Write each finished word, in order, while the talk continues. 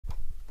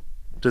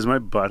Does my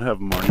butt have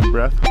morning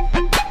breath?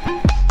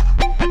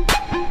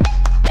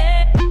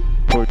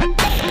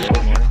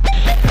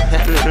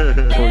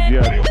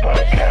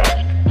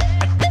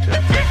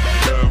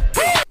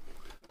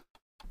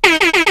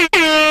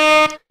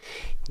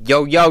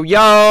 Yo, yo,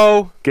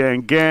 yo!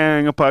 Gang,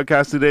 gang, a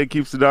podcast today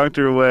keeps the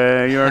doctor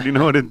away. You already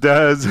know what it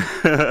does.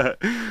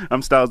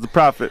 I'm Styles the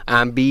Prophet.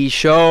 I'm B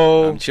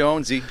Show. I'm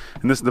Jonesy.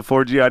 And this is the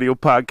 4G Audio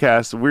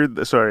Podcast. We're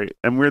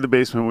the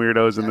Basement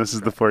Weirdos, and this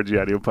is the 4G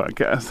Audio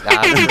Podcast.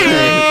 That's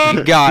right.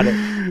 You got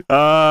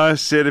it.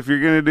 Shit, if you're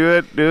going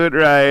to do it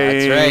right.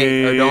 That's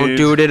right. Or don't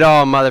do it at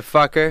all,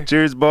 motherfucker.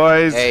 Cheers,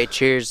 boys. Hey,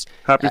 cheers.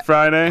 Happy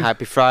Friday.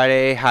 Happy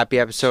Friday. Happy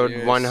episode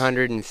Cheers.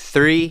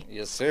 103.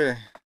 Yes, sir.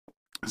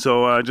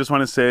 So I just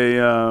want to say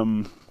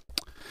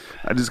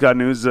I just got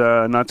news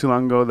not too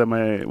long ago that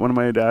one of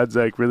my dad's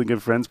really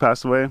good friends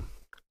passed away.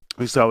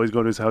 We used to always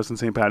go to his house on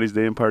St. Patty's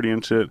Day and party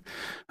and shit.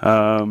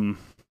 Like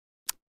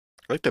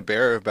the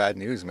bearer of bad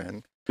news,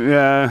 man.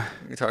 Yeah.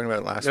 We were talking about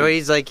it last So week.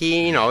 he's like,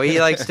 he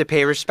likes to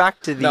pay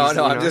respect to these. No,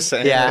 you I'm know? just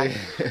saying. Yeah.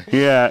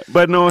 Yeah,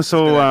 but no, It's been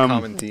a so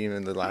common theme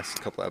in the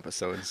last couple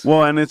episodes.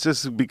 well, and it's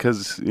just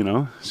because,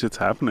 shit's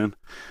happening,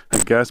 I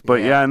guess.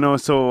 But yeah, no,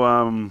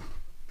 so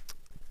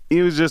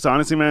he was just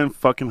honestly, man,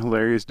 fucking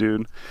hilarious,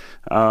 dude.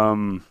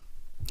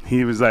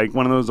 He was like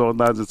one of those old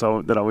lads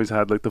that always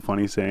had like the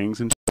funny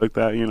sayings and shit like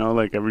that,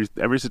 like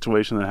every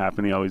situation that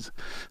happened, he always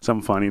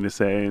something funny to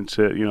say and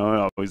shit,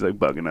 always like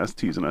bugging us,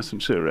 teasing us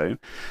and shit, right?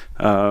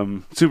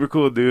 Super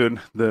cool dude.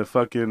 The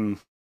fucking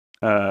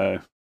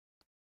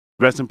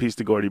rest in peace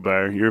to Gordy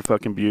Bar. You're a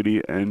fucking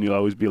beauty and you'll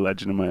always be a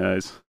legend in my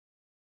eyes.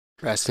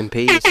 Rest in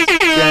peace.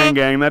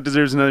 Gang, that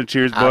deserves another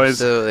cheers,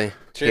 boys. Absolutely.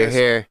 Cheers.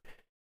 Here.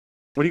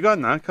 What do you got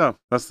in that cup?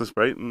 That's the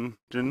Sprite and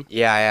gin.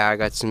 Yeah, I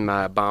got some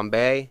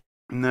Bombay.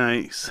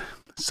 Nice.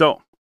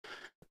 So,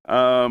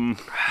 No,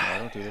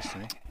 don't do this to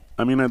me.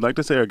 I mean, I'd like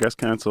to say our guest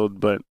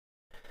canceled, but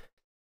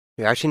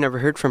We actually never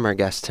heard from our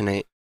guest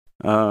tonight.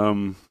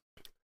 So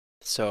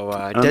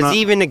does not-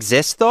 he even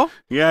exist though?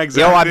 yeah,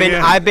 exactly. Yo,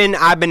 yeah.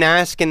 I've been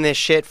asking this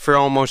shit for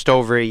almost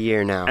over a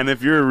year now. And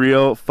if you're a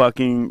real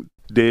fucking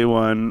day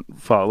one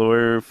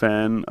follower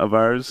fan of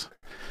ours,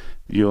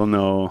 you'll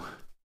know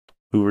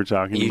who we're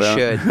talking You about.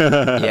 should.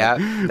 Yeah,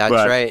 that's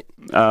But, right.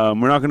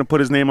 We're not going to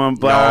put his name on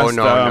blast.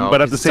 No.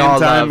 But at the It's same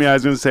all time, love. I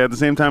was going to say, at the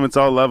same time, it's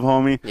all love,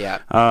 homie. Yeah.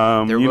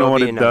 You will know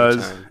what be it another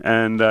does. time.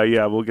 And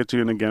we'll get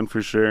you in again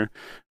for sure.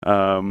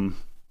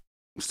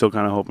 Still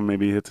kind of hoping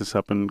maybe he hits us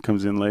up and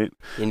comes in late.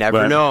 You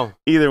never But know.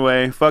 Either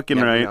way, fucking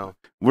Never right. know.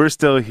 We're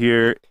still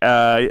here.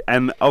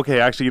 And okay,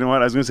 actually, you know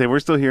what? I was going to say we're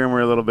still here and we're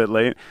a little bit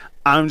late.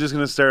 I'm just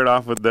going to start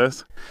off with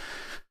this.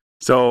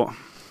 So,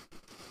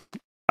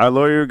 our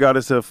lawyer got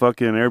us a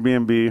fucking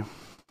Airbnb.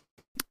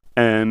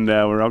 And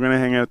we're all going to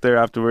hang out there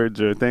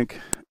afterwards, I think.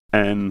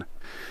 And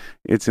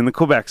it's in the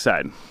Quebec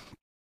side.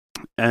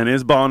 And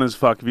it's balling as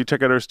fuck. If you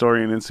check out our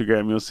story on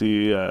Instagram, you'll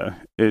see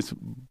it's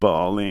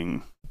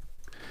balling.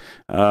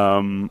 But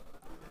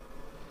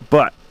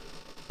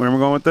where am I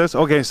going with this?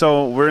 Okay,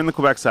 so we're in the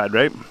Quebec side,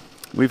 right?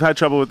 We've had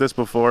trouble with this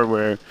before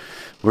where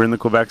we're in the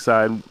Quebec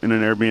side in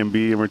an Airbnb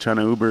and we're trying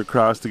to Uber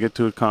across to get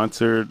to a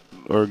concert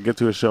or get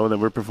to a show that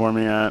we're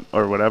performing at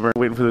or whatever.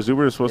 Waiting for this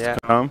Uber is supposed to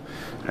come.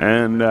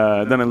 And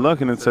then I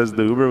look and it says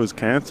the Uber was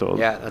canceled.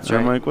 Yeah, that's and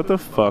I'm right. like, what the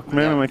fuck,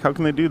 man? Yeah. I'm like, how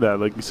can they do that?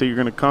 Like, you say you're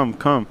going to come.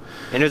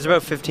 And it was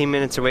about 15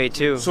 minutes away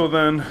too. So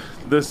then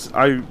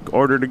I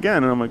ordered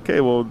again and I'm like,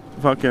 okay, well,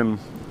 fucking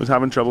was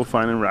having trouble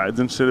finding rides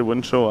and shit. It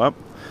wouldn't show up.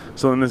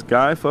 So then this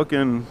guy,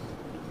 fucking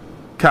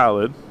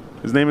Khaled,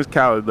 his name is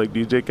Khaled, like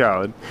DJ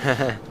Khaled,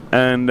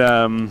 and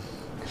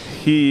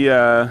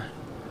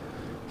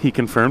he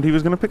confirmed he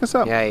was going to pick us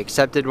up. Yeah, he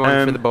accepted one for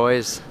And the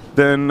boys.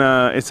 Then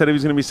it said it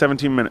was going to be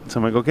 17 minutes.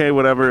 I'm like, okay,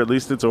 whatever. At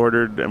least it's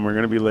ordered and we're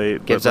going to be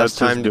late. Gives but us let's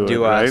just time to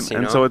do it, right? us, you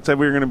And know? so it said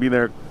we were going to be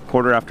there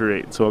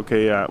 8:15. So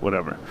okay, yeah,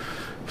 whatever.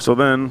 So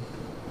then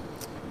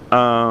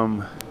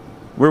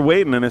we're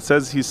waiting and it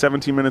says he's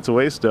 17 minutes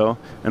away still.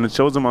 And it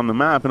shows him on the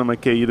map. And I'm like,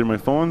 okay, either my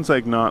phone's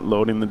like not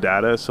loading the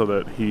data so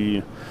that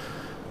he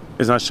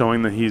is not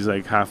showing that he's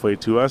like halfway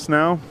to us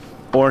now.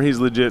 Or he's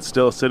legit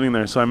still sitting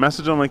there. So I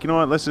messaged him like, you know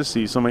what, let's just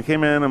see. So I'm like, hey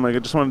man, I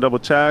just want to double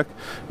check.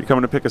 You're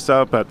coming to pick us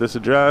up at this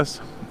address.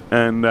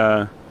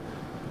 And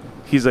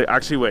he's like,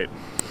 actually, wait.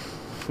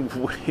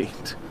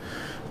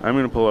 I'm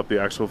going to pull up the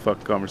actual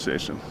fucking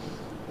conversation.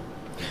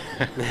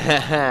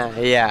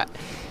 Yeah.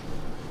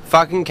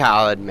 Fucking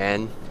Khaled,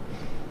 man.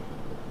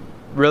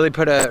 Really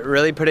put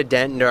a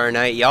dent into our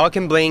night. Y'all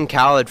can blame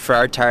Khaled for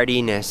our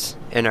tardiness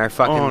and our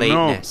fucking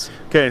lateness. No.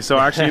 Okay, so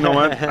actually, you know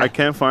what? I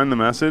can't find the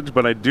message,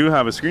 but I do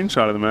have a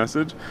screenshot of the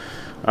message.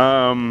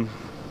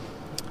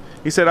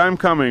 He said, I'm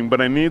coming, but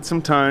I need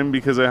some time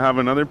because I have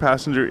another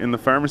passenger in the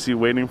pharmacy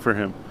waiting for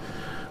him.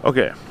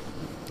 Okay,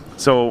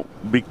 so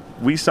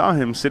we saw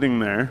him sitting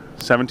there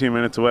 17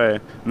 minutes away,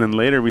 and then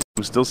later we saw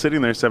him still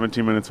sitting there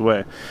 17 minutes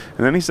away.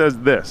 And then he says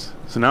this.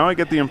 So now I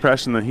get the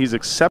impression that he's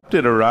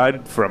accepted a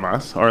ride from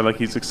us, or like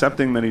he's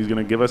accepting that he's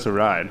going to give us a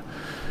ride,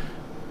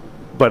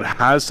 but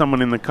has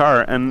someone in the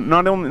car, and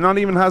not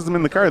even has them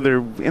in the car, they're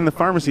in the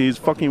pharmacy, he's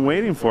fucking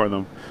waiting for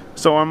them.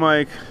 So I'm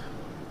like,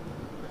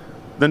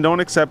 then don't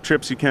accept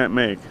trips you can't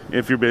make.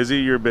 If you're busy,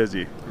 you're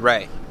busy.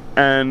 Right.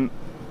 And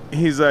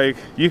he's like,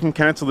 you can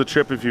cancel the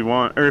trip if you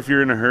want, or if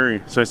you're in a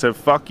hurry. So I said,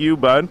 fuck you,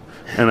 bud,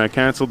 and I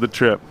canceled the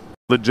trip.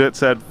 Legit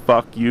said,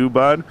 fuck you,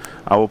 bud.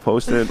 I will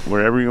post it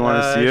wherever you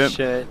want to see it.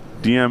 Shit.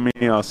 DM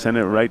me, I'll send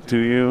it right to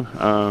you.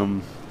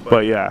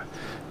 But yeah,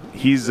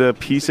 he's a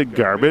piece of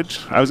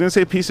garbage. I was gonna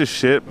say piece of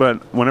shit, but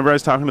whenever I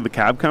was talking to the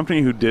cab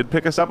company who did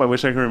pick us up, I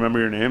wish I could remember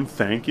your name.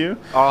 Thank you.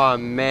 Oh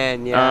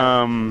man,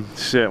 yeah.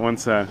 Shit, one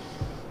sec.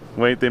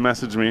 Wait, they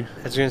messaged me.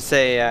 I was gonna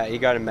say you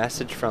got a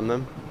message from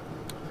them.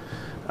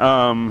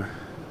 But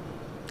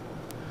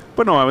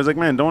no, I was like,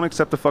 man, don't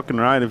accept the fucking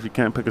ride if you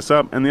can't pick us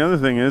up. And the other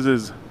thing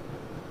is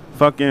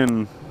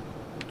fucking,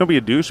 don't be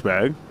a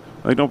douchebag.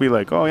 Like, don't be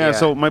like, oh yeah.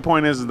 So my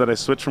point is that I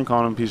switched from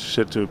calling him a piece of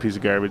shit to a piece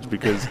of garbage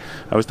because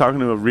I was talking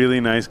to a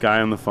really nice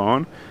guy on the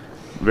phone,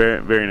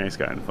 very, very nice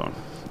guy on the phone,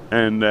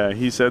 and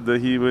he said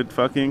that he would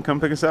fucking come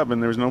pick us up,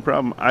 and there was no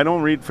problem. I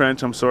don't read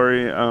French. I'm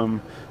sorry.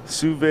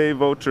 Suivez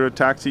votre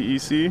taxi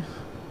ici.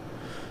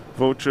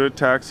 Votre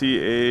taxi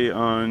est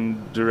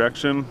en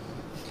direction.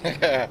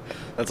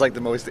 That's like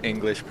the most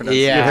English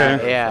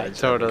pronunciation. Yeah,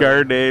 totally.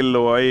 Gardez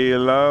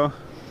l'oeil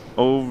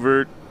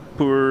over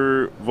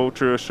pour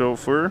votre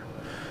chauffeur.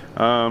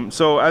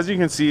 So as you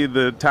can see,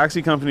 the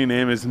taxi company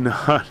name is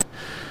not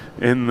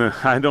in the,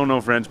 I don't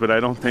know French, but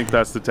I don't think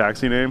that's the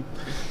taxi name.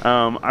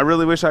 I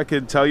really wish I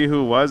could tell you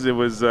who it was. It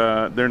was,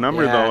 their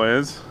number though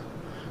is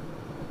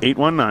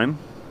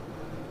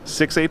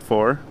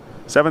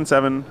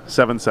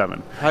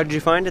 819-684-7777. How did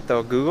you find it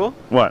though? Google?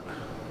 What?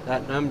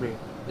 That number.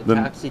 The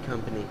taxi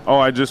company. Oh,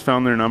 I just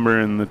found their number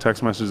in the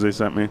text message they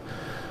sent me.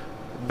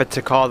 But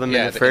to call them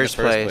in the first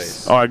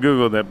place. Oh, I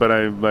Googled it, but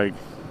I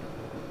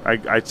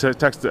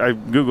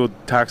Googled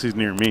taxis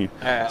near me.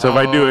 So if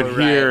I do it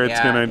here,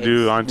 it's gonna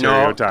do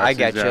Ontario taxis. I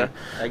get you.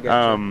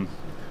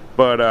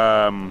 But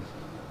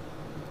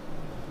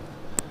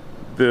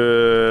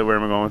where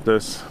am I going with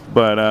this?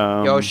 But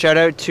yo, shout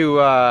out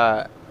to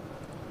I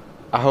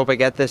hope I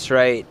get this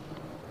right,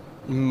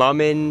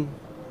 Mummin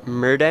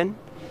Murden.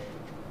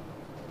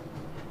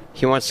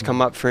 He wants to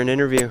come up for an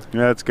interview.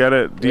 Yeah, let's get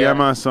it. DM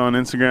us on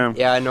Instagram.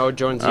 Yeah, I know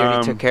Jonesy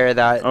already took care of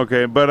that.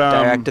 Okay, but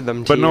directed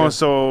them to you.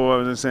 So I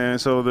was just saying,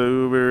 so the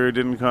Uber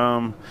didn't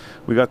come.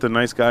 We got the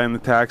nice guy in the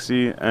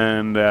taxi,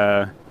 and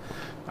I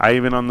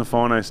even on the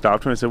phone, I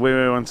stopped him. I said,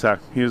 wait, one sec.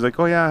 He was like,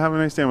 oh yeah, have a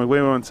nice day. I'm like,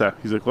 wait, one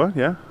sec. He's like, what?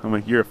 Yeah. I'm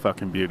like, you're a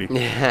fucking beauty.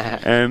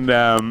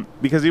 And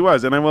because he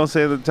was, and I will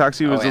say the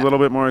taxi was a little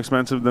bit more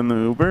expensive than the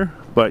Uber,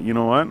 but you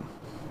know what?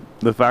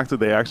 The fact that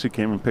they actually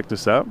came and picked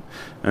us up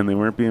and they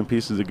weren't being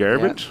pieces of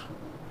garbage,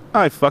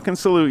 I fucking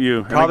salute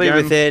you. Probably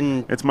again,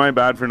 within... It's my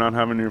bad for not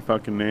having your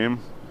fucking name.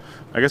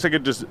 I guess I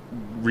could just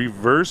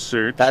reverse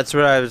search. That's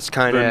what I was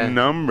kind of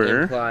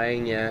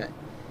implying, I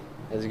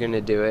was going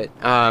to do it.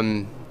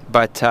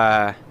 But,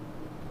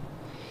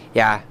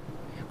 yeah.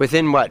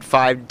 Within, what,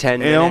 5 to 10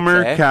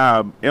 minutes,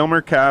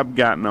 Aylmer Cab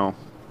Gatineau.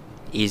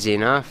 Easy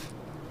enough.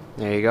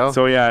 There you go.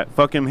 So yeah,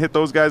 fucking hit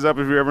those guys up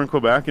if you're ever in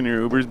Quebec and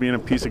your Uber's being a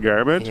piece of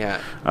garbage. Yeah.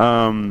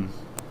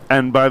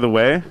 And by the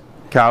way,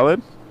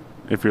 Khaled,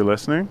 if you're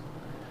listening,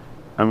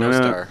 No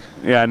star.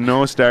 Yeah,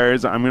 no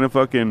stars. I'm gonna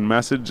fucking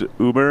message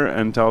Uber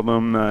and tell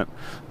them that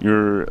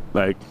you're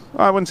like,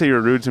 I wouldn't say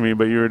you're rude to me,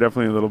 but you were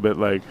definitely a little bit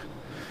like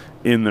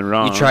in the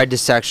wrong. You tried to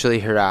sexually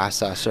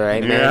harass us,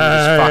 right, man?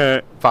 Yeah.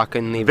 Just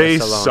fucking leave They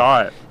us alone.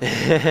 saw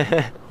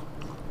it.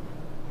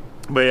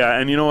 But yeah,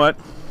 and you know what?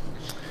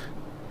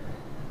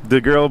 The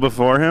girl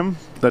before him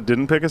that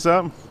didn't pick us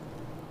up,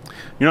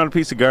 you're not a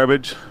piece of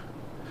garbage,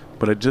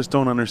 but I just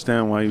don't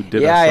understand why you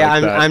did us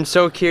like that. I'm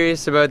so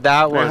curious about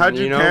that one. How'd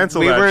you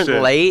cancel that We weren't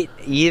shit? late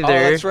either.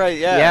 Oh, that's right.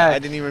 Yeah. I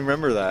didn't even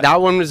remember that.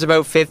 That one was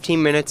about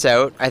 15 minutes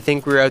out. I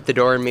think we were out the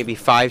door in maybe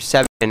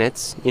 5-7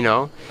 minutes, you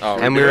know. Oh,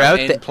 and we were out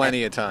there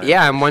plenty of time.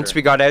 Yeah, and once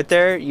we got out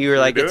there, you were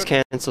like, it's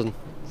canceled.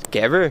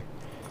 Give her.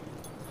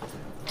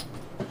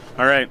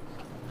 All right.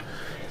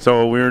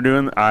 So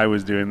I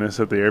was doing this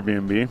at the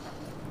Airbnb.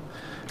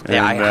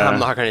 Yeah, I'm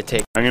not gonna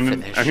take. I'm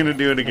gonna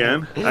do it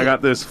again. I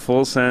got this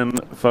full send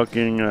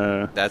fucking.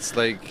 That's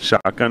like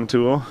shotgun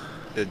tool.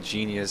 The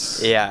genius.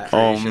 Yeah.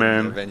 Oh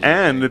man,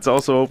 and it's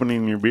also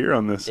opening your beer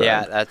on this side.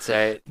 Yeah, that's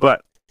right.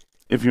 But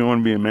if you want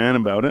to be a man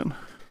about it,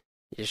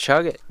 you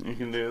chug it. You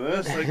can do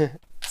this. Like,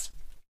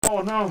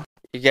 oh no.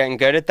 You're getting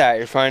good at that.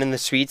 You're finding the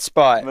sweet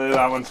spot.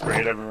 That one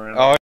sprayed everywhere.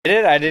 Oh, did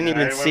it? I didn't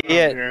even see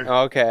it.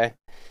 Okay.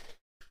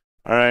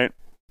 All right.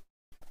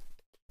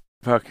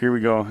 Fuck, here we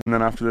go. And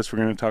then after this, we're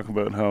going to talk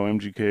about how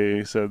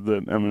MGK said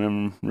that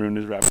Eminem ruined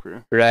his rap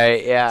career.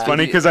 Right, yeah. It's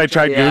funny because I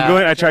tried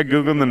Googling. I tried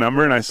Googling the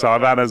number and I saw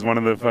that as one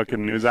of the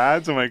fucking news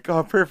ads. I'm like,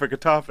 oh, perfect, a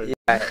topic.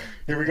 Yeah.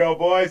 Here we go,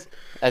 boys.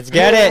 Let's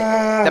get it.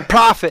 The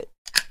Prophet.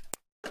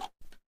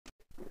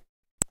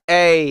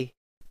 Hey.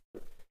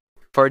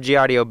 4G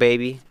audio,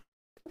 baby.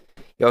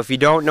 Yo, if you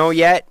don't know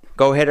yet,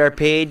 go hit our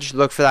page,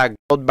 look for that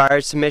gold bar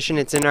submission.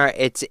 It's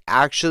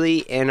actually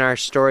in our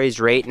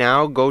stories right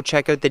now. Go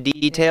check out the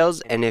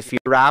details, and if you're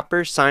a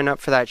rapper, sign up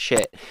for that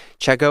shit.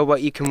 Check out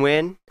what you can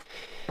win.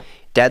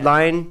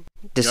 Deadline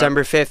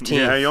December 15th.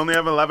 Yeah, you only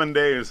have 11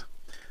 days.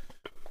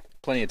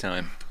 Plenty of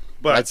time.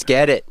 But Let's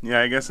get it.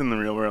 yeah, I guess in the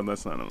real world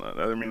that's not a lot.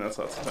 I mean, that's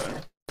lots of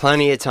time.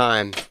 Plenty of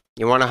time.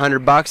 You want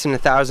 $100 and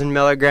 1,000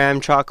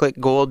 milligram chocolate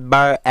gold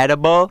bar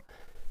edible?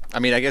 I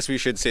mean, I guess we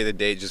should say the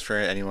date just for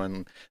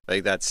anyone.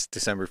 Like, that's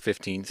December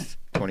 15th,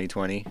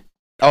 2020.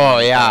 Oh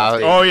yeah.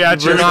 Oh yeah, We're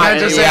true. not- Can't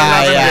just say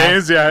yeah, 11 yeah.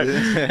 days.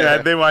 Yeah. Yeah,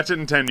 they watch it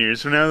in 10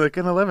 years from now. Like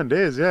in 11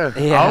 days. Yeah,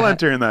 Yeah. I'll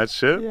enter in that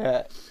shit.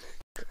 Yeah.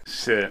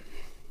 Shit.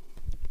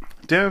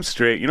 Damn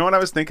straight. You know what I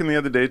was thinking the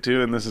other day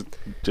too, and this is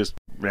just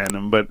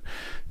random, but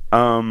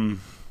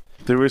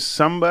there was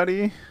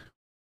somebody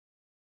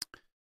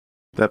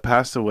that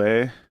passed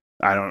away.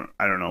 I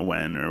don't know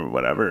when or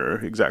whatever or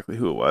exactly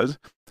who it was,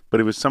 but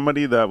it was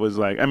somebody that was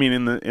like, I mean,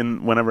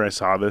 in whenever I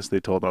saw this, they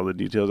told all the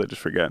details. I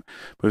just forget.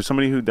 But it was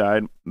somebody who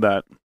died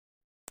that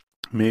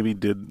maybe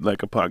did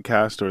like a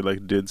podcast or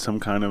like did some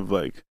kind of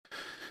like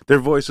their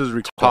voice was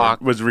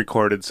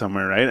recorded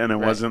somewhere, right? And it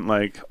wasn't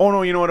like, oh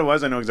no, you know what it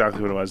was? I know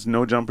exactly what it was.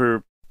 No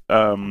Jumper,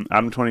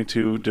 Adam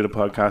 22 did a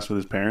podcast with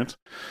his parents.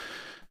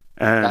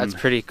 And That's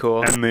pretty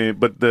cool. And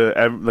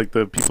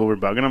the people were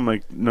bugging him,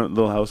 like no,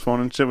 Little House Phone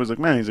and shit was like,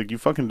 man, he's like, you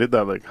fucking did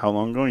that like how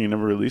long ago? And you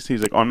never released it?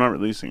 He's like, oh, I'm not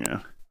releasing it.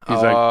 He's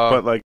like,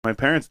 but like my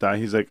parents died.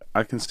 He's like,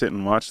 I can sit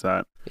and watch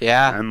that.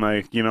 Yeah. And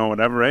like, you know,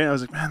 whatever, right? I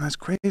was like, man, that's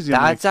crazy.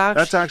 That's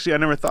actually I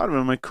never thought of it.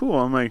 I'm like, cool.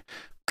 I'm like,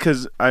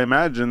 because I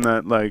imagine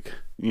that like,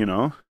 you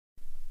know,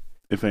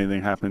 if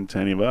anything happened to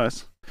any of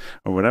us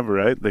or whatever,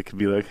 right? They could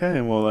be like, hey,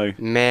 well, like,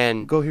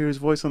 man, go hear his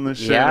voice on this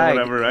shit yeah, or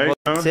whatever, right? Well,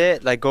 that's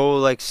it. Like, go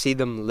like see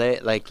them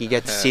like you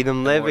get to see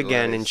them live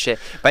again and shit.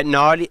 But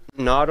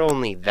not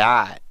only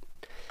that.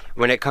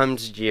 When it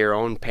comes to your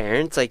own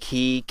parents, like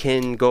he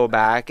can go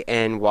back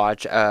and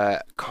watch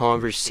a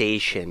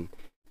conversation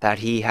that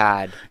he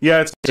had.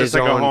 Yeah, it's just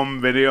like a home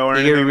video or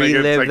anything. You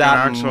relive it's like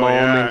that an actual,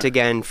 moment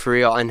again for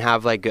real and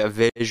have like a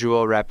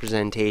visual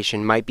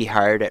representation. Might be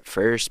hard at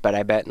first, but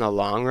I bet in the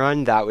long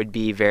run that would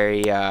be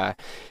very. I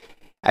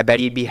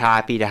bet he'd be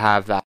happy to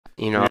have that.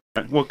 You know.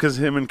 Yeah. Well, because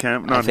him and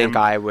Cam, not I think him,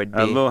 I would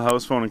be. Little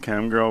House Phone and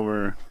Cam Girl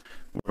were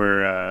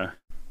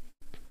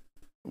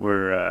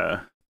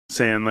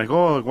saying like,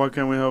 oh, like, why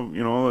can't we have,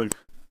 you know, like,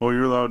 oh,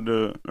 you're allowed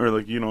to, or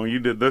like, you know, you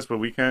did this, but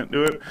we can't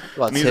do it.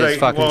 Well, and it's he's his like,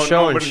 fucking well,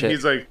 show no, and but shit.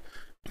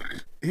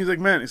 he's like,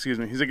 man, excuse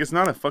me. He's like, it's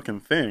not a fucking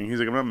thing. He's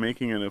like, I'm not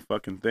making it a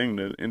fucking thing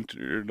to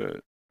enter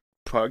the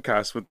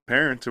podcast with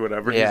parents or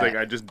whatever. Yeah. He's like,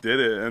 I just did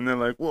it, and they're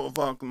like, well,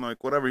 fuck, I'm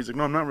like, whatever. He's like,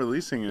 no, I'm not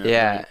releasing it.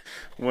 Yeah. Like,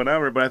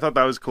 whatever. But I thought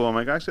that was cool. I'm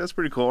like, actually, that's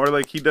pretty cool. Or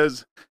like, he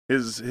does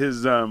his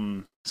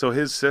so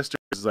his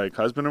sister's like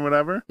husband or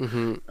whatever,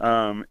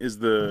 is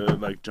the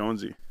like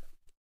Jonesy.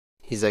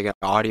 He's like an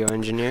audio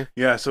engineer.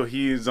 Yeah, so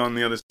he's on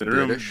the other side of the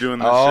room British? doing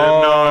the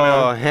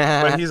Oh, shit.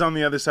 No. But he's on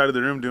the other side of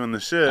the room doing the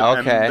shit. Okay.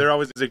 And they're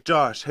always like,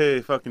 Josh,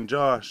 hey, fucking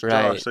Josh,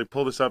 Right. Josh. Like,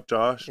 pull this up,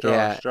 Josh,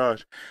 Yeah.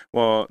 Josh.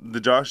 Well, the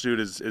Josh dude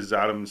is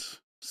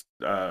Adam's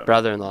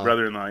brother-in-law.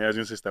 brother-in-law. Yeah, I was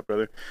going to say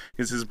stepbrother.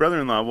 He's his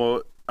brother-in-law.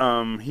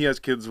 Well, he has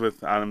kids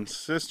with Adam's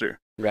sister.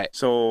 Right.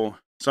 So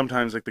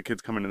sometimes, like, the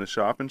kids come into the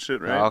shop and shit,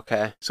 right? Oh,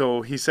 okay.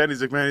 So he said,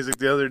 he's like, man, he's like,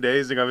 the other day,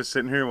 he's like, I was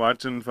sitting here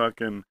watching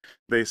fucking,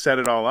 they set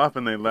it all up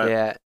and they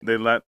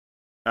let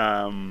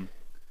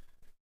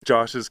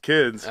Josh's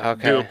kids do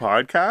a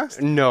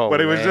podcast. No,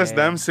 but it was just way.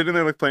 them sitting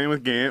there like playing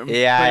with games,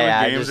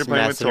 Yeah, games just or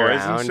playing with messing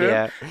toys around, and shit.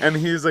 yeah. And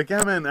he's like,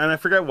 yeah, man. And I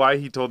forget why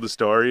he told the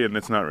story, and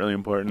it's not really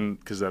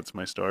important because that's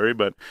my story.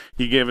 But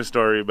he gave a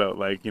story about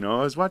like, you know,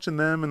 I was watching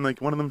them, and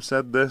like one of them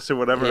said this or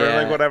whatever, or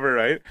like whatever,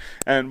 right?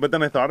 But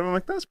then I thought of him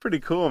like, that's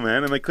pretty cool,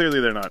 man. And like clearly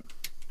they're not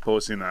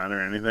posting that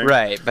or anything,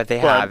 right? But they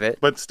have it.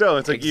 But still,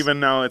 it's like even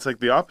now, it's like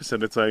the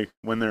opposite. It's like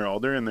when they're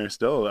older and they're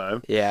still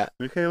alive. Yeah.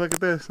 Okay, look at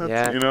this. That's,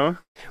 Yeah. You know.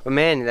 Well,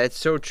 man, that's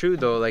so true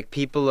though. Like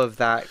people of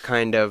that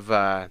kind of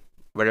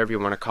whatever you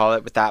want to call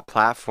it with that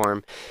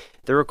platform,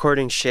 they're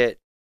recording shit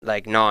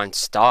like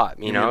non-stop.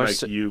 You know, mean,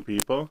 like you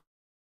people.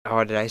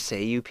 Oh, did I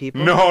say you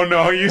people?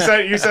 No, you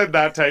said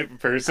that type of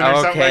person or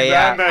something like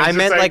yeah. that. I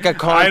meant like a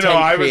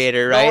content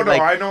creator, right? No,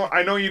 like,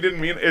 I know you didn't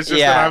mean it. It's just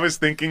that I was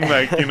thinking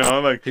like, you know,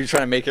 like You're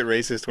trying to make it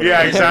racist.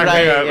 yeah,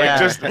 exactly. Right, Like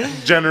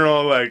just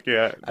general, like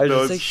I was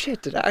just like,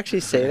 shit, did I actually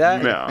say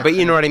that? No. But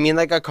you know what I mean?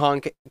 Like a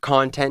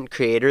content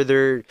creator,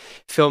 they're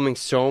filming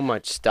so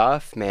much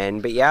stuff,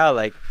 man. But yeah,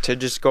 like to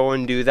just go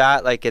and do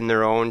that like in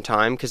their own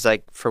time, because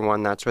like for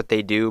one, that's what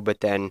they do.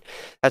 But then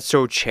that's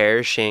so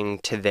cherishing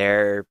to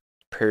their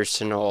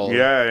personal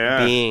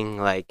being.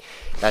 Like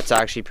that's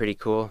actually pretty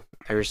cool.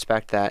 I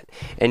respect that.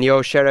 And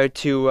yo, shout out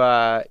to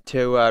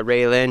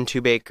Raylyn,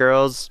 Two Baked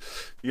Girls.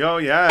 Yo,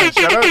 yeah,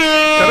 shout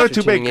out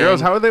Two Baked Girls.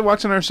 How are they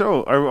watching our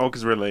show?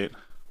 Because we're late.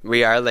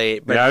 We are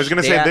late. But yeah, I was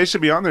gonna say they should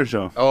be on their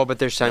show. Oh, but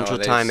they're Central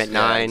Time at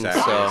 9,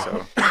 exactly,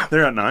 so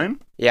they're at 9.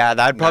 Yeah,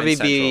 that'd probably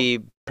be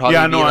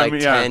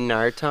 10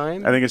 our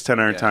time. I think it's 10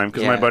 our time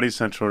because my buddy's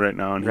Central right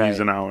now and he's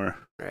an hour.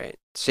 Right.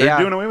 So they're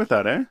doing away with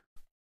that, eh?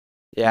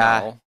 Yeah.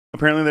 No.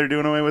 Apparently they're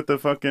doing away with the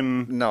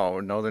fucking. No,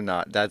 they're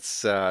not.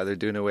 That's they're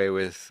doing away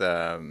with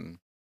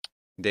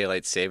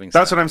daylight savings.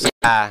 That's what I'm saying.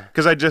 Yeah.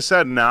 Because I just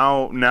said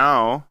now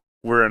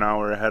we're an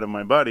hour ahead of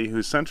my buddy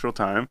who's Central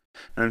Time,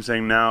 and I'm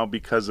saying now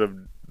because of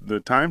the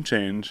time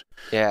change,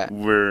 yeah,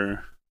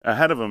 we're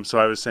ahead of them. So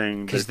I was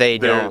saying because they're-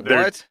 they don't.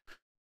 they're- What?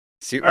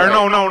 See, Or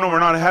no, we're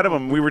not ahead of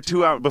them. We were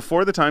 2 hours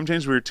before the time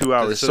change. We were 2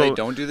 hours. So they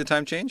don't do the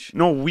time change?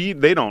 No,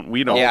 they don't.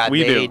 We don't. Yeah,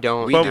 we they do.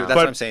 don't. We But- do. That's but-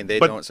 what I'm saying. They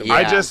but don't. So Yeah.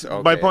 I just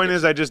okay, my point I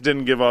is I just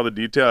didn't give all the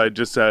detail. I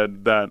just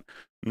said that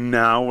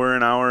now we're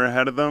an hour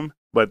ahead of them,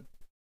 but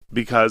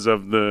because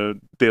of the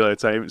daylight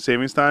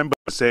savings time,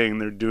 but saying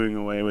they're doing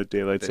away with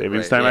daylight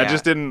savings Right, time. I yeah.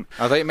 just didn't.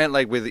 I thought you meant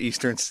like with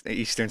Eastern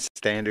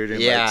Standard and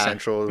Yeah. like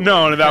Central.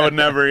 No, that would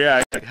never.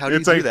 Yeah, Like, how do you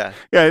it's do like that?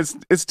 yeah,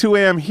 it's 2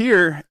 a.m.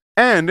 here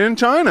and in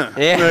China.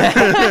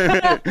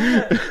 Yeah.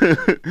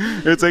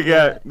 It's like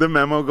yeah, the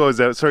memo goes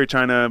out. Sorry,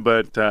 China,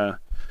 but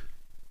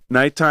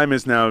nighttime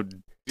is now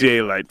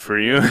daylight for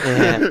you.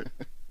 Yeah.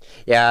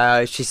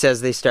 Yeah, she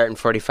says they start in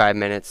 45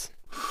 minutes.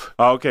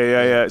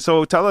 Okay, yeah.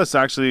 So tell us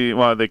actually,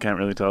 well, they can't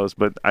really tell us,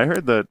 but I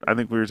heard that, I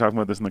think we were talking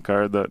about this in the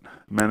car, that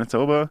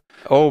Manitoba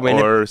Oh,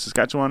 or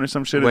Saskatchewan or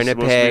some shit is supposed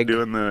to Winnipeg. be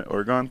doing the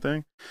Oregon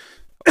thing.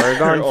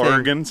 Oregon thing.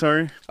 Oregon,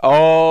 sorry.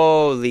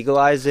 Oh,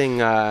 legalizing.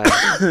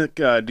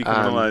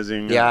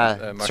 Decriminalizing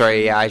Yeah.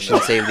 Sorry, yeah, I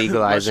mushrooms shouldn't say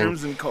legalizing.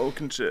 mushrooms and coke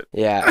and shit.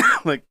 Yeah.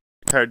 Like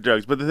hard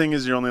drugs. But the thing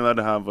is, you're only allowed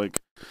to have like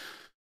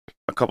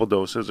a couple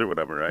doses or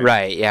whatever, right?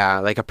 Right, yeah,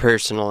 like a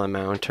personal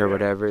amount or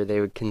whatever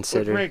they would Which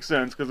consider. makes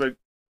sense because like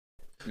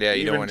Yeah,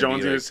 you don't even want to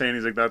Jonesy be was like, saying,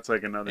 he's like, that's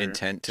like another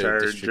intent to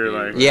charge. distribute.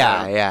 You're like,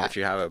 Yeah, yeah, If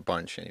you have a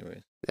bunch,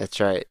 anyways. that's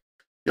right.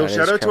 Yo, That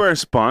shout is out to correct. our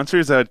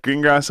sponsors at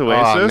Greengrass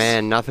Oasis. Oh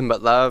man, nothing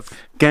but love.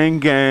 Gang.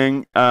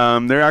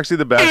 They're actually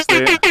the best.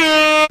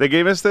 They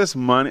gave us this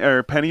money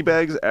or penny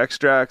bags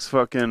extracts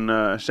fucking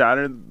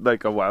shattered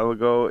like a while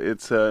ago.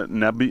 It's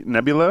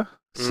Nebula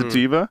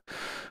Sativa,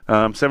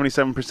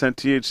 77%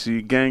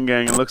 THC. Gang.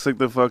 It looks like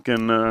the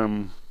fucking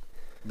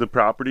the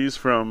properties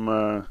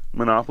from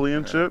Monopoly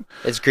and shit.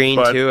 It's green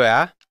But- too,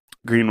 yeah.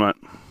 Green what?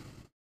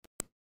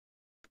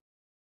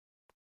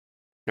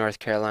 North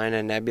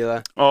Carolina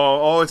Nebula.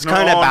 Oh, it's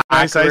kind of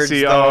nice. backwards. I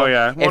see. Though. Oh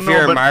yeah. Well, if no,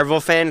 you're a but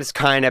Marvel fan, it's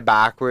kind of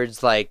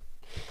backwards. Like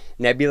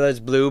Nebula's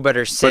blue, but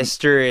her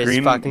sister is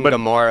green- fucking but-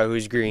 Gamora,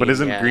 who's green. but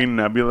isn't yeah. Green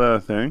Nebula a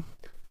thing?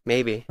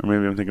 Maybe. Or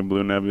maybe I'm thinking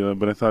Blue Nebula,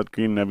 but I thought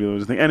Green Nebula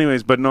was a thing.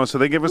 Anyways, but no, so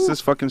they give us this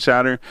fucking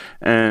shatter,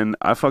 and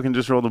I fucking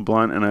just rolled a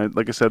blunt, and I,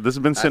 like I said, this has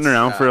been sitting That's,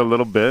 around for a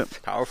little bit.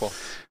 Powerful.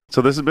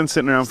 So this has been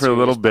sitting around for a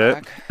little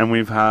bit, and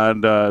we've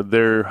had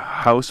their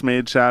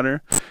house-made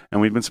shatter,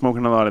 and we've been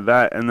smoking a lot of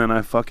that, and then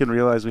I fucking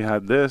realized we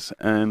had this,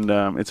 and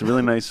it's a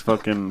really nice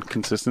fucking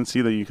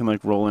consistency that you can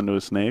like roll into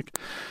a snake.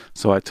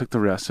 So I took the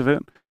rest of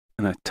it,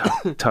 and I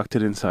tucked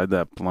it inside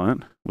that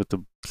blunt with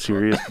the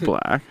serious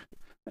black,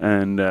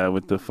 and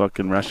with the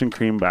fucking Russian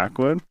cream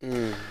backwood.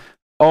 Mm.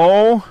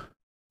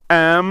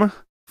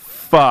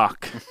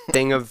 Fuck.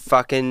 Thing of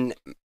fucking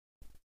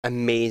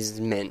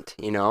amazement,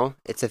 you know?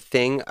 It's a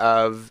thing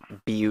of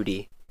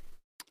beauty.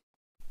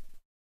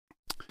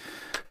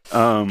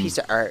 Piece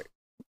of art.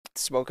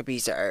 Smoke a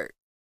piece of art.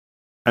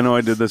 I know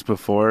I did this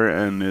before,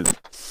 and it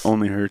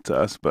only hurts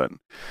us, but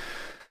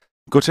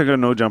go check out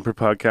No Jumper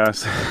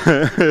podcast.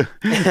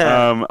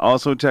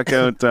 Also check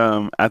out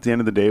At the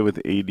End of the Day with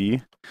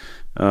AD.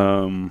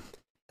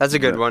 That's a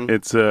good one.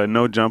 It's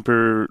No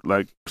Jumper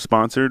like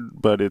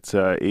sponsored, but it's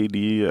AD.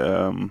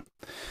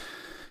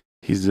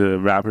 He's a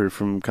rapper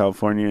from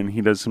California, and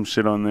he does some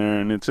shit on there,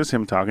 and it's just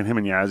him talking, him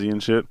and Yazzie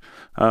and shit.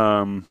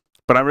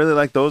 But I really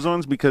like those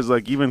ones because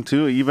like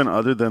even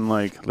other than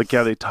like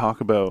yeah, they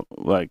talk about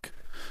like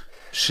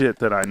shit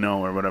that I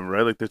know or whatever,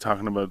 right? Like they're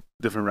talking about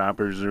different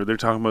rappers, or they're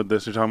talking about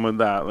this, they're talking about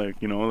that,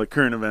 like, you know, like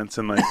current events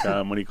and like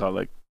what do you call it?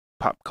 Like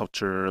pop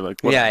culture, or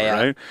like whatever,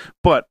 Yeah. right?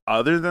 But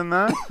other than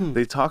that,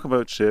 they talk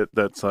about shit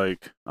that's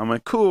like, I'm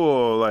like,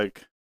 cool,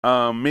 like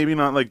maybe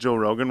not like Joe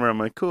Rogan where I'm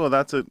like, cool,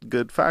 that's a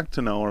good fact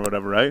to know or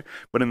whatever, right?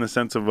 But in the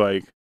sense of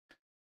like,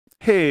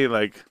 hey,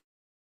 like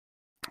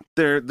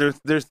they're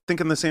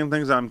thinking the same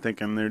things I'm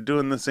thinking, they're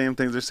doing the same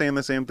things, they're saying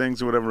the same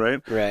things or whatever,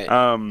 right?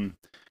 Right.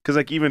 Because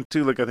like even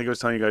too, like I think I was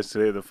telling you guys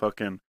today,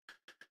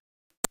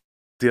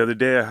 the other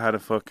day I had a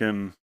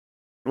fucking,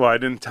 well, I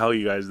didn't tell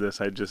you guys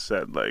this, I just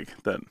said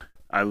like that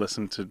I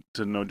listened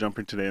to No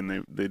Jumper today,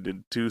 and they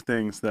did two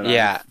things that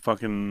Yeah. I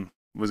fucking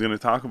was gonna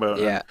talk about.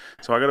 Yeah.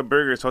 And so I got a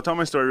burger. So I'll tell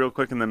my story real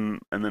quick, and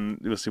then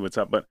you'll see what's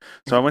up. But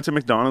so I went to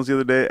McDonald's the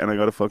other day, and I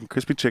got a fucking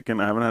crispy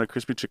chicken. I haven't had a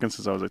crispy chicken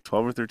since I was like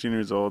 12 or 13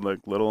 years old, like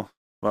little.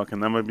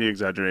 Fucking, that might be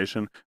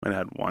exaggeration. Might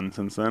have had one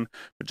since then,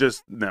 but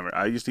just never.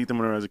 I used to eat them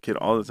when I was a kid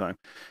all the time,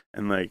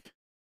 and like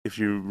if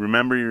you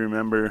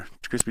remember,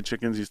 crispy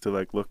chickens used to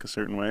like look a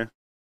certain way,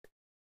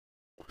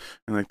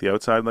 and like the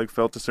outside like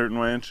felt a certain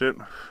way and shit.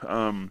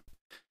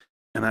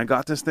 And I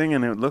got this thing,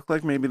 and it looked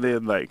like maybe they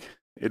had like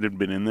it had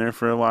been in there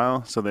for a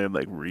while, so they had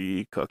like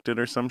recooked it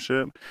or some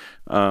shit.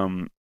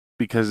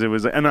 Because it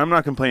was, and I'm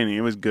not complaining,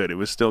 it was good. It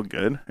was still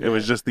good. It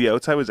was just the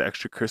outside was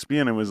extra crispy,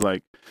 and it was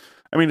like,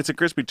 I mean, it's a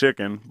crispy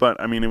chicken, but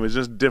I mean, it was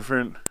just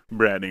different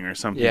breading or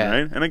something, Yeah.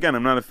 right? And again,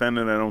 I'm not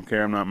offended. I don't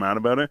care. I'm not mad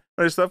about it.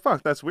 But I just thought,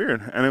 fuck, that's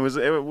weird. And it was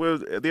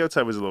the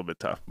outside was a little bit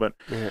tough. But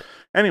Yeah.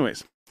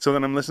 anyways, so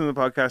then I'm listening to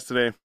the podcast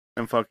today,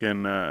 and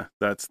fucking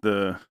that's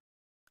the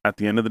at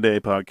the end of the day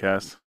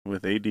podcast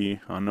with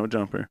AD on No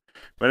Jumper.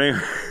 But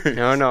anyway,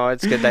 No,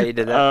 it's good that you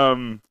did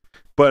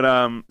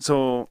that.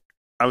 So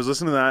I was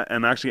listening to that,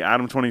 and actually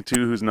Adam22,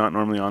 who's not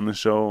normally on the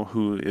show,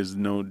 who is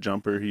No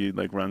Jumper, he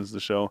like runs the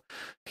show.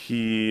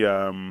 He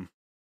happened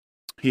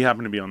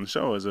to be on the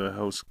show as a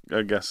host,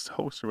 a guest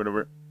host or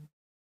whatever.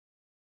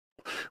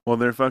 Well,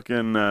 they're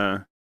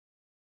fucking.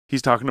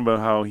 He's talking about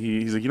how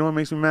he's like, you know what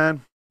makes me mad?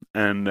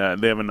 And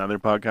they have another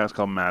podcast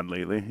called Mad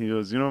Lately. He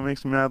goes, you know what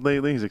makes me mad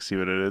lately? He's like, see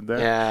what I did there?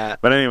 Yeah.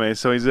 But anyway,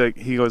 so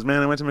he goes,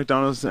 man, I went to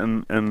McDonald's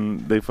and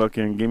they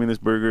fucking gave me this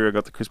burger. I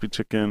got the crispy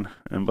chicken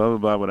and blah, blah,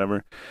 blah,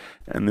 whatever.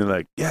 And they're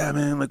like, yeah,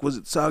 man, like, was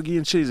it soggy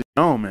and shit? He's like,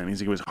 no, man.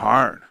 He's like, it was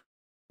hard.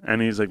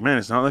 And he's like, man,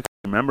 it's not like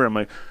I remember. I'm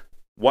like,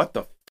 what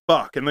the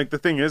fuck? And like, the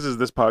thing is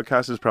this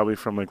podcast is probably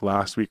from like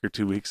last week or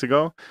 2 weeks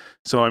ago.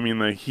 So, I mean,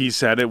 like, he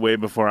said it way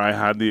before I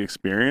had the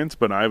experience,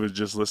 but I was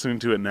just listening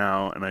to it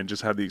now, and I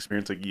just had the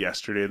experience like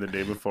yesterday or the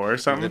day before or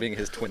something. Living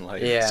his twin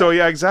life. Yeah. So,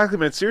 yeah, exactly,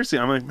 man. Seriously,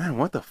 I'm like, man,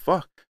 what the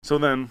fuck? So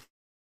then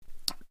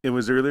it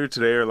was earlier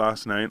today or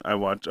last night. I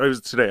watched the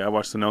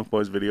Nelk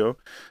Boys video.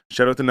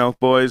 Shout out to Nelk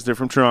Boys. They're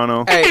from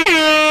Toronto.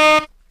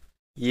 Hey.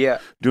 Yeah.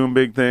 Doing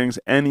big things.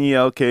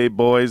 NELK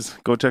Boys.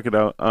 Go check it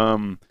out.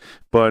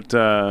 But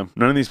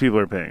none of these people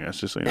are paying us,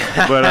 just so you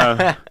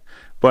know.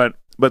 But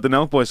the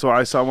Nelk Boys, so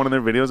I saw one of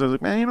their videos. I was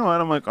like, man, you know what?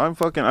 I'm like,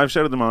 I've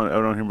shouted them out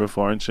on here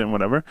before and shit and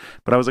whatever.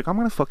 But I was like, I'm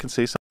going to fucking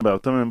say something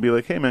about them and be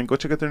like, hey, man, go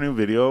check out their new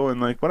video and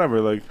like,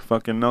 whatever, like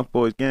fucking Nelk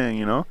Boys gang,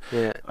 you know?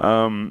 Yeah.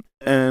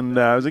 And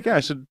I was like, yeah,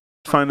 I should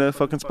find a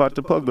fucking spot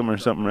to plug them or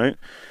something, right?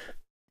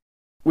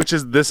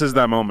 This is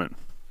that moment.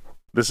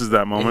 This is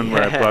that moment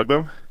where I plug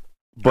them.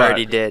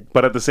 Already did.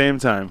 But at the same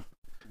time,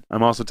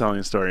 I'm also telling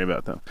a story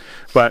about them.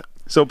 But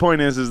so point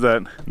is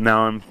that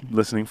now I'm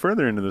listening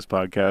further into this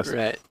podcast.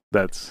 Right.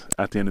 That's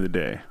at the end of the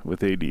day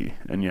with AD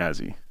and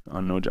Yazzie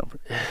on No Jumper.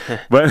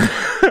 But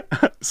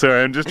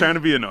sorry, I'm just trying to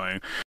be annoying.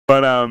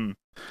 But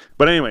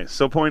anyway,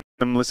 so point,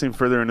 I'm listening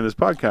further into this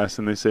podcast,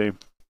 and they say,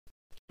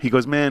 he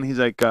goes, man, he's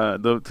like,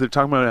 they're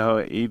talking about how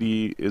AD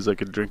is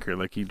like a drinker,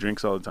 like he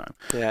drinks all the time.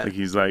 Yeah. Like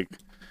he's like,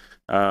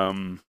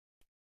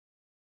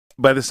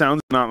 by the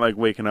sounds, not like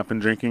waking up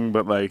and drinking,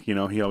 but like, you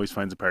know, he always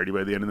finds a party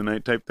by the end of the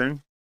night type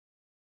thing.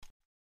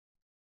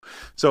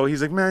 So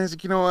he's like, man, he's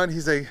like, you know what?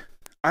 He's like,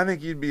 I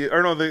think you'd be,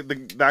 or no,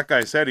 that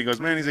guy said, he goes,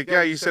 man, he's like,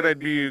 yeah, you said I'd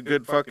be a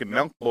good fucking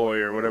Nelk boy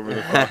or whatever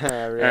the fuck.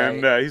 Right.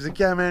 And he's like,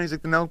 yeah, man, he's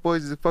like, the Nelk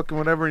boys, he's like, fucking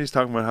whatever. And he's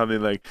talking about how they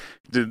like,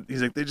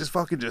 he's like, they just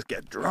fucking just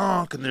get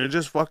drunk and they're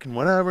just fucking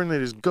whatever and they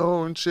just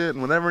go and shit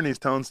and whatever. And he's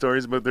telling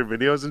stories about their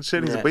videos and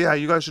shit. He's like, but yeah,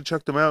 you guys should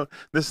check them out,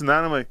 this and that.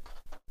 And I'm like,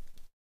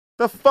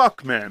 the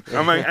fuck, man?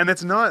 I'm like, and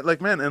it's not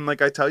like, man, and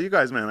like I tell you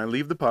guys, man, I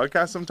leave the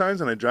podcast sometimes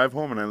and I drive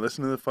home and I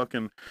listen to the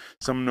fucking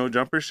some No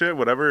Jumper shit,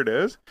 whatever it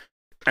is,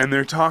 and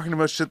they're talking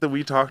about shit that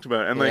we talked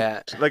about. And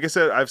like I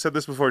said, I've said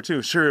this before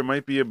too. Sure, it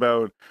might be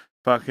about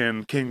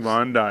fucking King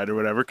Von died or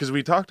whatever because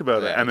we talked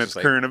about it and it's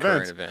like current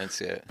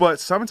events. Yeah. But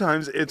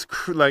sometimes it's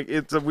like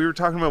it's we were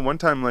talking about one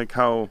time like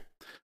how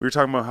we were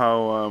talking about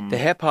how the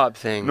hip hop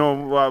thing. No,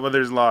 well,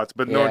 there's lots,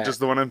 but no, just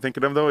the one I'm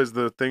thinking of though is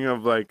the thing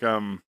of like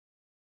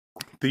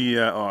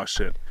oh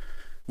shit.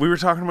 We were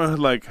talking about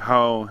like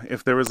how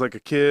if there was like a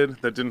kid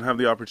that didn't have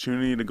the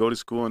opportunity to go to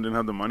school and didn't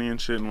have the money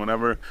and shit and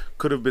whatever,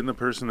 could have been the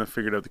person that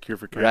figured out the cure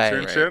for cancer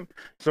and shit.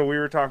 So we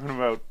were talking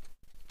about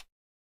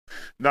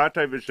that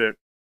type of shit.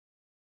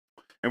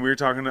 And we were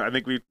talking, I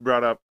think we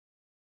brought up,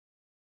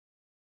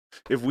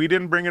 if we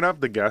didn't bring it up,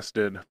 the guest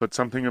did, but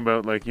something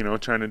about like, you know,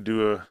 trying to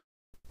do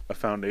a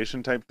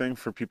foundation type thing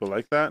for people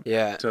like that.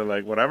 Yeah. To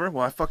like whatever.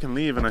 Well, I fucking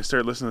leave and I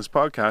start listening to this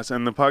podcast,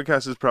 and the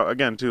podcast is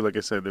again too, like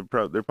I said, their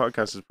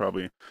podcast is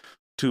probably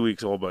 2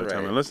 weeks old by the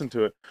time I listen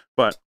to it.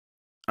 But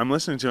I'm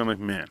listening to it, I'm like,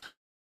 man,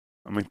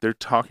 they're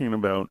talking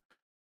about,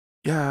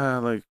 yeah,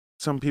 like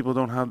some people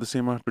don't have the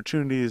same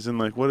opportunities, and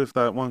like, what if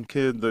that one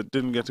kid that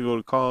didn't get to go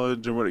to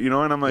college or what, you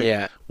know? And I'm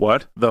like,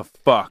 what the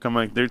fuck? I'm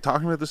like, they're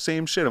talking about the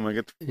same shit. I'm like,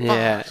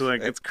 it's so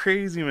like, it's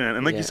crazy, man.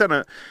 And like you said,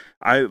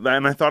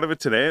 I thought of it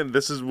today, and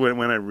this is when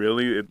I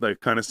really it like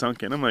kind of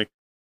sunk in. I'm like,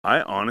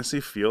 I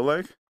honestly feel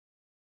like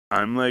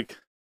I'm like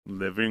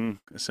living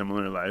a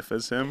similar life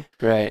as him,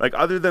 right? Like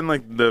other than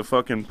like the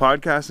fucking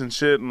podcast and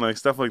shit and like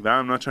stuff like that.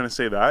 I'm not trying to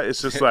say that.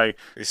 It's just like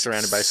you're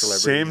surrounded by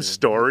celebrities, same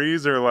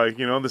stories or like,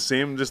 you know, the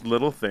same just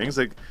little things,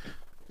 like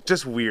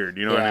just weird,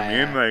 you know what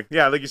I mean? Like,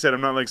 yeah, like you said,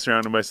 I'm not like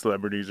surrounded by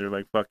celebrities or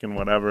like fucking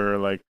whatever or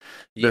like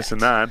this and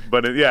that,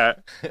 but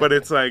but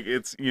it's like,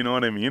 it's, you know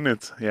what I mean?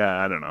 It's,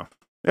 I don't know.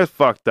 It's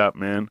fucked up,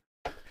 man.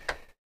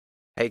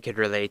 I could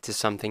relate to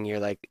something you're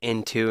like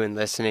into and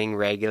listening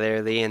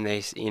regularly, and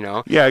they, you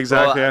know. Yeah,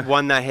 exactly. Well,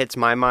 one that hits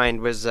my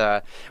mind was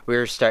we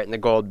were starting the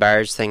gold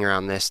bars thing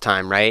around this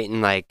time, right?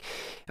 And like,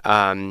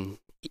 in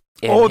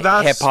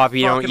that's hip hop,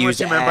 you don't use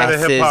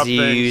S's,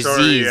 you use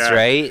Z's, yeah.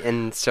 Right?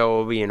 And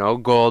so, you know,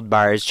 gold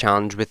bars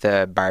challenge with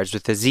the bars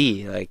with a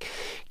Z, like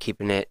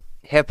keeping it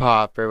hip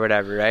hop or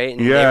whatever, right?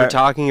 And they were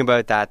talking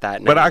about that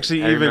night. But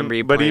actually,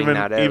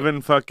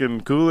 even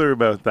fucking cooler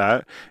about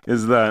that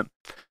is that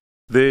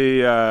they,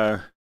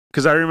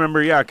 because I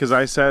remember, because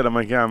I said, I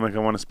want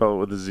to spell it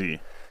with a Z.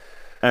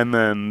 And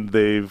then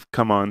they've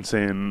come on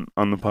saying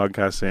on the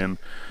podcast saying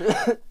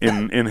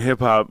in hip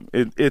hop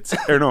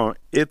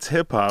it's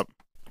hip hop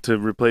to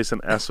replace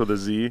an S with a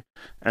Z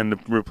and to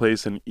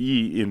replace an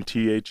E in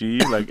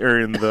THE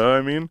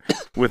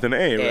with an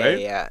A, right?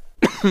 Yeah.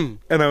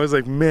 And I was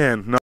like,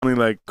 man, not only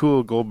like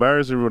cool gold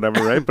bars or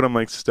whatever, right? But I'm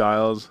like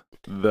Styles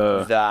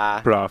the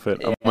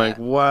prophet. I'm like,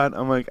 what?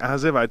 I'm like,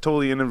 as if I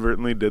totally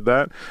inadvertently did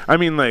that. I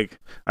mean, like,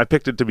 I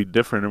picked it to be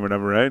different or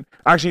whatever, right?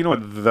 Actually, you know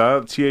what?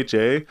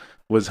 The THA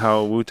was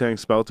how Wu-Tang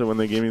spelt it when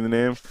they gave me the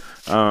name.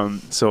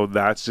 So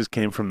that just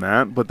came from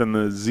that. But then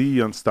the Z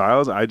on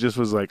Styles, I just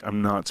was like,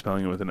 I'm not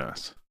spelling it with an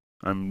S.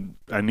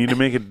 I need to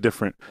make it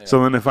different. Yeah.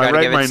 So then if I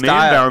write my name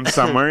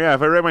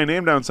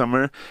down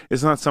somewhere,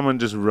 it's not someone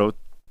just wrote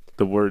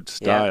the word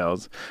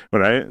Styles,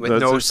 right? With so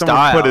no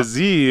someone put a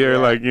Z or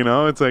like, you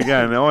know, it's like,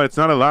 yeah, no, it's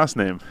not a last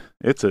name.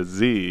 It's a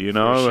Z, you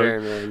know? For like, sure,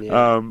 man,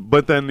 yeah.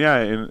 But then,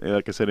 yeah,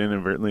 like I said,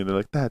 inadvertently, they're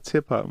like, that's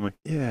hip hop. I'm like,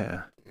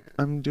 yeah,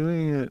 I'm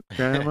doing it,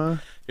 Grandma.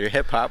 You're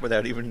hip hop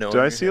without even knowing.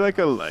 Do I see like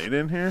a light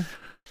in here?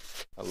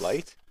 A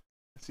light?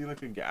 I see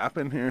like a gap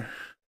in here.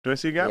 Do I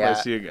see a gap? Yeah. I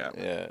see a gap.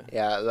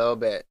 Yeah, a little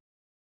bit.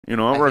 You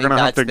know what? We're gonna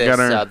have to get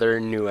our other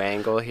new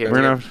angle here.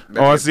 We're gonna have,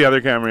 oh, it's the other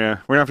camera. Yeah,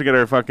 we're gonna have to get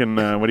our fucking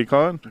what do you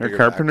call it? Our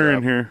carpenter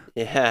in here.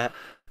 Yeah.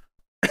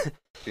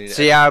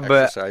 So yeah,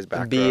 but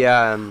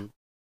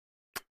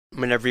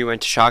whenever you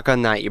went to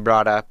Shotgun Night, you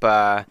brought up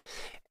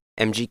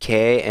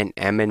MGK and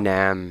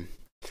Eminem.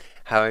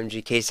 How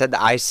MGK said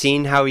that. I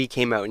seen how he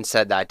came out and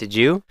said that. Did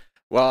you?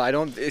 Well, I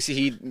don't.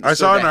 See, I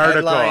saw an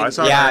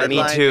article. Yeah,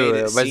 me too.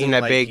 It wasn't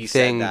a big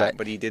thing,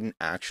 but he didn't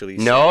actually.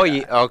 No, say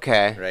that,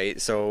 okay. Right.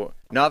 So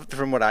not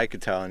from what I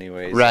could tell,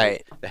 anyways.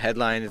 Right. The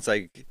headline, it's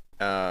like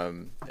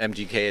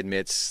MGK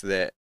admits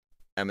that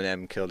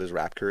Eminem killed his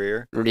rap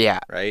career.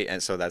 Yeah. Right,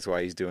 and so that's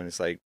why he's doing this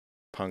like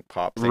punk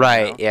pop thing.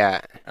 Right.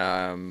 Now.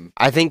 Yeah.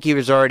 I think he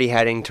was already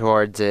heading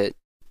towards it.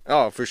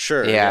 Oh, for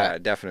sure. Yeah,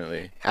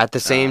 definitely. At the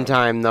same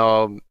time,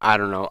 though, I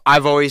don't know.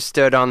 I've always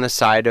stood on the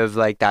side of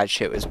like that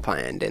shit was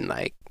planned and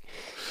like.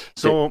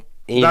 So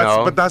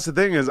but that's the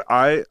thing is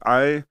how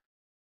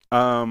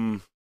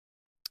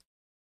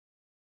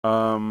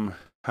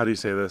do you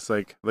say this?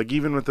 Like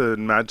even with the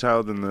Mad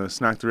Child and the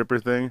Snack the Ripper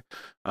thing,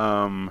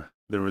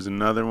 there was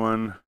another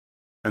one,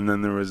 and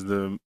then there was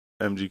the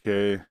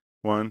MGK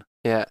one.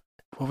 Yeah.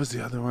 What was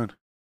the other one?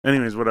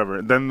 Anyways,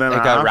 whatever. Then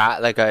like a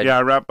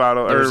rap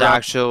battle. There was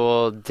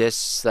actual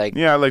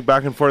like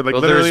back and forth, like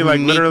literally.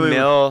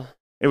 Mill.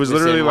 It was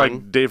literally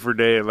like day for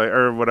day, like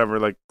or whatever,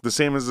 like the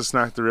same as the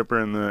Snack the Ripper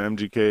and the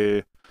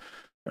MGK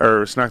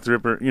or Snack the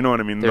Ripper. You know what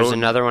I mean? There's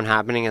another one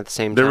happening at the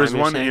same time. There was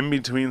one in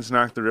between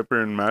Snack the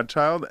Ripper and Mad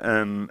Child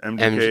and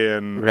MGK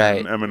and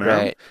Eminem,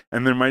 right.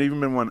 And there might even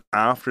been one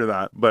after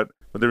that, but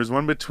there was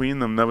one between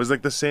them that was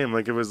like the same,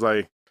 like it was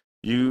like.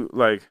 You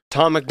like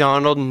Tom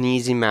McDonald and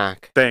Easy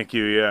Mac. Thank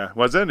you. Yeah,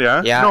 was it?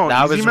 Yeah. Yeah. No,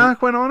 that Easy Mac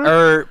went on it.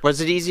 Or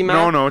was it Easy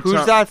Mac? No.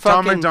 Who's that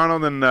fucking? Tom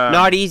McDonald and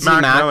not Easy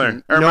Mac.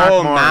 Miller. Or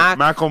no,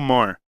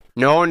 Macklemore.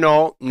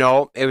 No.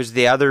 It was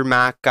the other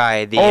Mac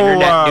guy, the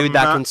internet dude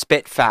that can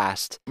spit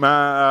fast.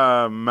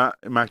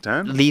 Mac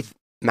 10.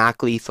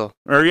 Mac Lethal.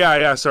 Or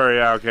yeah, sorry,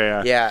 yeah, okay,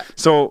 yeah. Yeah.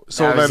 So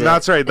then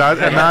that's right.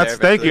 That's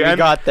thank you. We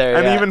got there.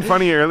 And even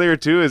funny earlier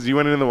too is you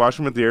went into the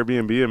washroom at the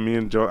Airbnb and me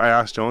and I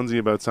asked Jonesy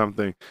about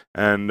something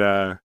and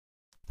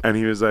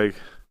he was like,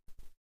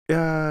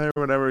 yeah, or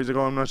whatever. He's like,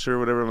 oh, I'm not sure,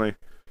 whatever.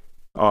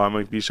 I'm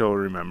like, Bisha will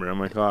remember. I'm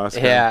like, I'll ask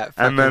him. Yeah.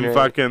 And then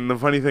fucking the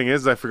funny thing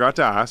is I forgot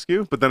to ask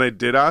you, but then I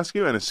did ask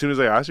you, and as soon as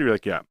I asked you, you're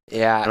like, yeah.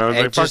 Yeah. And I was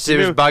it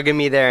was bugging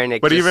me there, and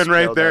but even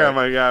right there, I'm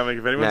like, yeah,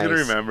 if anyone's gonna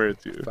remember,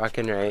 it's you.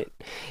 Fucking right.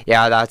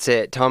 Yeah, that's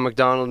it. Tom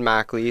McDonald,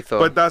 Mac Lethal.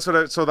 But that's what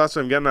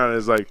I'm getting at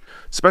is like,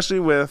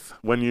 especially with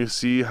when you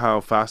see how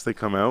fast they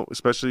come out.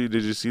 Especially,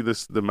 did you see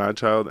the Mad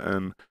Child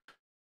and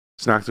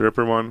Snack the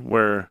Ripper one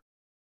where,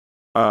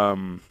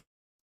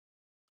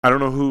 I don't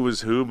know who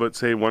was who, but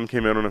say one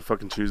came out on a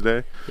fucking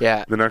Tuesday.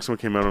 Yeah. The next one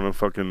came out on a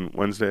fucking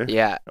Wednesday.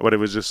 Yeah. But it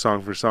was just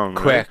song for song.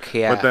 Quick, right?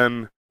 yeah. But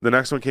then the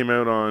next one came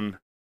out on,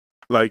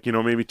 like, you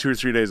know, maybe 2 or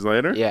 3 days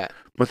later. Yeah.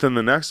 But then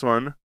the next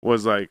one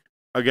was like,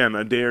 again,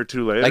 a day or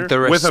two later. Like the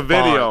response. With a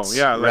video.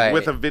 Yeah, like right.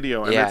 with a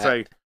video. And it's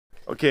like,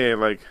 okay,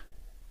 like,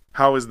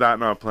 how is that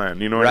not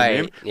planned? You know what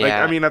I mean? Yeah. Like,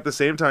 I mean, at the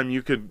same time,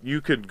 you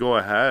could go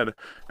ahead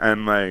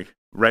and, like,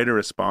 write a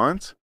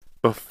response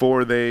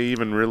before they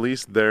even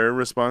release their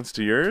response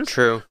to yours.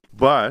 True.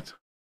 But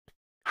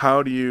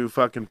how do you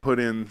fucking put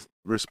in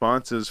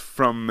responses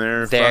from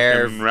their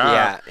fucking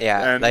rap?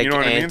 Yeah. And like you know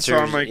what answers, I mean? So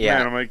I'm like,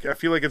 man, I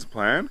feel like it's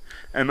planned.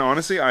 And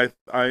honestly, I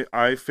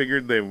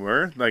figured they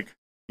were. Like,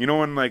 you know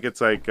when like it's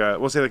like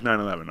we'll say like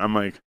 9/11. I'm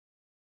like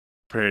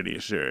pretty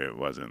sure it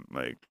wasn't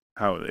like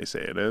how they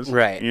say it is.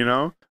 Right. You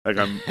know? Like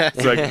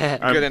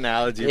good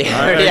analogy.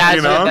 Yeah,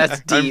 you know?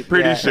 that's deep. I'm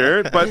pretty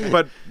sure.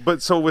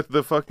 But so with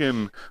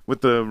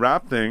the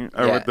rap thing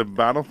or with the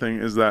battle thing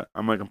is that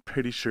I'm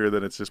pretty sure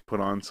that it's just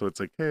put on so it's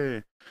like,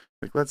 hey,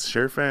 like let's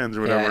share fans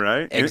or whatever,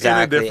 right?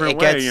 Exactly. In a different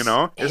way, you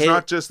know? It's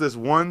not just this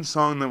one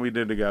song that we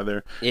did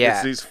together. Yeah.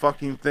 It's these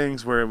fucking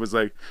things where it was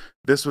like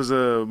this was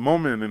a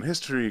moment in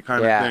history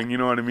kind Yeah. of thing, you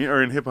know what I mean?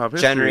 Or in hip hop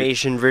history.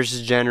 Generation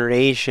versus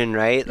generation,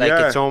 right? Like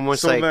Yeah. it's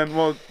almost so like then,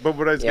 well, but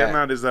what I was Yeah. getting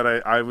at is that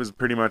I was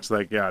pretty much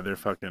like, yeah, they're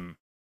fucking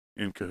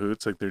in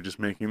cahoots, like they're just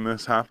making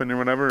this happen or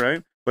whatever,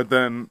 right? But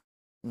then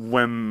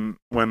when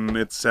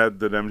it's said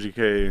that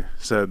MGK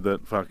said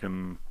that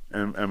fucking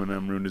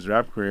Eminem ruined his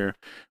rap career,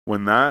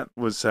 when that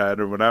was said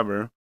or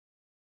whatever,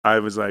 I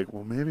was like,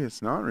 well, maybe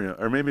it's not real,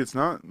 or maybe it's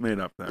not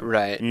made up then,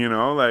 right. you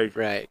know, like.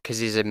 Right, because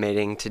he's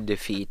admitting to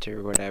defeat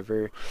or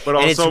whatever. But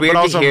And it's also, weird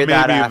to maybe hear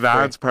that after.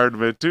 that's part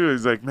of it too.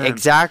 He's like, man,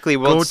 Exactly.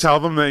 Well, go tell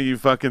them that you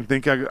fucking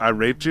think I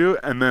raped you,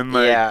 and then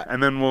like, Yeah.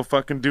 and then we'll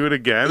fucking do it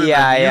again. And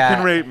Yeah, then you yeah.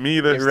 can rape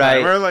me this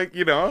Right. time, or like,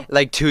 you know.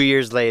 like 2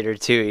 years later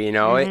too, you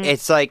know. Mhm.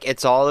 It's like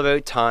it's all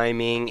about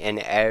timing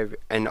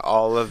and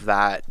all of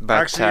that. But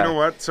Actually, you know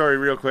what? Sorry,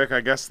 real quick. I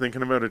guess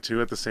thinking about it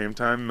too at the same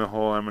time, the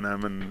whole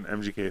Eminem and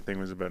MGK thing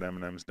was about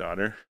Eminem's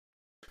daughter.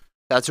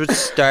 that's what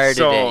started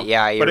So, it.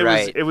 Yeah, you're but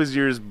right. it was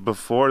years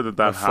before that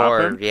Before,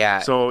 happened. yeah.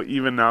 So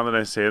even now that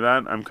I say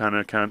that, I'm kind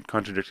of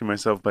contradicting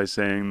myself by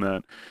saying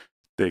that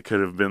they could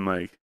have been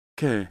like,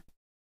 okay,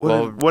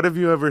 what have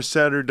you ever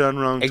said or done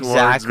wrong towards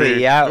Exactly,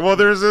 me? yeah. Well,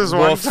 there's this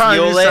We'll one time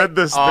you fuel it said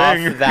this off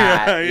thing.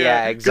 that.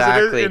 Yeah, 'Cause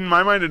exactly. in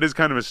my mind, it is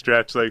kind of a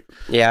stretch. Like,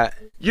 Yeah,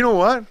 you know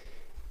what?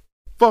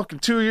 Fucking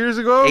 2 years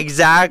ago,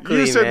 exactly.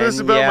 you said man. this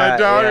about Yeah, my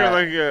daughter. yeah.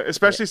 Like,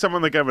 especially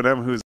someone like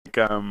Eminem, who's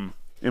like,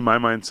 in my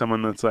mind,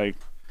 someone that's like,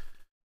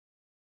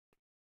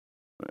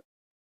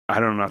 I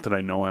don't know, not that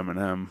I know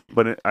Eminem,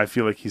 but I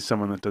feel like he's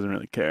someone that doesn't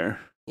really care.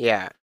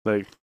 Yeah.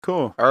 Like,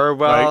 cool. Or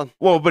well,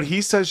 But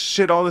he says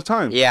shit all the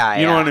time. yeah,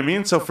 You know yeah. what I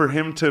mean? So for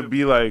him to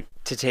be like,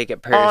 To take it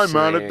oh,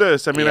 personally. I'm mad at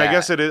this. I mean, I Yeah.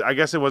 guess it is. I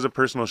guess it was a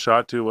personal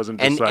shot too. It wasn't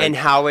just And like. and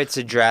how it's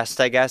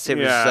addressed, I guess it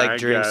was Yeah, like I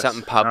during guess.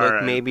 something public,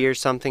 Alright. maybe or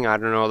something. I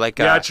don't know, like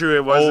yeah, a true.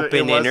 It was open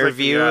it was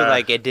interview. Like,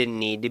 Like it didn't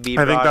need to be.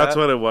 I think brought that's up.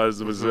 what it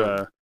was. It was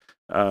Mhm.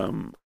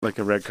 like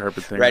a red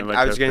carpet thing. Red. or like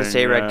I was a gonna thing,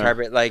 say red yeah.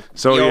 carpet. Like,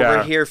 So, yo, yeah.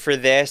 we're here for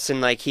this, and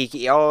like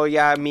oh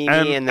yeah, me,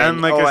 and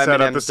then like oh, I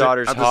said, Eminem's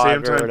daughter's at the hot same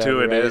or time too,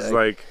 whatever, it right? is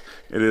like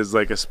it is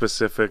like a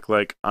specific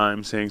like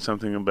I'm saying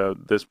something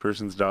about this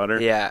person's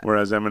daughter. Yeah.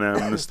 Whereas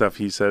Eminem, the stuff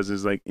he says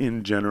is like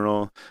in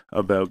general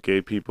about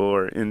gay people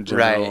or in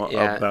general Right,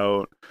 yeah.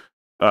 about.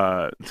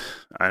 I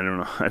don't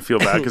know. I feel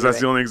bad because that's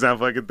the only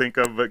example I could think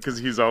of. But because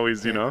he's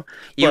always, you know,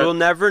 You But- will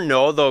never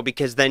know though,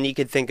 because then you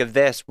could think of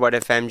this. What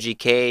if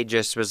MGK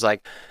just was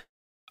like,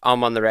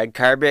 I'm on the red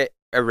carpet.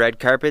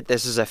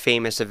 This is a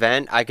famous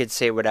event. I could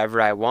say whatever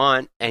I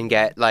want and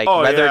get like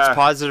Oh, whether yeah. it's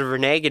positive or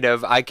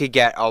negative. I could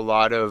get a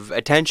lot of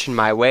attention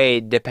my way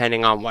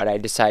depending on what I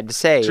decide to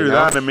say. true you know?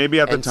 that. And maybe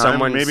at the And time,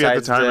 someone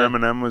decides to-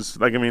 Eminem was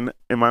like. I mean,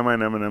 in my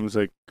mind, Eminem's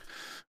like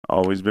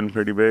always been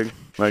pretty big.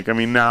 Like, I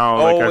mean,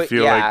 now like I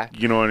feel yeah.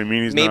 like you know what I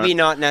mean. He's Maybe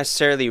not. not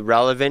necessarily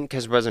relevant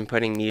because wasn't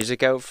putting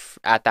music out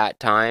at that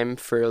time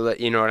for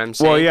you know what I'm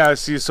saying. Well, yeah.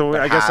 See, so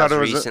But I guess has what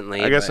I was.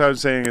 recently, I guess but- what I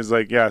was saying is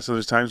like, yeah. So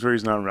there's times where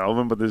he's not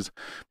relevant,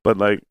 but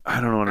like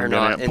I don't know what Or I'm not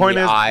getting at. in Point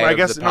the is, eye I of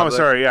guess the no. public.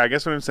 Sorry, yeah. I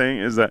guess what I'm saying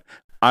is that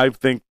I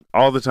think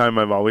all the time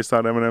I've always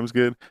thought Eminem's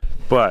good,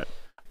 but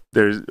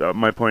there's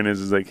my point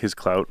is like his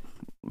clout,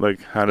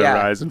 like how to Yeah.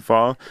 rise and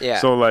fall. Yeah.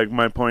 So like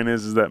my point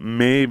is that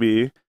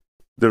maybe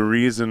the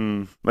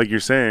reason, like you're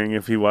saying,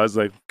 if he was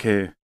like,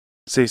 okay,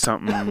 say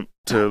something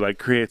to like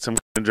create some kind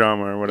of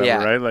drama or whatever,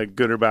 Yeah. right? Like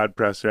good or bad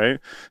press, right?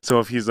 So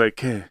if he's like,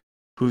 okay,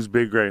 who's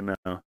big right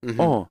now? Mhm.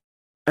 Oh,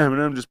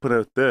 Eminem just put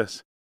out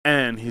this,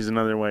 and he's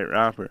another white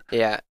rapper.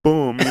 Yeah.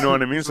 Boom, you know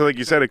what I mean? So like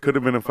you said, it could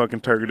have been a fucking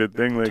targeted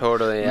thing. Like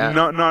Totally. Yeah.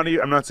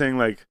 I'm not saying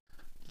like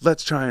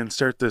let's try and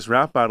start this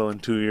rap battle in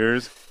 2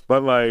 years,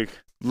 but like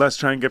let's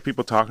try and get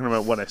people talking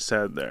about what I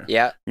said there.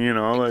 Yeah. You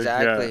know, like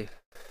Exactly. yeah.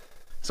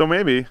 So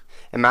maybe.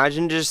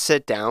 Imagine just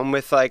sit down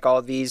with like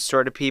all these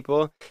sort of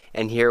people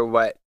and hear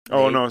what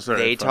Oh, they, no, sorry,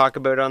 they fuck. talk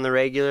about on the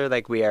regular,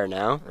 like we are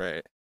now.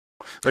 Right.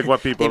 Like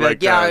what people They'd be like,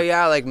 that.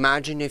 yeah, like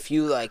imagine if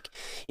you like,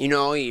 you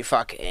know, you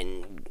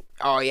fucking,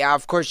 oh yeah,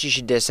 of course you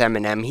should diss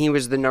Eminem. He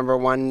was the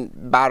 #1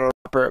 battle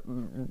rapper,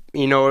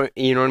 you know what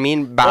I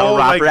mean? Battle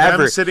like rapper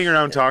them ever. sitting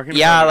around talking.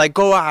 Yeah, about it. like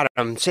go at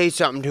him, say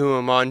something to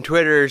him on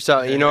Twitter or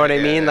something. You know what I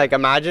mean? Yeah. Like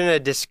imagine a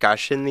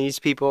discussion these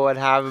people would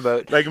have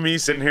about. like me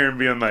sitting here and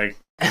being like,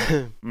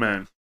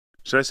 man,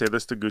 should I say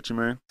this to Gucci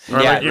Mane?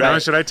 Or Yeah, like, you know,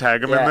 right. should I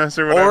tag him Yeah. in this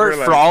or whatever? Or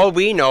like, for all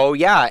we know,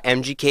 yeah,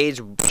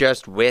 MGK's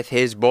just with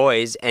his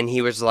boys, and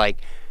he was like,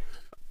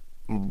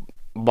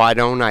 "Why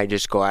don't I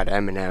just go at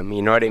Eminem?"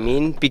 You know what I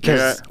mean?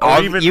 Because Yeah,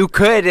 or even- you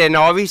could, and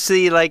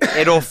obviously, like,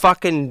 it'll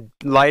fucking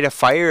light a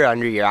fire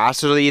under your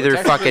ass. It'll either It's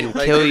actually, fucking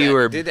like, kill you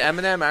or did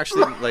Eminem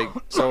actually like?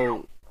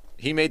 So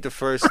he made the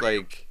first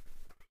like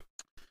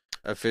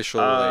official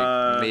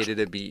like made it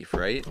a beef,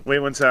 right? wait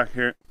one sec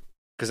here.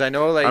 Because I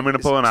know like I'm gonna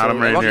pull an Adam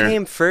right what here.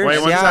 came first?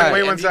 Wait one yeah. sec,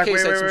 wait one MGK sec, wait,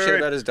 said wait, some wait, shit wait.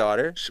 about his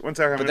daughter, One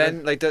sec. but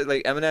then like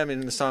Eminem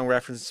in the song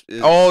reference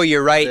is Oh,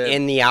 you're right. the-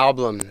 In the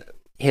album,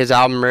 his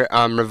album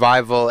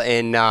revival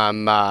in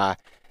not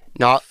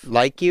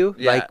like you,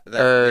 yeah, like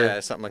yeah,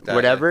 something like that.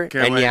 whatever,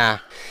 Okay, and wait. yeah.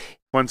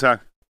 One sec.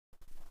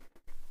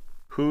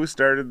 Who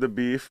started the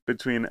beef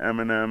between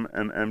Eminem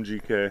and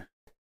MGK?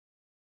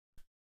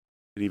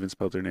 Did It even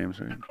spelled their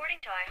names right. According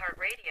to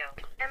iHeartRadio,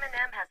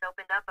 Eminem has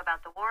opened up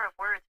about the war of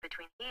words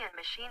between he and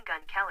Machine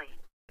Gun Kelly.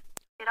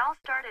 It all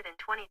started in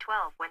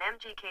 2012 when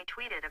MGK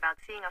tweeted about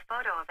seeing a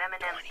photo of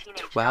Eminem's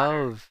teenage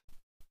daughter. 12.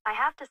 I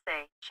have to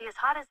say, she is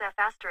hot as F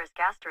asterisk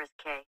asterisk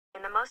K,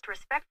 in the most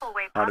respectful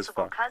way Hot as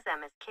possible, fuck. cuz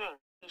M is king,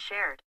 he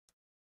shared.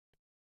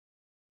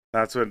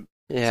 That's what.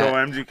 Yeah. So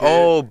MGK.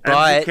 Oh,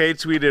 but- MGK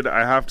tweeted,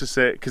 I have to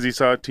say, because he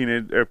saw a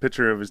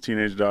picture of his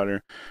teenage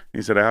daughter.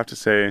 He said, I have to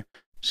say,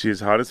 she is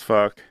hot as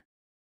fuck,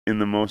 in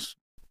the most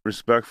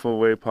respectful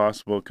way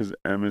possible, because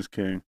M is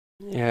king.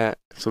 Yeah.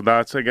 So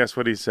that's, I guess,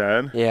 what he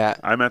said. Yeah.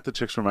 I met the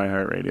chicks from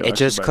iHeartRadio. It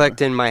just clicked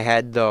in my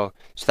head though.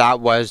 So that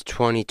was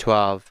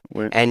 2012.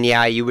 Wait. And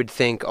yeah, you would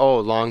think, oh,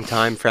 long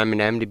time for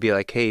Eminem to be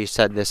like, hey, you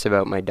said this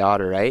about my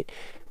daughter, right?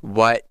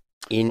 What?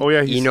 Oh,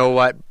 yeah, You know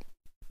what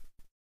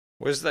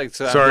Was like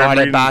so Sorry. brought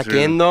I'm it back reading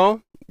through. in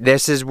though?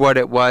 This is what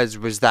it was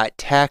that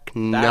Tech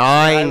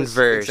 9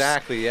 verse.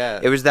 Exactly, yeah.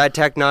 It was that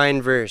Tech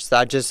 9 verse.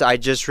 I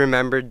just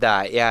remembered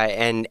that. Yeah,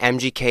 and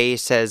MGK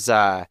says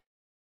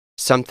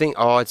something,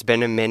 oh, it's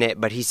been a minute,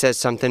 but he says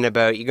something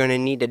about you're gonna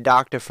need a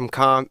doctor from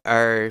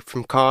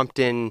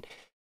Compton.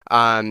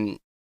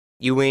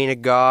 You ain't a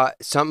god.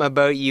 Something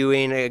about you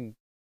ain't a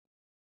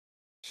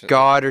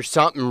god or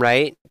something,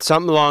 right?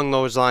 Something along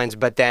those lines.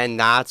 But then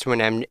that's when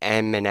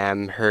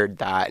Eminem heard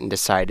that and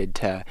decided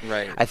to.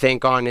 Right. I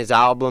think on his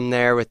album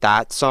there with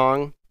that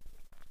song,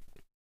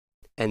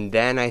 and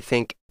then I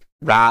think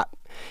Rap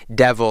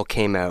Devil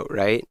came out,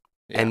 right?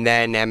 Yeah. And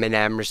then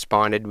Eminem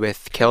responded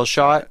with Kill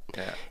Shot.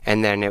 Yeah.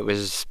 And then it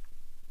was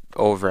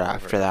over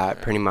after that,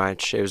 yeah. pretty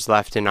much. It was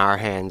left in our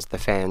hands, the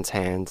fans'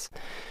 hands.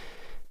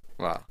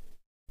 Wow.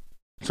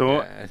 So,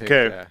 Yeah, I think,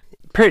 okay.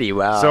 Pretty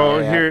well. So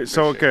yeah. here,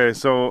 so for sure. okay,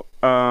 so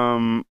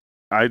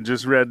I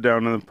just read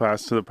down to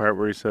the part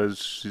where he says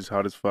she's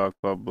hot as fuck,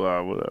 blah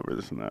blah, whatever,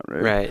 this and that,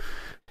 right?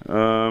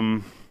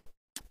 Right.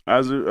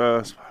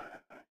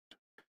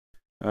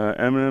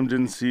 Eminem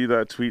didn't see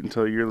that tweet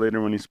until a year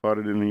later when he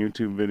spotted it in a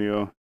YouTube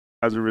video.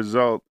 As a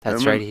result,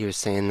 That's right, he was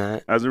saying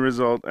that. As a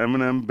result,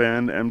 Eminem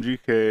banned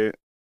MGK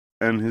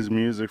and his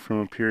music from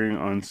appearing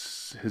on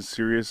his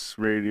Sirius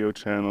radio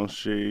channel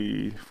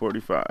Shay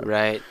 45.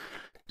 Right.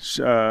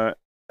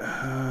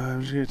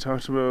 MGK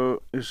talked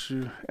about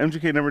issue.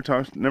 MGK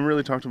never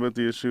really talked about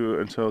the issue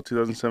until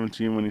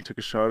 2017 when he took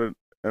a shot at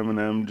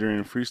Eminem during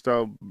a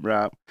freestyle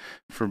rap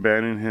for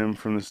banning him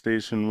from the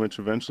station, which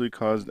eventually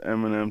caused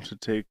Eminem to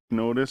take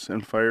notice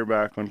and fire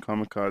back on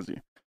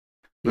Kamikaze.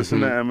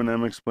 Listen to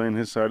Eminem explain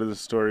his side of the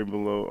story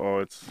below. Oh,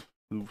 it's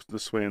the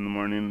Sway in the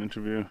Morning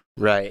interview.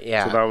 Right,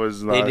 yeah. So that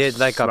was they did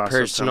like a last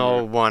personal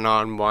September.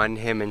 one-on-one,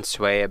 him and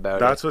Sway about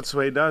That's it. what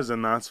Sway does,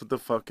 and that's what the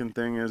fucking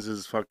thing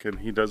is fucking,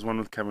 he does one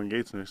with Kevin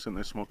Gates, and they're sitting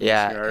there smoking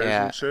Yeah, cigars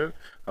yeah. and shit.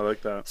 I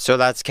like that. So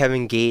that's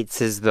Kevin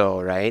Gates's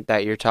though, right?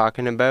 That you're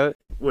talking about?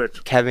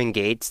 Which? Kevin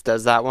Gates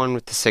does that one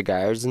with the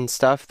cigars and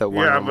stuff, the Yeah,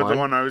 one-on-one? but the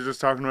one I was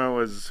just talking about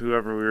was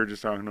whoever we were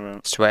just talking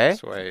about. Sway?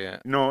 Sway, yeah.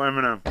 No,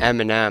 Eminem.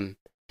 Eminem.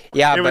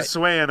 Yeah, It but was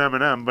Sway and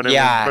Eminem, but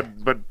Yeah.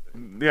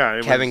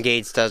 it Kevin was,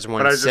 Gates does one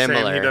But I was just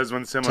similar. saying he does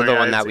one similar the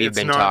one Yeah, that it's- we've it's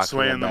been not talking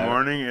Sway in the about.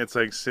 morning. It's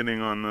like sitting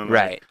on the like,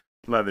 Right.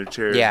 leather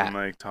chairs Yeah. and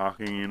like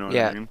talking. You know what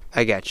Yeah. I mean?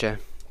 I getcha.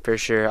 For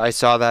sure. I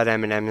saw that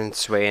Eminem and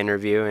Sway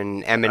interview,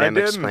 and Eminem didn't.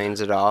 explains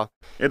it all.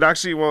 It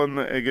actually,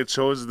 it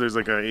shows there's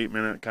like a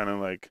 8-minute kind of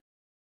like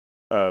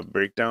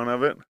breakdown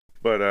of it,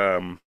 but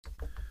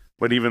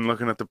even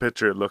looking at the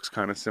picture, it looks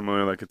kind of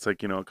similar. Like it's like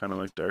kind of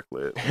like dark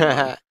lit,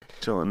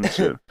 chilling and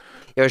shit.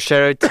 Yo,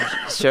 shout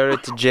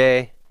out to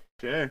Jay.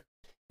 Okay.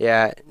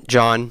 Yeah,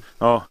 John.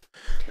 Oh,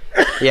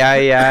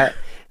 Yeah.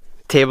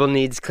 Table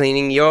needs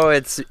cleaning. Yo,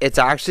 it's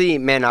actually,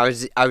 man, I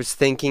was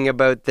thinking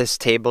about this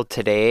table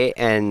today,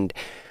 and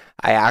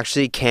I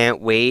actually can't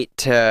wait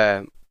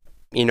to,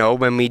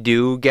 when we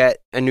do get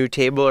a new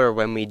table or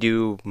when we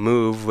do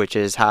move, which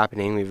is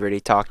happening. We've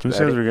already talked who about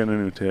says it. we're getting a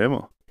new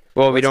table?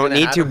 Well, we What's don't gonna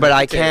need to, happen but with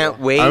I the can't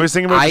table? wait. I was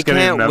thinking about just getting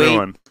can't another wait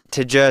one.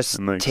 to just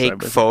And, like, take side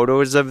by side.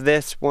 photos of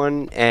this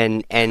one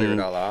and Clear it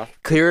all off.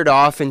 clear it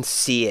off and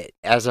see it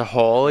as a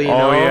whole. You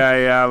Oh know,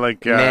 yeah,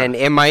 like man,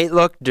 it might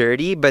look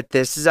dirty, but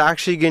this is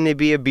actually going to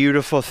be a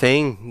beautiful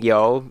thing,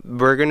 yo.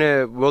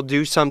 We'll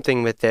do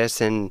something with this,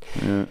 and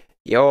yeah.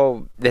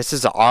 yo, this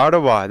is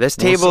Ottawa. This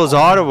Well, table is so-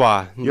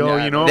 Ottawa. Yo,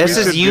 Yeah, you know what This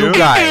we is should you do?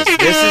 guys.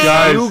 This is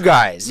Guys, you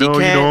guys. No, you know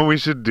can't- what we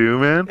should do,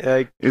 man?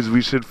 like, Is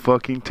we should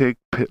fucking take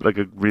like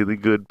a really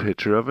good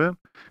picture of it.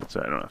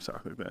 Sorry, I don't have to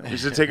talk like that. We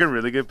should take a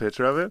really good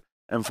picture of it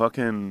and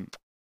fucking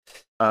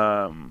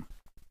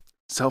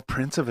sell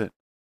prints of it.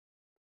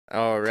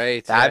 Oh,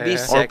 right. that'd be yeah.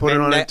 sick. put it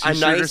man. on a A t-shirt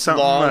or nice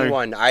something, long like-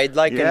 one. I'd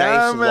like a Yeah,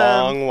 nice man.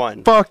 long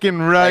one. Fucking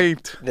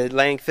right. The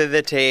length of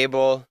the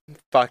table.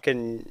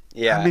 Fucking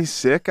yeah. That'd be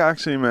sick,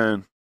 actually,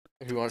 man.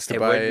 Who wants to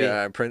It would be.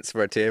 buy prints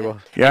for our table?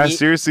 Yeah, And you-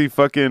 seriously,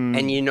 fucking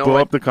and you know blow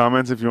what- up the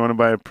comments if you want to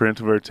buy a print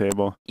of our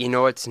table. You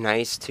know what's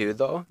nice too,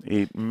 though.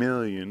 8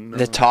 million.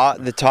 The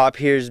top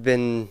here's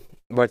been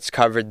what's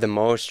covered the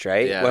most,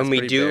 right? Yeah, when it's we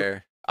pretty do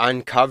bare.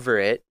 uncover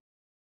it,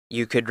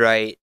 you could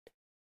write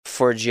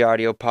 4G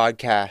Audio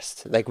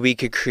podcast. Like we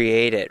could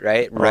create it,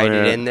 right? Write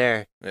it yeah. in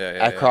there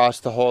Yeah. across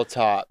the whole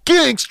top,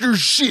 Gangster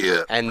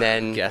shit. and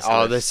then Guest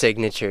all the list.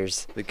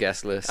 signatures The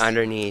guest list.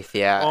 underneath.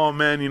 Yeah. Oh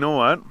man, you know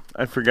what?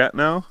 I forget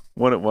now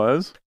what it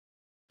was.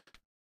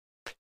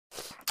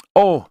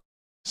 Oh,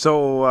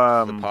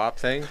 so The pop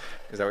thing?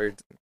 Is that what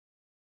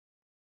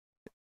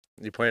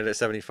you pointed at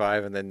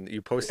 75 and then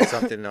you posted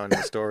something on the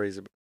stories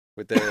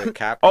with the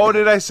cap? oh,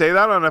 did I say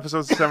that on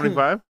episode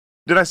 75?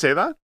 Did I say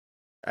that?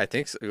 I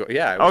think so.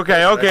 Yeah. it was Okay,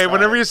 posted. I okay. saw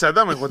Whenever it. you said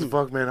that, I'm like, what the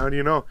fuck, man? How do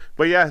you know?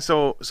 But yeah,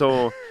 so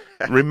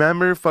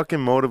remember fucking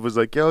Motive was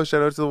like, yo,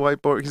 shout out to the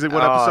whiteboard. He's like,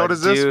 what Oh, episode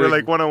is this? We're dude.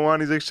 like 101.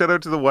 He's like, shout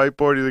out to the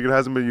whiteboard. He's like, it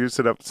hasn't been used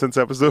since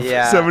episode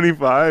Yeah.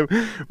 75.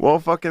 Well,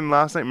 fucking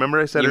last night, remember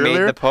I said You earlier?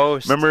 made the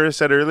post. Remember I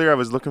said earlier I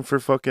was looking for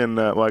fucking,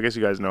 well, I guess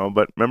you guys know,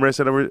 but remember I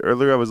said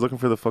earlier I was looking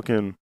for the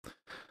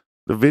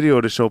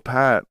video to show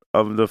Pat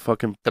of the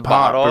fucking The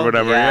pop bottle? or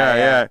whatever. Yeah,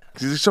 Yeah.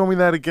 He's show me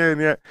that again.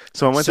 Yeah.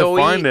 So I went So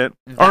to find it.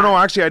 that- Oh no,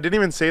 actually I didn't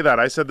even say that.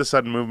 I said the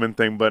sudden movement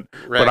thing, but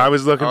Right. I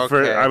was looking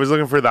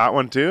Okay. for that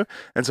one too.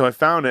 And so I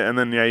found it, and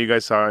then yeah, you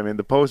guys saw I made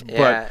the post,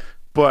 Yeah.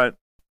 but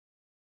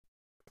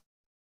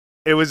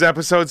it was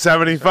episode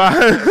 75.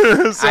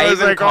 So I was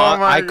even like, oh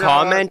my I God.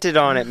 commented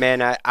on it,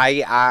 man.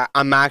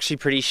 I'm actually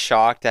pretty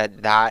shocked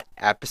that that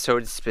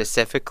episode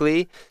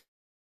specifically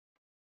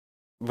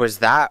was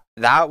that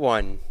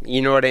one.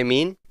 You know what I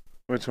mean?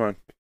 Which one?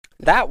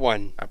 That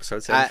one.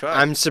 Episode 75.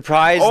 I'm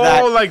surprised Oh,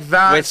 that like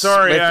that. with,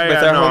 Sorry, with, yeah,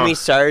 with yeah, our no. homie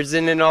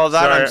Sarzen and all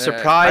that. Sorry. I'm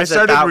surprised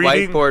I that started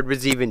reading- whiteboard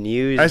was even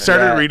used. I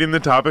started Yeah. reading the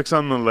topics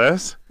on the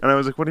list, and I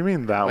was like, "What do you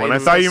mean that Wait, one?" I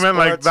it thought says you meant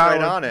like sports that right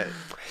one. on it.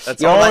 That's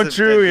Yo, all oh, that-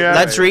 true, yeah.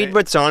 Let's read right?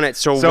 what's on it.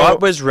 So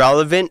what was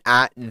relevant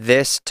at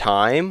this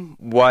time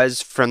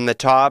was from the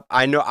top.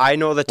 I know the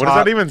What does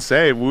top. that even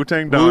say?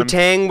 Wu-Tang Don.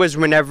 Wu-Tang was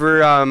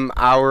whenever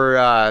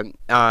our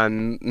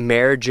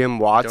Mayor Jim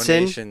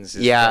Watson. Donations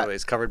is Yeah. probably-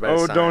 is covered by the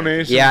Oh, sign.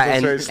 donations. Yeah, That's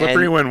and- right.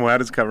 Slippery and- when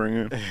wet is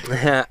covering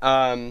it.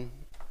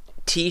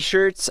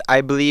 T-shirts,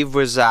 I believe,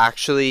 was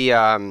actually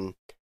I'm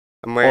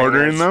wearing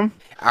Ordering them?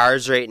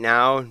 ours right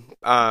now.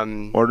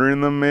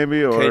 Ordering them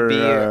maybe? Or Could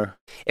be,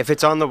 if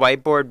it's on the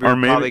whiteboard, Or we're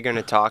maybe- probably going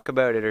to talk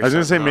about it. Or I was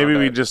going to say something. maybe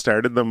we but- just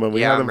started them, but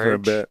we Yeah, had them for a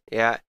merch. bit.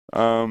 Yeah.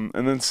 And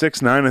then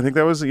 6ix9ine, I think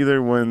that was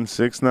either when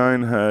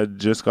 6ix9ine had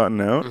just gotten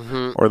out,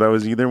 hmm or that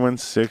was either when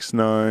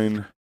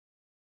 6ix9ine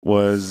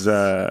was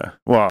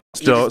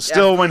still just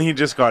when he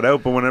just got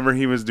out, but whenever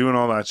he was doing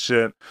all that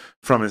shit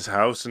from his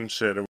house and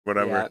shit or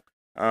whatever.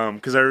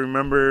 Because I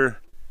remember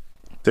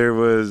there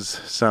was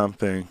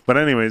something, but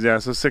anyways, yeah.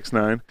 So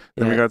 6ix9ine.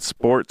 Then we Yeah. got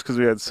sports because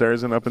we had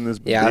Sarzen up in this.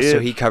 Yeah, bitch. so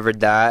he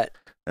covered that.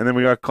 And then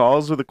we got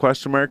calls with a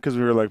question mark because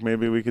we were like,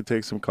 maybe we could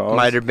take some calls.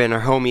 Might have been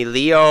our homie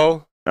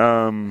Leo.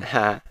 And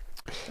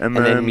And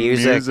then then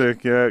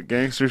music. yeah,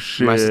 gangster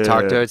shit. Must have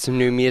talked about some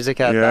new music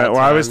at that Yeah, time.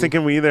 well, I was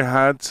thinking we either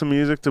had some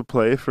music to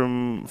play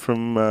from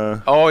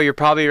Oh, you're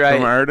probably right.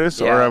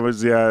 artists, or Yeah. I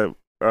was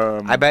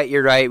I bet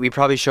you're right. We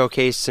probably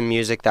showcased some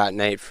music that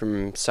night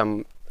from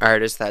some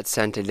artist that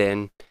sent it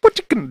in. What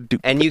you gonna do?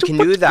 And you can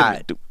do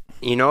that.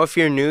 You know, if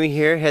you're new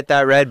here, hit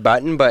that red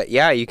button. But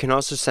yeah, you can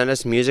also send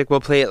us music. We'll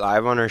play it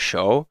live on our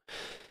show.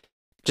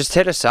 Just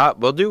hit us up.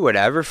 We'll do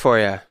whatever for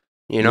you.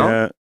 You know?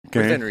 Yeah.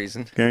 Within Gang,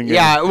 reason. gang.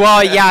 Yeah,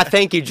 well, yeah,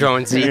 thank you,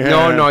 Jonesy.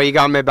 Yeah. No, you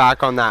got my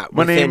back on that.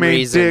 My Within name ain't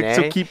reason, Dick,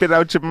 so eh? keep it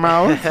out your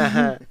mouth.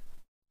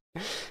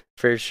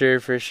 For sure.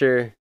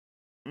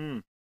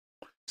 Mm.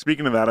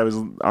 Speaking of that, I was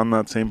on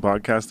that same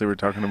podcast. They were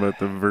talking about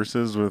the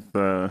verses with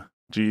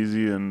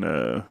Jeezy and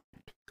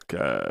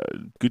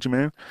Gucci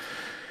Mane,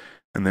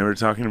 and they were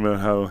talking about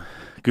how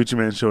Gucci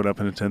Mane showed up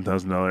in a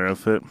 $10,000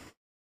 outfit,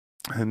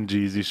 and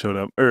Jeezy showed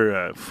up,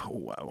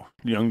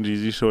 young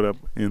Jeezy showed up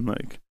in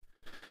like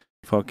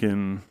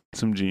fucking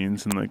some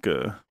jeans and like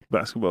a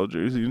basketball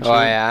jersey and shit.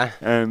 Oh, yeah.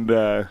 And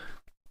I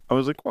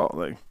was like, well,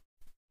 like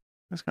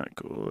that's kind of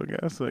cool, I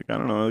guess. Like I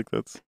don't know, like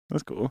that's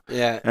cool.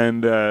 Yeah.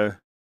 And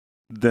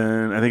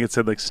then I think it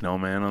said like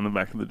Snowman on the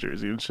back of the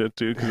jersey and shit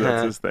too, because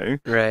that's his thing.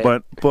 Right.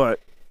 But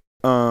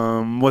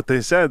what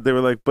they said, they were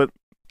like, but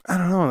I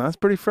don't know, that's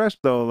pretty fresh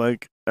though.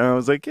 Like, and I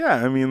was like, yeah,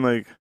 I mean,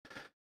 like,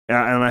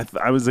 yeah, and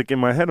I was like in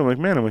my head, I'm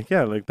like,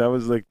 yeah, like that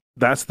was like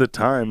that's the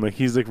time. Like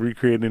he's like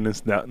recreating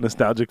this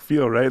nostalgic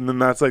feel, right? And then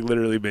that's like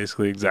literally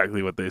basically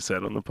exactly what they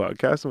said on the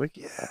podcast. I'm like,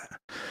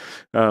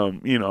 yeah,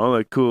 you know,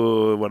 like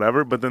cool,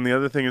 whatever. But then the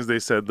other thing is they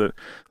said that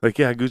like,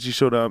 yeah, Gucci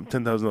showed up,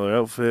 $10,000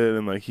 outfit,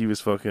 and like he was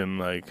fucking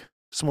like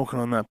smoking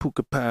on that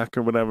puka pack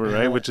or whatever,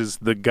 right? Which is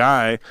the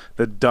guy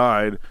that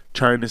died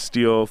trying to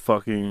steal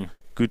fucking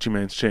Gucci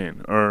Mane's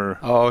chain,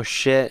 Oh,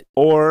 shit.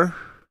 or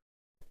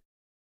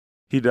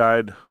he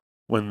died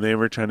when they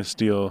were trying to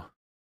steal.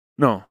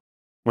 No.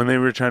 When they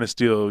were trying to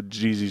steal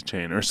Jeezy's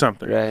chain or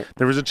something. Right.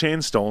 There was a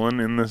chain stolen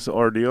in this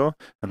ordeal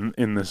and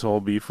in this whole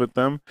beef with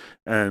them,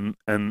 and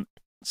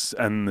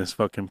this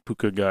fucking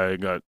puka guy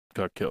got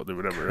killed or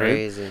whatever, right?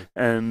 Crazy.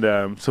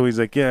 And so he's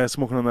like, yeah,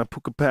 smoking on that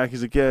puka pack.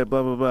 He's like, yeah,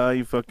 blah blah blah.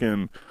 You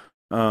fucking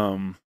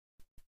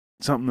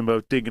something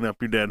about digging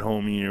up your dead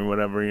homie or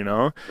whatever, you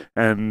know.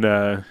 And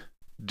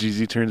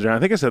Jeezy turns around. I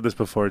think I said this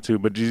before too,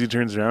 but Jeezy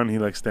turns around and he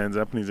like stands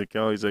up and he's like,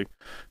 he's like,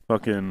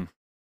 fucking.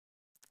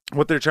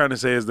 What they're trying to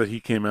say is that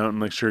he came out and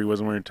like, sure, he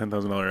wasn't wearing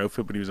 $10,000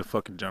 outfit, but he was a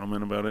fucking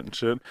gentleman about it and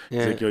shit.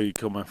 He's like, yo, you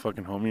killed my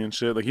fucking homie and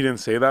shit. Like, he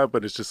didn't say that,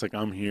 but it's just like,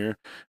 I'm here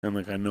and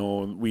like,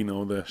 we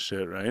know this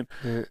shit, right?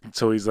 Yeah.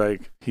 So he's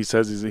like, he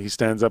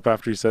stands up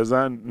after he says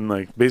that and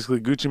like,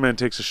 basically Gucci Mane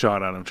takes a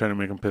shot at him, trying to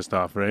make him pissed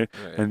off, right?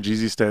 And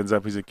Jeezy stands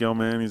up. He's like, yo,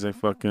 man. He's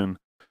like,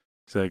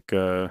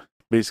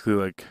 basically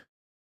like,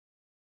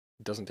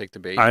 Doesn't take the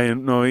bait. I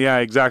know, yeah,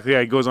 exactly.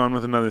 Yeah, he goes on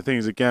with another thing.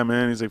 He's like, yeah,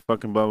 man. He's like,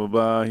 fucking blah, blah,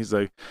 blah. He's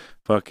like,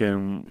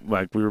 fucking,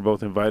 like, we were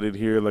both invited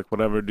here, like,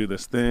 whatever, do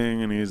this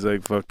thing. And he's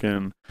like,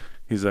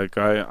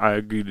 I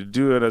agreed to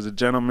do it as a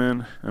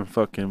gentleman and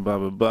fucking blah,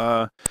 blah,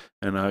 blah.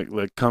 And I,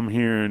 like, come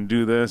here and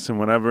do this and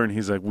whatever. And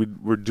he's like,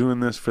 we're doing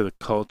this for the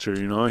culture,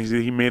 you know?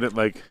 He made it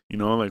like, you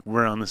know, like,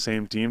 we're on the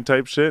same team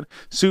type shit.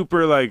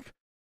 Super, like,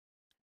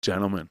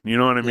 gentleman, you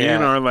know what I mean?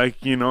 Yeah. Or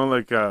like, you know,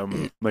 like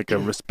a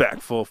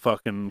respectful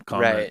fucking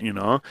comment, Right. you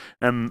know?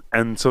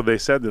 And so they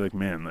said, they're like,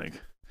 man,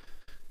 like,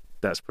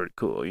 that's pretty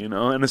cool, you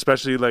know? And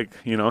especially like,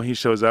 you know, he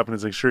shows up and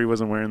it's like, sure, he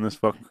wasn't wearing this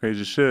fucking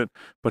crazy shit,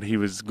 but he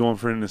was going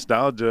for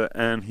nostalgia,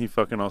 and he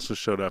fucking also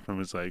showed up and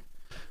was like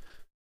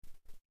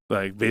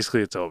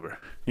basically it's over,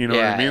 you know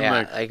what I mean?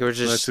 Like it was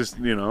let's just,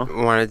 you know,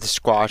 wanted to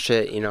squash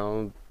it, you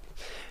know,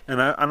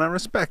 and I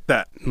respect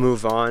that.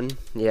 move on.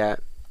 Yeah.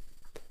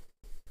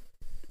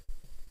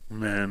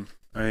 Man,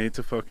 I hate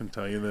to fucking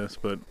tell you this,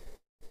 but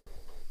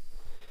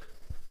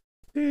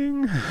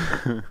ding.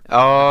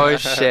 Oh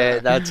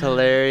shit, that's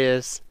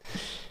hilarious.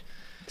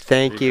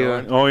 Thank you.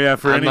 Oh yeah,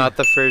 for I'm any not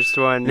the first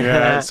one.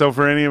 yeah. So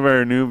for any of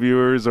our new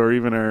viewers or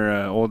even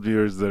our old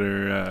viewers that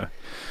are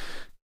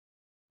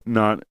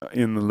not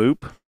in the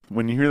loop,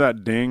 when you hear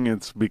that ding,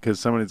 it's because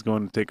somebody's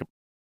going to take a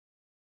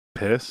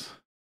piss,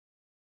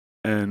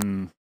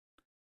 and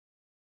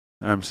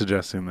I'm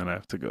suggesting that I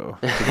have to go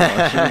to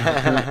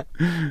the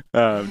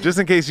washroom. Just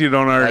in case you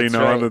don't already That's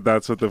know right.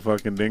 that's what the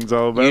fucking ding's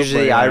all about.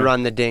 Usually but, I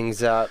run the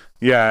dings up.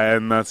 Yeah,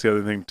 and that's the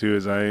other thing too,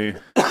 is I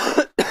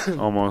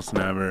almost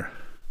never.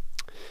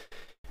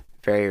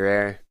 Very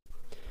rare.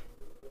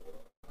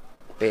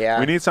 But yeah.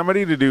 We need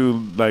somebody to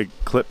do like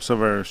clips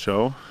of our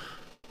show.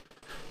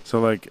 So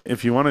like,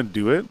 if you want to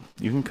do it,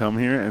 you can come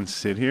here and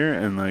sit here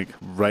and like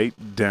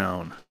write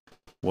down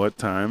what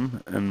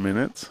time and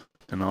minutes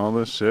and all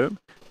this shit.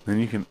 Then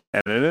you can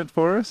edit it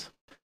for us,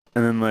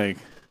 and then like,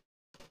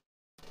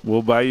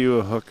 we'll buy you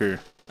a hooker.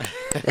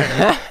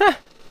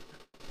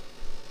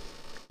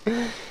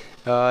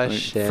 Oh Like,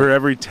 shit. for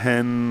every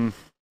 10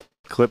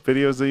 clip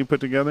videos that you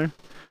put together.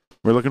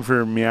 We're looking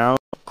for meow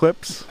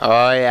clips,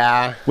 Oh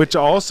yeah. which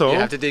also You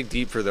have to dig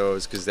deep for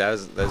those, because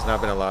there's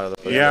not been a lot of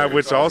those. yeah,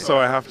 which also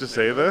I have to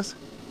say this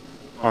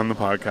on the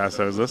podcast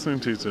I was listening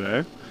to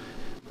today,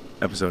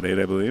 episode 8,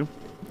 I believe.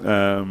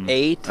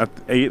 8? At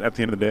 8 at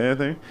the end of the day, I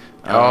think.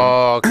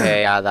 Oh,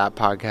 okay. Yeah, that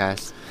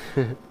podcast.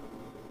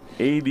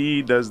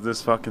 AD does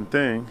this fucking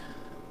thing,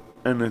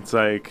 and it's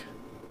like,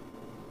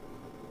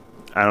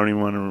 I don't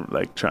even want to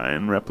like try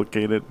and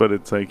replicate it, but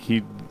it's like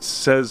he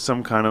says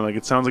some kind of like,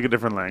 it sounds like a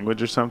different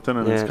language or something,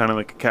 and it's Yeah. kind of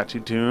like a catchy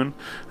tune,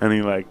 and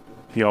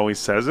he always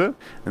says it.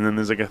 And then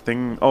there's like a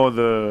thing,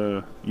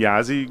 the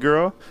Yazzie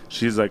girl,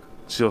 she's like,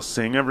 she'll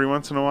sing every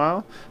once in a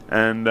while,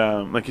 and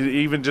like it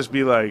even just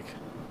be like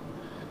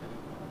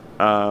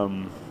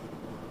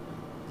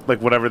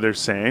whatever they're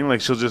saying,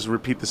 like she'll just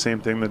repeat the same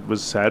thing that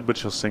was said, but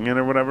she'll sing it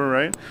or whatever,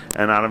 right?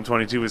 And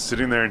Adam22 was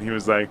sitting there, and he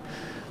was like,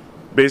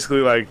 basically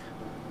like,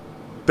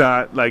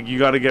 that, like, you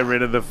got to get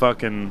rid of the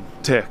fucking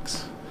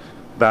ticks.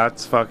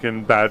 That's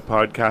fucking bad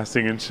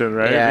podcasting and shit,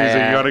 right? Yeah, He's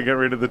like, yeah. you got to get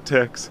rid of the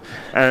ticks.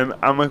 And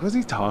I'm like, what's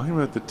he talking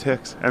about, the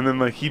ticks? And then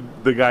like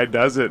the guy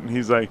does it, and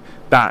he's like,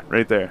 that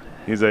right there.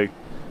 He's like,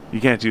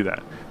 you can't do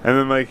that. And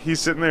then like he's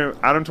sitting there,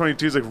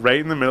 Adam22 is like right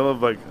in the middle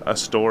of like a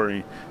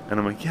story, and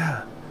I'm like,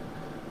 yeah.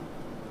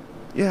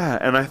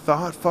 And I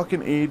thought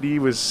fucking AD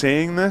was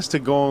saying this to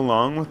go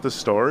along with the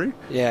story.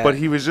 Yeah. But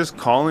he was just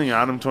calling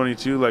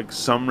Adam22 like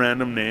some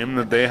random name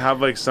that they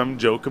have like some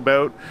joke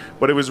about.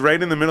 But it was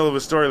right in the middle of a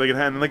story. Like it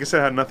had, like I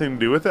said, had nothing to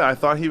do with it. I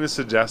thought he was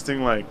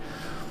suggesting like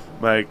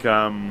I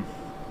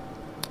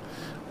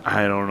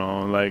don't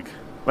know, like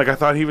I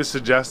thought he was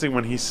suggesting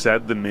when he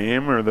said the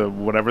name or the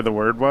whatever the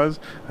word was,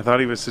 I thought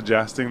he was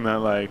suggesting that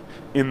like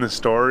in the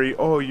story,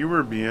 oh, you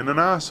were being an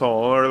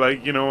asshole or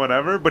like, you know,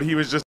 whatever. But he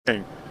was just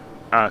saying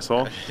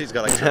asshole. He's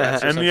got like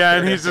Tourette's or And something. yeah,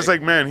 and he's just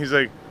like, man, he's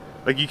like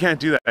you can't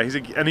do that. He's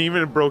like, and he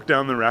even broke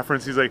down the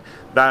reference. He's like,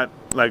 that,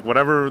 like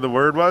whatever the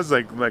word was,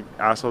 like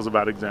asshole's a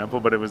bad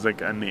example, but it was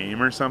like a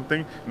name or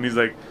something. And he's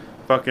like,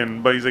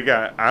 fucking, but he's like,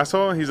 yeah,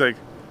 asshole. He's like,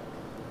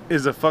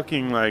 is a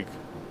fucking like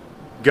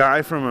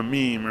guy from a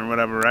meme or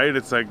whatever, right?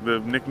 It's like the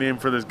nickname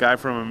for this guy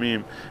from a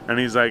meme. And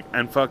he's like,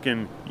 and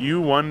fucking, you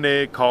one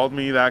day called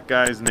me that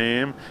guy's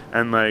name,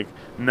 and like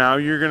now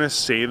you're gonna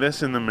say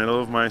this in the middle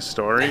of my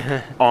story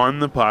on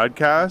the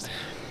podcast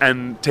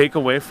and take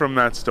away from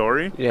that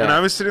story. Yeah. And I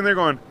was sitting there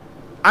going,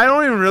 I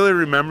don't even really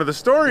remember the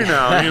story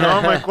now, you know?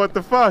 I'm like, what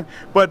the fuck?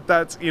 But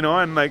that's, you know,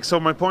 and like, so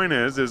my point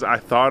is I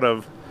thought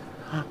of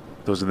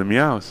those are the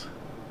meows.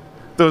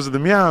 Those are the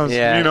meows.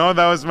 Yeah. You know,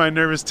 that was my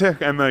nervous tick.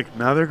 And like,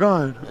 now they're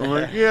gone. I'm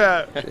like,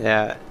 yeah.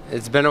 Yeah,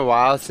 it's been a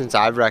while since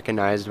I've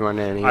recognized one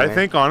anyway. I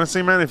think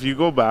honestly, man, if you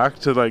go back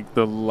to like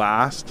the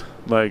last,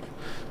 like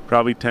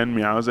probably 10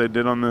 meows I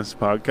did on this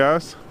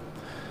podcast,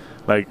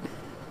 like,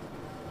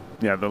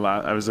 yeah,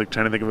 I was like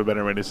trying to think of a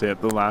better way to say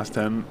it. The last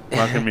 10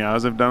 fucking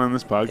meows I've done on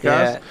this podcast,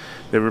 Yeah.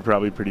 they were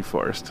probably pretty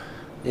forced.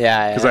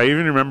 Yeah, Because I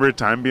even remember a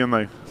time being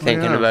like,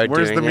 Thinking about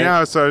where's doing the it.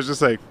 meow? So I was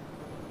just like,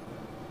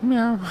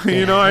 meow.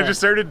 You know, I just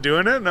started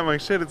doing it, and I'm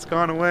like, shit, it's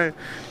gone away.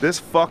 This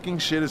fucking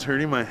shit is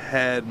hurting my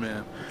head,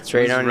 man. It's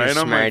right It's on your my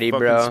Smartie, fucking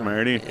bro.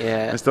 Smartie.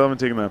 Yeah. I still haven't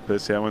taken that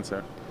piss yet. One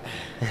sec.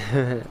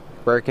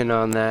 Working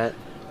on that.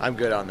 I'm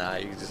good on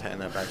that. You can just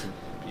hand that back to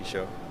me,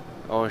 show.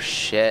 Oh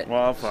shit.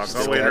 Well, fuck. I'll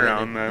Still wait got it.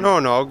 around then. No,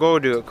 I'll go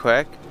do it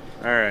quick.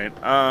 All right.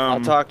 I'll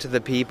talk to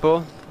the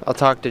people. I'll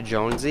talk to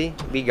Jonesy.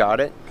 We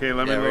got it. Okay,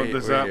 let me Yeah, load we're-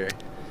 this we're up. here.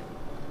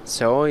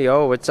 So,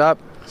 yo, what's up?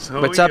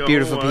 So, What's up, yo,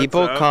 beautiful what's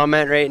people? up?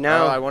 Comment right Oh,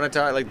 now. I want to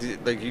talk like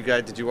you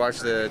guys. Did you watch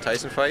the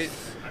Tyson fight?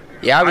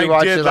 Yeah, we I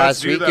watched did, it let's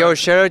last do week. that. Yo,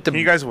 shout out to Can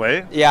you guys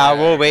wait? Yeah, Yeah,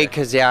 we'll okay. wait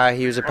because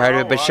he was a part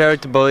of it. But I'll shout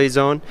out to Bully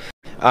Zone.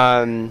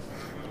 But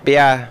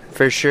yeah,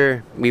 for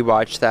sure, we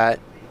watched that.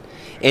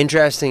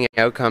 Interesting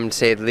outcome to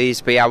say the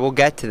least. But yeah, we'll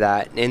get to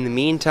that. In the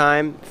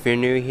meantime, if you're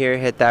new here,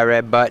 hit that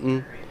red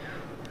button.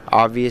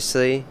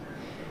 Obviously,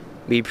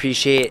 we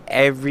appreciate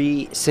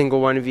every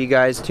single one of you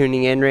guys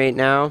tuning in right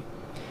now.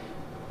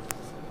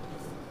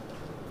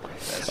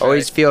 That's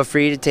Always right. feel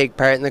free to take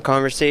part in the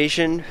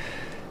conversation.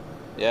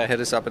 Yeah, hit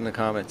us up in the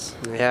comments.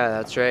 Yeah,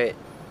 that's right.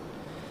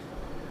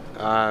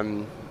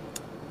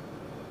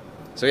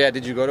 So yeah,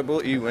 did you go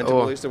to You went to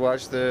Oh. Bullies to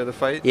watch the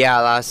fight? Yeah,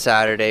 last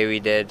Saturday we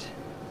did.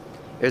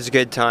 It was a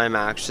good time,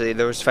 actually.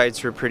 Those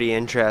fights were pretty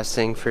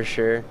interesting, for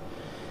sure.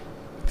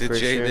 Did For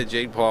sure. Did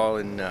Jake Paul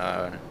and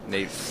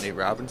Nate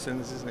Robinson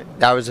is his name?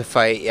 That was a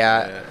fight,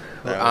 yeah.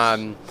 that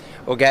was-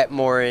 We'll get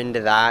more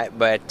into that,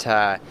 but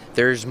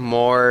there's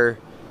more.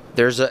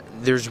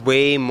 There's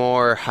way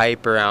more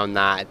hype around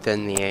that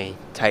than the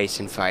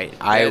Tyson fight. Yeah,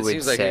 I it would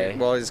seems like say.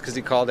 well, it's because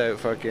he called out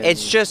fucking.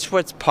 It's just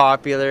what's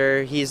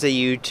popular. He's a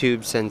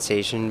YouTube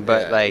sensation,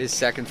 but yeah, like his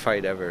second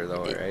fight ever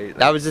though, right?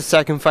 that was the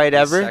second fight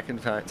his ever.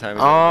 Second time. he's ever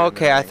Oh, been in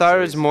okay. the I ring, thought so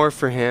it was he's- more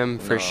for him,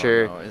 for No,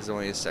 sure. No, it's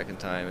only his second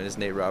time, and it's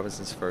Nate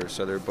Robinson's first,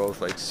 so they're both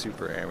like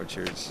super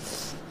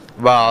amateurs.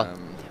 Well,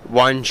 Um,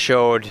 one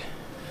showed.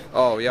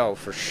 oh, yo,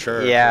 for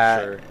sure. Yeah,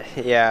 For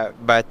sure. yeah,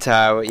 but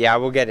yeah,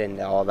 we'll get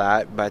into all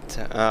that. But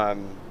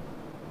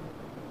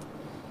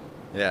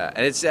Yeah,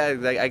 and it's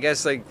like I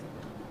guess like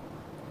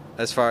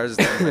as far as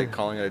them, like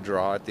calling it a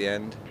draw at the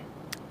end.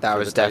 that for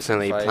was the Tyson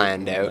definitely fight,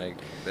 planned and, out. Like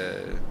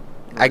the.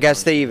 I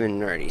guess they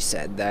even already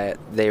said that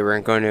they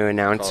weren't going to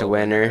announce call a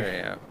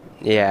winner.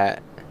 Yeah.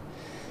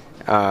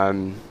 Yeah. I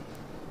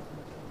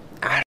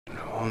don't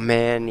know,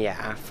 man.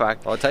 Yeah,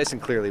 fuck. Well, Tyson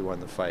clearly won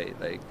the fight.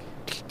 Like.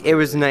 It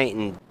was night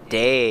and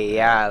day.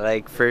 Yeah,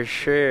 like for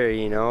sure.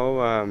 You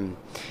know,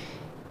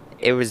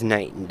 it was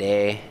night and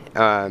day.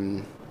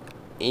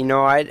 You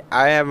know,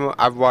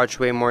 I've watched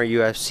way more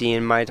UFC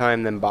in my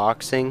time than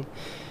boxing,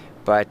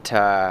 but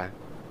I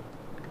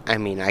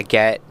mean, I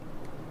get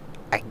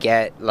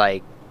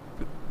like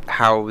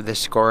how the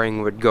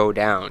scoring would go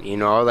down. You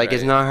know, like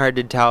it's Right. not hard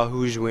to tell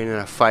who's winning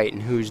a fight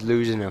and who's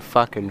losing a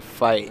fucking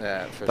fight.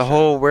 Yeah, for The sure.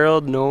 whole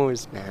world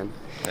knows, man.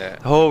 Yeah.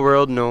 The whole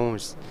world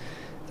knows.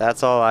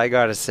 That's all I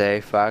gotta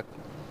say. Fuck.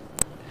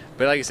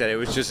 But like I said, it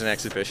was just an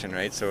exhibition,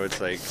 right? So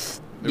it's like.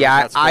 there was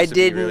Yeah, not supposed I to be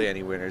didn't- really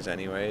any winners,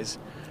 anyways.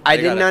 I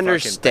They got didn't a fucking bag out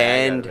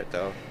understand of it,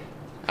 though.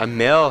 a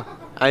mill.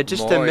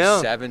 Just More, a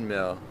mill. 7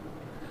 mil.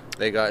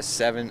 They got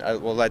 7.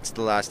 Well, that's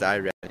the last I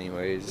read,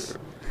 anyways.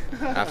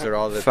 After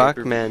all the Fuck,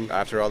 man.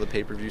 After all the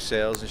pay-per-view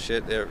sales and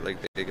shit,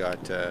 they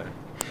got. I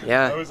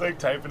Yeah. was like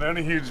typing out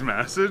a huge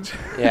message.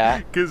 Yeah.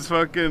 Because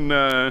fucking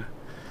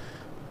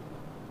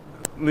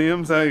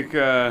Liam's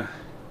like,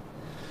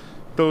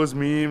 those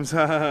memes,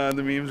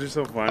 the memes are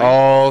so funny.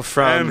 Oh,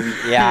 from And-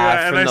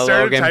 yeah, and from I the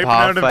started Logan typing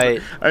Paul out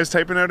fight. I was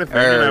typing out a thing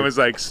and I Or was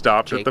like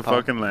stopped at Jake the Paul.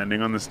 fucking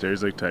landing on the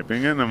stairs, like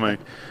typing it, and I'm like,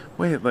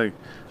 wait, like,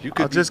 You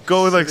could I'll be just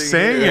go like sitting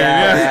saying here. it.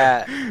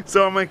 Yeah, Yeah.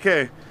 So I'm like,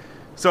 okay.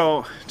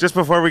 So just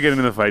before we get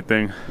into the fight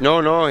thing,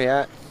 No,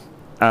 yeah.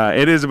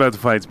 it is about the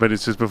fights, but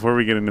it's just before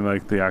we get into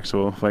like the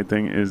actual fight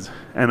thing is,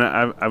 and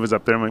I was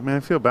up there. I'm like, man, I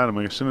feel bad. I'm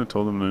like, I shouldn't have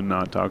told him to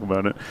not talk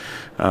about it.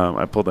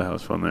 I pulled the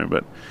house phone there,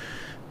 but.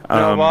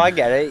 No, well, I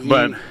get it. You,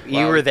 but- you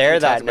Well, were there we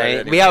that talked about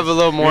it night. We have a anyways.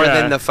 little more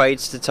Yeah. than the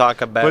fights to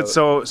talk about. But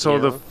so you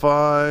the know?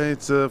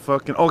 fights,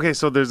 fucking okay.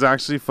 So there's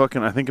actually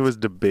fucking. I think it was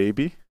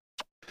DaBaby.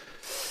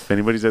 If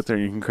anybody's out there,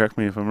 you can correct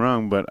me if I'm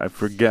wrong, but I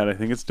forget. I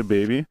think it's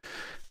DaBaby,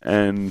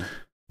 and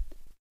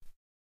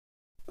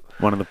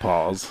one of the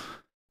Pauls,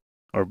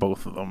 or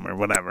both of them, or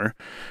whatever.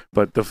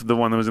 But the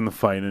one that was in the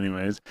fight,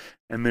 anyways,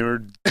 and they were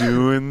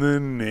doing the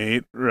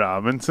Nate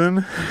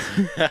Robinson,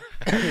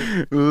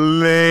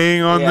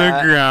 laying on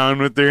Yeah. the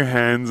ground with their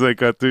hands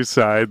like at their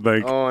side,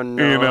 like. Oh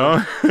no. You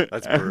know,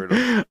 That's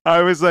brutal.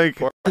 I was like,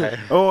 Poor guy.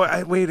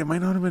 oh, wait, it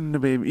might not have been the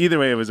baby. Either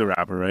way, it was a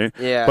rapper, right?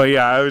 Yeah. But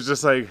yeah, I was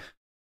just like,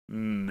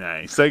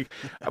 nice. Like,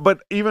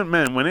 but even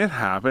man, when it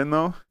happened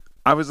though,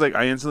 I was like,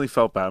 I instantly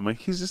felt bad. I'm like,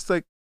 he's just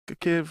like a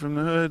kid from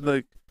the hood,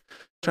 like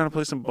trying to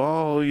play some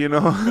ball, you know,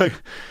 like.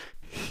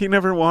 He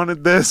never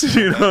wanted this,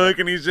 you know, like,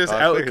 and he's just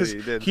out because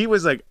he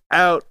was like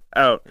out.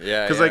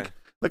 Yeah. Because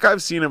like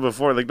I've seen it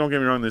before. Like, don't get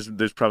me wrong.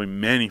 There's probably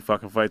many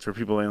fucking fights where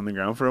people lay on the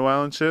ground for a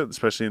while and shit,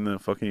 especially in the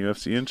fucking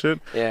UFC and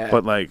shit. Yeah.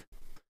 But like,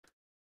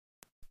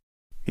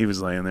 he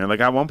was laying there. Like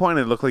at one point,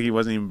 it looked like he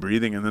wasn't even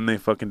breathing, and then they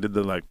fucking did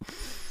the like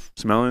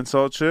smelling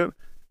salt shit,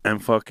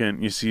 and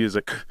fucking you see he's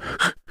like,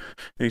 and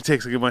he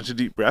takes like a bunch of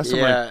deep breaths. I'm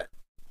like,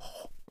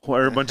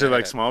 or a bunch of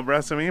like small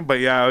breaths. I mean, but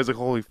yeah, I was like,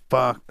 holy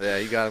fuck. Yeah,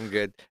 he got him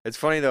good. It's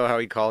funny though how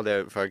he called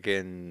out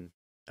fucking.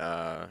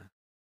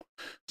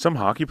 Some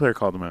hockey player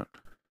called him out.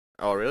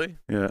 Oh really?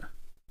 Yeah.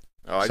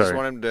 Oh, I just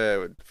want him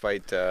to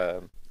fight.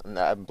 I'm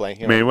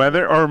blanking.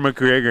 Mayweather or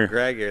McGregor.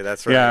 McGregor,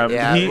 that's right. Yeah.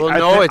 Yeah. Well,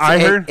 I no,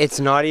 heard it's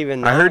not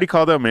even. I heard he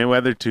called out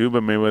Mayweather too,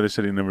 but Mayweather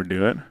said he'd never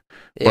do it.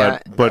 Yeah,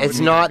 but it's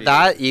not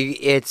that.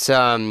 It's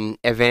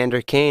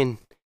Evander Kane.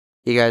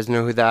 You guys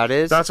know who that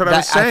is? That's what I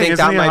was saying. I think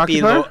Isn't that he a might hockey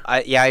be.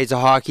 player? Yeah, he's a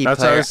hockey That's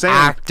what I player. was saying.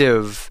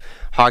 Active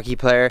hockey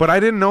player. But I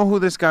didn't know who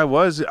this guy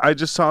was. I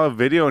just saw a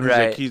video and he's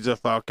Right. like, he's a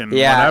fucking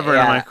Yeah, whatever. yeah.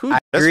 And I'm like, who's I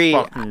this agree.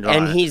 fucking guy?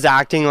 And he's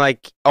acting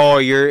like, oh,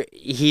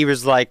 he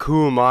was like,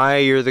 who am I?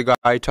 You're the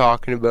guy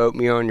talking about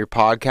me on your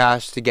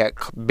podcast to get,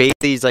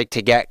 basically he's like,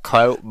 to get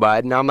clout,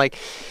 bud. And I'm like,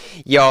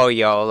 yo,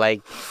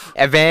 like,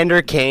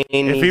 Evander Kane,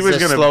 If he he's was the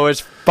gonna-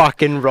 slowest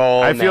fucking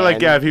roll, I feel like,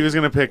 man. yeah, if he was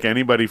going to pick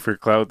anybody for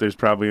clout, there's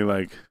probably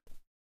like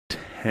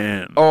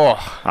 10 Oh,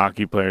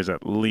 hockey players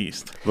at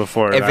least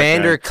before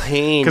Evander that guy.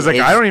 Kane 'Cause, like,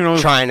 is I don't even know-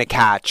 trying to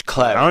catch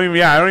clout. I don't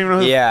even know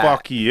who Yeah. the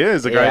fuck he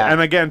is. Like, Yeah.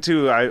 and again,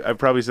 too, I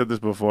probably said this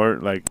before,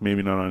 like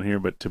maybe not on here,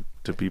 but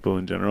to people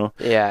in general,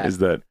 Yeah. is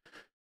that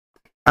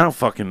I don't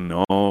fucking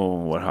know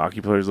what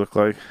hockey players look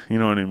like. You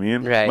know what I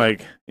mean? Right.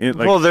 Like,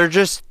 Well, they're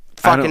just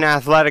I don't- fucking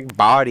athletic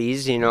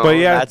bodies, you know. but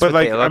yeah, that's but what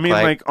like they I look mean,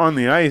 like. like on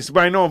the ice. But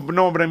I know,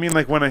 but I mean,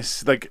 like when I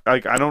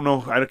like I don't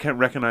know, I can't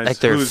recognize Like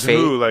their who's fate-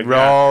 who. Like,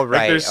 Oh, like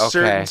right, there's okay.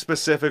 certain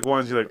specific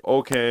ones you're like,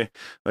 okay,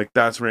 like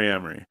that's Ray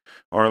Emery,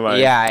 or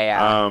like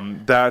yeah.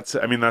 that's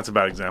I mean that's a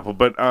bad example,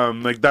 but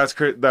like that's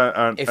that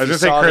I If was you gonna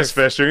say saw Chris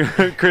their-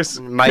 Fisher, Chris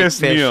Mike Neal.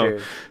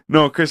 Fisher.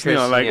 No, Chris Chris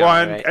Neal. Like, Neal,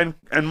 well, right.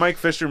 and Mike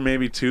Fisher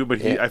maybe too, but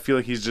Yeah. I feel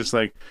like he's just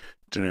like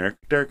generic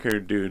dark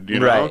haired dude, you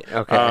know? Right,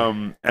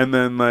 okay. And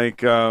then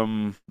like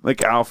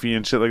Alfie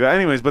and shit like that.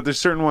 Anyways, but there's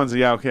certain ones,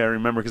 yeah, okay, I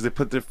remember because they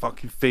put their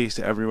fucking face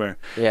everywhere.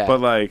 Yeah.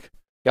 But like,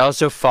 You're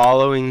also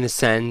following the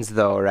Sens,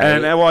 though, right?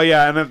 and well,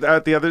 yeah, and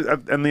at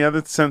the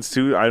other sense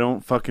too, I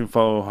don't fucking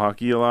follow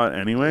hockey a lot,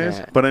 anyways.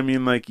 Yeah. But I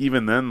mean, like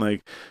even then,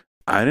 like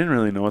I didn't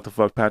really know what the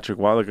fuck Patrick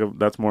Waugh. Like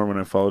that's more when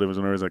I followed it was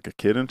when I was like a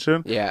kid and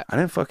shit. yeah. I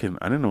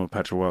didn't know what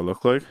Patrick Waugh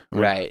looked like.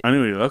 Right. I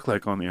knew what he looked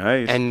like on the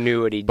ice. And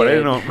knew what he did. But I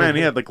didn't know, man,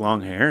 he had like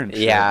long hair and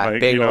shit. Yeah, like,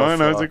 big you know, old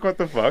and I was fro. like, what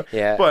the fuck?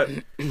 Yeah.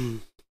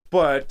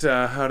 But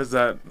how does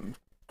that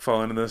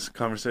fall into this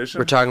conversation?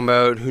 We're talking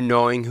about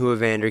knowing who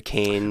Evander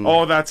Kane.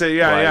 Oh, that's it.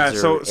 Yeah, yeah.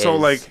 was So or so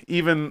is. like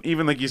even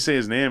like you say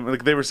his name,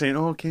 like they were saying,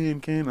 oh,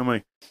 Kane. I'm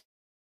like,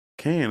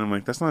 Kane. I'm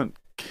like, that's not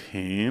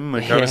Kane.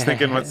 Like I was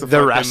thinking, what's the The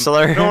fucking...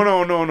 wrestler?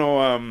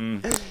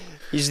 No.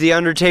 He's the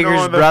Undertaker's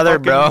no, the brother,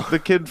 fucking- bro. The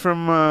kid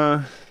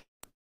from.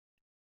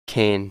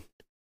 Kane.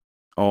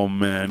 Oh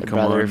man, The come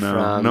brother on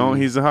now. from- No,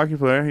 he's a hockey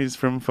player. He's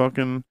from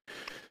fucking.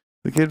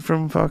 The kid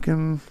from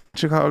fucking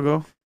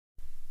Chicago.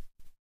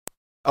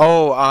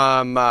 Oh,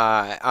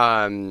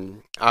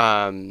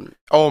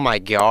 oh my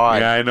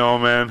god. Yeah, I know,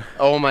 man.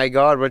 Oh my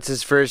god, what's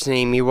his first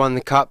name? He won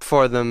the cup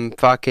for them,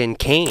 fucking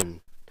Kane.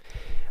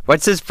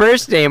 What's his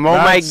first name? Oh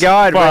my That's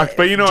god. fucked,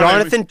 but you know what I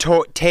Jonathan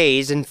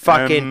Taze and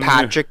fucking And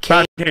Patrick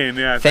Kane. Pat Kane,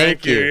 yeah.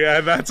 Thank Thank you. you.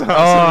 Yeah, that's awesome.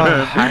 Oh,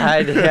 man. I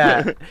had-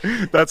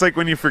 yeah. That's like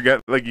when you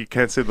forget, like you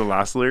can't say the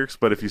last lyrics,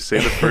 but if you say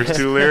the first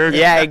two lyrics,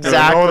 Yeah, you're like,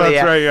 exactly. oh, that's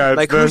yeah. right. Yeah, it's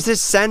Like, the- who's the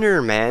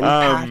center, man?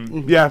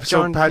 yeah, so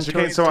Jonathan Patrick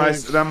Kane. So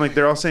Taze. I'm like,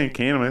 they're all saying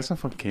Kane. I'm like, that's not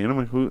fucking Kane. I'm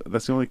like, who?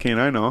 That's the only Kane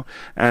I know.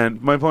 And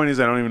my point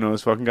is, I don't even know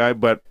this fucking guy,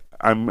 but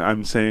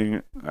I'm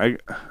saying I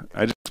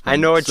just I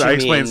know what you I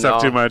explain mean,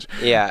 stuff though. too much.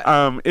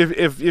 Yeah.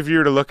 If you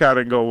were to look at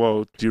it and go,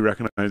 whoa, do you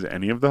recognize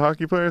any of the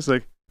hockey players?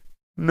 Like,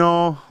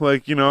 no,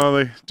 like you know,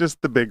 like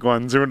just the big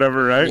ones or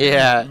whatever, right?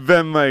 Yeah.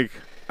 Then like,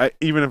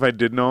 even if I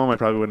did know him, I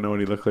probably wouldn't know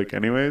what he looked like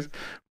anyways.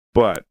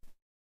 But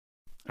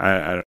I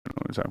don't know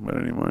what I'm talking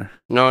about anymore.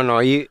 No,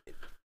 you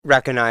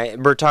recognize.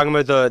 We're talking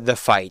about the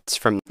fights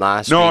from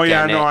last No,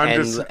 weekend. yeah, no, I'm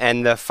and, just-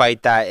 and the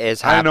fight that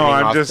is I happening know.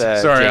 I'm off just the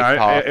sorry. Jake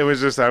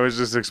Paul. I was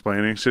just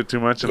explaining shit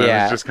too much, and I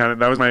Yeah. was just kind of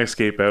that was my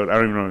escape out. I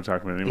don't even know what I'm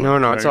talking about anymore.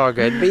 No, it's Like, all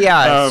good. But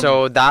yeah, Um,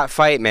 so that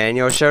fight, man.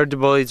 Shout out to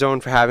Bully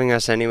Zone for having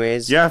us,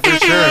 anyways. Yeah, for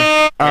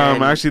sure.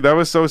 And- Actually, that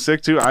was so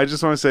sick too. I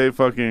just want to say,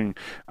 fucking,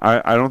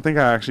 I don't think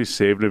I actually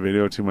saved a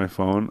video to my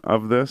phone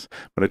of this,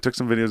 but I took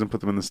some videos and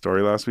put them in the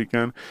story last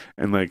weekend,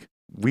 and like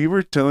we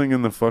were chilling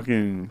in the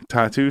fucking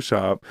tattoo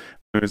shop.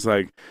 It was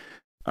like,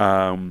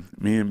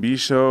 me and B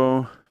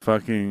show,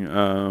 fucking,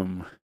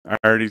 I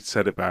already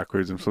said it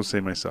backwards. I'm supposed to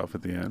say myself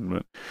at the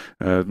end,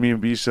 but me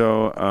and B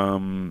show,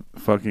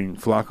 fucking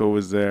Flacco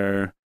was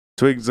there.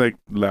 Twigs like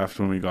left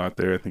when we got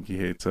there. I think he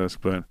hates us,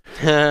 but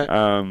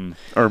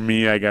or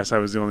me, I guess I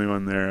was the only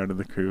one there out of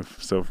the crew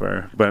so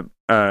far. But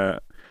and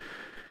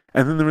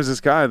then there was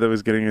this guy that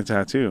was getting a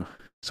tattoo.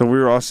 So we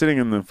were all sitting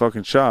in the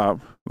fucking shop,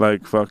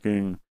 like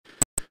fucking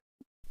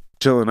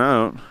chilling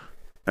out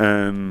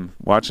and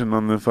watching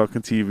on the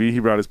fucking TV. He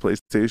brought his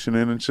PlayStation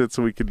in and shit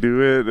so we could do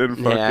it. And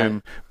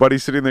fucking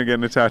Buddy's sitting there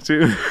getting a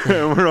tattoo.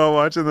 And we're all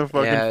watching the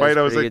fucking fight.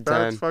 I was like,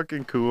 that's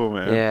fucking cool,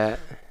 man. Yeah.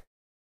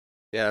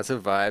 Yeah, that's a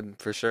vibe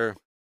for sure.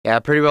 Yeah,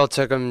 pretty well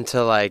took him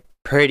to like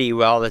pretty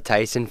well the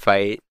Tyson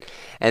fight.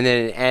 And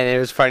it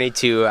was funny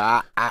too.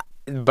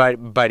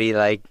 But Buddy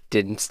like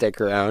didn't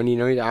stick around, you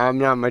know. I'm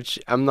not much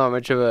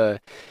of a,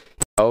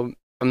 you know,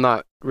 I'm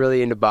not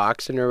really into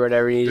boxing or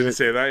whatever. Did he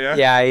say that? Yeah.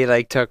 Yeah, he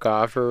like took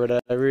off or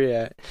whatever.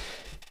 Yeah.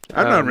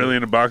 I'm not really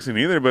into boxing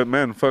either, but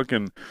man,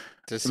 fucking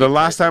the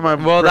last time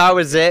that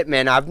was it,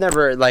 man. I've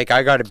never I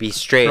gotta be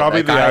straight.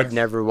 Probably I've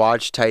never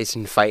watched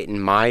Tyson fight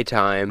in my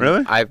time.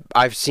 Really?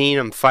 I've seen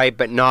him fight,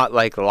 but not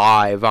like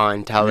live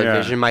on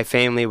television. Yeah. My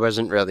family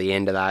wasn't really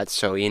into that,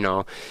 so you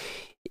know.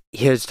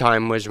 His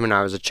time was when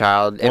I was a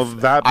child.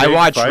 Well, I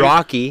watched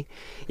Rocky,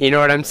 you know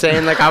what I'm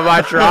saying? Like I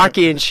watched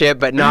Rocky and shit,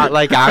 but not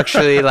like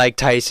actually like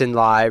Tyson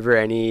live or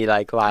any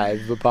like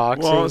live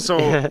boxing. Well, so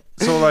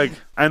like,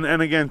 and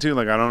again too,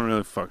 like I don't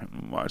really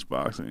fucking watch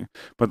boxing,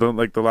 but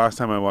the last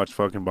time I watched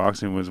fucking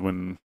boxing was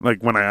when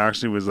I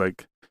actually was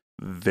like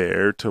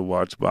there to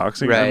watch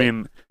boxing. Right. I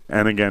mean,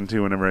 and again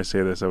too, whenever I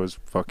say this, I was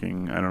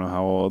fucking, I don't know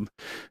how old,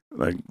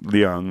 like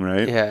young,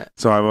 right? Yeah.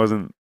 So I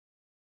wasn't,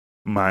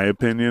 my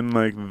opinion,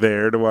 like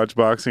there to watch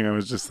boxing. I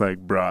was just like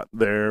brought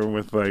there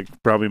with like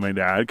probably my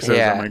dad because I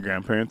was at my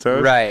grandparents'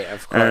 house, right?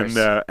 Of course.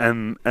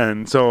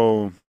 And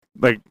so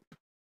like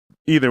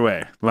either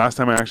way, last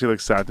time I actually like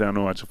sat down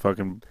to watch a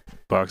fucking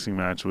boxing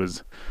match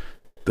was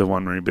the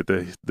one where he bit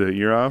the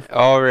ear off.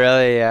 Oh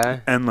really? Yeah.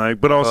 And like,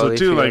 but also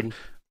too, Holyfield.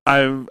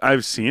 like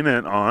I've seen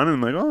it on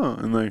and like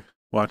and like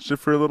watched it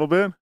for a little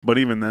bit, but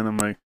even then I'm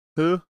like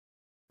who,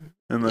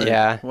 and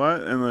like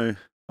what, and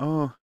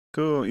like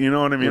cool, you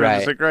know what I mean? Right. I'm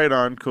just like, right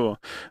on, cool.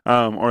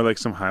 Or like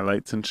some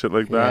highlights and shit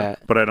like that.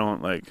 Yeah. But I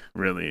don't like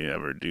really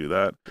ever do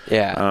that.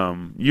 Yeah.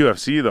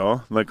 UFC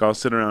though, like I'll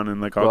sit around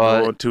and like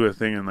I'll go to a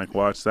thing and like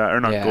watch that,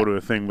 or not go to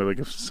a thing, but like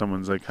if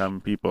someone's like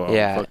having people,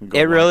 I'll fucking go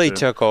it really watch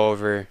took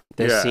over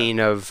the scene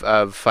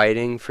of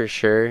fighting for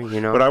sure, you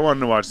know. But I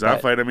wanted to watch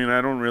that fight. I mean, I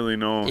don't really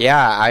know.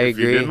 Yeah, I if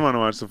agree. You didn't want to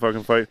watch the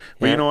fucking fight,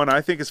 but you know what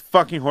I think is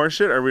fucking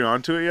horseshit. Are we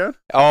on to it yet?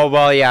 Oh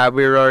well, yeah,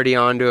 we were already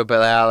onto it, but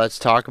let's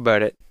talk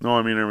about it. No,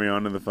 I mean, are we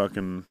on to the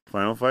fucking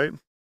final fight?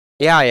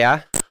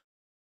 Yeah.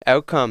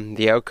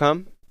 The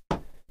outcome.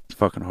 It's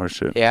fucking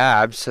horseshit.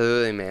 Yeah,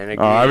 absolutely, man.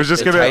 Agree. I was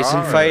just the gonna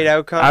Tyson fight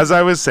outcome. As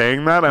I was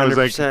saying that, I was 100%.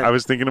 like, I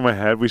was thinking in my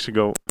head, we should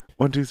go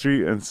 1, 2,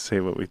 3 and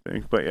say what we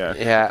think. But yeah.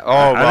 Yeah.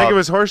 I think it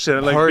was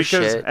horseshit. Like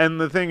because, horseshit. and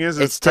the thing is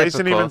It's Tyson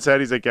typical. even said,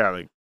 he's like, yeah,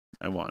 like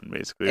I won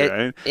basically,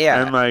 right?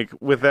 Yeah. And like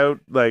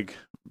without like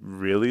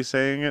really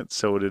saying it,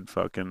 so did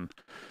fucking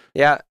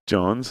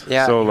Jones.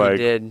 Yeah. So like, he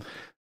did.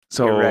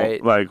 so You're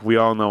right. like we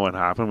all know what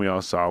happened. We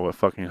all saw what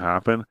fucking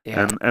happened.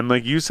 Yeah. And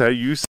like you said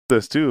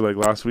this too, like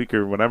last week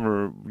or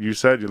whatever you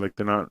said, you're like,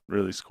 they're not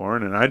really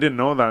scoring. And I didn't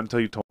know that until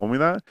you told me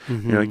that.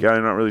 Mhm. You're like, yeah,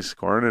 they're not really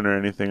scoring it or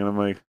anything. And I'm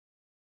like,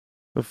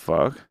 the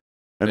fuck?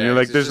 And Yeah, you're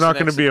like, it's there's just not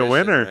an going to be a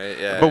exhibition, winner. right?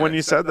 Yeah, but when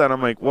you said that,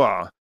 I'm like,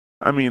 wow.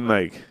 I mean,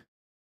 like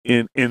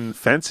in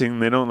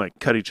fencing, they don't like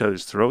cut each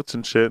other's throats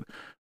and shit,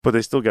 but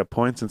they still get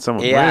points and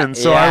someone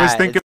wins. So I was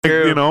thinking, like,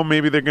 you know,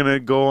 maybe they're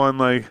gonna go on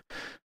like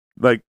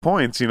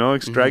points, you know,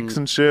 like strikes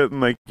and shit,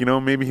 and like, you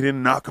know, maybe he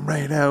didn't knock him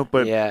right out,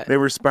 but they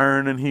were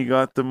sparring and he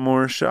got the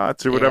more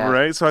shots or whatever,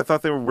 right? So I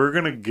thought they were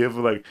gonna give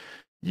like,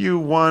 you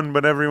won,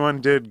 but everyone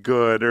did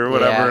good or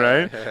whatever,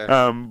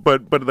 right?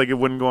 But like it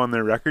wouldn't go on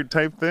their record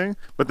type thing.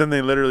 But then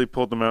they literally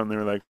pulled them out and they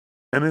were like,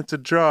 and it's a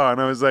draw,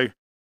 and I was like,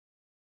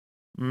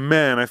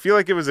 man, I feel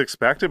like it was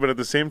expected, but at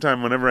the same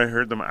time, whenever I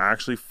heard them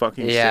actually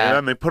fucking say that,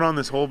 and they put on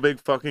this whole big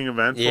fucking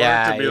event for it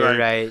to be like,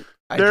 right.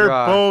 they're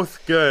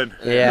both good.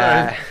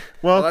 Yeah.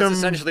 Well, Welcome. that's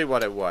essentially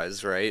what it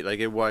was, right? Like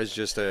it was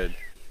just a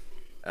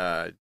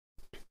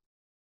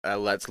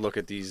let's look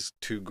at these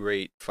two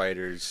great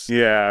fighters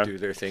do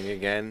their thing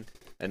again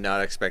and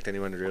not expect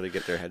anyone to really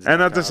get their heads.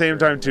 And at the same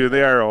time, too,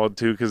 they are old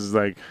too, because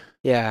like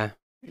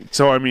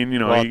So I mean, you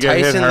know, you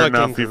get Tyson hit hard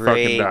looking enough, you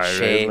fucking die,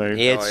 shape. right? Like,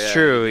 It's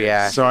true,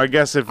 yeah. So I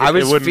guess if I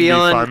was it wouldn't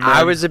feeling, be fun, I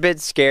then was a bit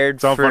scared.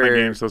 It's all for, fun and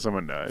games till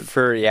someone died.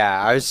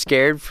 I was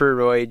scared for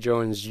Roy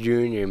Jones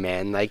Jr.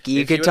 Man, like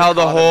you If could would've tell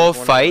the caught him whole with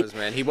one of fight. those,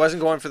 man. He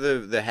wasn't going for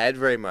the head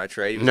very much,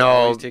 right? He was No,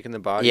 always taking the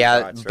body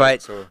shots, right?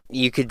 but So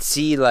you could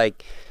see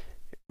like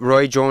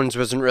Roy Jones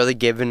wasn't really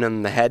giving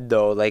him the head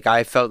though. Like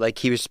I felt like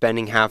he was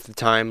spending half the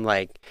time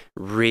like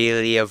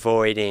really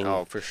avoiding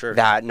for sure.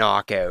 that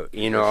knockout,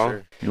 you know.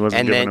 Sure. He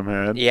wasn't giving him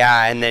head.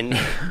 Yeah, and then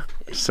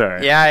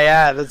sorry.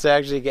 Yeah, that's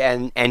actually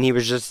and he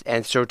was just,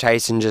 and so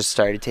Tyson just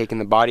started taking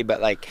the body, but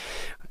like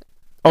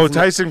Oh,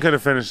 Tyson could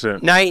have finished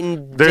it. Night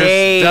and There's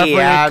day. definitely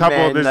Yeah, a couple.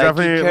 man. There's like,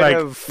 definitely he like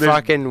could've there's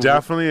fucking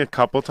definitely a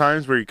couple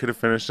times where he could have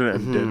finished it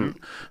and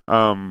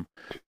didn't.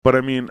 But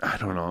I mean, I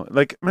don't know.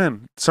 Like,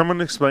 man, someone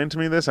explained to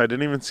me this. I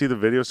didn't even see the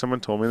video. Someone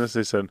told me this.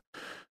 They said,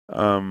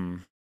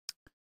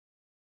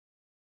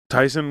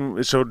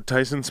 it showed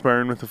Tyson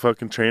sparring with the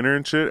fucking trainer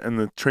and shit, and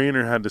the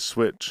trainer had to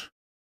switch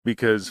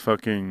because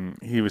fucking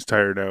he was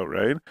tired out,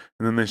 right?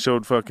 And then they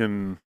showed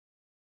fucking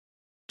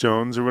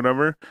Jones or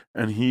whatever,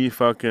 and he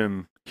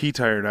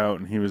tired out,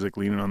 and he was like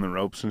leaning on the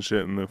ropes and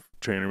shit, and the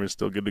trainer was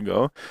still good to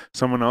go.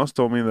 Someone else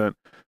told me that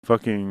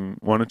fucking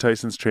one of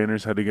Tyson's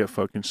trainers had to get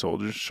fucking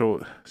shoulder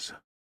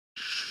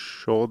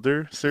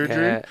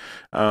surgery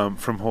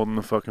from holding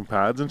the fucking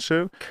pads and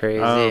shit. crazy.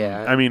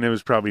 Yeah. I mean, it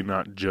was probably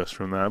not just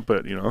from that,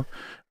 but you know,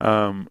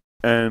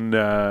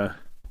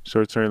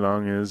 short story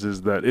long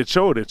is that it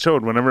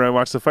showed whenever I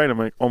watched the fight. I'm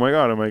like, oh my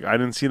god, I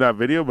didn't see that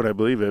video, but I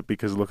believe it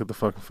because look at the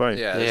fucking fight.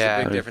 Yeah, there's Yeah.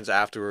 a big difference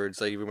afterwards.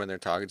 Like even when they're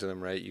talking to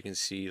them, right? You can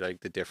see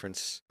like the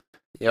difference.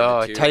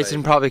 Yo, too, Tyson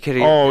like- probably could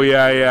have Oh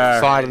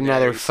yeah. fought Yeah,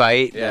 another he's-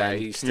 fight. Yeah, man.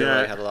 he still Yeah.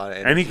 like, had a lot of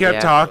energy. And he kept Yeah.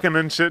 talking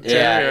and shit too.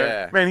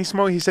 Yeah. Man,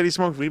 he said he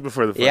smoked weed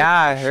before the fight. Yeah,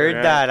 I heard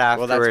Yeah. that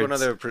Well, afterwards.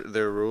 that's one of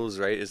their rules,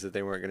 right? Is that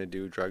they weren't going to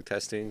do drug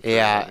testing for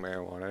Yeah. like,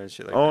 marijuana and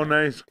shit like Oh, that.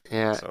 nice.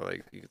 Yeah, So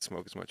like you could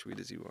smoke as much weed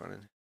as you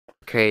wanted.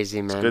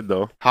 crazy man. Good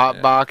though. Hot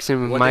Yeah.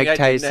 boxing with One Mike thing I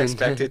Tyson. didn't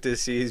expect it to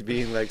see is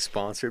being like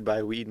sponsored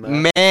by Weed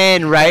Mouth.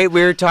 Man, right?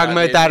 We were talking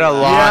That about that made a me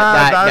lot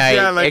laugh. that night.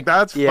 Yeah, like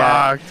that's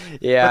yeah. fucked.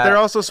 Yeah. But they're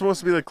also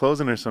supposed to be like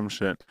closing or some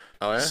shit.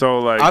 Oh yeah. So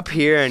like up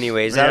here,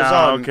 anyways. That was yeah,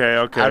 all.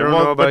 okay. I don't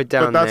know about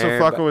down but that's there,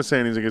 what Flacco but- was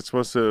saying. He's like, it's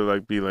supposed to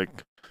like be like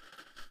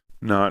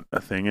not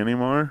a thing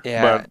anymore.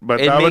 Yeah,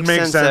 But it that would makes make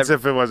sense sense that-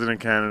 if it wasn't in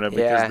Canada because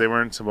Yeah. they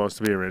weren't supposed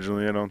to be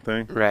originally. I don't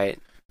think. Right.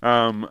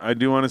 I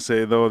do want to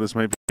say though, this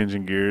might be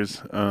changing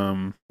gears.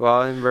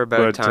 Well, and we're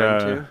about But, time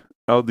too.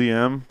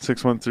 LDM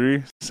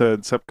 613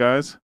 said, "Sup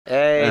guys."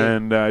 Hey.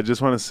 And I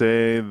just want to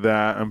say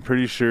that I'm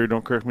pretty sure.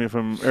 Don't correct me if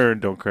I'm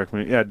don't correct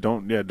me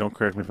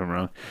if I'm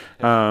wrong.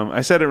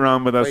 I said it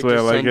wrong, but that's the way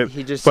I like it.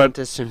 He just But sent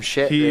us some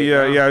shit. He,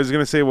 right now. yeah, I was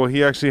gonna say. Well,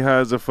 he actually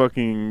has a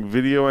fucking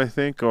video, I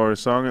think, or a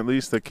song at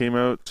least that came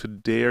out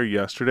today or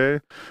yesterday.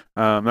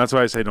 That's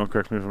why I say don't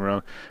correct me if I'm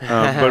wrong.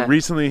 But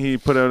recently he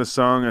put out a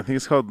song. I think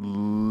it's called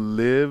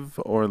 "Live"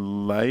 or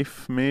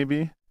 "Life,"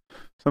 maybe.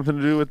 Something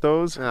to do with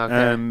those. Okay.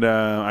 And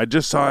I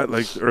just saw it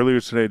like earlier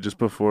today, just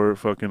before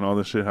fucking all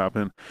this shit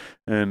happened.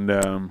 And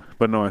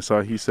but no, I saw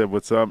he said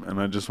what's up,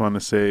 and I just want to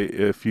say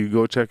if you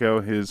go check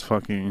out his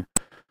fucking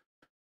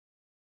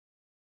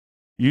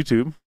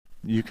YouTube,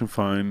 you can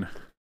find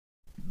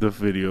the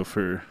video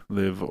for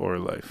 "Live or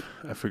Life."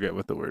 I forget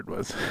what the word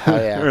was. Hell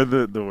yeah. Or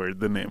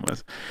the name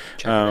was.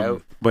 Check it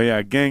out. But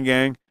yeah, gang.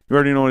 You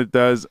already know what it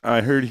does.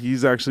 I heard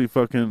he's actually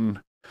fucking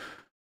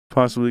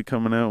possibly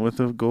coming out with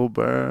the gold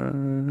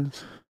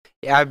bars.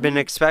 Yeah, I've been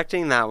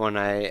expecting that one.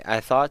 I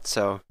thought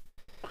so.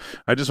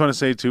 I just want to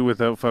say too,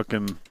 without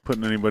fucking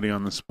putting anybody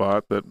on the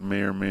spot, that may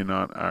or may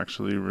not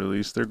actually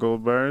release their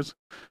gold bars,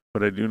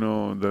 but I do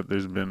know that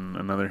there's been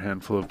another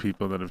handful of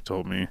people that have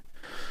told me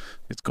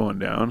it's going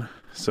down.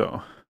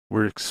 So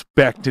we're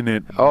expecting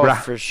it. Oh,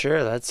 brah. for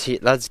sure.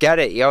 Let's get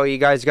it. Yo, you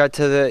guys got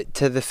to the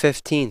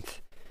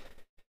 15th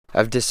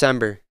of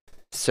December.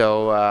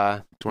 So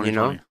you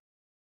know, 2020.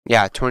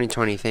 yeah,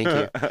 2020. Thank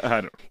you.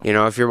 I don't. You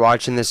know, if you're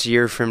watching this a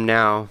year from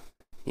now,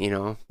 you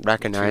know,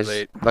 recognize,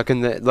 late.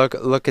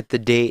 look at the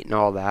date and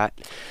all that.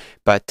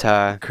 But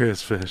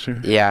Chris Fisher.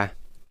 yeah,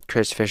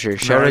 Chris Fisher.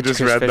 Shout I out to just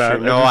Chris read Fisher. that. I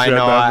No, just I read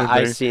know. that in the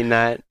I've thing. seen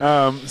that.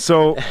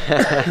 So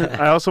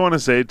I also want to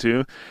say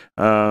too,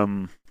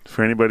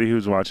 for anybody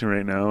who's watching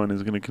right now and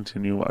is going to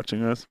continue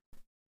watching us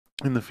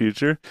in the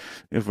future,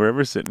 if we're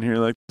ever sitting here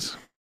like this,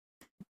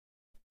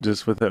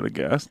 just without a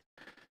guest,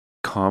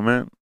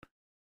 comment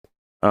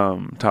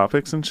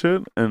topics and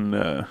shit, and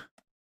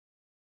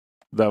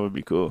that would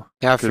be cool.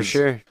 Yeah, for 'Cause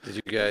sure. Did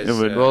you guys? It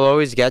would- We'll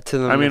always get to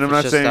them. I mean, if I'm it's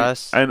not just saying,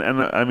 us. and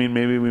I mean,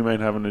 maybe we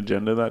might have an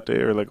agenda that day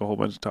or like a whole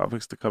bunch of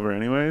topics to cover,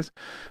 anyways.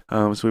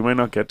 So we might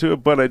not get to it,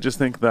 but I just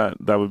think that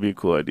would be a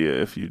cool idea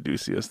if you do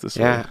see us this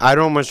way. Yeah, I'd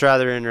almost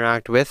rather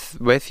interact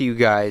with you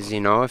guys.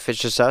 You know, if it's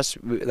just us,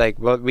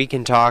 we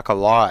can talk a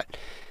lot.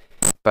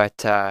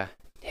 But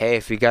hey,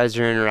 if you guys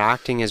are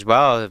interacting as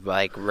well,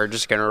 like we're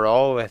just gonna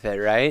roll with it,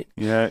 right?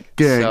 Yeah,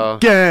 gang, So-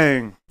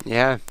 gang.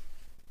 Yeah.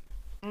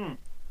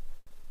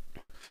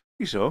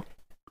 You sure?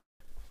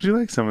 Would you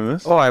like some of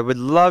this? Oh, I would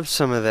love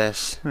some of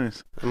this.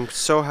 Nice. I'm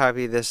so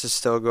happy this is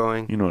still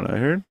going. You know what I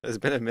heard? It's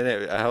been a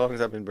minute. How long has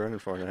that been burning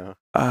for now?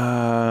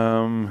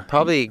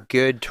 Probably a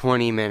good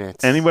 20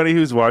 minutes. Anybody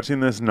who's watching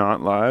this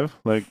not live,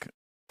 like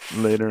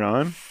later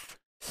on,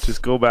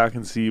 just go back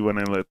and see when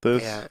I lit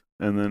this, Yeah.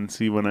 and then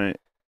see when I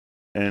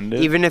end it.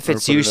 Even if or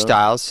it's put you, it up.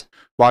 Styles,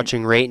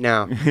 watching right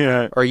now,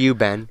 Yeah. or you,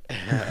 Ben.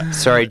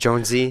 Sorry,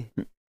 Jonesy.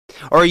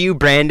 Or you,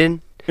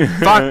 Brandon.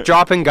 Fuck,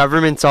 dropping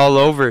governments all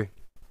over.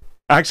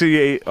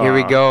 Actually, Here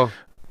we go.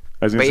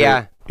 I was gonna But say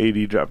yeah.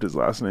 AD dropped his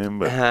last name,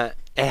 but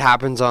It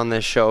happens on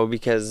this show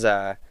because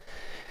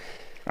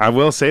I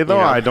will say though,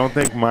 You know? I don't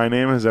think my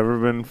name has ever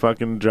been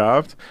fucking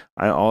dropped.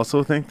 I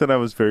also think that I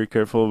was very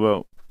careful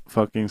about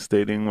fucking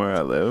stating where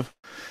I live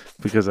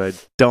because I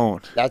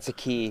don't. That's a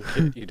key.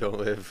 You don't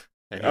live.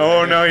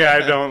 Oh no, yeah,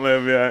 I don't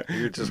live yet.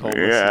 You're just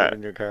homeless Yeah.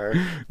 in your car.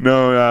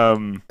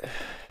 No,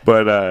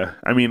 but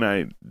I mean,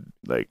 I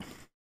like.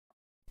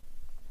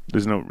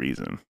 There's no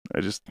reason.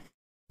 I just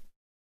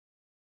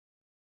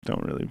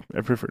don't really.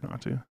 I prefer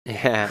not to.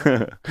 Yeah.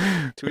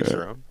 To each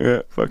their own.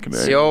 Yeah, fucking. A.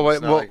 So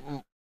It's what? not like-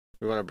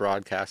 We want to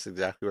broadcast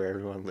exactly where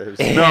everyone lives.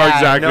 No,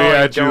 exactly, No,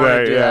 yeah, I true don't wanna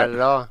that, do yeah. that at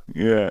all.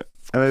 Yeah,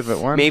 I live at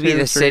 1, Maybe 2, the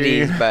 3.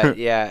 cities, but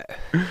yeah.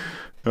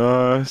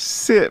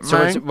 Sit, So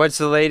man. what's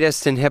the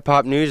latest in hip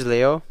hop news,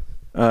 Leo?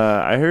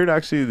 I heard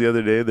actually the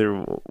other day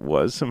there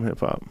was some hip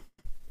hop.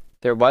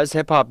 There was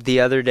hip hop the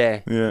other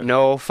day. Yeah.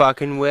 No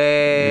fucking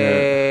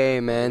way,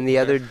 man. The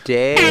other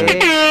day.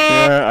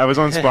 Yeah, I was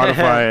on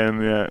Spotify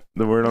and yeah,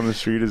 the word on the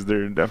street is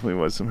there definitely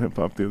was some hip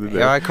hop the other day.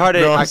 Yeah, I caught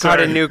it. No, I'm I caught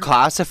a sorry. new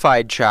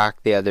classified track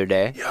the other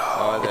day.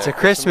 Oh, It's the a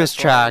Christmas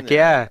track, one,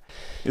 yeah.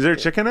 Is there a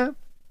chicken in it?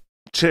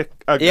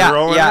 A Yeah,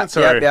 girl yeah, in it?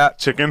 Sorry, yeah.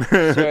 chicken.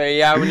 So,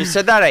 yeah, when you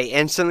said that, I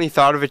instantly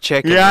thought of a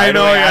chicken. Yeah, I right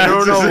know, away. yeah, I don't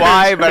it's know just-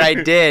 why, but I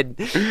did.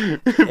 Yeah,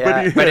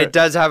 but yeah. it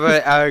does have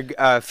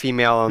a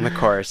female on the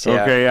chorus.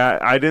 Yeah. Okay, yeah,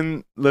 I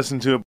didn't listen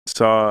to it.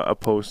 Saw a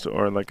post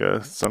or like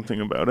a something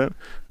about it.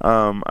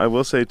 I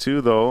will say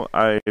too, though,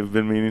 I've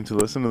been meaning to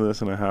listen to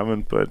this and I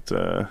haven't. But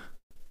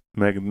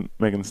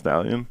Megan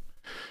Stallion,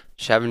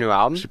 She have a new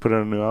album? she put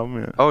out a new album.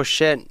 Yeah, Oh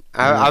shit!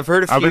 Yeah. I've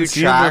heard a few I've been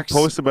seeing tracks. her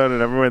post about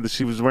it everywhere. That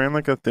she was wearing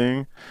like a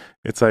thing.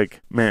 It's like,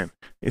 man,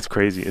 it's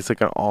crazy. It's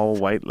like an all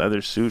white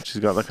leather suit.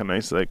 She's got like a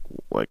nice like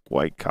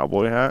white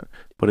cowboy hat,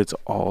 but it's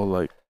all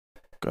like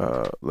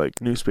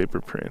newspaper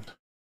print.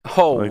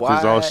 Oh, Like what?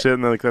 there's all shit,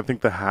 and like I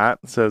think the hat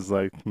says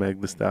like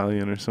Meg the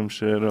Stallion or some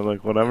shit or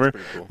like whatever. That's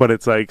pretty cool. But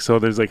it's like, so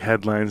there's like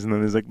headlines and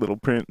then there's like little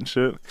print and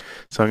shit.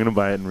 So I'm gonna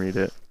buy it and read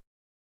it.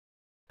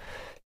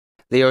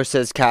 Leo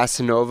says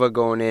Casanova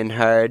going in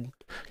hard.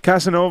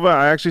 Casanova,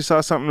 I actually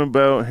saw something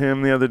about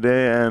him the other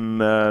day, and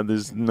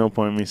there's no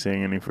point in me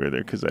saying any further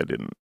because I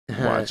didn't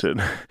watch it.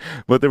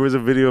 But there was a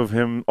video of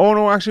him. Oh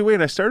no, actually,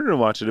 wait, I started to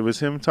watch it. It was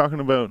him talking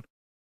about.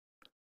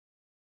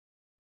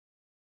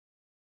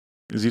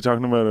 Is he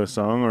talking about a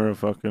song or a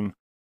fucking?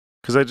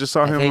 Because I just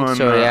saw I him think on.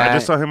 so, I yeah.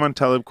 just saw him on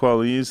Talib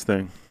Kweli's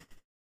thing.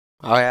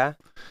 Oh yeah.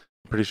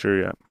 Pretty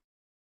sure, yeah.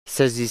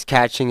 Says he's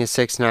catching a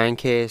 6ix9ine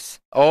case.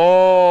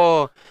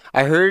 Oh,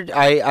 I heard.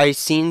 I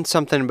seen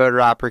something about a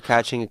rapper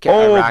catching a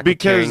Oh,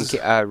 because-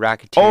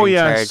 racketeering Oh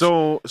yeah,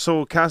 charge.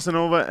 so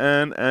Casanova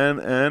and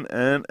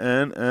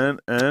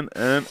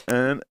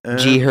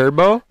G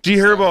Herbo. G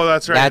Herbo,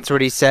 that's right. That's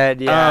what he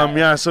said. Yeah.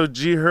 Yeah. So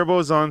G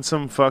Herbo's on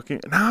some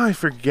fucking. No, I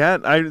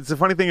forget. The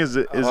funny thing is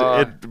Oh.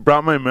 it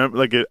brought my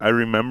I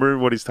remember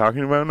what he's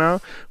talking about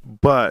now,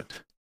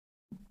 but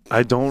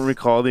I don't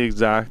recall the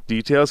exact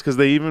details because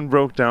they even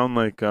broke down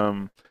like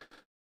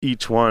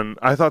each one.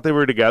 I thought they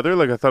were together.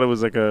 Like I thought it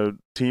was like a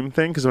team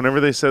thing because whenever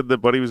they said that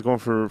Buddy was going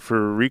for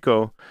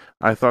Rico,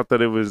 I thought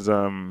that it was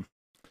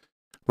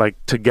like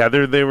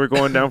together they were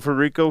going down for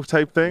Rico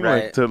type thing,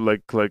 Right. like to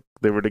like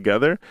they were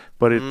together.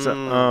 But it's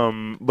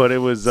but it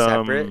was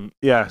Separate?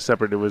 yeah,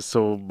 separate. It was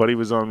so Buddy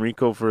was on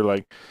Rico for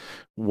like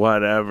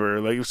whatever.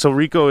 Like so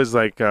Rico is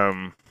like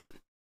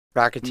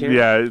Racketeering.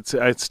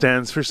 yeah, it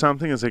stands for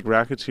something. It's like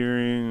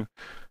racketeering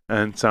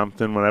and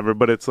something whatever.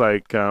 But it's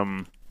like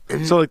so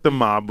like the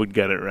mob would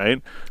get it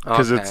right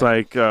because it's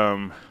like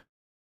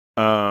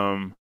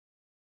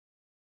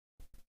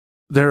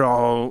they're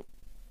all.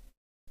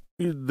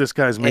 This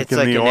guy's It's making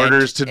like the an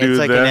orders to do it's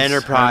like this. an and,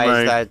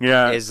 enterprise like,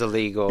 that is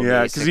illegal.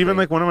 yeah, because even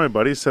basically. like one of my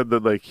buddies said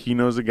that like he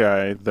knows a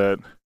guy that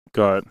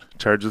got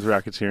charged with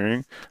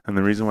racketeering, and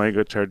the reason why he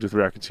got charged with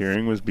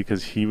racketeering was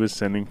because he was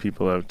sending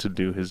people out to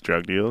do his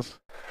drug deals,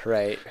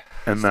 right.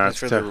 and That's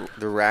that's for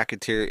the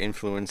racketeer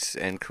influence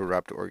and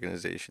corrupt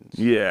organizations.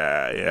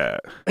 yeah.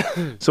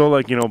 So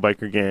like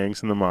biker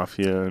gangs and the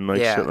mafia and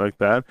like Yeah. shit like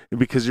that,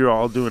 because you're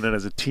all doing it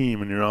as a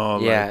team and you're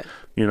all Yeah.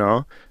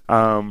 like,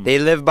 They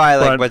live by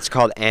like but- what's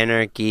called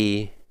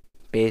anarchy,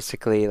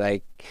 basically.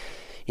 Like,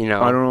 I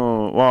don't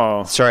know.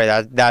 Wow. Sorry,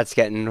 that's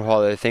getting a whole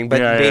other thing. But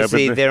Yeah, yeah, but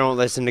basically, the- they don't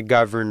listen to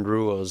governed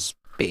rules.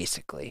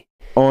 Basically,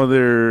 Oh,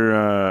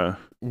 they're.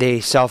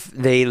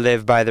 they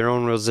live by their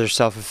own rules. They're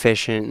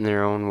self-efficient in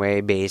their own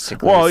way.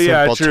 Basically, Well,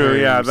 yeah, Simple true.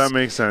 Yeah, terms. that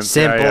makes sense.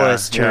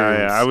 Simplest yeah, yeah.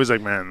 terms. I was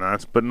like, man,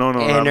 but no, that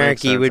makes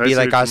Anarchy sense. would I be see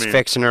like what you us mean.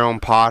 fixing our own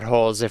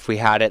potholes if we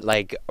had it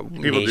like do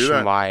that.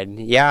 nationwide.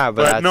 Yeah,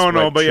 but that's no,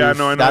 what but yeah, true-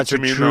 no, I know that's what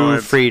you mean, true though.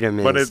 It's- freedom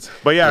is.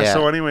 But yeah, Yeah.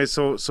 so anyway,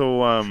 so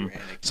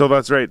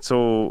that's right.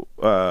 So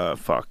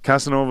fuck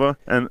Casanova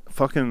and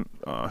fucking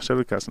shout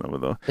out Casanova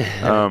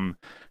though.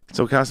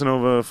 So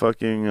Casanova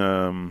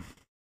fucking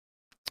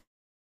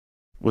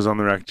was on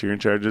the racketeering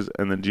charges,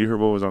 and then G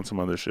Herbo was on some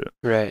other shit.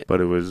 right, But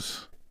it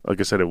was,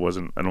 like I said, it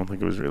wasn't. I don't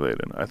think it was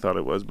related. I thought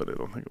it was, but I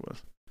don't think it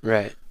was.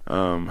 right.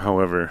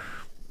 However,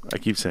 I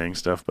keep saying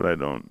stuff, but I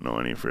don't know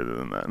any further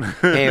than that.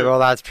 Hey, well,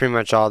 that's pretty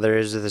much all there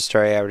is to the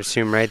story, I would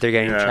assume, right? They're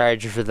getting Yeah.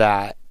 charged for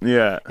that,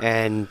 yeah.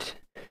 and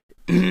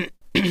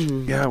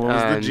Yeah, Yeah, what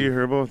was the Um, G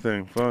Herbo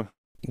thing? Fuck.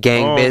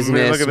 Gang Oh, man,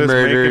 business, look at this, making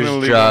murders,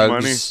 illegal drugs, money.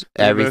 Look at this,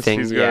 everything.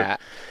 he's got- Yeah.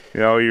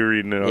 Yeah, oh, you're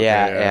reading it. Okay,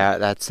 yeah,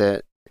 that's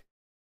it.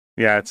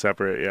 Yeah, it's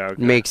separate. Yeah.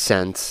 Okay. Makes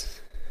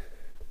sense.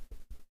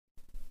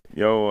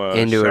 Yo,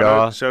 Into shout it out,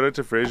 all. Shout out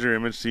to Fraser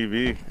Image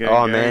TV. Gang,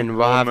 Oh, gang, man,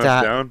 we'll have holding to us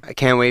ha- down. I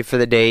can't wait for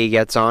the day he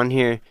gets on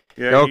here.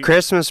 Yeah, Yo, he-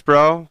 Christmas,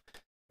 bro.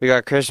 We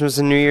got Christmas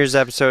and New Year's you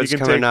episodes can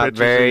coming take up pictures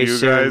very of you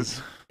soon.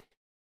 guys.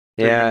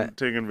 Yeah.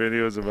 Taking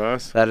videos of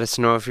us. Let us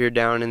know if you're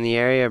down in the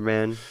area,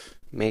 man.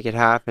 Make it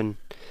happen.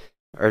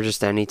 Or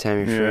just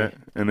anytime you're Yeah, free.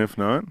 and if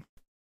not,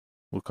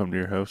 we'll come to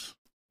your house.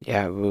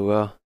 Yeah, we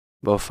will.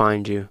 We'll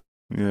find you.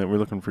 Yeah, we're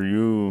looking for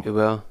you, We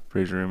will.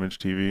 Fraser Image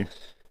TV.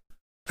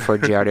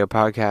 4G Audio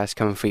Podcast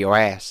coming for your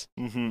ass.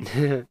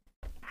 Mm-hmm.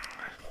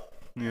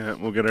 Yeah,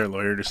 we'll get our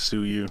lawyer to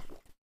sue you.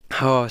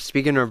 Oh,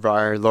 speaking of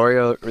our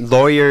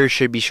lawyer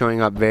should be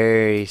showing up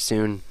very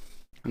soon.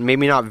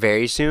 Maybe not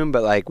very soon,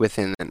 but like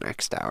within the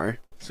next hour.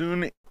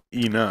 Soon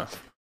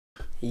enough.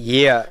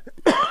 Yeah.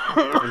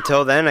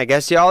 Until then, I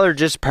guess y'all are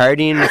just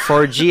partying with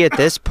 4G at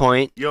this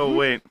point, Yo,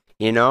 wait.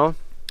 you know?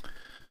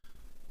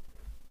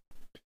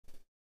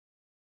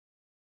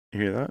 You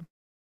hear that?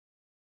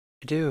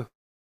 I do.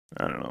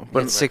 I don't know.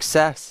 But it's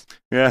success.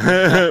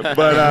 Yeah,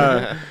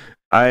 but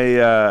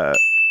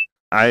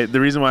the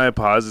reason why I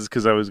paused is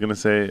because I was gonna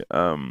say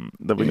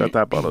that we got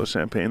that bottle of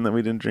champagne that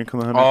we didn't drink on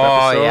the 100th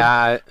Oh, episode.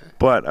 yeah.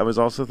 But I was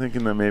also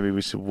thinking that maybe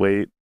we should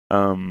wait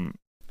and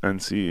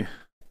see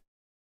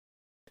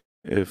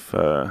if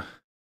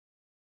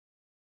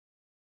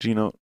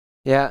Gino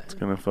Yeah, is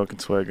gonna fucking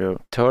swag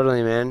out.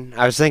 totally, man.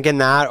 I was thinking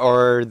that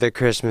or the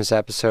Christmas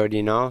episode,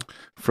 you know?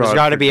 There's Fraud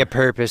got to for- be a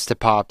purpose to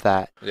pop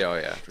that. Yeah, oh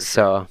yeah. For sure.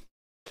 So,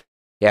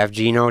 yeah, if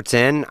G-Note's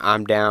in,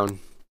 I'm down.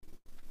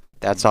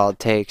 That's all it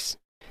takes.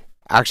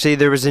 Actually,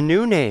 there was a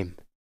new name.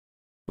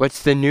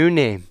 What's the new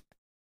name?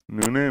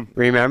 new name.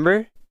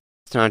 Remember?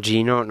 It's not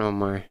G-Note no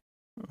more.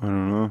 I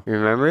don't know.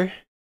 Remember?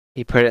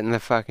 He put it in the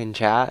fucking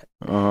chat.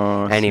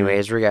 I see.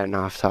 Anyways, we're getting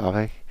off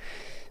topic.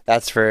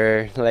 That's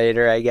for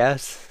later, I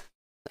guess.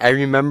 I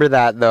remember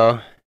that, though.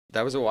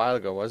 That was a while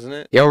ago, wasn't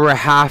it? Yo, we're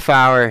half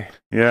hour.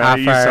 Yeah, half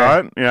you hour. saw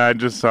it? Yeah, I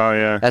just saw.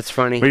 Yeah, That's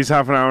funny. but he's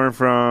half an hour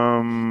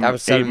from That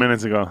was 8 7.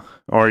 minutes ago,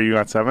 or you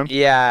got 7.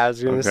 Yeah, I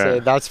was going to Okay. say,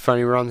 that's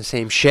funny. We're on the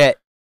same shit.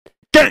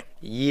 Gang!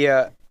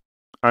 Yeah.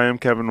 I am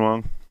Kevin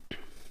Wong.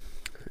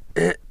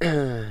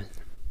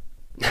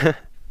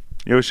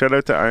 Yo, shout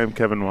out to I am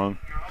Kevin Wong.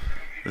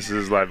 This is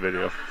his live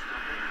video.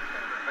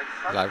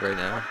 Live right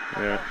now.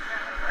 Yeah.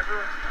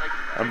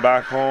 I'm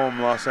back home,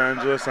 Los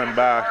Angeles. I'm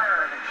back.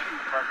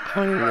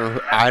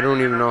 I don't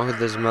even know who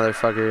this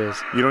motherfucker is.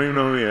 You don't even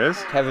know who he is?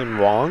 Kevin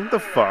Wong? What the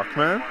fuck,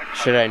 man?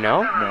 Should I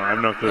know? No, I have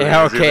no clue.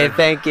 Yeah, who he is okay, either.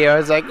 thank you. I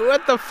was like,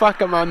 what the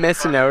fuck am I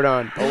missing out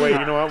on? Oh wait,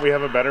 you know what? We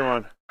have a better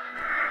one.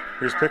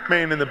 Here's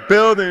Pickman in the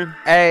building.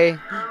 Hey,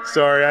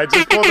 Sorry, I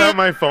just pulled out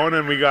my phone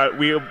and we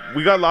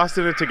got lost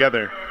in it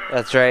together.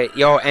 that's right.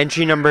 Yo,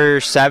 entry number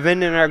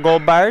 7 in our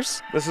gold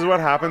bars. This is what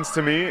happens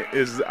to me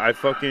is I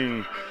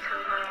fucking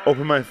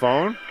open my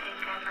phone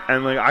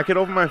and like I could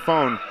open my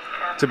phone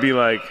to be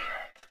like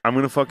I'm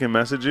gonna fucking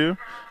message you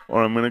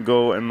or I'm gonna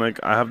go and like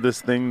I have this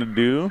thing to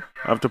do.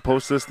 I have to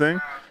post this thing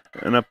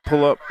and I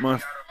pull up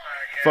my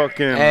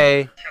fucking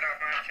Hey,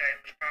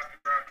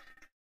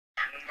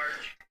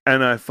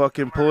 and I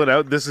fucking pull it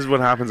out. This is what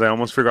happens. I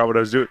almost forgot what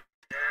I was doing.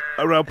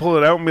 I'll pull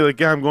it out and be like,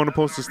 yeah, I'm going to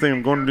post this thing.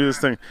 I'm going to do this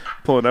thing.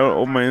 Pull it out,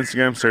 open my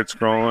Instagram, start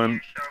scrolling.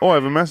 Oh, I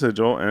have a message.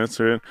 Oh,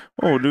 answer it.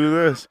 Oh, do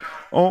this.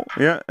 Oh,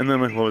 yeah. And then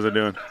like, what was I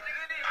doing?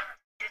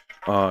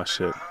 Oh,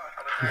 shit.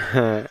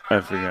 I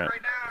forgot.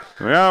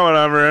 Yeah,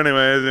 whatever.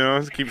 Anyways,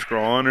 just keep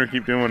scrolling or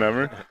keep doing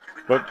whatever.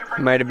 But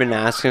might have been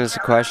asking us a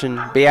question.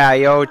 But yeah,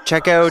 yo,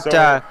 check out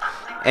So-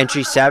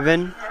 entry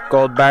 7,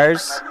 gold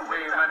bars.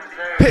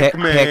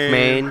 Pickman.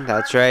 Pickman,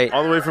 that's right.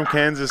 all the way from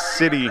Kansas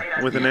City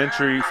with an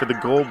entry for the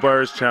Gold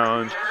Bars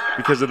Challenge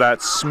because of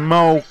that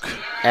smoke.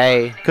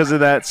 Hey, Because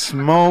of that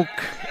smoke.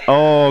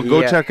 Oh,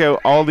 go Yeah. check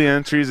out all the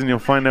entries and you'll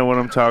find out what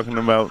I'm talking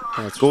about.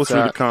 That's Go what's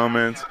through the up.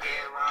 comments.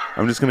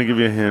 I'm just going to give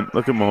you a hint.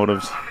 Look at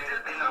motives.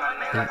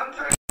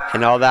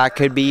 and all that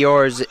could be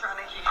yours.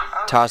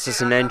 Toss us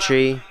an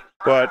entry.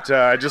 But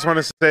I just want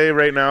to say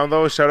right now,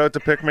 though, shout out to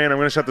Pickman. I'm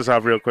going to shut this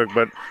off real quick,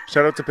 but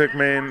shout out to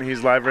Pickman.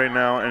 He's live right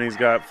now, and he's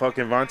got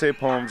fucking Vontae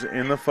Poems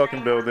in the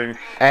fucking building.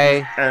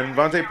 Hey, And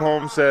Vontae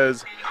Poems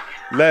says,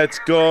 let's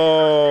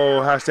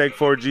go. Hashtag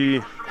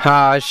 4G.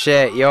 ah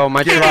shit, yo,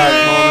 much love,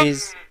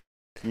 homies.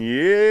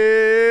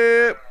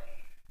 Yep.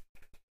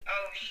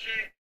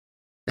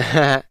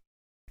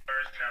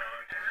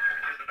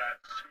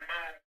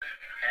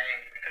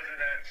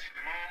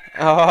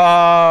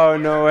 Oh,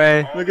 no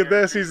way. Look at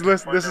this. This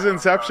is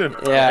Inception.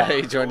 Yeah,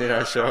 He joined in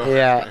our show.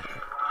 yeah.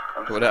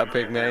 What up,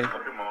 Big Man? And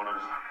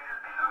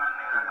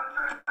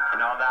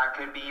all that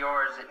could be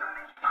yours.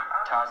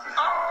 Toss us.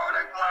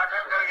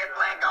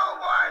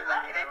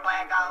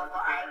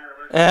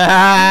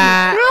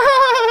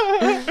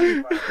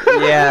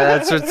 Yeah,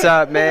 that's what's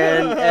up,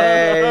 man.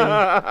 Hey.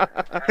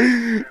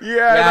 Yeah,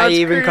 Yeah, that's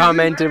he even crazy.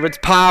 commented, what's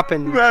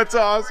poppin'? That's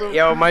awesome.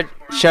 Yo, my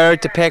shout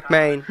out to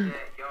Pickman.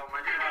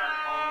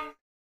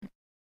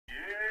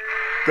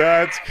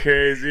 That's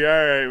crazy. All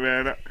right,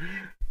 man.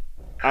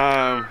 What's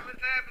happening,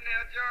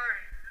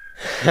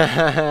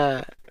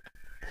 George?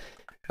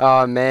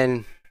 Oh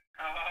man,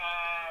 Oh,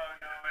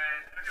 no,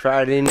 man.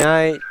 Friday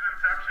night.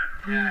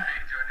 Yeah, I enjoyed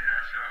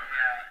that show.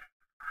 Yeah.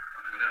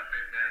 What up,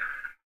 big man?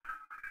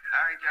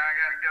 All right, y'all, I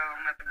gotta go.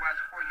 I'm at the watch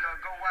sport.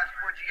 Go watch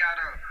sport you got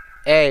up.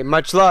 Hey,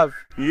 much love.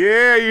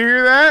 Yeah, you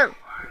hear that?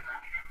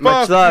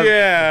 Much Fuck love.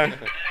 yeah.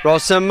 Roll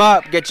some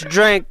up. Get your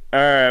drink. All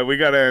right, we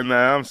gotta end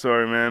that. I'm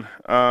sorry, man.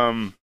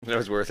 That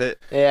was worth it.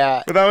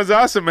 Yeah. But that was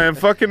awesome, man.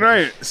 Fucking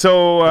right.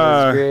 So,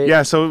 was great.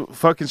 yeah, so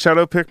fucking shout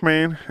out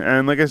Pickmain.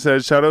 And like I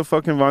said, shout out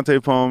fucking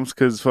Vontae Palms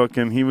because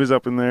fucking he was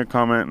up in there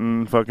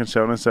commenting, fucking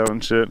shouting us out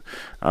and shit.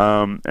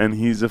 And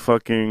he's a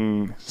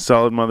fucking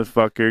solid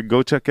motherfucker.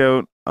 Go check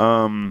out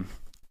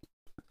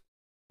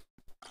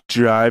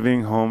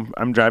Driving Home.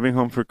 I'm Driving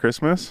Home for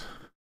Christmas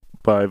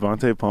by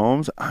Vontae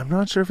Palms. I'm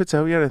not sure if it's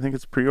out yet. I think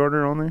it's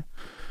pre-order only.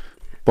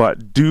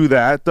 But do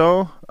that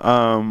though.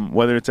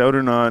 Whether it's out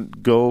or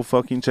not, go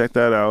fucking check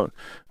that out.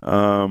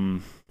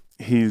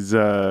 He's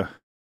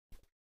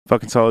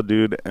fucking solid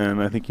dude,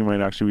 and I think he might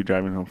actually be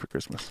driving home for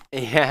Christmas.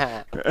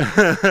 Yeah.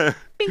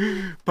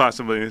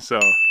 Possibly.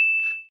 So,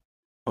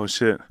 oh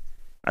shit.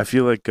 I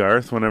feel like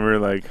Garth whenever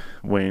like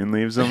Wayne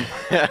leaves him.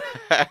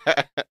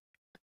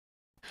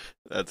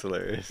 That's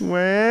hilarious.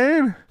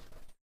 Wayne,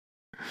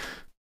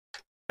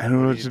 I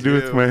don't know what do to you do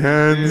with do? my What do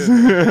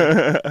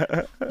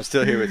hands. I'm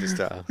still here with your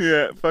style.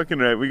 Yeah, fucking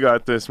right. We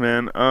got this,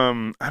 man.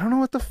 I don't know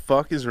what the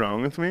fuck is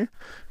wrong with me,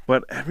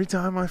 but every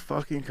time I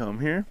fucking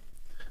come here,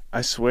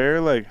 I swear,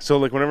 like, so,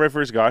 like, whenever I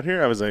first got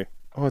here, I was like,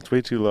 oh, it's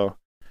way too low.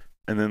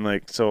 And then,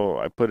 like, so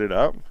I put it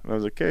up, and I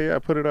was like, okay, yeah, I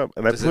put it up.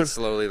 And Does I put it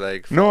slowly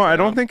like? no, fall I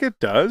don't down? think it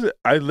does.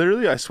 I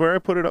swear I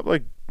put it up,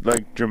 like Did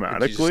you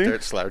dramatically.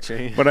 just start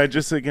slouching. But I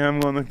just, like, I'm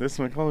going like this,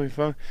 I'm like, holy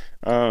fuck.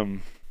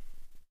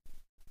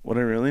 What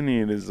I really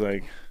need is,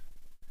 like,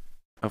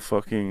 a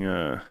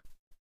fucking,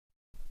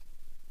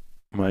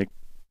 mic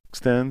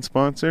stand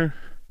sponsor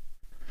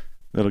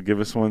that'll give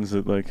us ones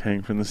that like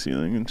hang from the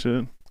ceiling and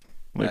shit.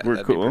 Like we're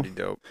That'd be cool, pretty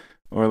dope.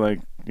 or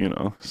like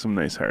some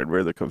nice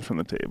hardware that comes from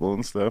the table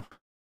and stuff.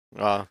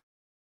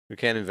 We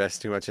can't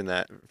invest too much in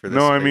that for this.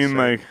 No, I space, mean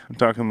right? like I'm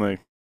talking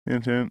like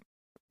hint, hint,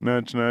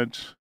 nudge,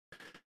 nudge.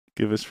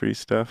 Give us free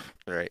stuff.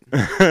 Right.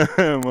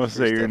 We'll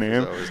say Free your stuff is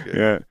name. always good.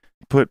 Yeah,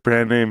 put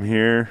brand name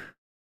here.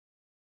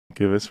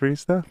 Give us free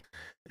stuff.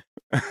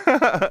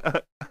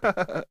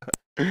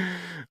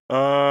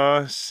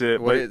 Oh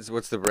shit!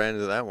 What's the brand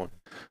of that one?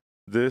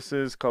 This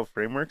is called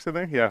Frameworks, I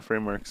think. Yeah,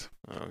 Frameworks.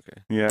 Oh,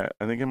 okay. Yeah,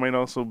 I think it might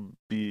also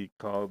be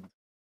called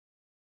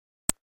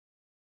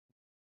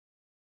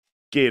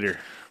Gator.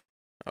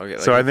 Okay.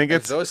 So I think if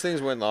it's- those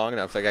things went long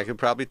enough, like I could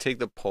probably take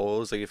the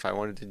poles. Like if I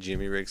wanted to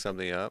jimmy rig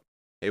something up,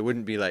 it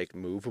wouldn't be like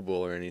movable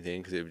or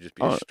anything because it would just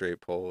be Oh. a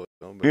straight pole.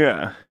 But,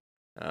 Yeah.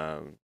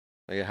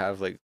 like I have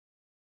like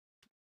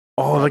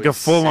Oh, like probably a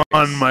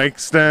full-on six mic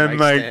stand, mic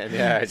like stand.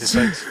 Yeah, I just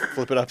like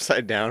flip it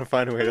upside down and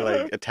find a way to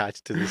like attach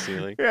it to the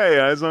ceiling.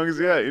 yeah. As long as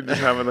you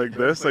just have it like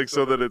this, like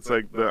so that it's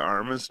like the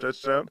arm is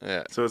stretched out,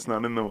 Yeah. so it's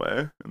not in the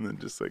way, and then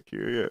just like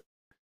here, yeah.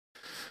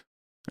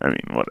 I mean,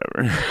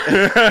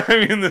 whatever.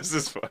 I mean, this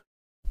is fun.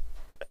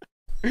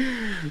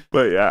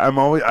 But yeah,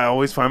 I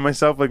always find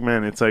myself like,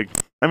 man, it's like,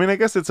 I mean, I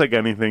guess it's like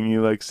anything.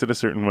 You like sit a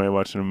certain way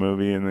watching a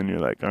movie, and then you're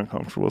like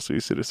uncomfortable, so you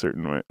sit a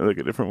certain way, like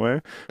a different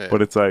way. Yeah.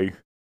 But it's like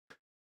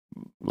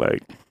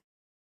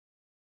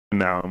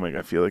now I'm like,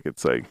 I feel like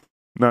it's like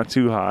not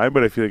too high,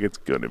 but I feel like it's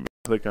gonna be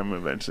like I'm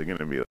eventually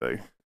gonna be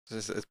like,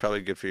 It's probably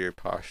good for your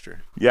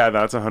posture. yeah,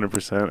 that's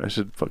 100%. I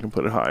should fucking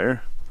put it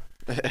higher.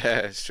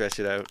 Stretch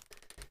it out.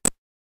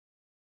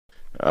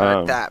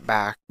 Got that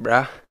back,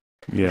 bruh.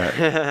 Yeah,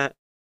 Yeah,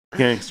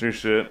 gangster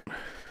shit.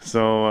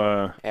 So,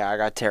 I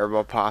got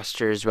terrible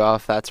posture as well,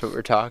 if that's what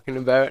we're talking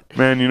about.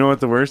 man, you know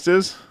what the worst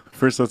is?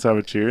 First, let's have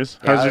a cheers.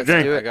 Yeah, How's your let's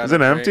drink? do it. I got Is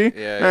it a empty? drink.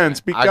 Yeah, Man, yeah.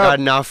 speak I got up.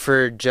 enough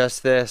for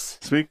just this.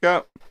 Speak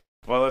up.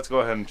 Well, let's go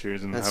ahead and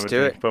cheers and Let's have a do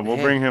drink. it. But we'll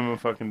Yeah. bring him a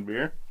fucking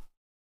beer.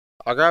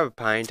 I'll grab a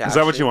pint. Is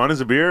that what you want?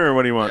 Is a beer, or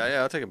what do you want?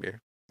 Yeah, I'll take a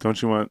beer.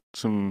 Don't you want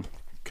some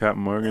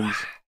Captain Morgan's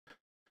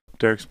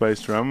dark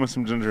spiced rum with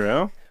some ginger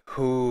ale?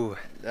 Ooh.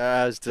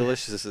 As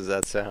delicious as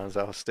that sounds,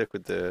 I'll stick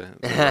with the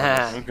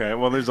Okay.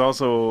 Well, there's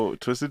also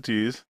Twisted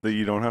Teas that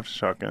you don't have to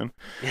shotgun.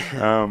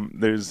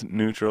 There's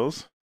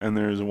neutrals, and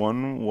there's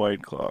one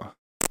White Claw.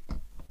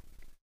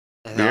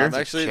 Beer?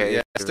 Actually, Okay.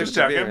 yeah, stick Just with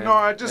the beer, checking. man. No,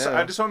 I just Yeah.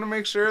 want to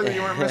make sure that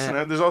you weren't missing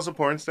out. There's also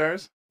porn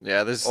stars.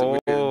 Yeah, this.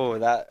 Oh,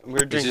 that we're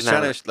He's drinking just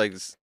trying that. to like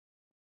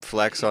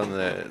flex on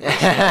the.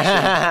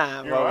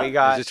 What we He's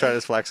got? just trying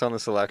to flex on the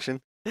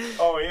selection.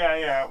 Oh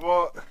yeah.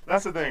 Well,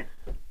 that's the thing.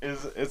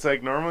 Is it's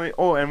like normally.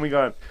 Oh, and we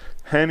got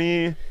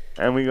Henny,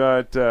 and we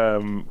got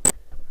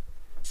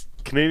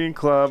Canadian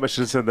Club. I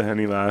should have said the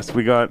Henny last.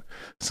 We got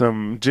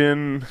some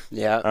gin.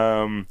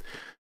 Yeah.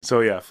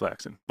 So yeah,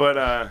 flexing. But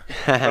I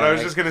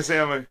was just gonna say,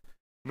 I'm like,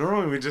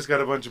 normally we just got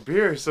a bunch of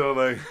beer, so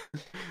like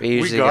we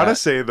usually gotta got-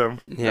 say them.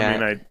 Yeah. I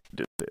mean, I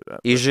did say that. but-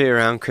 Usually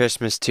around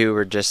Christmas too,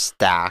 we're just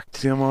stacked.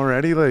 See, I'm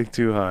already like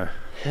too high.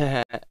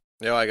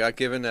 Yo, I got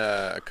given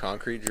a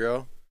concrete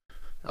drill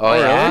Oh,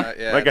 yeah?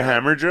 Yeah, Like a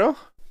hammer drill?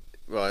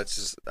 Well, it's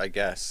just, I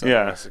guess.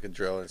 Yeah. It's like a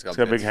drill, and it's It's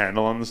got a big bits-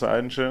 handle on the side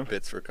and shit.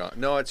 Bits for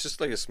no, it's just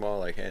like a small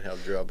like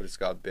handheld drill, but it's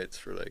got bits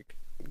for like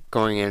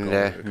Going going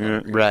into. into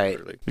concrete right.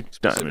 or, like, Diamond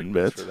specific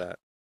bits. for that.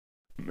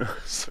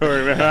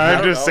 Sorry, man. I I'm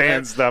don't just know, saying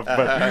man. stuff,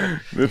 but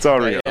it's all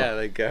But real. yeah,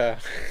 like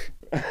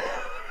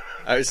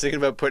I was thinking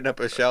about putting up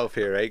a shelf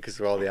here, right? Because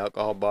all the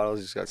alcohol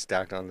bottles just got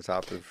stacked on the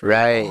top of the fridge.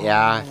 Right,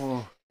 yeah.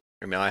 Oh.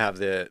 I mean, I have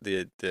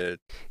the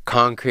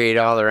Concrete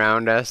all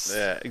around us.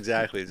 yeah,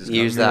 exactly. Just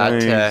Use got-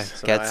 that Nice. to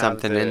So I get have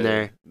something in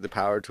there. The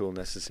power tool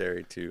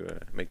necessary to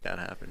make that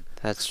happen.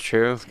 That's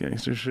true. That's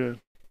gangster shit.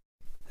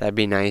 That'd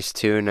be nice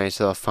too. Nice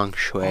little feng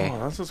shui. Oh,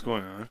 that's what's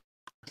going on.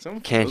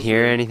 Someone Can't feels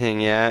hear it. anything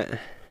yet.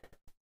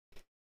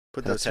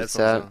 Put That's those what's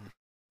headphones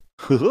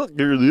up. on.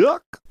 Yuck.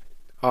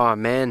 Oh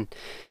man,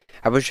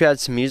 I wish we had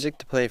some music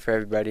to play for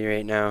everybody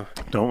right now.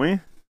 Don't we?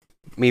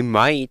 We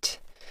might,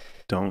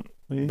 Don't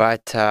we?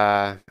 but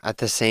at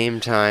the same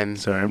time,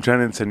 Sorry, I'm trying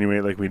to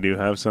insinuate like we do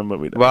have some, but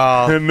we don't.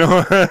 well,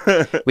 no.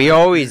 we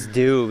always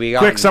do. We got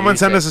Quick, someone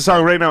send us music. a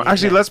song right now.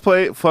 Actually, Yeah. let's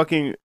play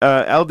fucking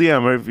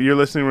LDM. If you're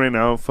listening right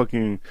now,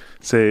 fucking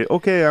say,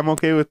 okay, I'm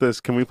okay with this.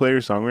 Can we play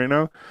your song right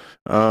now?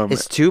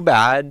 It's too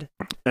bad.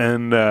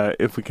 And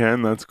if we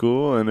can, that's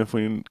cool. And if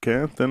we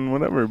can't, then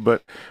whatever.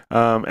 But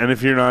and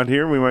if you're not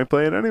here, we might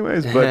play it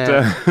anyways.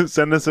 But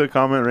send us a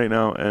comment right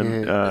now.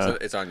 And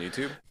It's on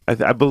YouTube.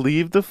 I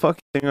believe the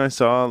fucking thing I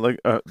saw, like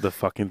the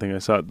fucking thing I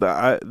saw,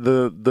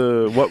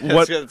 the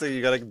what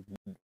You gotta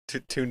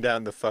tune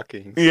down the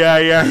fucking.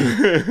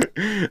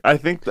 yeah. I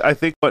think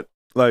what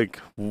like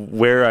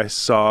where I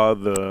saw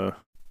the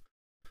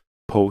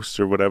post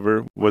or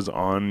whatever was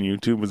on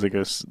YouTube was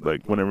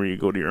like whenever you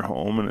go to your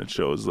home and it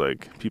shows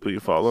like people you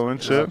follow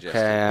and shit. Okay.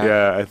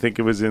 Yeah, I think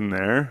it was in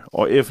there.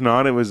 Or if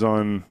not, it was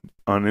on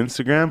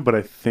Instagram. But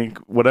I think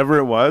whatever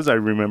it was, I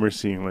remember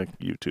seeing like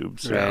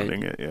YouTube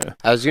surrounding it. Yeah.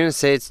 I was gonna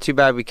say it's too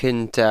bad we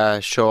couldn't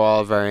show all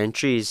of our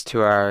entries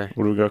to our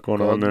What do we got going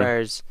on gold there?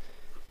 bars.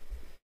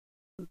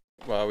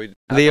 Well, we.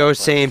 Leo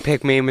saying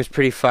Pikmin was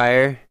pretty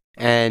fire,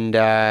 and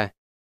yeah.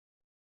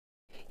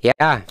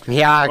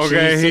 Actually,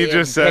 Okay, he he's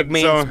just said-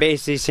 Pikmin's so-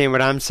 basically saying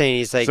what I'm saying.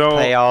 He's like, So-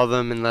 play all of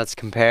them and let's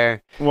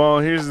compare. Well,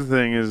 here's the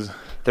thing: is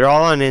They're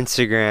all on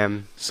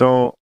Instagram.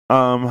 so.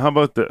 How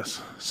about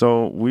this?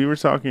 So we were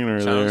talking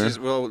earlier. Challenges.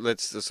 Well,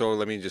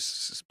 let me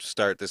just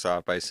start this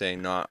off by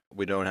saying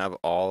we don't have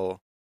all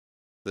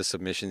the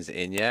submissions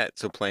in yet.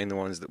 So playing the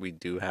ones that we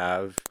do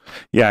have.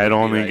 Yeah, it would be,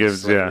 only like,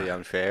 gives slightly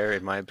unfair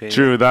in my opinion.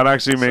 True, that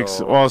actually makes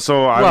So- well.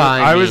 So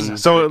I I was mean-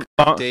 so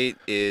Date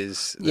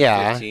is the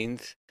Yeah.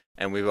 15th,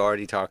 and we've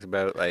already talked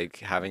about like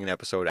having an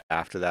episode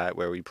after that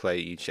where we play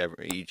each.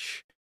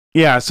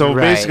 yeah. So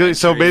Right. basically,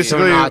 So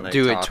basically, not like,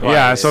 do it talk twice.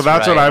 yeah. So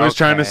that's what right, I was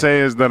trying to okay. say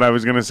is that I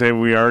was gonna say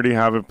we already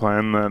have a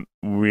plan that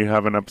we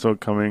have an episode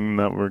coming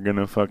that we're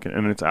gonna fucking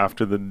and it's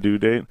after the due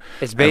date.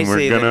 It's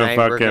basically the gonna night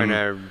we're fucking-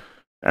 gonna.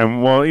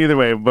 And well, either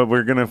way, but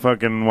we're gonna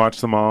fucking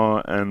watch them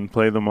all and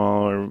play them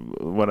all or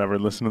whatever,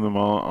 listen to them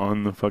all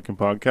on the fucking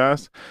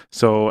podcast.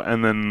 So,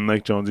 and then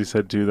like Jonesy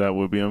said too, that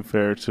would be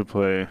unfair to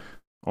play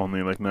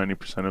only like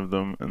 90% of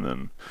them, and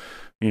then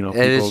It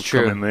people is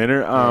true. come in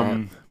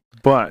later.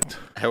 But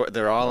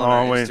They're all on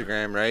our wait.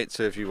 Instagram, right?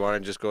 So if you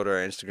want to just go to our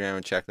Instagram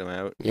and check them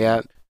out,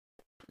 Yeah.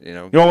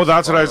 well,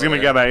 that's what I was follow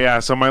gonna there. get at. Yeah.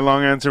 So my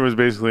long answer was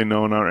basically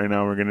no, not right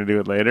now. We're gonna do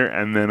it later.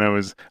 And then I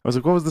was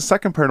like, what was the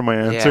second part of my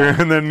answer? Yeah.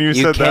 And then you You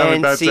said that. Like,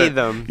 can that's see it.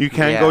 them. You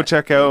can Yeah. go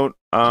check out.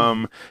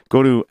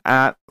 Go to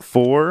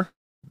 @4,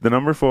 the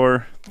number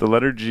 4, the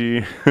letter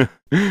G.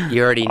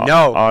 You already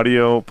know.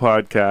 Audio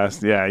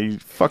podcast. Yeah, you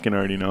fucking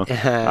already know.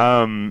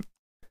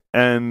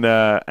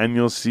 And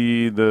you'll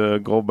see the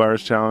gold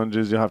bars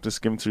challenges. You'll have to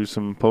skim through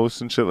some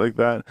posts and shit like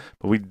that.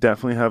 But we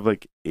definitely have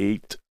like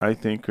 8, I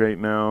think, right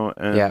now.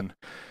 And Yeah.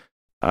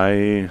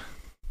 I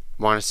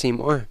Want to see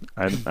more?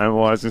 well, I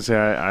was gonna say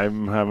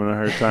I'm having a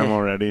hard time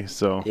already.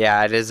 So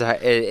Yeah, it is.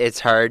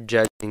 It's hard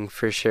judging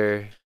for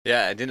sure.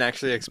 Yeah, I didn't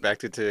actually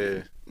expect it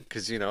to,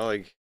 because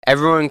like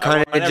Everyone I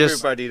kind want of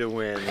just. everybody to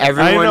win.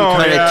 Everyone know,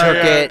 kind of yeah, took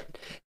yeah. it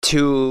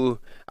to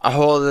a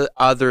whole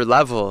other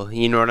level.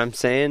 You know what I'm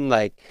saying?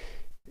 Like,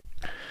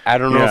 I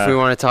don't know if Yeah. we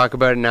want to talk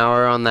about an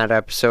hour on that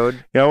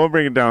episode. yeah, we'll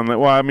break it down.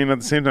 Well, I mean, at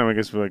the same time, I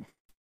guess we're like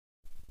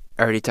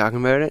Already talking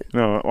about it?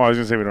 no. Well, I was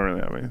gonna say we don't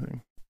really have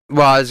anything.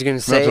 Well, I was gonna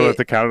Not to say. let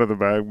the cat out of the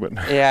bag, but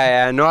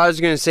Yeah. No, I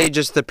was gonna say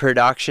just the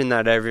production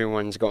that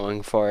everyone's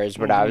going for is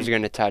what I was Mhm.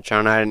 gonna touch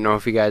on. I didn't know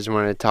if you guys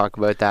want to talk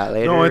about that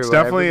later. no, it's or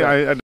whatever, definitely.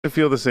 but- I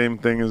feel the same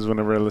thing as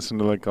whenever I listen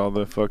to like all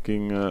the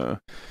fucking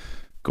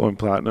going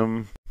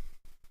platinum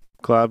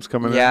collabs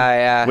coming in.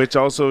 Yeah. Which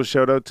also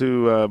shout out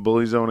to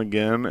Bully Zone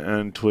again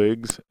and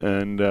Twigs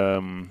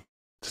and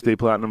Stay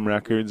Platinum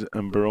Records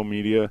and Burrow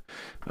Media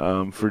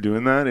for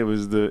doing that. It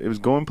was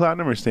Going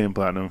Platinum or Staying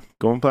Platinum?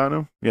 Going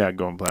Platinum? Yeah,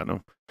 Going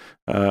Platinum.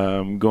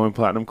 Going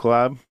Platinum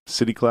collab,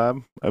 City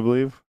Collab, I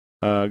believe.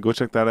 Go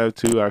check that out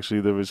too.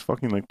 Actually, there was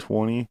fucking like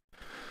 20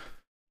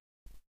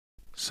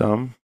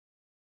 some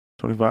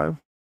 25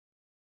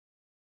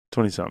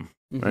 20 some.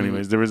 Mhm.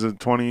 Anyways, there was a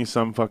 20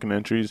 some fucking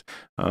entries.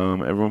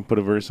 Everyone put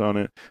a verse on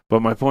it.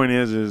 But my point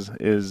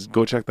is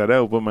go check that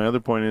out. But my other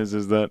point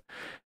is that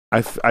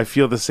I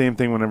feel the same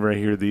thing whenever I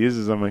hear these.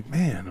 Is I'm like,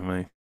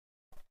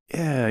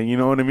 yeah, you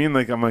know what I mean?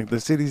 Like, I'm like, the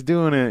city's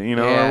doing it, you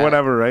know, Yeah. or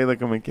whatever, right?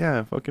 Like, I'm like,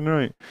 yeah, fucking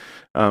right.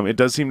 It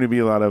does seem to be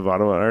a lot of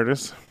Ottawa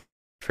artists.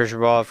 First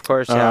of all, of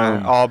course, yeah.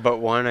 Um, All but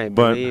one, I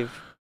but- believe.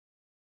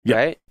 Yeah,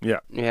 Right? yeah.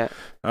 Yeah.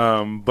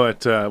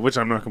 But which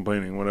I'm not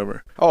complaining,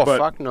 whatever. Oh, But-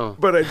 fuck no.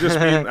 But I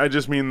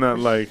just mean that,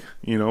 like,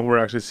 you know, we're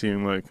actually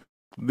seeing, like,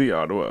 the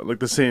Ottawa,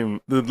 like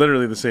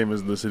literally the same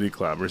as the City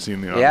Club. We're seeing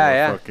the Ottawa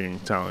Yeah. fucking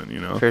talent, you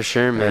know. For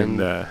sure, man.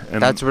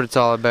 And That's what it's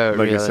all about,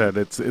 like really. I said,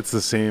 it's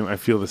the same. I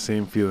feel the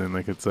same feeling.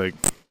 Like it's like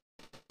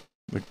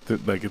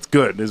it's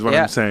good is what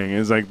Yeah. I'm saying.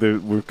 It's like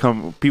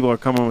people are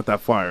coming with that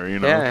fire, you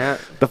know, Yeah,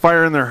 the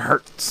fire in their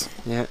hearts.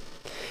 yeah.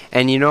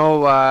 And you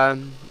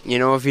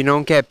know, if you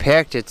don't get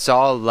picked, it's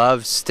all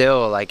love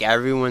still. Like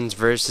everyone's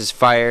versus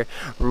fire.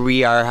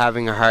 We are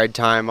having a hard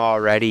time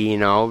already, you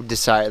know.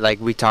 Decide like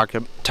we talk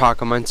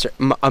amongst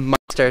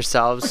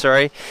ourselves.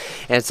 Sorry,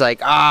 and it's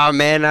like, oh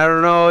man, I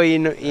don't know. You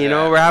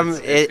know, we're having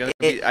it's gonna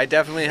be- I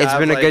definitely have it's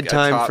been a like good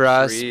time top for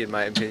us. three, in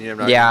my opinion. I'm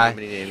not Yeah.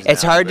 gonna name any names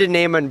It's now, hard but to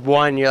name a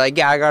one. You're like,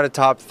 yeah, I got a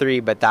top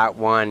 3, but that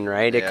one,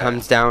 right? It Yeah.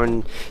 comes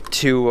down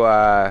to.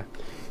 I'm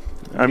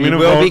We gonna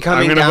will be vote.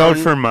 coming I'm gonna vote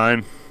down- for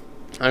mine.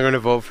 I'm gonna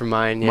vote for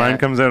mine. Yeah. Mine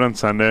comes out on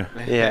Sunday.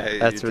 Yeah,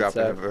 that's you what's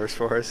dropping a up. verse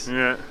for us.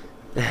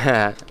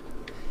 Yeah.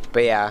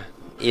 But yeah,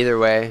 either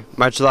way,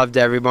 much love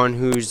to everyone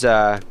who's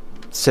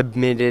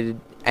submitted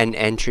an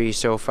entry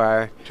so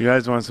far. Do you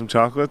guys want some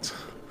chocolates?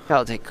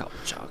 I'll take a couple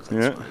chocolates.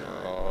 Yeah.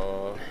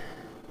 Oh,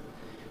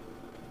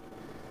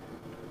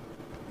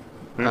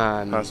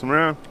 Pass them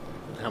around.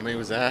 how many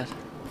was that?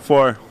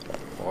 4.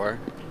 4.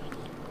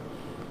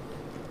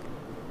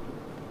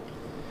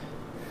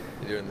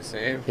 You doing the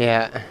same?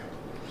 Yeah.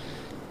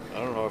 I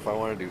don't know if I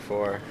want to do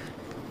 4.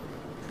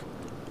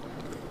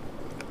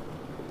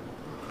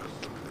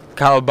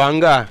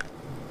 Cowabunga.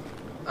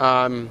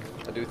 I'll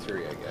do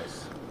 3, I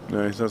guess.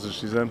 Nice. That's what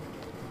she said.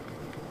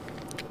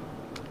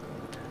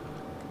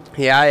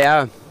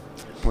 Yeah.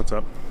 What's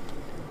up?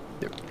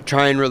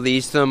 Try and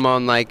release them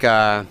on like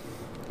an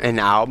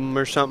album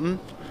or something.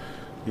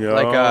 Yo,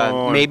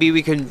 Like maybe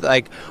we can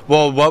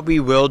what we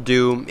will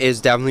do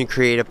is definitely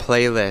create a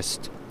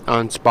playlist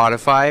on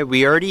Spotify.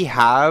 We already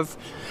have.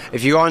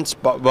 If you go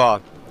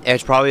on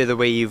it's probably the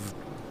way you've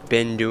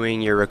been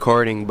doing your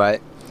recording,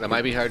 but That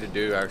might be hard to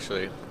do,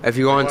 actually. if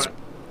you go on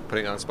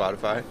Putting on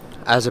Spotify.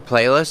 as a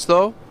playlist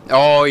though,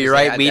 oh, you're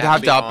They right. had We'd to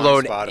have be to on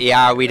upload. Spotify,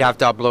 Yeah, we'd yeah. have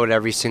to upload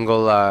every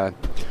single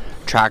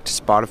track to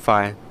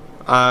Spotify.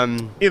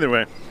 Either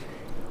way.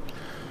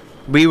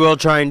 We will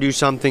try and do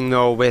something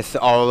though with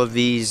all of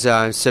these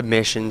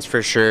submissions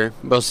for sure.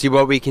 We'll see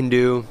what we can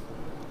do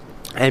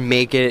and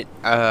make it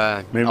Maybe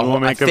a we'll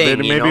make a thing,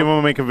 video. you Maybe know?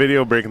 we'll make a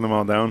video breaking them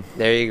all down,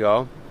 There you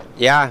go.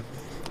 Yeah,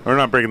 or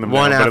not breaking them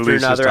one down, but at after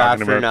least just another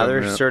talking after about another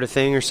them, yeah. sort of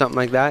thing or something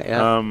like that.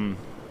 Yeah.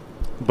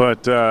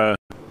 But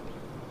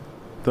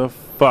the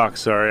fuck,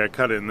 sorry, I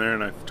cut in there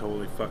and I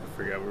totally fucking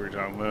forgot what we were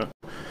talking about.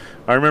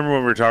 I remember what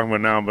we were talking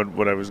about now, but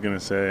what I was gonna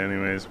say,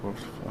 anyways. What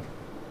the fuck?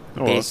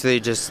 Oh, well. Basically,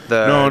 just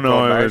the No,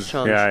 Gold it Bars was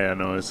challenge.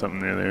 no, it was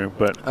something near there.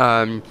 But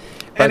but,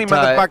 any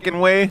motherfucking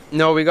way,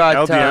 no, we got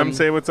LDM,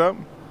 say what's up.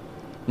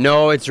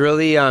 No, it's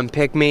really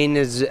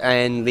Pikmin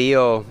and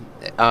Leo.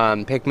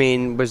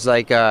 Pikmin was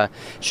like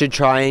should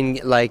try and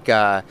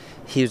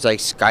he was like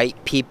Skype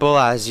people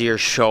as you're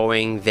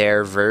showing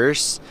their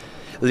verse.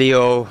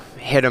 Leo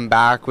hit him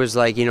back, was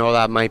like,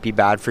 that might be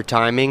bad for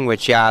timing,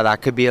 which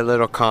that could be a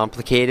little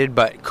complicated,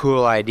 but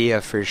cool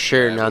idea for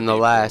sure Yeah, it would be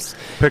nonetheless.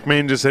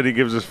 Pikmin just said he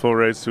gives us full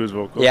rights to his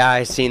vocals. Yeah,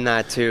 I seen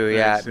that too.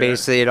 Yeah, Nice, yeah.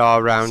 basically it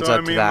all rounds So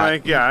up to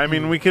that. I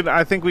mean, we could.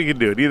 I think we could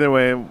do it either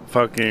way.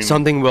 Fucking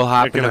Something will it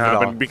happen can of it all.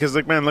 happen because,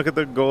 like, man, look at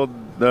the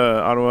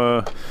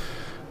Ottawa.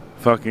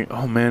 Fucking,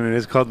 oh man, it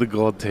is called the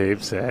Gold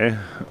Tapes, eh?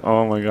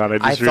 Oh my god, I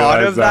I just thought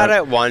realized of that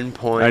at one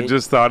point. I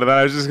just thought of that.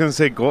 I was just gonna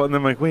say gold, and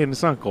then I'm like, wait,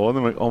 it's not gold. And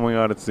I'm like, oh my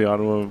god, it's the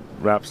Ottawa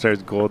Rap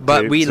Stars Gold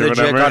But Tapes we or legit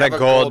whatever. got a Have a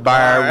gold gold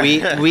bar. bar.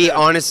 We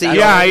honestly. That's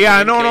Yeah, where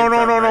yeah, it no, came no,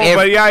 from, no, right?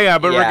 but yeah,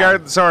 but Yeah.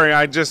 sorry,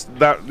 I'm just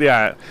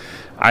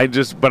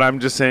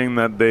saying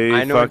that they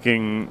I know-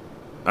 fucking.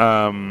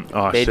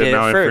 Oh They shit! did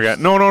Now it I first. forgot.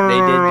 No. They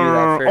did do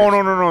that first. Oh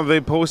no! They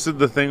posted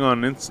the thing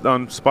on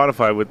on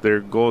Spotify with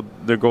their gold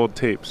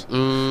tapes.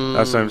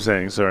 That's what I'm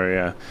saying. Sorry,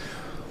 yeah.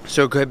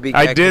 So it could be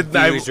I get did-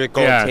 confused with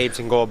gold yeah. tapes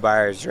and gold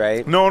bars,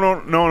 right? No,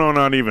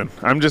 not even.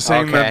 I'm just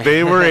saying that Okay.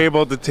 they were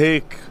able to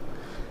take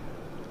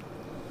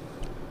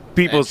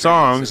people's Entries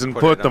songs and and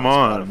put put it them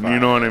on on. Spotify, You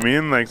know what I yeah.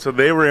 mean? Like, so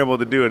they were able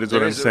to do it. Is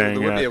what I'm saying.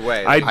 There would be yeah. a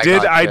way. I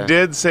gotcha.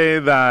 did say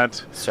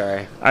that.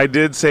 Sorry. I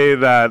did say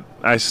that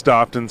I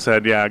stopped and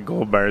said, yeah,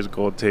 gold bars,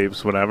 gold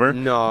tapes, whatever.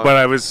 No. But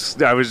I was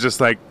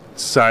just like,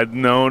 side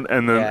note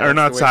and then Yeah, or that's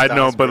not the way side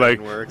Styles note but like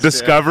brain works,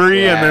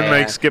 discovery yeah. and then Yeah,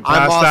 like yeah. skip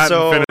I'm past that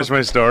also- and finish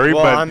my story.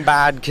 Well, but I'm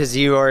bad because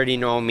you already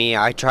know me.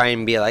 I try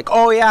and be like,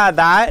 oh yeah,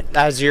 that,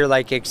 as you're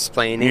like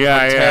explaining. Yeah,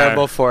 I'm yeah.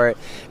 terrible for it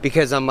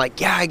because I'm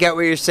like, yeah, I get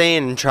what you're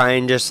saying, and try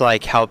and just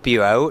like help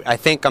you out. I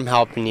think I'm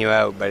helping you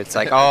out, but it's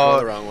like, Go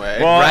the oh, wrong way.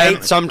 Well, right.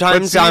 and-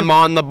 Sometimes but see- I'm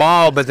on the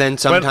ball, but then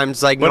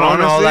sometimes like, but no,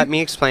 honestly, let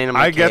me explain. I'm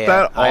I like, get yeah,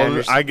 that all. I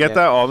understand, get yeah.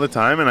 that all the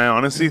time, and I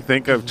honestly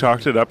think I've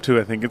chalked it up to.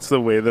 I think it's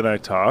the way that I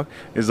talk.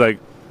 Is like,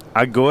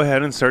 I go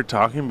ahead and start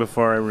talking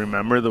before I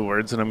remember the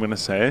words that I'm gonna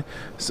say,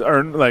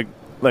 or like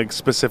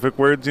specific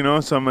words, you know.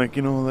 So I'm like,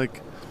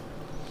 like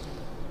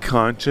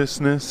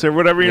consciousness or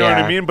whatever, you know what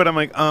Yeah. I mean. But I'm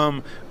like,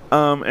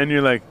 and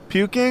you're like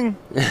puking,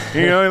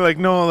 you're like,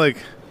 no, like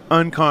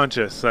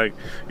unconscious, like,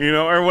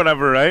 or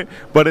whatever, right?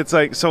 But it's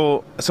like,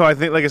 so I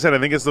think, like I said, I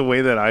think it's the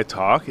way that I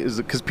talk is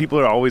because people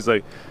are always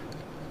like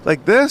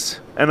this,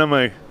 and I'm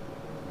like,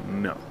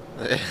 no.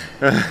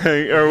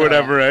 or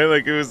whatever, right?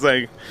 Like it was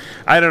like,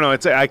 I don't know.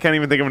 It's I can't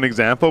even think of an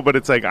example, but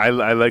it's like I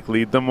like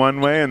lead them one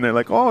way, and they're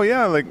like, oh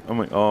yeah, like I'm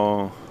like,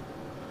 oh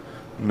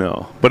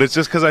no, but it's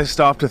just because I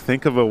stopped to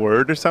think of a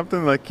word or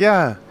something. Like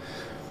yeah,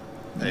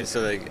 So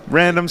like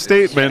random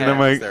statement. Yeah. I'm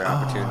like, it's their oh.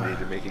 opportunity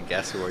to make a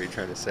guess of what you're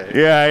trying to say.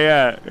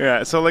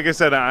 Yeah. So like I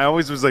said, I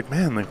always was like,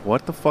 man, like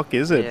what the fuck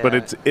is it? But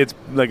Yeah. it's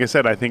like I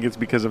said, I think it's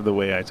because of the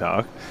way I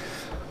talk.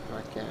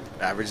 Okay.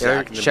 Average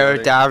Zach in the Shout out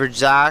building. to Average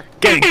Zach.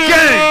 Gang.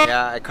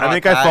 Yeah, I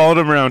think I followed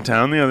him around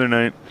town the other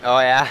night. Oh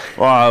yeah.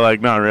 Well, like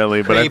not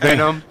really, but I Creeping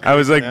think him. I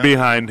was like Yeah.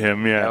 behind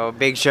him. Yeah, Yo,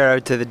 big shout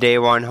out to the day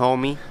one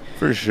homie.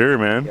 for sure,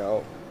 man.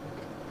 Yo.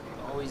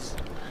 Always.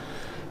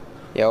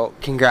 Yo,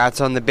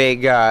 congrats on the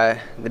big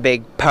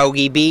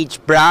Pogie Beach,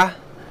 bruh.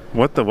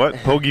 What the what?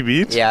 Pogie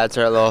Beach? Yeah, it's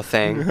our little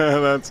thing.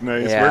 That's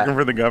nice. Yeah. Working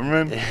for the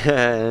government.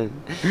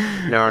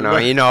 No,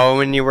 you know,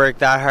 when you work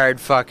that hard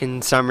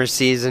fucking summer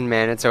season,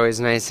 man, it's always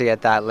nice to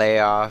get that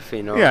layoff,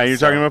 you know. Yeah, you're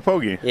so- talking about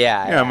Pogie.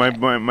 Yeah. Yeah,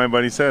 my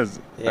buddy says,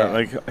 Yeah.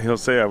 like he'll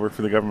say, I work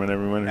for the government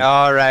every winter.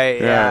 All right,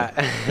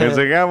 yeah. He's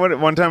like, yeah. What?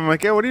 One time I'm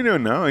like, yeah, what are you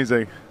doing now? He's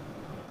like,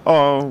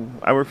 oh,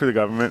 I work for the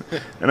government,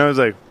 and I was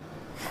like,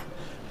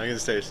 I'm gonna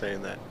start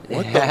saying that.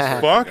 what the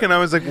fuck? And I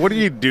was like, what do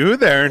you do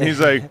there? And he's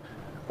like,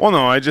 well,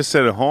 no, I just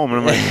sit at home.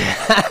 And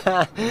I'm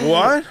like,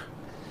 what?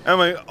 I'm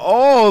like,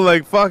 oh,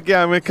 like fuck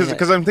yeah,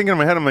 because I'm thinking in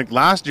my head, I'm like,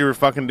 last year we're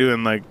fucking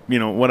doing like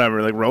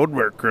whatever, like road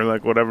work or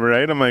like whatever,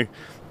 right? I'm like,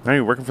 are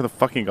you working for the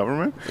fucking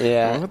government?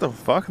 Yeah. I'm like, what the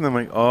fuck? And I'm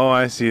like, oh,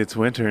 I see, it's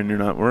winter and you're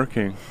not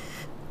working.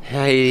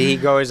 He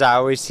goes, I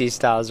always see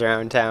Styles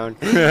around town.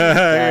 yeah,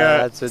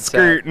 that's what's up.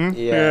 skirting.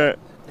 Yeah. Yeah,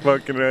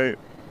 fucking right.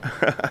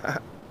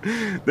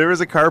 There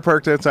was a car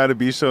parked outside of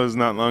Bisho's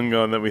not long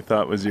ago that we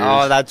thought was yours.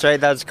 Oh, that's right.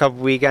 That's a couple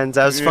weekends.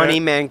 That was Yeah. funny,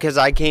 man, because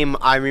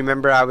I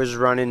remember I was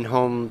running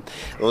home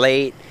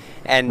late.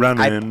 And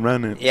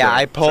running. Yeah,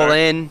 Sorry, I pull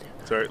sorry. in.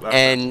 Sorry, last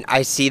And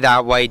I see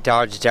that white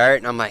Dodge Dart,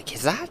 and I'm like,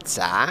 is that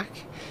Zach?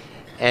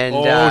 And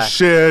oh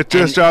shit!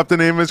 Just and- dropped the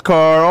name of his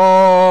car.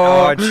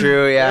 Oh, oh,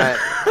 true, yeah.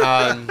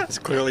 It's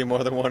clearly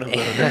more than one of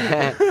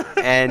them.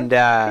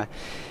 And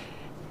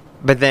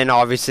but then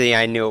obviously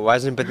I knew it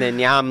wasn't. But then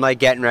yeah, I'm like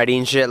getting ready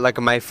and shit, look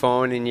at my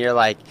phone, and you're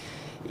like,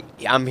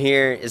 I'm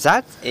here. Is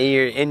that?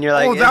 And you're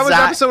like, oh, that is was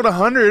episode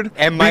 100.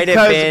 It might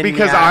have been,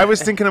 because yeah. I was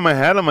thinking in my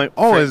head. I'm like,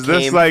 oh, For- is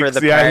this came like? for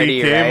the Yeah, party,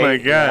 he came.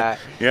 right? Like,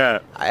 yeah.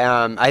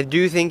 I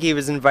do think he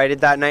was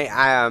invited that night.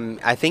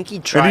 I think he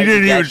And tried he to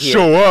didn't get even here.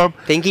 show up.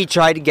 I think he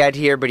tried to get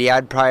here, but he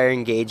had prior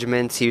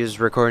engagements. He was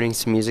recording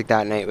some music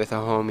that night with a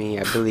homie,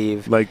 I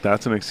believe. Like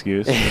that's an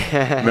excuse.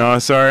 No,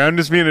 sorry, I'm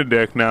just being a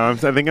dick now. I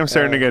think I'm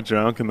starting to get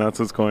drunk, and that's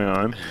what's going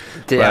on.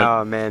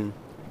 Oh man,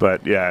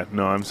 But yeah,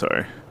 no, I'm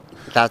sorry.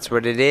 that's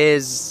what it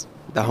is.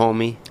 The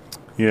homie.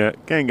 Yeah,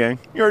 gang.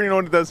 You already know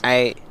what it does.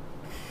 Yeah,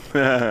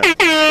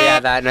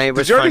 that night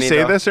was Did you already funny, say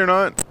though. this or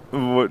not?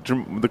 What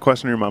the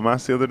question your mom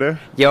asked the other day?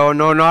 Yo,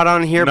 no, not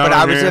on here. Not but on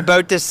I was here?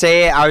 about to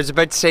say.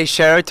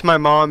 Shout out to my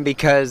mom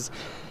because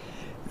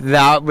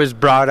that was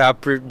brought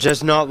up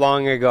just not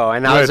long ago,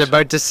 and I was Which?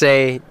 about to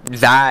say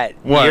that.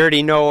 What? You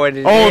already know what it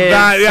is. Oh,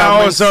 that, yeah,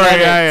 Someone oh, sorry, said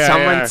it. yeah,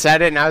 Someone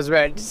said it, and I was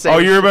about to say. Oh,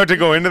 you were about to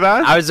go into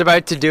that? I was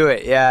about to do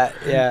it. Yeah.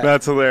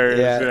 That's hilarious.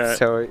 yeah. Yeah.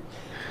 So,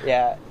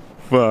 yeah,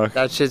 Fuck.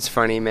 that shit's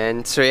funny,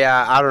 man. So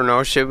yeah, I don't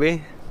know. Should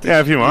we? Yeah,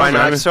 if you want. Why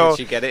not? man. So. Did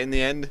she get it in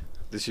the end?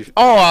 Did she?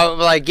 Oh,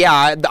 like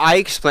yeah, I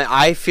explain.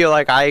 I feel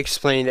like I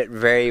explained it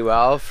very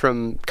well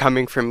from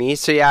coming from me.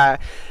 So yeah,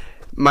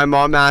 my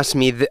mom asked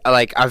me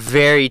like a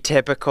very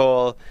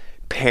typical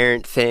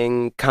parent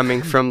thing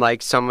coming from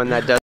like someone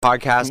that does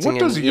podcasting What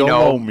does and you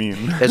YOLO know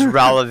mean? is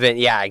relevant.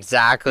 Yeah,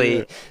 exactly.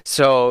 Yeah.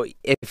 So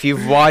if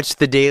you've watched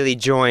The Daily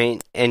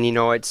Joint and you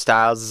know what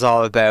Styles is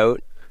all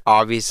about,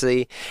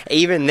 obviously,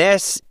 even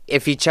this.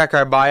 If you check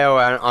our bio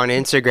on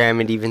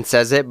Instagram, it even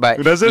says it.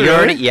 But Does it you really?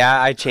 already,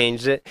 yeah, I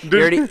changed it.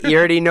 You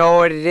already know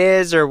what it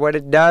is or what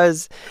it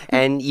does,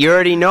 and you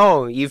already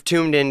know. You've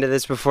tuned into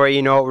this before.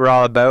 You know what we're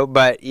all about.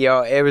 But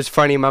it was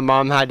funny. My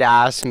mom had to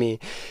ask me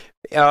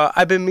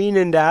I've been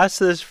meaning to ask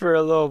this for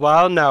a little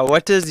while now.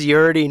 What does you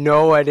already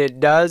know what it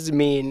does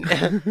mean?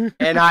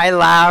 And I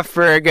laughed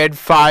for a good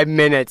 5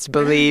 minutes,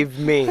 believe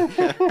me.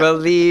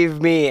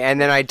 Believe me. And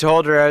then I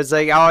told her, I was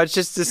like, oh, it's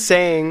just a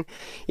saying,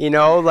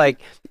 like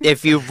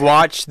if you've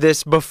watched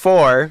this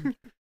before,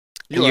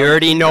 you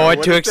already know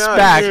what to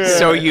expect. Yeah.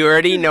 So you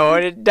already know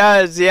what it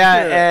does.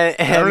 Yeah.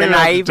 And then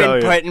I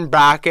even put in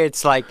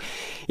brackets like,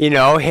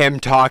 him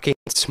talking,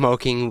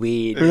 smoking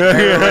weed or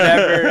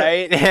whatever,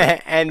 right?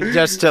 And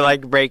just to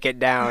like break it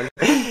down.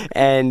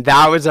 And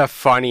that was a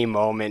funny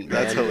moment,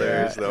 man. That's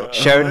hilarious, though.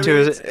 Shout out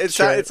to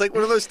It's like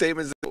one of those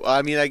statements.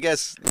 I mean, I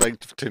guess like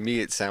to me,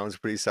 it sounds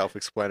pretty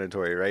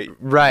self-explanatory, right?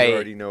 right. You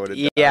already know what it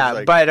does. Yeah,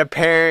 like, but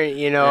apparent,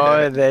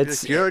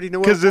 that's you already know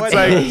what because it's what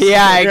like is.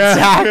 yeah,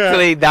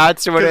 exactly.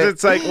 That's what because it.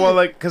 it's like well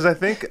like because I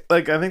think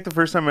the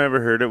first time I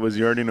ever heard it was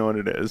you already know what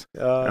it is,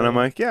 and I'm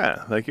like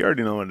yeah, like you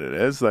already know what it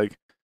is, like.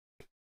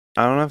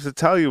 I don't have to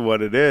tell you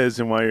what it is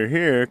and why you're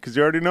here because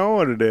you already know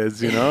what it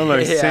is,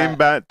 like Yeah. same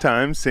bat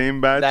time,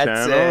 same bat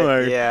That's channel,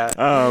 it. like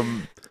Yeah.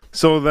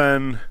 So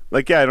then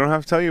like yeah, I don't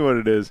have to tell you what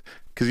it is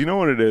because you know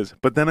what it is.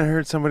 But then I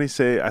heard somebody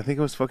say, I think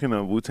it was fucking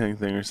a Wu-Tang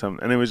thing or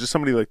something, and it was just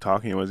somebody like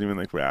talking. It wasn't even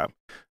like rap,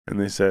 and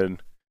they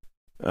said,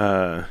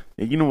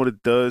 you know what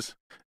it does,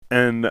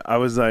 and I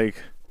was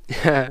like,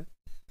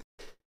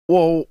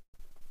 well,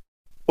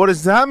 what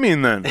does that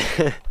mean then?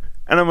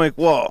 And I'm like,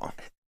 well.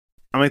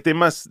 I'm like, they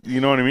must, you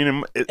know what I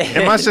mean?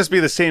 It must just be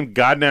the same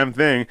goddamn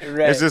thing.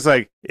 Right. It's just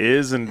like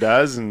is and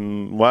does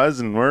and was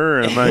and were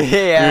and like,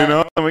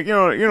 Yeah. I'm like, you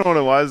know what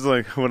it was,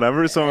 like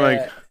whatever. So I'm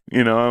like,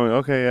 I'm like,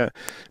 okay, yeah.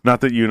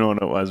 Not that you know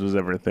what it was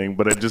ever a thing,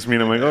 but I just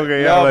mean I'm like,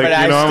 okay, yeah, No, like but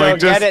I I'm still like,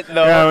 just get it,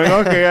 though. yeah, I'm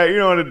like, okay, yeah, you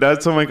know what it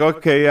does. So I'm like,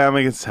 okay, yeah, I'm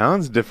like, it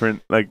sounds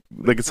different, like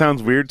it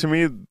sounds weird to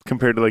me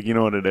compared to like you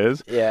know what it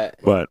is, Yeah.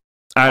 but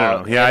I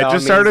don't know. Yeah, it I all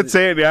just started means-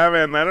 saying, yeah,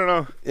 man, I don't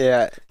know.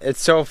 Yeah. It's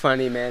so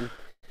funny, man.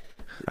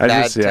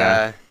 That She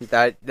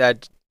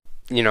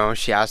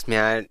asked me.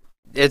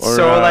 It's Or,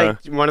 so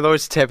like one of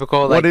those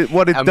typical like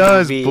what it a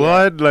does, movie,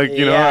 blood, like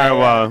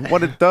Yeah,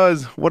 what it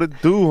does, what it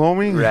do,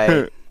 homie.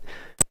 Right.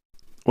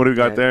 What do we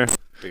got Right. there?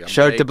 Big on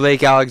Shout out to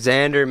Blake. Blake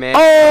Alexander, man. Oh,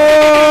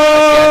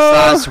 Yes,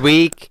 last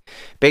week.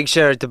 Big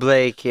shout out to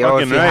Blake. Yo, if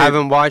Fucking you right.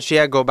 haven't watched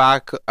yet, go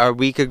back a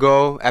week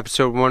ago,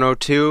 episode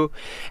 102,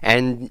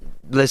 and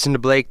listen to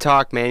Blake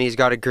talk, man. He's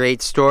got a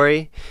great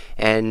story.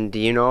 And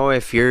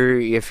if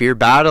you're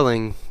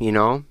battling,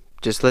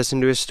 just listen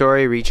to his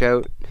story, reach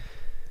out.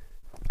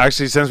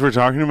 Actually, since we're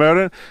talking about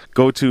it,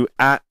 go to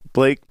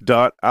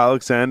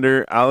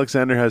 @blake.alexander.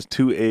 Alexander has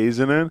 2 A's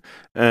in it,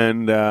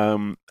 and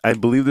I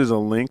believe there's a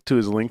link to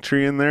his link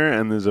tree in there,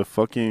 and there's a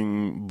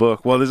fucking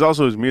book. Well, there's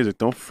also his music.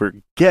 Don't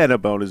forget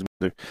about his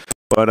music.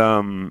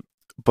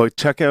 But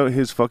check out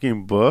his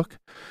fucking book.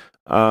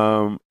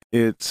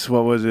 It's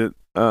what was it?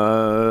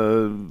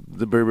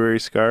 The Burberry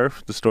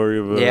Scarf, the story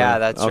of a Yeah,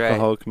 that's right.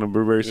 alcoholic and a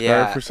Burberry scarf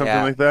Yeah, or something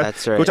yeah, like that.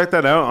 that's right. Go check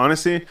that out.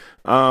 Honestly,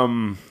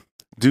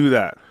 do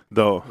that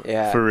though.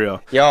 Yeah. For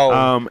real.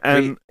 Yo,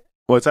 And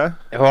what's that?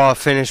 well, I'll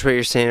finish what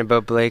you're saying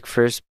about Blake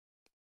first.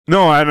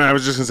 No, I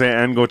was just gonna say,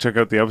 and go check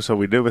out the episode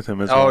we did with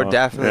him as well. Oh,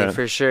 definitely, Yeah.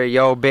 for sure.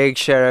 Yo, big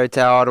shout out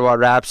to Ottawa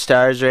Rap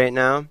Stars right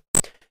now.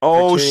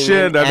 Oh for tuning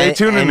shit, in. are they And-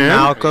 tuning and in?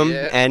 Malcolm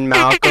Yeah. and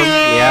Malcolm.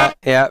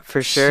 Yeah,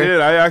 for sure. Shit,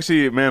 I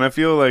actually, man, I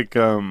feel like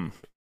I You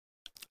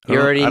don't-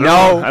 already I don't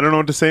know. I don't know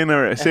what to say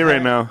now. Say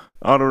right now.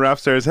 Auto Rap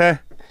Stars. Hey,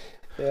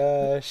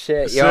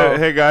 Shit, yo,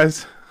 hey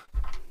guys.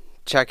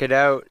 check it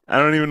out. I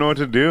don't even know what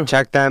to do.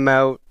 Check them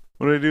out.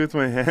 What do I do with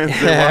my hands?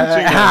 They're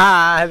watching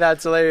us.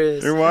 That's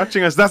hilarious. They're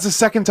watching us. That's the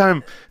second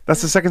time.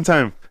 That's the second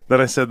time that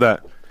I said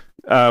that.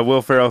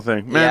 Will Ferrell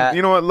thing. Man, Yeah.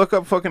 you know what? Look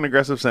up fucking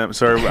Aggressive Sam.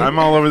 Sorry, I'm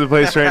all over the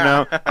place right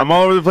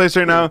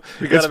now.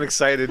 We got him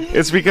excited.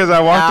 It's because I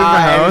walked in the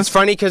And house. it's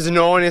funny because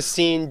no one has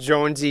seen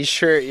Jonesy's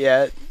shirt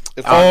yet.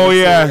 Oh,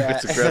 yeah.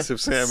 It's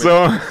aggressive salmon.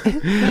 So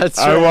That's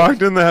I right.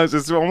 walked in the house.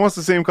 It's almost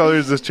the same color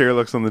as this chair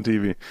looks on the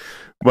TV.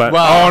 But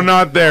Well,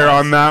 not there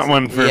on that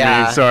one for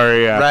yeah. me.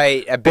 Sorry, yeah.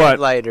 Right, a bit But-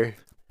 lighter.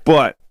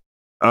 But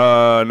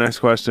next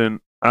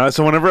question.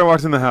 So whenever I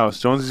walked in the house,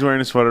 Jonesy's wearing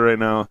a sweater right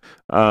now.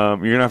 You're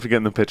gonna have to get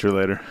in the picture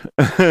later.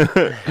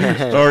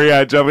 Or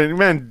yeah, jump in.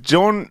 Man,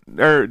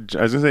 I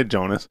was gonna say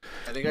Jonas.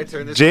 I think I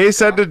turned this. Jay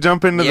said to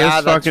jump into Yeah,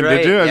 this that's fucking. right,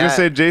 Did you? I was yeah. gonna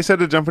say Jay said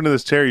to jump into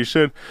this chair. You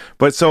should.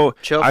 But so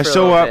Chill I for a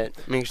show little up.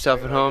 bit. Make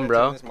yourself at home, Turn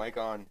bro. this mic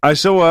on. I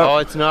show Oh,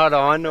 up. it's not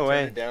on. No Turn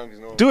way. it down 'cause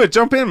no one- Do it.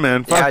 Jump in,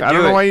 man. Fuck. Yeah, I don't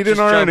do know it. why you didn't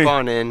Just already. Jump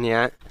on in,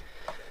 yeah.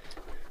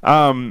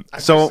 I'm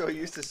So so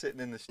used to sitting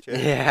in this chair.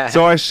 Yeah.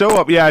 so I show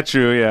up. Yeah,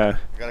 true. Yeah.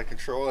 I gotta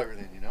control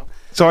everything, you know.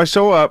 So I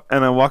show up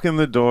and I walk in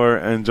the door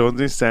and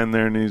Jonesy's standing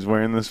there and he's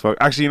wearing this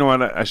Actually, you know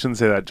what? I shouldn't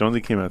say that.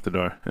 Jonesy came out the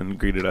door and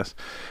greeted us,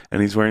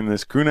 and he's wearing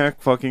this crew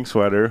neck fucking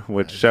sweater.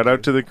 Which shout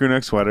out to the crew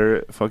neck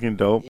sweater, fucking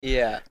dope.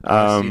 Yeah.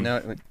 See,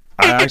 now,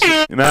 I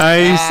actually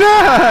nice.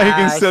 You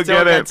can still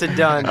get it. Gets it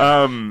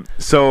done.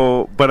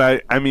 So,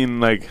 but I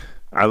mean, like,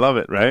 I love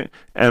it, right?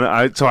 And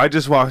I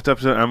just walked up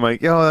to it. I'm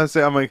like, yo, that's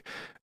it. I'm like,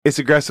 it's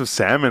Aggressive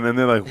Salmon, and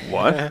they're like,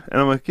 what? And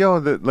I'm like, yo,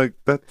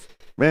 that's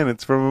man,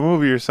 it's from a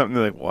movie or something.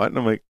 They're like, what? And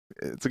I'm like,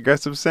 it's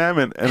aggressive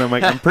salmon. And I'm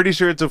like, I'm pretty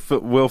sure it's a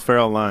Will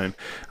Ferrell line.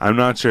 I'm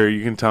not sure.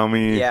 You can tell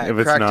me Yeah, if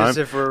it's correct not. us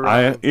if we're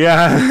wrong.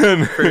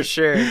 Yeah. For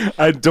sure.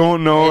 I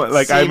don't know. It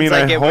Like, I seems mean,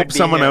 like I it would hope be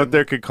someone him. out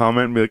there could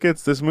comment and be like,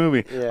 it's this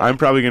movie. Yeah. I'm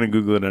probably going to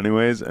Google it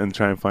anyways and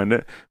try and find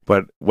it.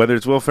 But whether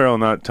it's Will Ferrell or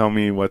not, tell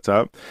me what's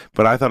up.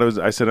 But I thought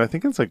I said, I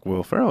think it's like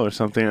Will Ferrell or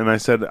something. And I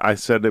said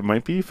it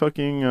might be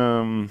fucking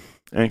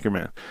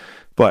Anchorman.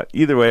 But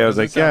either way, I was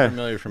like, yeah.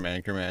 familiar from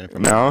Anchorman. if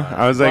I'm No, not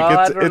I was Well, I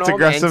like, don't it's know,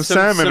 aggressive man.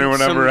 salmon or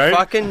whatever, right?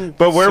 Fucking,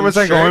 But where some was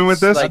I going with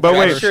shirts, this? like But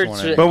dress wait,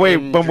 shirts but wait,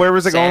 in but where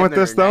was I going with salmon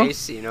this, are though?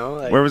 Nice, you know,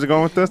 like, Where was it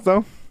going with this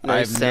though? I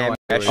nice have no salmon.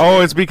 idea.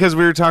 Oh, it's because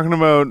we were talking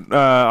about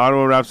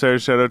Ottawa Rap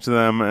Stars. Shout out to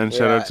them and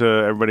shout Yeah. out to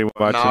everybody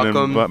watching.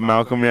 Malcolm. And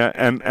Malcolm, yeah.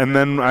 And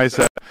then I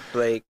said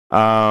Blake.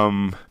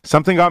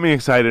 something got me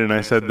excited, and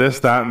I said this,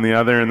 that, and the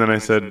other, and then I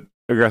said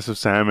aggressive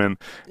salmon,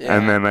 Yeah.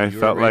 and then I You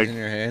were felt like, raising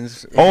your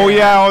hands. oh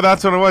yeah,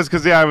 that's what it was.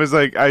 Because I was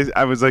like,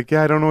 I was like,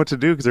 yeah, I don't know what to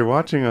do because they're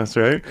watching us,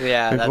 right?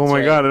 Yeah, Like, that's oh my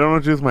right. god, I don't know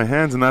what to do with my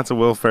hands, and that's a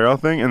Will Ferrell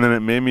thing. And then it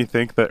made me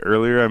think that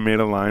earlier I made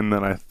a line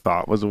that I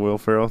thought was a Will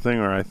Ferrell thing,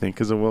 or I think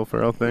is a Will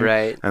Ferrell thing,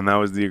 Right. and that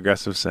was the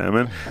aggressive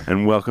salmon.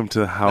 And welcome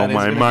to how That is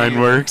my gonna mind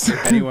be- works.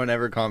 If anyone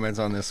ever comments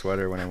on this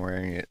sweater when I'm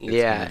wearing it, it's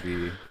Yeah. gonna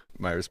be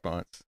my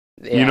response.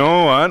 Yeah. You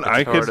know what?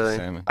 Totally.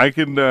 Salmon. I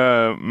could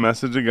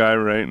message a guy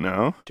right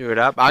now. Do it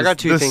up. I got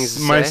two This- things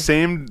to my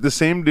say. the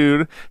same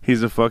dude.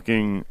 He's a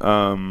fucking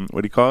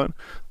what do you call it?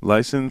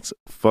 Licensed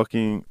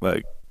fucking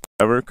like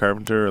whatever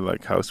carpenter or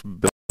like house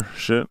builder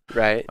shit.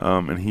 Right.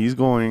 And he's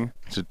going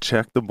to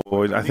check the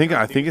boys. I think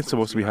it's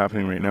supposed to be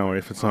happening right now, or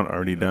if it's not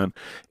already done.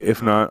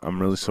 If not,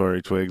 I'm really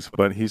sorry, Twigs.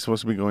 But he's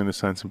supposed to be going to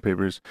sign some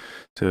papers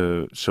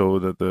to show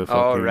that the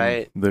fucking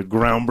right. the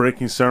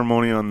groundbreaking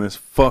ceremony on this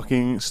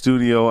fucking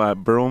studio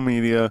at Burrow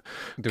Media.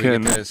 Do we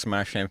get to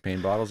smash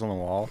champagne bottles on the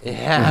wall?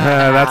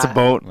 Yeah. That's a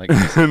boat. Like,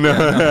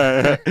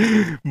 No.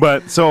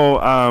 But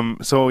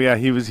so yeah,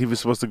 he was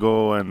supposed to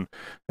go and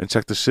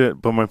check the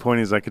shit. But my point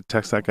is, I could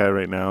text that guy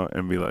right now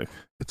and be like,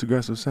 "It's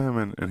aggressive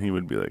salmon," and he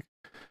would be like,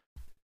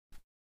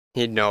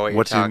 He'd know what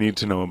 "What do you're you talking. need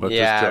to know about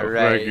Yeah, this joke?"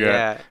 right. Like,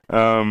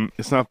 yeah.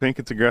 It's not pink.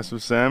 It's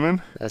aggressive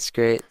salmon. That's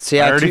great. So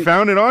yeah, I already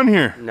found it on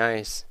here.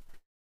 Nice.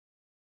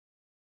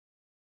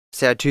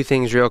 So yeah, two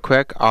things real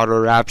quick. Auto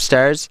Rap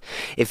Stars.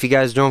 If you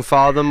guys don't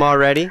follow them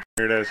already,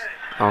 Here it is.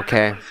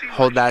 okay,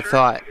 hold that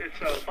thought.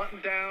 It's a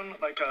button down,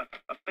 like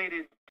a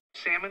faded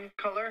salmon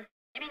color.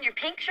 You mean your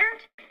pink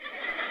shirt?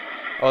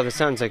 Oh, this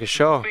sounds like a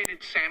show. Faded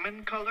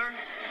salmon color.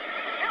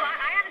 No,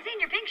 I haven't seen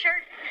your pink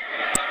shirt.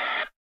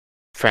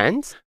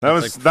 Friends? That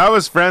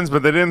was Friends,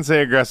 but they didn't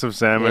say aggressive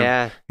salmon.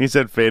 Yeah. He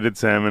said faded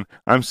salmon.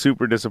 I'm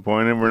super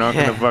disappointed. We're not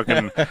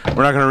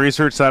gonna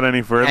research that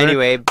any further.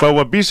 Anyway, But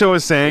what Bisho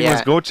was saying was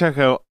Yeah. go check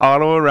out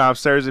Ottawa Rap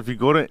Stars. If you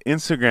go to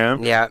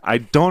Instagram, yeah. I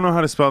don't know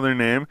how to spell their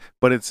name,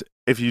 but it's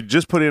if you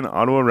just put in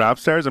Ottawa Rap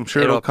Stars, I'm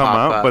sure it'll It'll come pop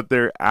out. up. But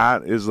their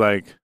 @ is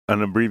like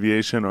an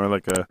abbreviation or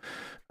like a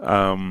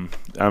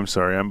I'm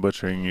sorry, I'm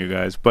butchering you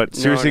guys, but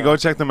seriously, no. go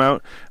check them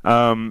out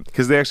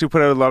because they actually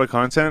put out a lot of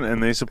content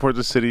and they support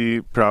the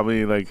city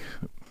probably like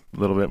a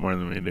little bit more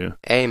than we do.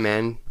 Hey,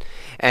 man.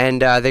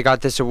 And they got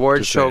this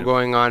award Just show saying.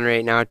 going on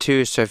right now,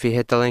 too. So if you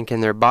hit the link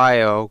in their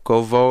bio,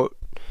 go vote.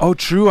 Oh,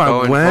 true. Go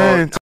I and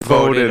went,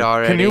 voted voted.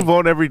 Can you already.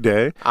 vote every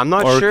day? I'm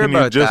not Or sure can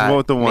about you just that.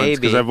 vote the once?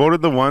 Because Maybe. I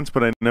voted the once,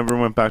 but I never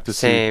went back to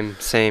see.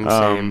 Same.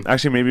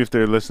 Actually, maybe if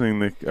they're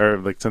listening, or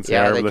like since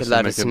Yeah, they are they could listening,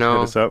 let they us could know.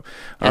 hit us up.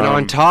 And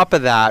on top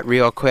of that,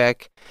 real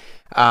quick,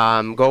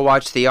 go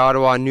watch the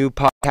Ottawa New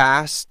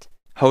podcast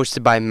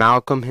hosted by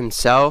Malcolm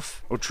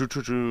himself. Oh,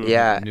 true.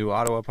 Yeah. New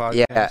Ottawa podcast.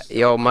 Yeah,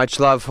 yo,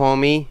 much love,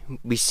 homie.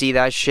 We see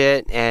that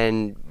shit,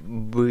 and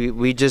we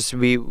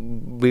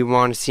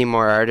want to see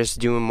more artists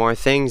doing more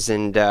things,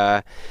 and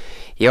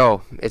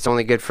yo, it's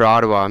only good for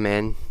Ottawa,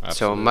 man. So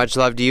Absolutely. much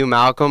love to you,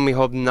 Malcolm. We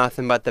hope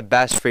nothing but the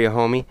best for you,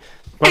 homie.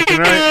 Fucking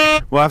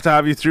right. We'll have to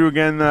have you through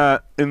again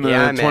in the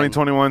Yeah, man.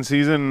 2021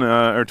 season,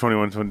 or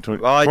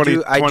 2020, Well, I do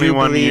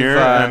 2021 believe, year,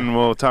 and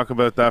we'll talk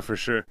about that for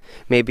sure.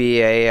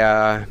 Maybe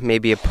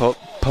a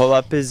pull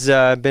up has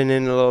been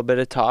in a little bit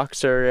of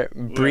talks or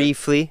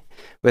briefly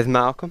with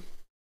Malcolm.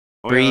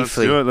 Oh, yeah, let's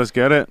Briefly. do it. Let's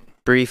get it.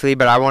 Briefly,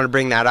 but I want to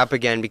bring that up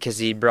again because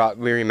we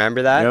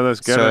remember that. Yeah,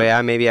 let's get so it.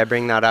 yeah, maybe I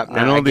bring that up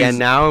I know now, again these-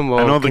 now, and I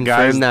we'll know the confirm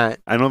guys- that.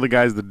 I know the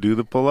guys that do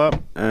the pull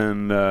up,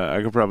 and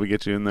I could probably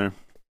get you in there.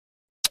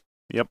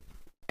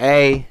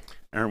 Hey,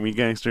 Aren't we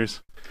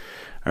gangsters?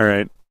 All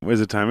right.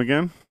 Is it time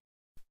again?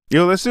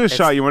 Yo, let's do a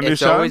shot. You want to do a It's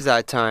shot? always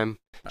that time.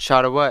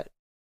 Shot of what?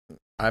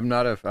 I'm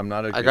not a. I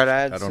good- gotta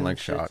add. I don't some like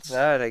shit to shots.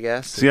 that, I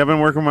guess. See, I've been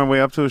working my way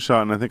up to a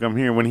shot, and I think I'm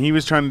here. When he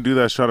was trying to do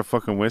that shot of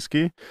fucking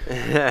whiskey,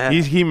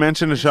 he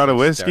mentioned a shot of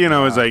whiskey, and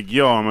I was like,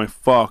 yo, I'm like,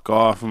 fuck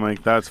off. I'm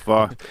like, that's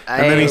fucked.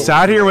 And then he Hey,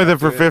 sat here with it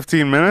for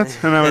 15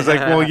 minutes, and I was like,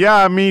 well,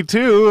 yeah, me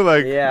too.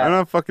 Like, Yeah. I'm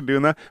not fucking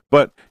doing that.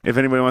 But if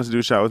anybody wants to do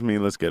a shot with me,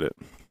 let's get it.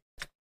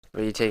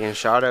 What are you taking a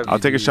shot of? I'll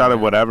take a shot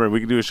of whatever. We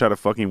can do a shot of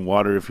fucking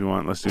water if you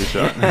want. Let's do a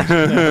shot. Do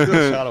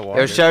a shot of water.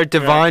 Yo, shout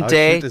out I'll shoot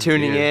Devontae this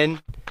tuning beer. in.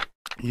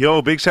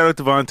 Yo, big shout out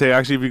to Vontae.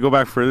 Actually, if you go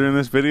back further in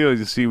this video,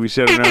 you see we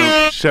shout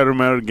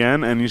him out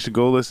again, and you should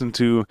go listen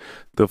to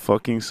the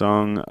fucking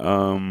song.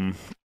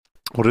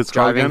 What it's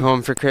called Driving again?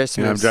 Home for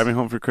Christmas. Yeah, I'm driving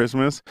home for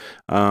Christmas.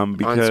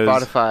 Because, on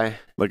Spotify.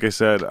 like I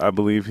said, I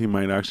believe he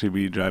might actually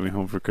be driving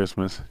home for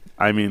Christmas.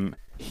 I mean,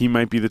 he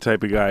might be the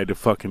type of guy to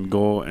fucking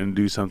go and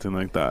do something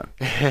like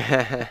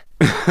that.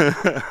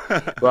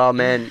 Well,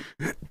 man,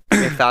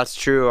 if that's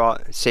true,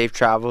 safe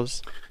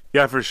travels.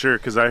 Yeah, for sure.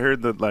 Because I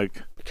heard that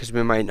like Because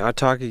we might not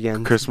talk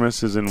again.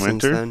 Christmas is in since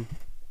winter, then.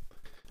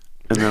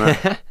 and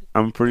then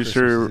I'm pretty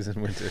sure Christmas is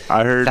in winter.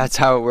 I heard That's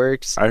how it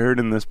works. I heard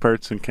in this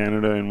parts in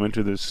Canada in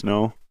winter there's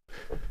snow.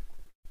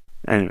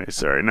 Anyway,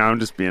 sorry. Now I'm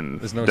just being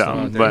There's no snow dumb,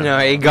 out there. but No,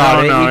 you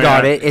got it. no, You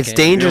got yeah. it. It's Can't-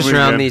 dangerous Yeah, we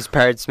around good. these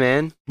parts,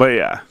 man.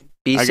 yeah.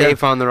 Be I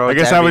safe on the road. I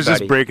guess to I was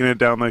just everybody. breaking it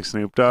down like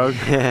Snoop Dogg.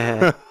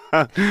 Yeah,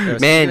 Man,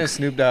 speaking of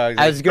Snoop Dogg.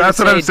 I was gonna That's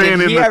say, what I'm saying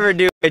did in he the- ever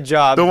do a good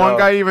job? The one though?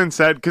 guy even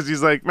said, because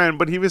he's like, man,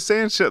 but he was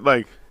saying shit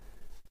like,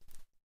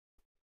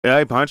 yeah,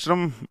 I punched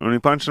him, and he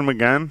punched him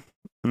again,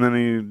 and then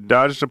he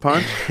dodged a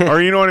punch. Or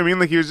you know what I mean?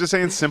 Like he was just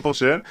saying simple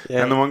shit.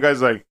 Yeah. And the one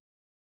guy's like,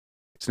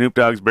 Snoop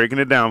Dogg's breaking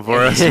it down for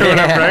us, or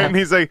whatever, right? And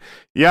he's like,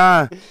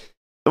 yeah,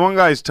 the one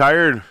guy's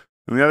tired,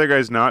 and the other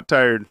guy's not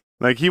tired.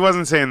 Like he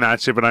wasn't saying that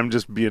shit, but I'm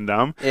just being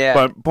dumb. Yeah.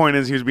 But point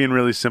is, he was being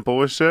really simple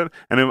with shit.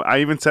 And I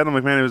even said, I'm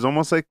like, man, it was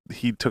almost like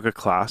he took a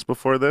class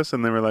before this,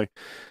 and they were like,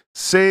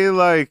 say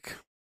like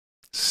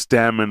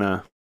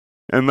stamina.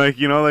 And like,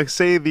 you know, like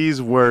say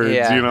these words,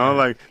 Yeah. you know,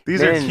 like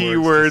these are Man, key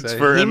words to words say.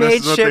 for he and this made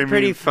is what they shit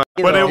pretty mean. funny.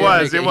 But though. it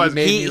was, he it was.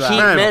 made He, me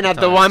laugh man, at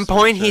the times, one for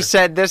point he sure.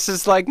 said, "This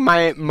is like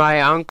my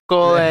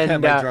uncle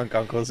and my drunk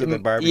uncles at the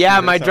barbecue. yeah,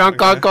 or my something drunk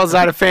like that. uncle's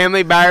at a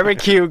family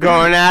barbecue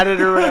going at it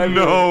or whatever."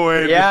 No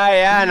way.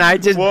 Yeah, and I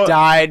just Well,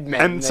 died,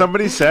 man. And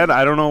somebody said,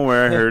 I don't know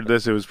where I heard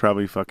this. It was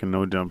probably fucking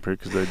No Jumper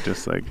because I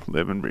just like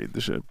live and breathe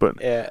the shit. But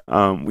yeah,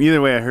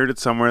 either way, I heard it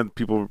somewhere.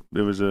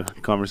 There was a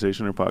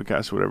conversation or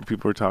podcast or whatever.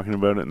 People were talking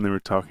about it, and they were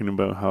talking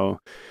about how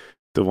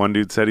the one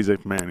dude said, he's like,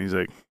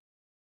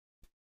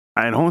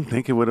 I don't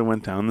think it would have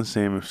went down the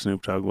same if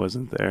Snoop Dogg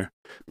wasn't there.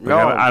 Like,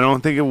 no, I don't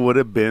think it would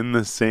have been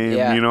the same,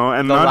 Yeah, you know,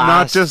 and the not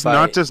last just fight.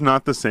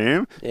 not the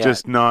same, Yeah.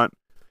 just not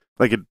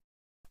like it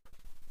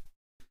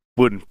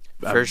wouldn't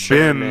For have sure,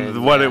 been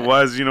man, what yeah. it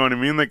was, you know what I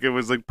mean? Like it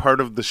was like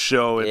part of the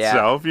show Yeah.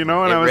 itself, you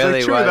know. And It I was really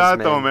like, true was, that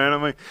though, man. man.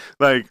 I'm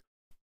like.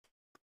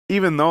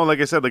 Even though, like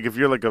I said, like if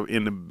you're like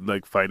into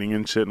like fighting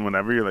and shit and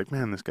whatever, you're like,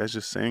 man, this guy's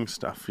just saying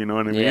stuff, you know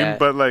what I mean? Yeah.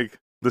 But like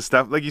the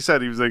stuff, like you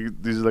said, he was like,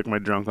 these are like my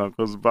drunk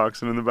uncles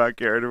boxing in the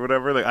backyard or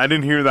whatever. Like I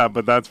didn't hear that,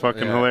 but that's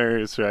fucking Yeah.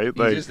 hilarious, right?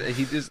 Like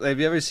He just. Have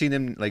you ever seen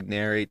him like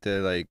narrate the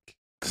like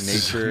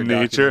nature?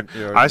 nature.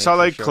 document- or I saw nature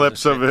like shows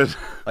clips and of shit?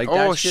 it. Like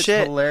Oh, that shit's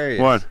shit. hilarious.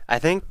 What? I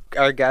think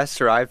our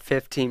guest arrived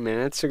 15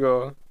 minutes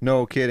ago.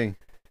 No kidding.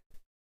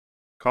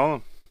 Call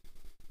him.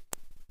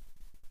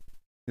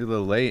 You're a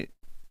little late.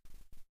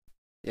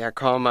 Yeah,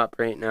 call him up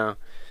right now.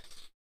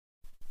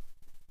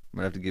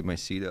 Might have to get my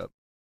seat up.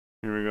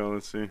 Here we go.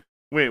 Let's see.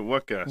 Wait,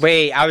 what guest?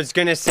 Wait, I was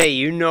gonna say,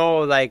 you know,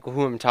 like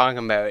who I'm talking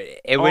about.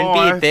 It wouldn't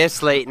Oh, be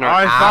this late in our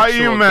I actual thought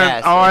you meant-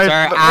 guest. oh, It's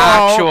I our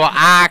th- well-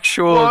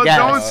 actual Well, guest.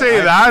 don't say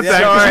I- that. yeah,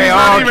 Then, 'cause Sorry, he's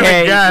not even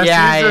okay, a guest.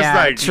 yeah, he's just yeah,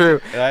 like true.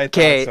 I thought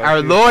Okay, so,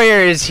 our too. lawyer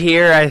is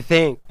here, I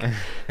think.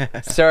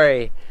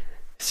 Sorry.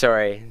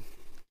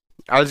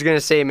 I was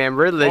gonna say, man,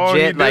 we're he legit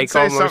did like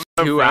say almost something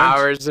about 2 French.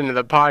 hours into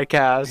the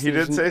podcast. He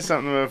did say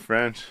something about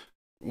French.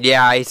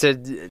 Yeah, he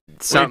said Wait,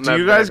 something. do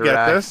you about guys get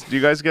Iraq. this? Do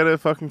you guys get a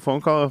fucking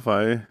phone call if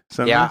I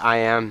send Yeah, this? I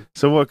am.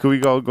 So what? Could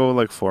we all go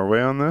like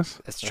 4-way on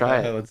this? Let's try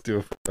it. Let's do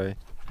it. For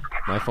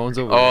my phone's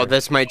over. Oh, there.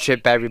 this might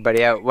trip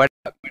everybody out. What?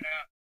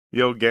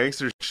 Yo,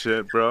 gangster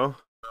shit, bro.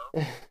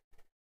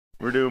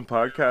 We're doing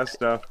podcast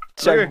stuff.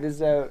 Check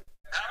this out.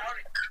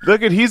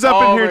 Look at he's up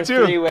Oh, in here we're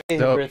too. three-way,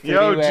 Dope. we're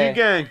Yo, three-way. G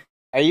gang.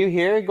 Are you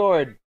here,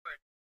 Gord?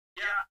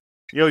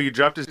 Yo, you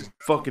dropped his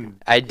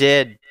fucking. I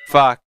did.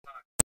 Fuck.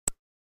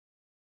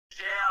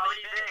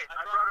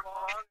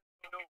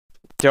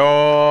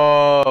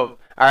 Dope.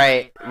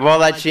 Alright, we'll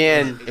let you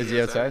in. Is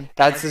he outside?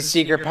 That's the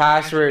secret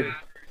password.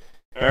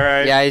 All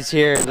right. Yeah, he's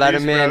here. Let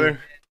Peace, him in. brother.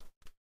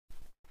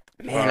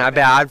 Man, I'm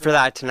bad for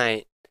that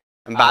tonight.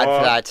 I'm bad Oh,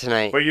 for that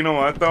tonight. But you know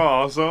what though?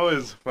 Also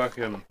is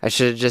fucking. I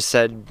should have just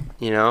said,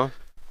 you know.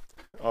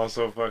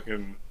 Also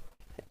fucking.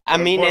 I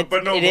mean, it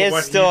but is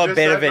what still he a just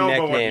bit said, of a no,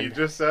 but what nickname. you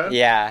just said.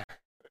 Yeah,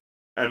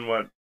 And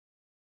what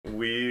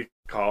we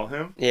call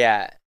him.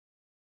 yeah,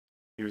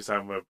 He was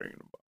talking about bringing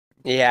him back.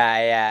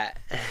 yeah.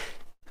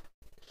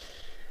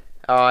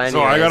 Oh, anyways.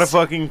 So I gotta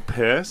fucking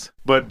piss,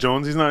 but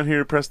Jonesy's not here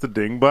to press the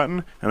ding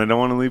button, and I don't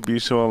want to leave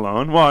Bisho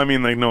alone. Well, I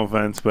mean, like, no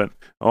offense, but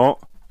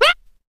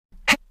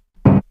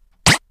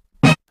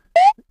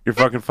you're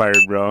fucking fired,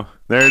 bro.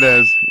 There it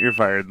is. You're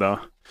fired, though.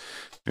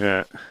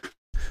 Yeah.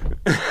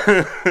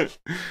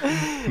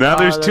 Now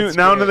there's Oh, too. that's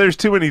Now great. there's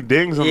too many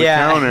dings on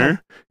Yeah. the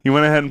counter. He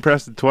went ahead and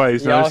pressed it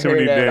twice. Now Y'all there's too many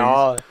heard it dings.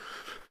 all.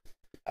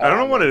 I don't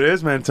know what it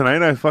is, man.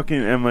 Tonight I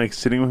fucking am like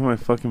sitting with my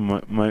fucking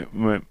my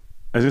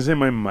I was gonna say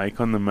my mic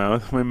on the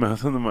mouth, my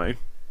mouth on the mic.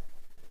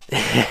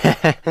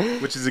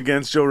 which is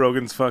against Joe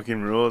Rogan's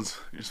fucking rules.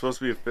 You're supposed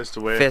to be a fist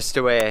away, Fist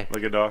away.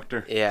 like a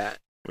doctor. Yeah.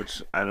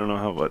 Which I don't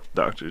know what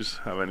doctors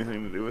have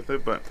anything to do with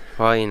it, but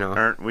Well, you know,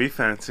 aren't we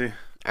fancy?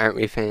 aren't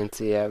we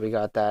fancy? Yeah, we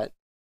got that.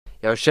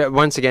 Yo,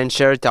 once again,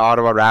 shout out to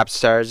Ottawa Rap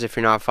Stars. If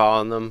you're not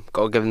following them,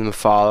 go give them a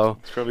follow.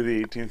 It's probably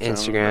the 18th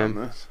Instagram. time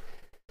on this.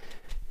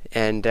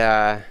 And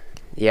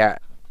yeah,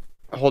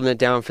 holding it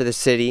down for the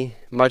city.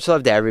 Much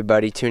love to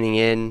everybody tuning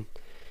in.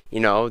 You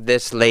know,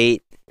 this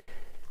late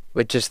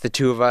with just the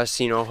two of us.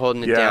 You know,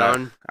 holding it Yeah.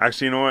 down,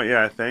 Actually, you know what?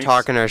 Yeah, thanks.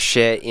 talking our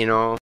shit. You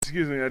know.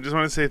 Excuse me. I just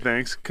want to say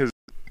thanks because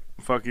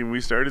fucking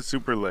we started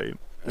super late.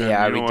 And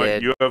Yeah, you know we what?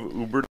 did. You have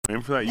Uber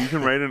time for that. You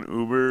can write an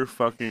Uber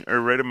or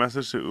write a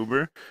message to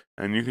Uber,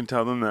 and you can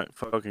tell them that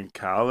fucking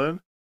Khaled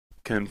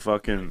can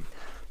fucking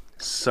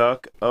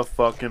suck a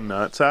fucking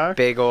nutsack.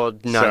 Big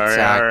old Sorry,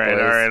 nutsack. all right,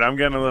 boys. all right. I'm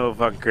getting a little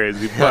fucking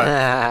crazy,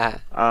 but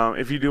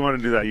if you do want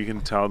to do that, you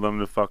can tell them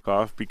to fuck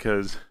off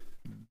because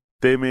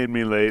they made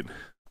me late.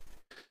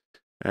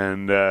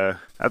 And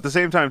at the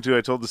same time, too,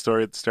 I told the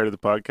story at the start of the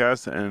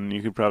podcast, and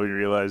you could probably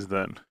realize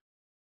that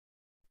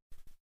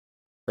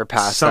We're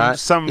past some that.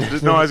 some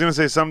no, I was gonna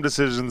say some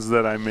decisions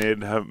that I made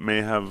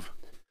may have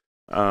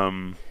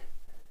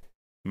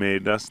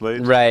made us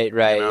late. Right.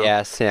 know?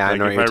 Yes. Yeah, I Like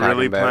know what if you're I talking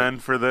really about.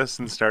 planned for this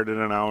and started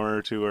an hour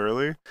or two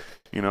early,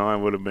 I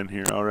would have been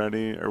here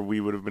already, or we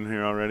would have been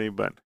here already.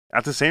 But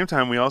at the same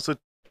time, we also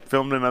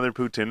filmed another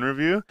poutine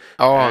review,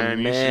 Oh and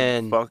you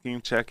man. should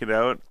fucking check it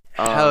out.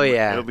 Hell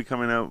yeah. It'll be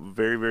coming out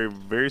very, very,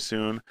 very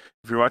soon.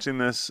 If you're watching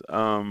this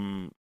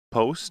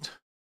post,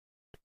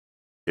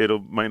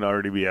 might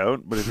already be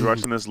out. But if you're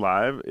watching this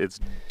live, it's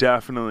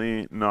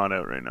definitely not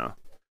out right now.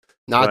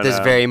 Not but, this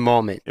very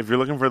moment. If you're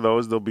looking for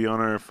those, they'll be on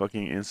our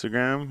fucking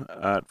Instagram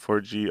at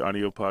 4G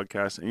Audio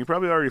Podcast. And you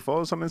probably already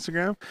follow us on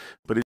Instagram.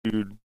 But if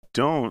you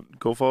don't,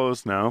 go follow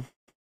us now.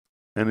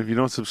 And if you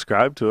don't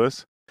subscribe to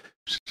us,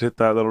 just hit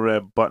that little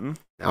red button.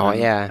 Oh and,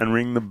 yeah. And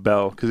ring the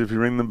bell. Because if you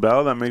ring the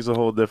bell, that makes a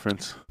whole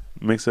difference.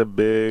 Makes a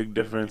big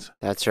difference.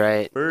 That's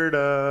right.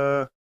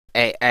 Berta.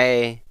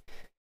 Hey.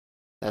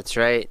 That's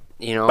right.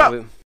 You know,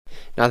 Bow.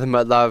 nothing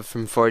but love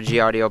from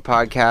 4G Audio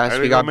Podcast.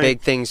 Alright, We got go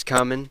big things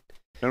coming.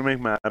 Gonna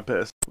make Matt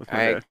pissed with my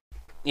Alright. dad.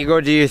 You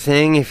go do your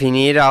thing. If you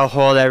need, I'll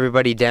hold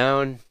everybody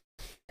down.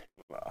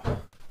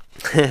 Wow.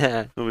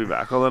 Yeah, He'll be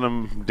back. I'll let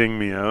him ding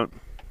me out.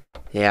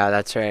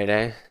 that's right,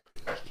 eh?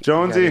 Gotta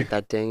Jonesy, get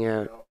that ding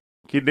out.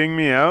 can you ding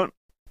me out?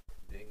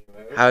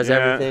 How's Yeah.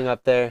 everything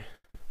up there?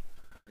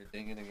 You're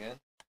dinging again?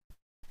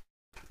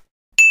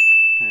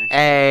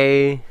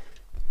 Hey.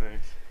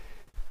 Thanks.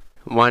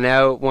 One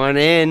out, one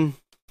in.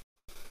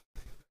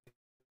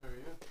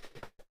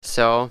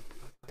 So,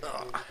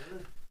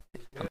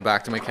 I'm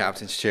back to my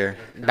captain's chair.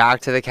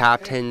 back to the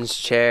captain's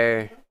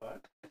chair.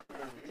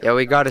 Yeah,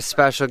 we got a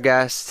special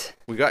guest.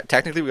 We got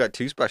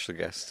two special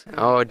guests.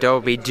 Oh,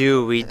 dope. We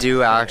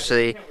do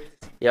actually.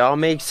 Yeah, I'll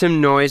make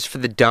some noise for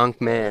the dunk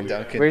man.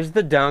 Duncan. Where's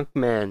the dunk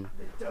man?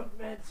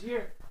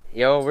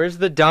 Yo, where's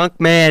the dunk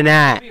man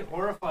at? Be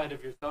horrified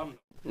of your thumb.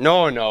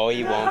 No,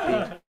 he won't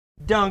be.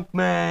 Dunk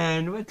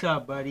man, what's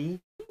up, buddy?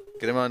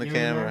 Get him on the You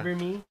camera. remember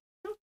me?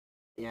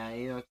 Yeah,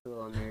 he looks a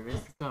little nervous.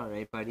 It's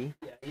alright, buddy.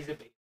 Yeah, he's a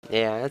baby.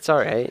 Yeah, it's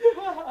alright.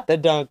 The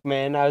dunk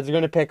man, I was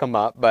gonna pick him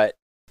up, but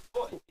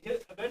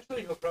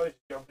Eventually, he'll probably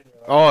just jump in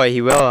your lap. oh,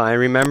 he will. I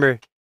remember.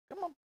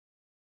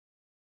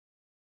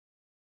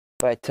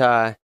 But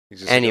He's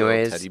just a little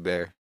anyways. teddy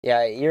bear.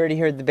 yeah, you already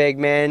heard the big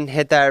man.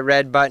 Hit that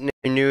red button if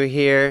you're new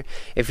here.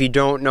 If you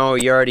don't know,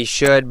 you already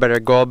should. But our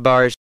Gold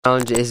Bars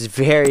Challenge is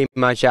very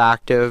much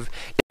active.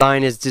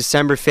 Deadline is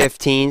December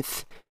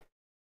 15th.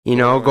 You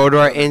know, go to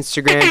our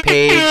Instagram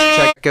page,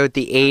 check out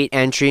the 8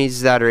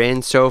 entries that are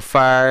in so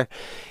far.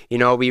 You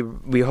know,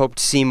 we hope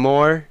to see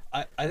more.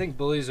 I think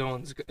Bully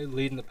Zone's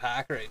leading the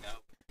pack right now.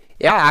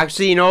 Yeah,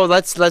 actually, you know,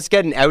 let's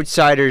get an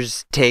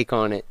outsider's take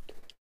on it.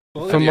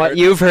 Bully, From what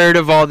you've heard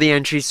of all the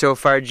entries so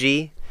far,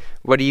 G,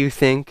 what do you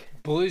think?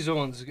 Bully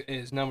Zone's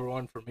is number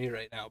one for me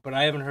right now, but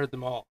I haven't heard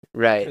them all.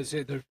 Right. Because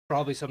there's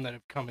probably some that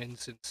have come in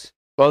since.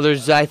 Well,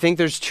 I think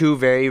there's 2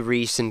 very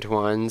recent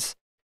ones,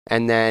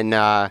 and then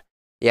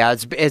yeah,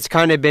 it's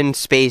kind of been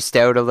spaced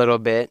out a little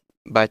bit,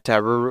 but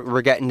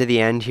we're getting to the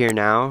end here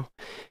now,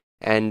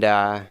 and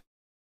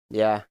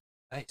yeah.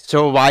 Nice.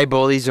 So why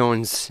Bully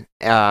Zone's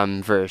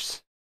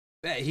verse?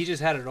 Yeah, he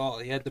just had it all.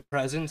 He had the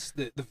presence,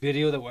 the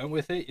video that went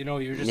with it. You know,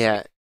 you're just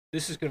Yeah,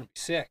 this is gonna be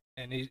sick,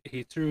 and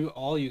he threw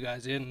all you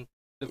guys in.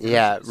 The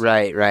yeah,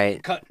 verses.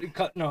 right.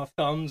 Cutting off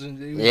thumbs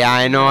and. it was- Yeah,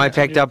 I know. I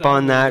cutting picked your up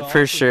on thumb that was for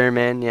awesome. sure,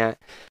 man. Yeah,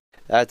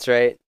 that's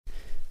right.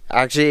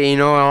 Actually, you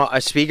know,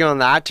 speaking on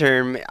that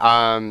term,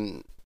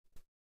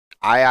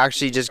 I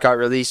actually just got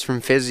released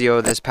from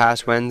physio this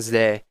past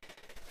Wednesday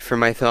for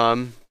my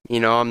thumb. You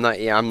know,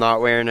 I'm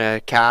not wearing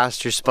a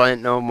cast or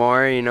splint no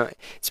more. You know,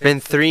 it's been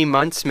 3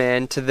 months,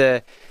 man. 2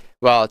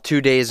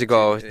 days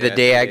ago, the Yeah,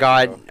 day 2 I days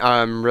got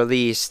ago.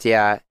 released.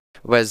 Yeah,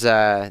 was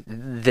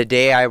the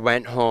day I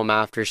went home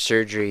after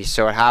surgery.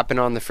 So it happened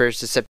on the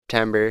 1st of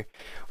September.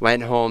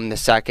 Went home the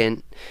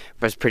 2nd.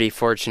 Was pretty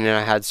fortunate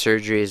I had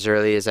surgery as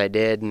early as I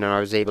did, and I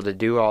was able to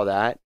do all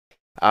that.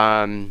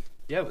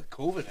 Yeah, with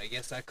COVID, I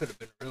guess that could have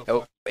been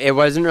real. It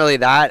wasn't really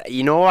that.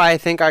 You know, I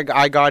think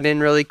I got in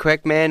really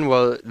quick, man.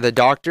 Well, the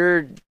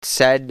doctor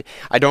said,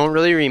 I don't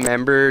really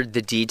remember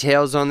the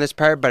details on this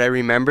part, but I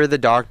remember the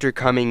doctor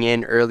coming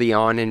in early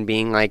on and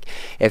being like,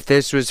 if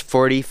this was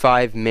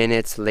 45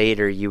 minutes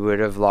later, you would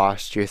have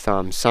lost your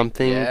thumb.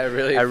 Something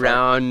really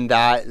around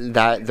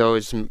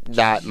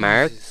that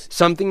mark. Jesus.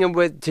 Something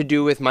to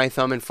do with my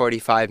thumb in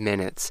 45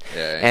 minutes.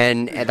 Yeah.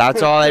 And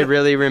that's all I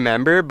really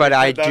remember, but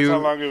I That's do... how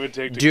long it would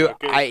take to cook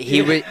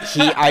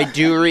it. I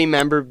do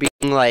remember being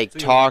like So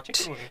you want talked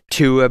chicken wing?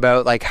 to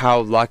about like how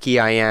lucky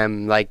I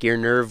am, like your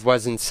nerve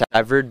wasn't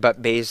severed,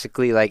 but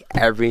basically like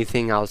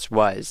everything else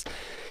was.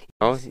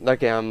 You know,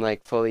 look, I'm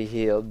like fully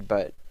healed,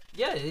 but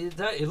Yeah,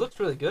 it looks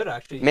really good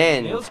actually.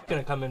 Man. Your nails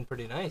gonna come in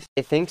pretty nice.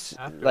 it thinks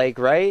After. like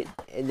right.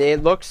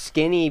 It looks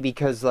skinny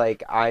because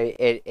like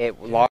it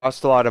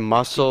lost a lot of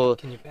muscle.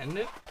 Can you bend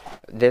it?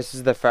 This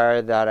is the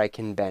far that I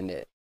can bend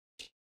it,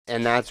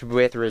 and that's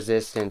with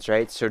resistance,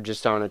 right? So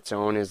just on its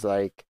own is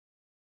like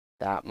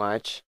that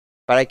much.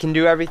 But I can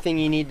do everything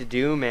you need to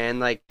do, man.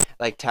 Like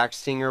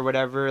texting or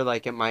whatever.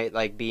 Like it might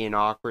like be an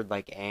awkward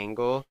like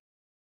angle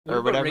What or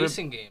about whatever.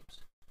 racing games?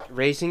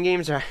 Racing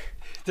games are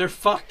They're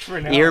fucked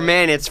for now. here,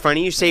 man. It's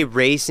funny you say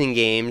racing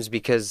games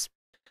because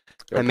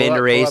Yo, I'm pull into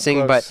up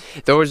racing, close.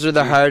 but those are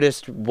the Dude.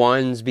 hardest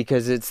ones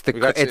because it's We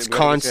got it's we got these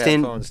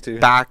constant headphones, too.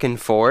 back and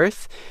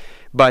forth.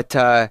 But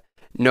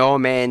no,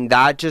 man,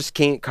 that just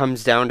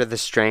comes down to the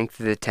strength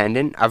of the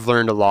tendon. I've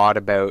learned a lot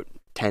about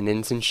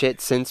tendons and shit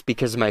since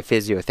because of my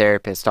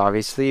physiotherapist,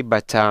 obviously.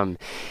 But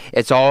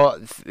it's all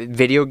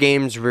video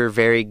games were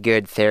very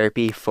good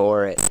therapy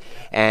for it,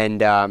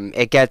 and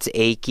it gets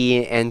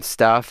achy and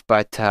stuff,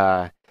 but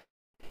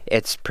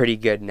it's pretty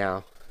good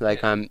now.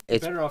 Like You're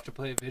it's better off to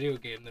play a video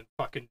game than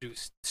fucking do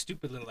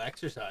stupid little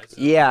exercises.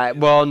 yeah,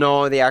 well,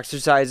 no, the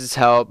exercises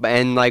help,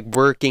 and like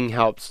working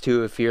helps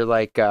too if you're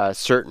like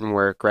certain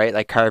work, right?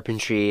 Like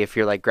carpentry, if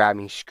you're like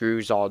grabbing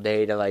screws all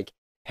day to like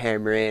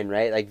hammer in,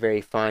 right? Like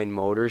very fine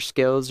motor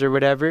skills or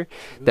whatever,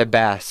 the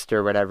best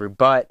or whatever.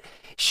 But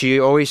she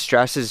always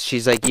stresses,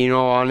 she's like, you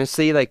know,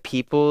 honestly, like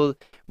people,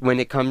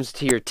 when it comes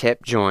to your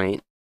tip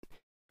joint,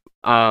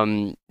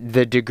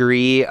 the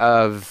degree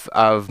of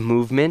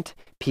movement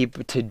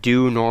people to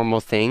do normal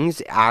things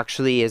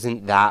actually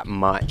isn't that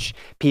much.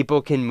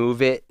 People can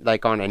move it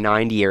like on a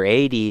 90 or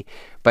 80,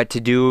 but to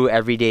do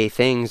everyday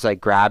things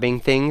like grabbing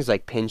things,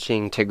 like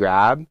pinching to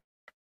grab,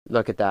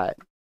 look at that.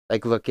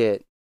 Like look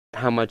at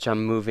how much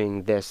I'm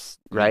moving this,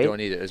 right? You don't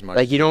need it as much.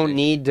 Like you as don't think.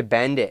 need to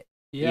bend it.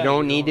 Yeah, You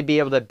don't need to be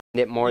able to bend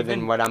it more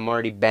than what I'm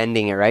already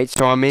bending it, right?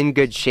 So I'm in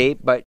good shape,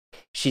 but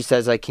she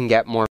says I can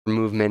get more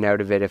movement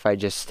out of it if I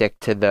just stick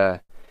to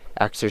the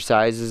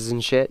exercises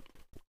and shit.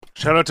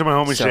 Shout out to my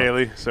homie So-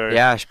 Shaylee. Sorry.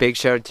 Yeah, big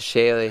shout out to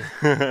Shaylee.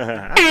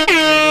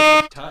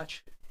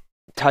 touch.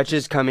 Touch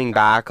is coming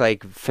back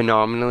like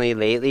phenomenally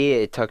lately.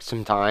 It took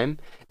some time.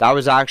 That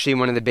was actually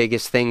one of the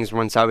biggest things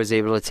once I was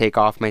able to take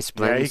off my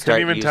splint Yeah, and he start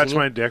couldn't even touch using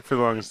my dick for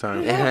the longest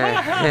time. it.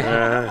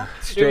 Yeah.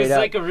 It Straight was up.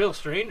 like a real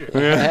stranger.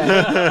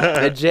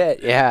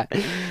 Legit, yeah.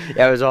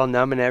 Yeah, it was all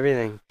numb and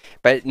everything.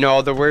 But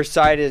no, the worst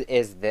side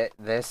is that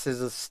this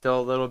is still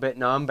a little bit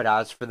numb, but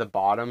as for the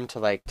bottom to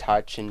like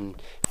touch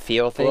and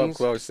feel Pull up things,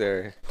 close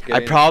there. I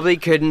probably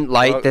couldn't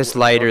light this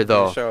lighter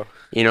though. Show.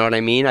 You know what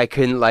I mean? I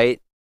couldn't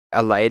light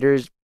a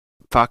lighter's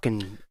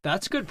fucking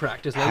That's good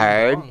practice.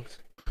 Hard. Longs.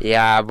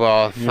 yeah,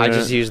 well, I Yeah.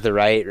 just used the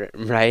right,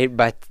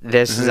 but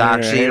this is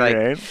actually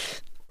like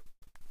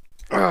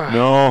Right.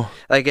 No.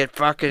 like it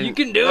fucking You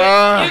can do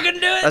Ah, it. You can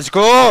do it. let's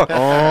go.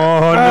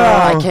 Oh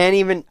I no. can't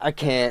even I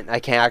can't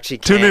actually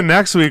Tune in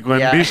next week when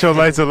Yeah. B Show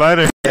lights a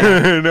lighter.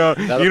 No.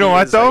 That'll You know be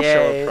what his, though? like,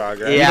 show of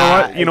progress.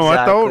 Yeah, You know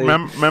what though?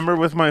 exactly. Remember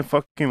with my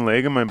fucking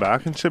leg and my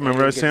back and shit.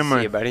 Remember I was Good to saying see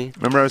my you, buddy.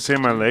 remember I was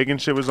saying my leg and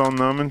shit was all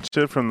numb and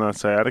shit from the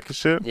sciatica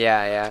shit.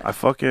 Yeah.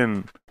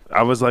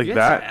 I was like You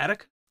that. had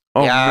sciatica?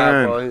 Oh yeah,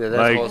 man. bro, there's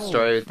like a whole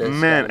story with this.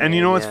 man, guy, and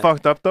you know what's yeah.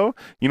 fucked up though?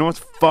 You know what's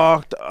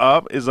fucked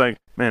up is like,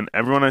 man,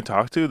 everyone I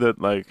talk to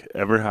that like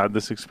ever had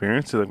this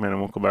experience, they're like, man, I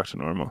won't go back to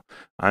normal.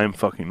 I am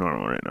fucking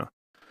normal right now.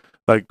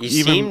 Like You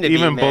seem to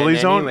even be, bully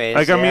man, zone. anyways,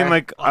 Like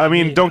I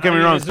mean, don't get me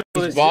wrong.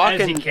 He's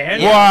walking-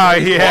 Can. Why?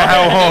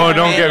 Yeah. Oh,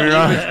 don't get me He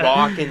wrong. was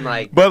walking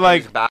like, But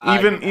like his back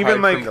even hard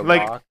for him to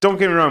like walk. don't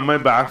get me wrong, my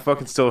back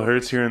fucking still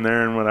hurts here and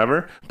there and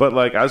whatever. But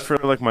like as for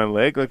like my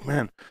leg, like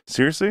man,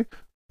 seriously,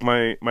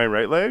 my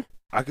right leg,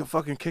 I could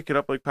fucking kick it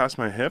up like past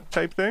my hip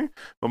type thing.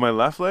 But my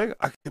left leg,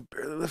 I could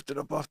barely lift it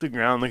up off the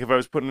ground. Like if I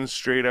was putting it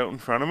straight out in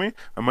front of me,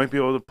 I might be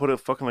able to put it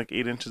fucking like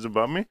 8 inches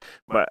above me.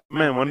 But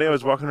man, one day I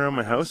was walking around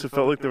my house, it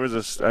felt like there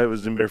was I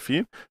was in bare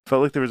feet,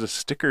 felt like there was a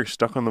sticker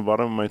stuck on the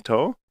bottom of my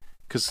toe.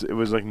 Cause it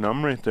was like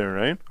numb right there,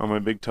 right? On my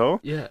big toe.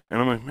 Yeah. And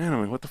I'm like,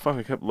 man, what the fuck?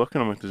 I kept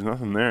looking. I'm like, there's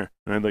nothing there.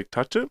 And I'd like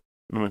touch it.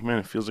 And I'm like, man,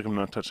 it feels like I'm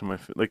not touching my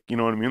foot. Like, you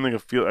know what I mean? Like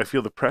I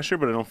feel the pressure,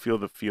 but I don't feel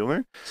the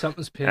feeling.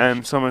 Something's pinched.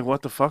 And so I'm like,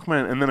 what the fuck,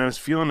 man? And then I was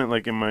feeling it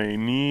like in my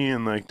knee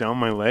and like down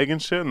my leg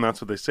and shit. And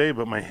that's what they say.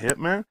 But my hip,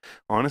 man,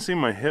 honestly,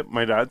 my hip,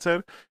 my dad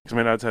said, because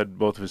my dad's had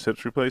both of his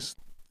hips replaced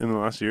in the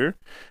last year.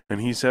 And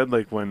he said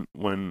like when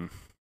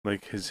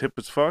like his hip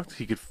was fucked.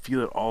 He could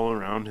feel it all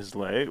around his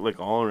leg, like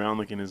all around,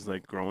 like in his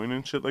like groin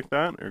and shit like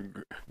that,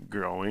 or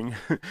growing,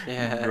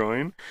 Yeah.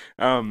 growing.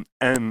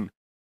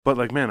 But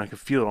like, man, I could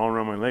feel it all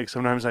around my leg.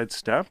 Sometimes I'd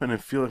step and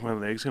I'd feel like my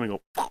leg's gonna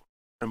go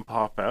and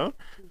pop out.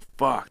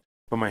 Fucked.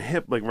 But my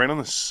hip, like right on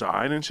the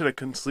side and shit, I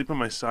couldn't sleep on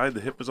my side.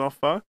 The hip was all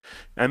fucked.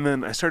 And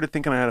then I started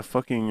thinking I had a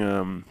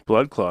fucking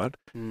blood clot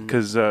Mm.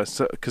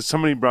 because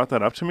somebody brought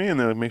that up to me and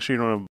they're like, make sure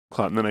you don't have a blood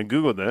clot. And then I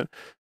Googled it,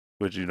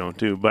 which you don't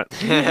do. But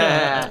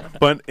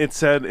but it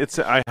said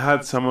I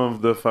had some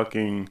of the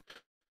fucking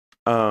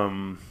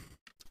some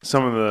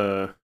of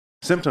the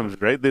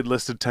symptoms, right? They'd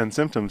listed 10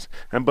 symptoms.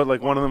 But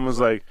like one of them was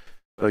like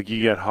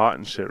you get hot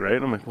and shit, right?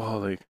 And I'm like, well,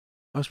 like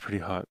I was pretty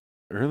hot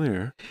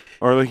earlier,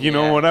 or like you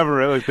know Yeah. whatever,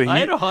 right? Like the I heat,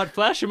 had a hot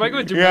flash. Am I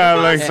going through? yeah,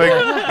 like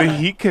menopause? the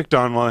heat kicked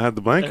on while I had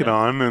the blanket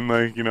on, and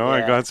like you know I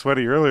Yeah. got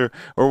sweaty earlier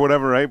or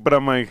whatever, right? But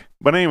I'm like,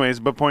 but anyways,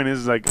 but point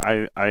is like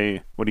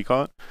I what do you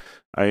call it?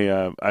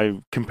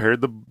 I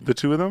compared the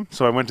two of them,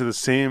 so I went to the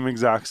same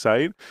exact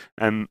site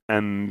and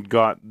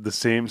got the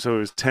same. So it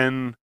was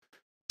 10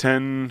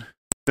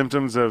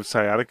 symptoms of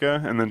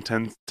sciatica and then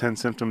 10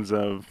 symptoms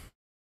of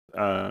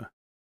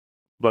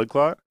blood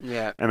clot,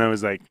 Yeah. and I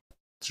was like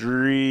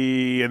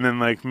 3, and then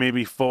like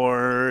maybe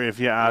 4 if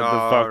you add the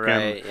Oh, fucking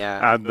right,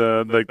 yeah. add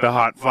the like the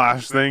hot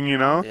flash thing, you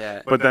know.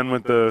 Yeah. But then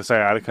with the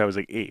sciatica, I was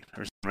like 8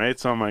 or something, right?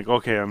 So I'm like,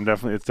 okay,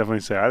 it's definitely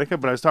sciatica.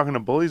 But I was talking to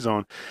Bully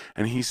Zone,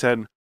 and he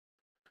said,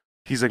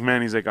 he's like,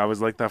 man, he's like, I was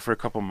like that for a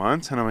couple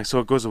months, and I'm like, so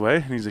it goes away?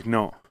 And he's like,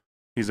 no.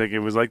 He's like, it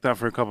was like that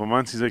for a couple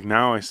months. He's like,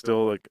 now I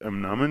still like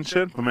am numb and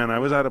shit. But man, I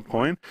was at a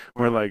point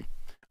where like,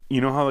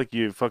 you know how like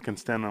you fucking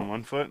stand on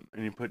one foot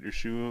and you put your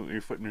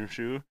foot in your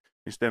shoe.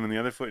 You stand on the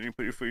other foot and you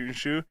put your foot in your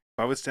shoe. If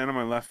I would stand on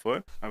my left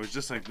foot, I was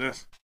just like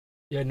this.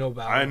 Yeah, no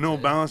balance. I had no eh?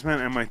 balance,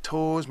 man, and my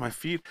toes, my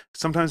feet.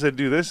 Sometimes I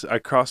do this. I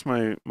cross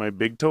my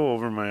big toe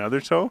over my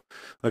other toe.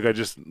 Like I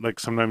just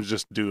like sometimes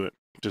just do it.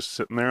 Just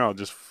sitting there, I'll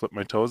just flip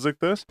my toes like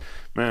this.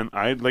 Man,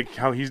 I like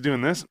how he's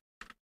doing this.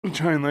 I'm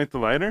trying to light the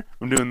lighter.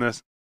 I'm doing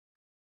this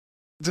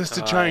just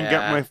to Oh, try and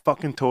get yeah. my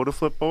fucking toe to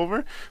flip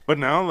over. But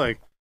now, like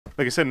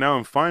I said, now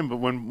I'm fine. But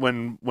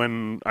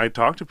when I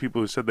talk to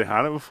people who said they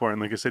had it before, and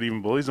like I said,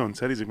 even Bully Zone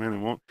said, he's like, man, it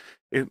won't.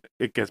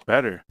 It gets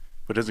better,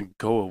 but it doesn't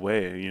go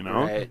away. You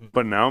know. Right.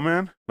 But now,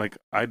 man, like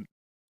I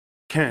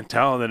can't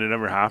tell that it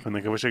ever happened.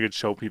 Like I wish I could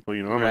show people,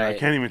 you know. I'm like, I Right.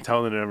 can't even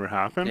tell that it ever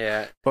happened.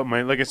 Yeah. But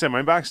like I said,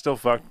 my back's still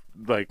fucked.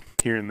 Like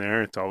here and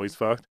there, it's always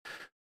fucked.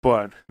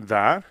 But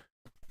that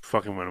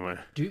fucking went away.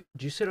 Do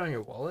you sit on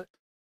your wallet?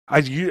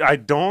 I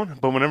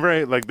don't. But whenever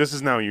I like, this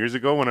is now years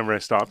ago. Whenever I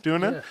stopped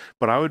doing it, Yeah.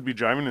 but I would be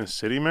driving in the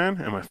city, man,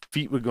 and my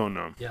feet would go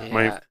numb. Yeah. Yeah.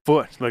 My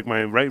foot, like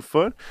my right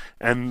foot,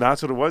 and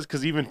that's what it was.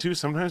 Because even too,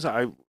 sometimes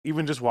I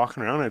even just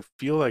walking around, I'd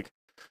feel like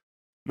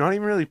not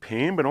even really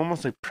pain, but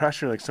almost like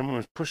pressure, like someone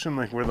was pushing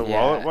like where the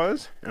wallet Yeah.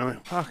 was, and I'm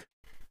like, fuck,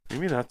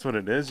 maybe that's what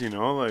it is, you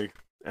know, like.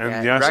 And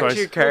Yeah, yeah, so wreck I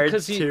your cards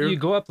Because too. you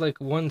go up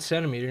like 1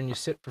 centimeter and you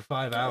sit for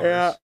 5 hours.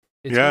 Yeah.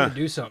 It's Yeah. gonna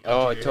do something. Oh,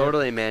 to your hip.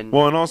 totally, man.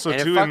 well, and also And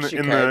it too fucks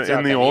your cards up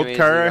in the old anyways,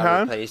 car you I gotta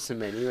had. replace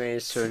them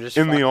anyways, so just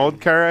In the old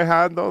fucking- car I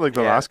had though, like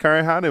the Yeah. last car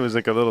I had, it was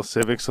like a little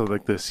Civic, so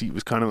like the seat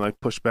was kind of like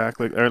pushed back,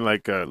 like or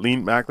like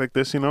leaned back like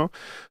this, you know.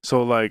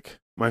 So like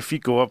my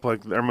feet go up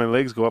like, or my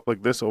legs go up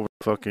like this over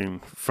the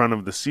fucking front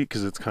of the seat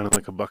because it's kind of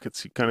like a bucket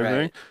seat kind of thing.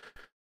 Right.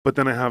 But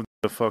then I have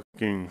the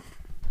fucking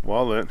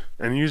wallet,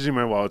 and usually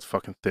my wallet's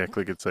fucking thick,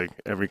 like it's like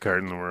every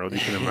card in the world you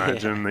can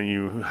imagine that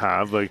you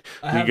have. Like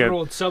I you have get. an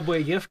old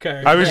Subway gift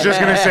card. I was just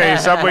gonna say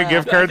Subway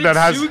gift I card think that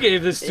has Sue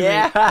gave this to me.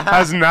 Yeah.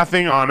 has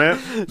nothing on it.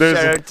 There's,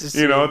 Shout out to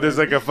you know, Sue. there's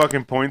like a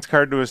fucking points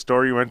card to a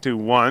store you went to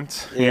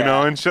once, you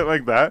know, Yeah. and shit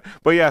like that.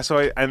 But yeah,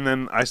 so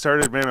then I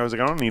started, man, I was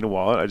like, I don't need a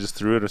wallet. I just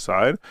threw it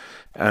aside,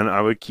 and I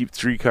would keep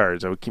 3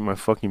 cards. I would keep my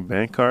fucking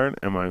bank card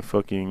and my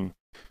fucking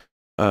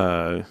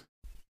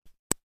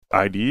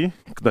ID,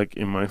 like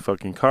in my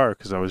fucking car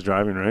because I was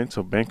driving, right?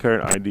 So bank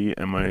card, ID,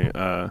 and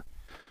my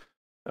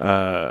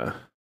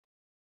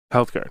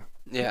health card.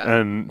 Yeah.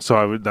 And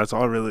so that's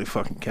all really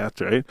fucking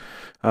kept, right?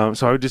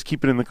 So I would just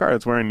keep it in the car.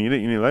 That's where I need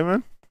it. You need light,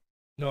 man?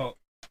 No,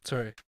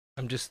 sorry.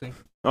 I'm just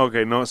thinking.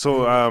 Okay, no.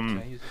 So Can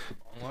I use this for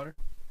bong water?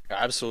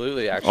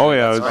 Absolutely, actually. Oh,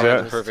 yeah, That's it's- probably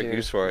yeah. the perfect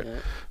use for it. Yeah.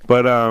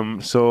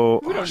 but so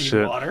We don't need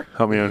shit. water.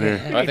 Help me out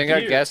here. I think our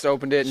Beer. guest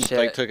opened it and Shit.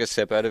 like took a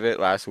sip out of it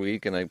last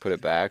week and like put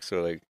it back,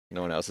 so like no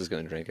one else is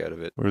gonna drink out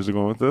of it. Where's it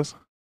going with this?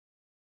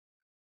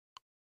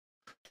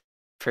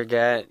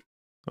 Forget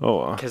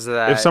Oh, because of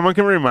that. if someone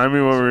can remind me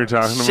what we were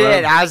talking Shit,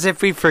 about. as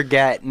if we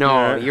forget. No,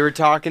 Yeah. you were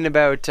talking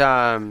about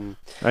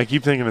I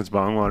keep thinking it's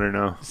bong water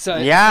now. So,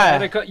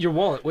 Yeah. your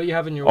wallet. What you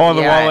have in your Oh, wallet?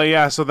 the Yeah. wallet,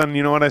 yeah. So then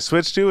you know what I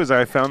switched to is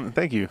I found.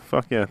 Thank you.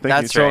 Fuck yeah. Thank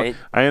That's you. So right.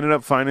 I ended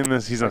up finding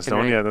this. He's not Fucking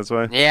stoned right. yet. That's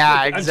why. Yeah,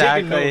 I'm taking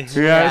exactly. notes.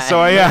 Yeah.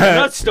 So I'm yeah.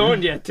 not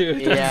stoned yet,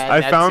 dude. Yeah,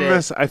 I that's found it.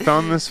 this. I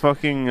found this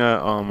fucking.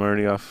 Oh, I'm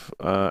already off.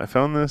 I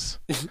found this.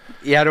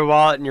 You had a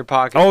wallet in your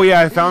pocket. Oh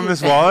yeah, I found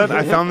this wallet.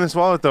 I found this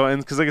wallet though,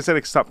 and because like I said,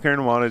 I stopped carrying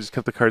a wallet. I just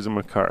kept the cards in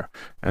my car,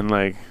 and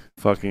like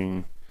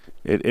fucking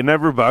it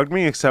never bugged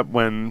me except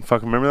when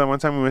fucking remember that one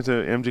time we went to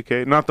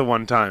MGK? Not the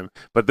one time,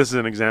 but this is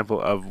an example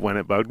of when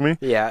it bugged me.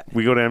 Yeah.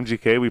 We go to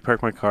MGK, we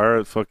park my car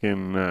at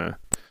fucking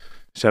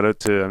shout out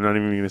to, I'm not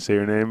even going to say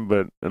her name,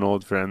 but an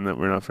old friend that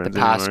we're not friends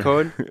The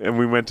anymore. passcode? And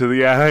we went to the,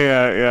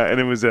 yeah.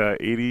 And it was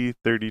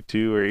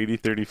 8032 or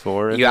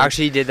 8034. You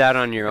actually did that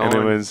on your own. And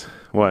it was,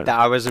 what?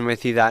 I wasn't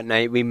with you that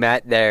night. We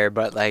met there,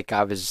 but like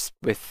I was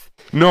with.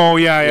 No,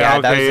 yeah, that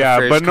was okay, the yeah.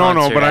 first But no,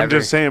 concert but I'm ever.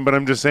 just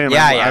saying,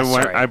 Yeah, I went,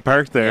 sorry. I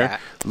parked there, Yeah.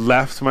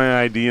 left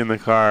my ID in the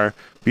car.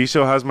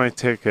 Bisho has my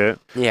ticket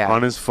Yeah.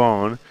 on his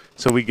phone.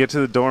 So we get to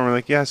the door and we're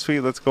like, yeah,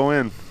 sweet, let's go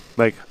in.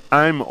 Like,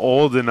 I'm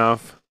old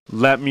enough.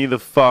 Let me the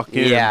fuck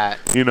in. Yeah.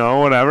 You know,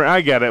 whatever.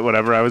 I get it,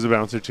 whatever. I was a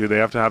bouncer too. They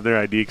have to have their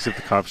ID because if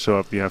the cops show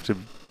up, you have to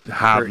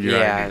have your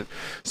Yeah. ID.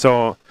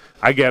 So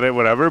I get it,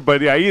 whatever.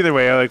 But yeah, either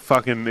way, I like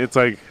fucking, it's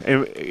like,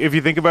 if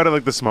you think about it,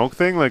 like the smoke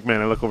thing, like, man,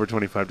 I look over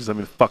 25, just let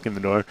me the fuck in the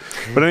door.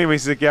 But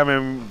anyways, he's like, yeah,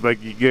 man,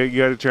 like, you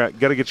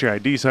gotta get your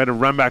ID. So I had to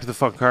run back to the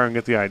fucking car and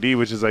get the ID,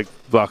 which is like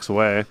blocks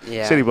away,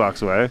 Yeah. city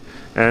blocks away.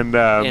 And,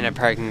 In a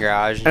parking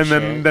garage. and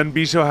shit. then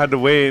Bisho had to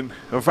wait.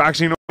 Or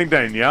actually, no, I think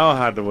Danielle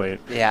had to wait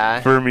Yeah.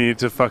 for me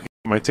to fucking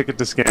my ticket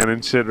to scan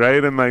and shit,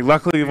 right? And like,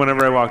 luckily,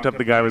 whenever I walked up,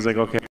 the guy was like,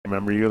 "Okay, I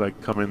remember you."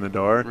 Like, come in the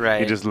door.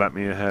 Right. He just let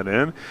me head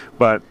in,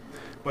 but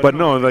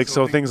no, like,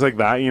 so things like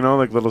that, you know,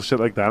 like little shit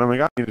like that. I'm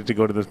like, I needed to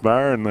go to this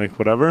bar and like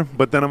whatever.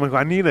 But then I'm like,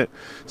 I need it.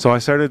 So I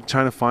started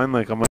trying to find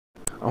like, I'm like,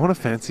 I want a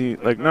fancy,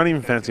 like not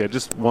even fancy. I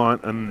just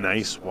want a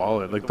nice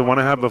wallet. Like the one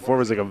I had before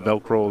was like a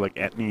Velcro like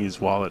Etnies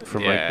wallet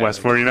from like Yeah. West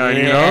 49.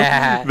 You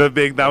Yeah. know, the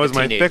big that was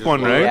my teenager's thick one,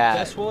 wallet. right? Yeah.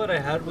 Best wallet I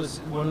had was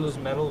one of those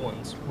metal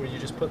ones where you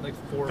just put like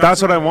 4.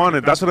 That's what I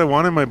wanted. That's what I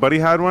wanted. My buddy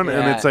had one,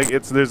 and Yeah. it's like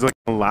there's like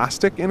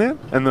elastic in it,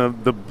 and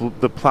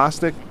the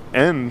plastic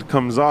end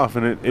comes off,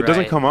 and it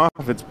doesn't Right. come off.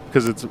 It's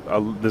because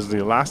there's the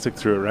elastic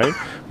through it, right?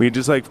 Where you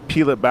just like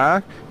peel it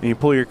back and you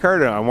pull your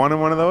card out. I wanted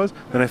one of those.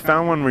 Then I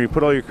found one where you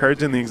put all your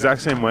cards in the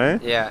exact same way,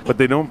 Yeah. but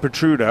they don't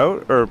protrude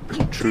out or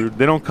protrude.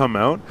 They don't come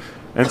out,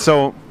 and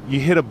so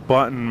you hit a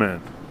button, man,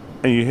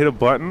 and you hit a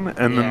button,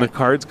 and then Yeah. the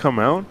cards come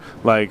out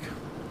like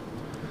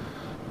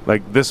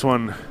this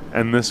one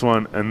and this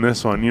one and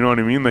this one, you know what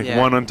I mean? Like Yeah.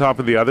 one on top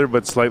of the other,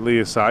 but slightly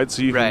aside,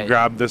 so you Right. can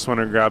grab this one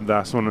or grab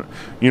that one.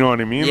 You know what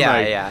I mean? Yeah,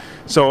 Like, yeah.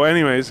 So,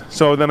 anyways,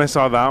 so then I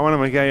saw that one. I'm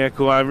like, yeah,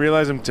 cool. I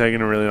realized I'm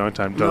taking a really long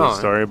time to tell No. the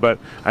story, but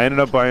I ended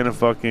up buying a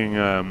fucking.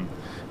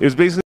 It was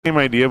basically the same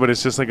idea, but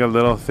it's just like a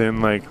little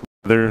thin like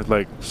leather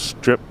like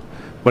strip.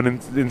 But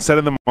instead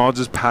of them all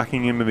just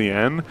packing into the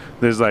end,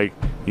 there's like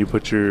you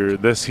put your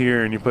this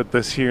here and you put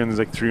this here, and there's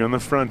like 3 on the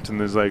front, and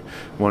there's like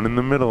 1 in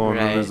the middle, and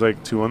then Right. there's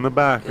like 2 on the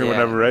back or Yeah.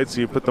 whatever, right?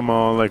 So you put them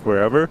all like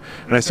wherever.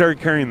 And I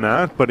started carrying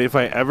that. But if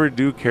I ever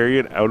do carry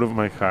it out of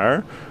my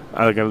car,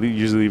 I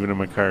usually leave it in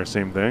my car,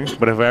 same thing.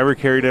 But if I ever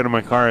carry it out of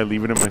my car, I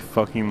leave it in my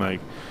fucking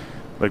like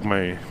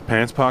my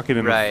pants pocket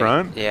in Right, the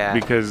front. yeah.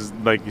 Because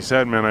like you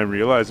said, man, I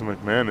realized I'm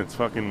like, man, it's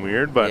fucking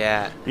weird. But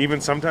Yeah.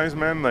 even sometimes,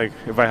 man, like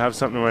if I have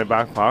something in my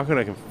back pocket,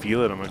 I can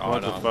feel it. I'm like, Oh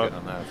what no, the I'm fuck? good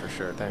on that for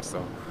sure. Thanks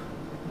though.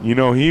 You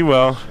know he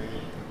will.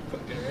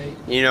 Fucking right.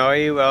 You know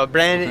you will.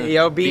 Brandon,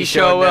 yo, B B-Show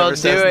Show will never do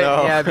says it.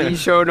 no. Yeah, B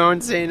Show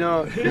don't say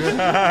no.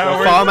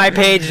 Go follow my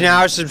page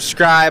now,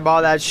 subscribe,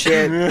 all that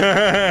shit.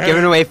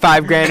 Giving away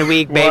 $5,000 a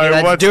week, baby. Why,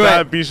 Let's what's do that?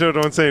 it. B-Show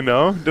don't say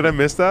no. Did I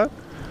miss that?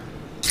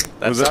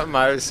 That's Was that- something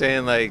I was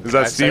saying. Like, Is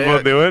that I've said Steve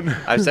will do it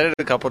I've said it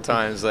a couple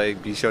times.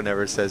 Like, B Show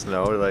never says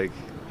no. Like,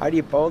 How do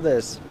you pull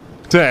this?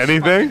 to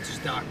anything?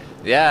 Stock.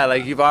 yeah,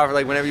 like you've offered.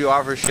 Like, whenever you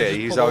offer shit,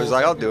 he's always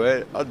like, "I'll do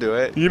it. I'll do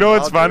it." You know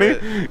what's I'll do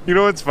funny? it." You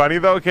know what's funny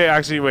though? Okay,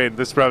 actually, wait.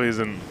 This probably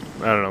isn't.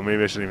 I don't know.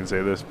 Maybe I shouldn't even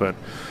say this, but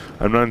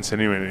I'm not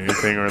insinuating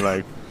anything or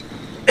like.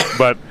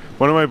 But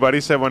one of my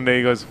buddies said one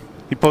day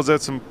he pulls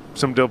out some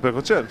dill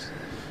pickle chips,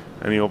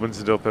 and he opens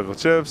the dill pickle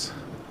chips,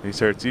 and he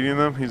starts eating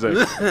them. He's like,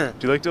 "Do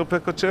you like dill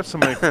pickle chips?" I'm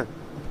like,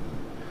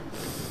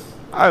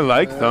 "I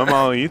like them.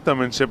 I'll eat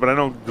them and shit, but I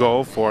don't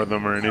go for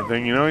them or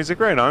anything." You know? He's like,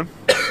 "Right on."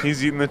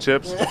 He's eating the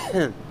chips.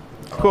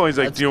 Cool. He's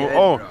like, That's "Do you? good,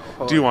 Oh,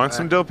 bro. do you want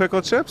some dill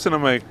pickle chips?" And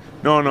I'm like,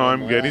 "No,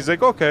 I'm good." He's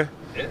like, "Okay."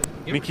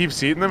 And he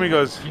keeps eating them. He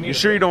goes, "You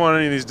sure you don't want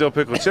any of these dill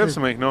pickle chips?"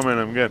 I'm like, "No, man,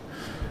 I'm good."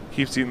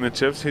 Keeps eating the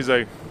chips. He's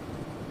like,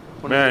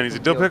 "Man," he's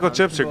like, "Dill pickle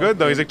chips are good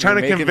though." He's like trying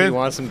to You're making me convince.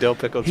 want some dill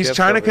pickle He's chips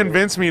trying to over here.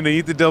 convince me to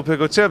eat the dill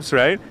pickle chips,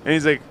 right? And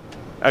he's like,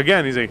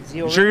 again, he's like, he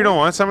 "You over sure you there? don't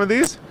want some of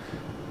these?"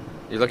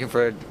 You're looking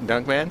for a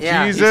dunk man?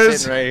 Yeah. He's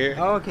Jesus. sitting right here.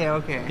 Okay,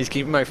 okay. He's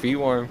keeping my feet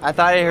warm. I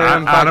thought I heard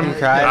him Adam, fucking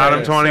cry. Adam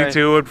there.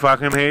 22 would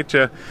fucking hate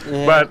you.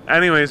 Yeah. But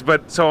anyways,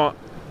 so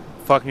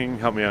fucking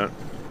help me out.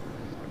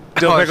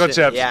 Dill Oh, pickle shit,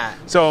 chips. yeah.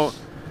 So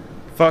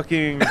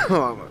fucking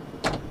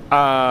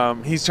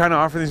Sorry. he's trying to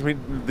offer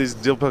these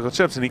dill pickle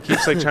chips, and he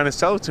keeps like trying to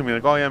sell it to me,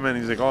 like, "Oh yeah, man."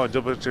 He's like, "Oh,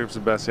 dill pickle chips are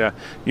the best." Yeah.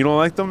 You don't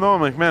like them though?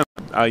 I'm like, "Man,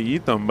 I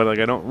eat them, but like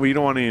we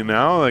don't want to eat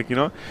now, like, you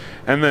know."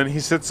 And then he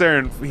sits there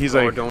and he's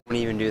Oh, like, don't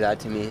even do that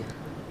to me.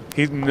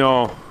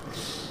 no.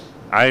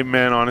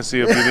 Man, honestly,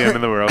 it'll be the end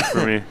of the world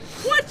for me.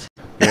 What?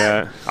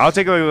 Yeah, I'll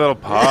take like a little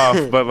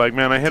puff, but like,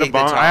 man, I hit a Take the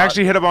bong. top. I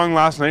actually hit a bong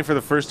last night for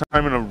the first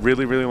time in a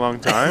really, really long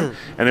time,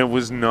 and it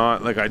was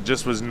not like I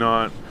just was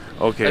not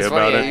okay That's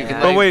about funny, it. you can,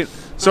 But like- wait,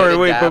 Sorry, Did a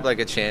wait, dab but like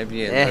a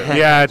champion.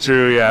 yeah,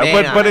 true, yeah.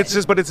 Man, but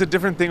it's a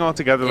different thing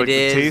altogether. Like It the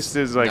is. taste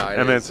is like, No, it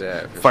and is,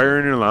 it's for fire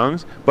in your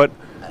lungs. But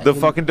the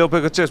fucking dill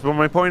pickle chips. But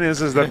my point is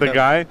that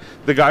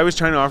the guy was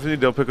trying to offer me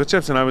dill pickle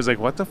chips, and I was like,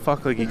 what the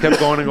fuck? Like he kept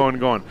going and going and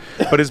going.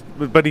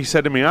 But he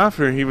said to me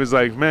after, he was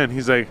like, man,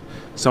 he's like,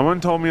 someone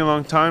told me a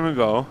long time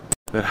ago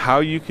that how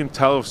you can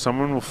tell if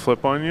someone will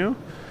flip on you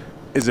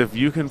is if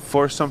you can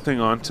force something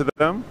onto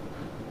them,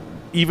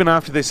 even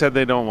after they said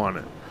they don't want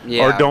it.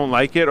 Or don't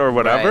like it or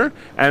whatever. Right.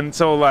 And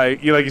so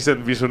like you said,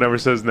 Visho never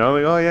says no.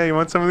 Like, oh yeah, you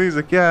want some of these?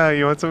 Like, yeah,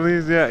 you want some of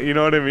these? Yeah, you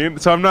know what I mean?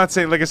 So I'm not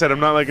saying, like I said, I'm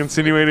not like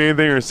insinuating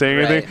anything or saying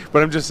anything,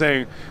 but I'm just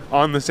saying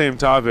on the same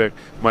topic,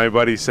 my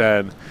buddy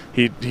said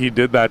he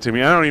did that to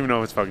me. I don't even know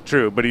if it's fucking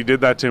true, but he did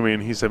that to me,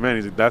 and he said, man,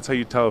 he's like, that's how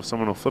you tell if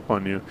someone will flip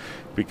on you,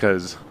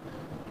 because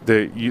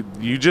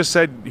you just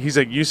said, he's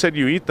like, you said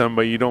you eat them,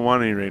 but you don't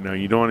want any right now.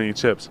 You don't want any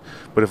chips.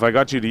 But if I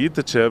got you to eat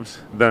the chips,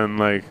 then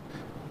like,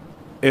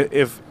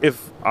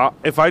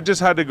 if I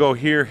just had to go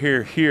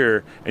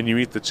here, and you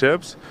eat the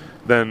chips,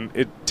 then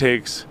it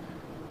takes.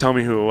 Tell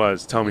me who it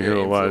was. Tell me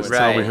who it was. Right,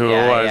 Tell me who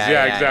it was. Yeah,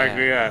 yeah,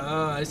 exactly. Yeah.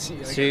 I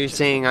see. So you're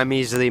saying I'm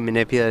easily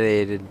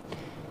manipulated?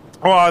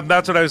 Well,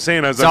 that's what I was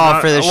saying. I was It's like, all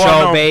not- for the well,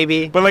 show, no,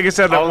 baby. But like I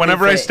said, Only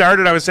whenever I fa-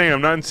 started, I was saying I'm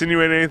not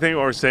insinuating anything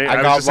or saying. I I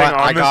was got just saying one-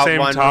 I on the got same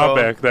one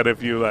topic that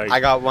if you like. I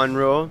got one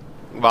rule.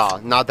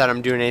 Well, not that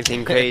I'm doing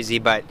anything crazy,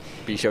 but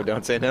B-show,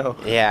 don't say no.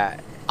 yeah,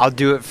 I'll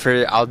do it for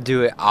the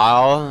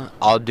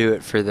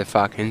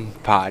fucking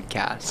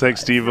podcast. It's like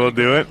Steve will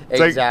do it.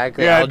 It's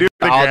Exactly. Like, yeah, I'll do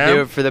the I'll gram.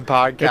 do it for the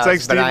podcast. It's like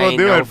Steve but I will ain't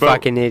do no it, but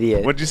fucking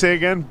idiot. What'd you say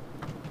again?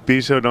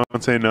 B-show,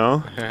 don't say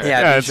no.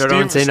 Yeah, Steve, B-show,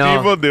 don't say no.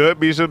 Steve will do it.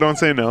 B-show, don't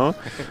say no.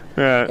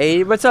 Yeah.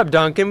 Hey, what's up,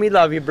 Duncan? We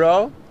love you,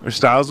 bro. Or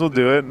Styles will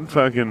do it.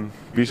 Fucking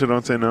B-show,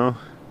 don't say no.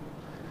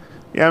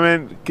 Yeah,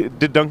 man.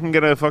 Did Duncan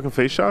get a fucking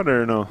face shot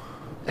or no?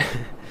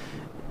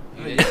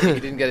 He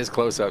didn't get his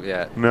close up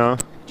yet. No.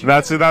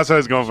 That's what I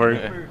was going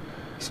for.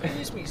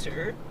 Excuse me,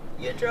 sir.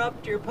 You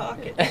dropped your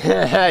pocket.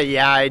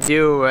 Yeah, I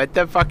do. What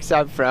the fuck's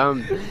that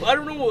from? I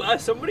don't know.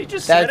 Somebody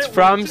just said That's it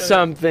from one time.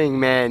 something,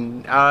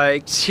 man.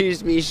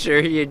 Excuse me, sir.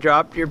 You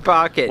dropped your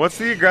pocket. What's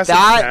the aggressive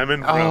that?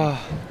 salmon from? Oh,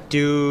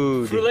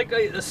 dude. For like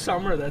a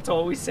summer, that's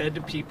all we said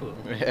to people.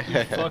 We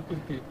fuck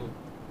with people.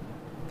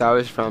 That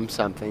was from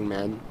something,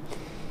 man.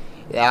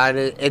 Yeah,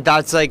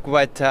 that's like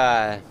what.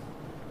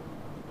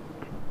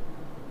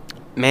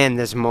 Man,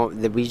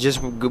 we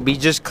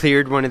just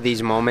cleared one of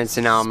these moments,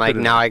 and now I'm like,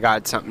 Spit it now out. I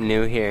got something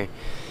new here.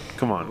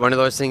 Come on. One of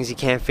those things you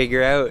can't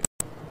figure out.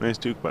 Nice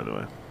Duke, by the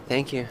way.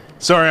 Thank you.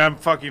 Sorry, I'm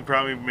fucking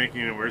probably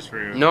making it worse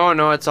for you.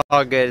 No, it's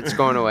all good. It's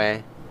going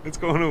away. It's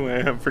going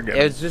away. I'm forgetting.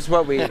 It was just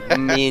what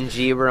me and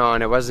G were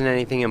on. It wasn't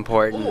anything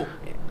important. Oh,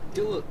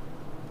 do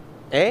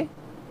Eh?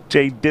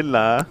 Jay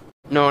Dilla.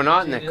 No,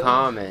 not in the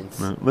comments.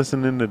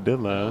 Listening to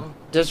Dilla.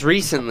 Just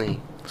recently.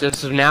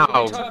 Just now,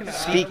 talking to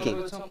speaking.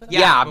 about something?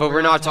 Yeah, but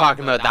we're not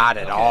talking about that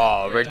at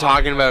all. We're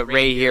talking about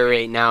right here,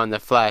 right now in the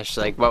flesh,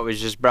 like what was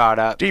just brought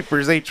up.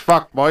 Deepers H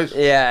fuck, boys.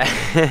 Yeah.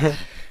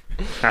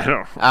 I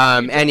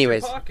don't.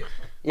 Anyways. Pocket.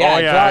 Yeah, Oh,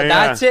 yeah,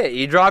 that's it.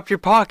 You drop your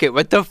pocket.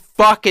 What the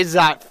fuck is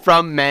that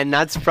from, man?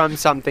 That's from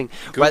something.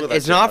 Google But that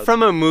it's shit. not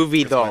from a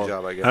movie, That's my though.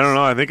 job, I guess. I don't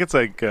know. I think it's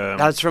like.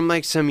 That's from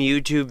like some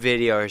YouTube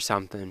video or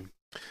something.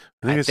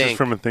 I think I it's just think.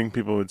 from a thing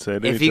people would say.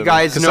 To If each you other.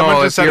 guys 'Cause know, someone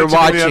if just sent you're it to me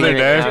the watching other it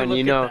day. now, Look and you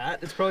at know. that.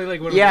 It's probably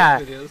like one Yeah.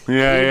 of those videos. Yeah,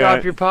 You yeah.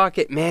 drop your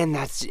pocket, man.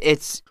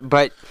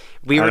 But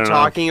we I were don't know.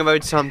 talking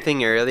about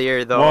something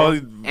earlier though, Well,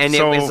 and it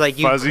so was like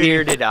you fuzzy.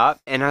 cleared it up,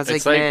 and I was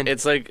It's like, like man,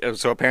 it's like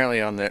so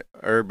apparently on the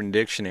Urban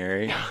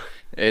Dictionary,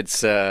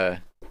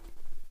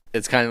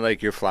 it's kind of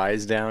like your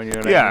flies down. You know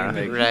what Yeah. I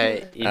mean? Like,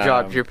 right? You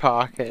dropped um, your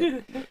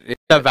pocket.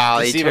 The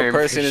valley to see if term a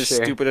person for is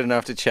sure. stupid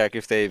enough to check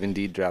if they've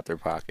indeed dropped their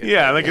pocket.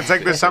 Yeah, like it's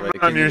like there's something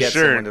Like, on can you your get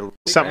shirt. someone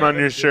to- Something on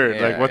your shirt.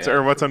 Yeah, Like what's yeah.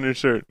 or what's on your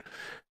shirt?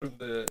 From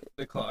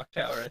the clock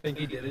tower. I think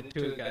he did it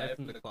to a guy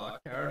from the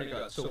clock tower, and he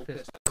got so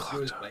pissed off he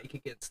threw his bike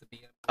against the beam.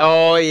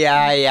 Oh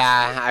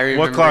yeah. I remember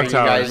What clock you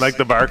tower? guys- Like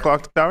the bar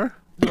clock tower?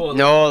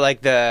 No,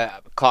 like the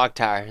clock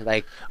tower,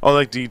 like Oh,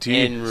 like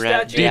DT. in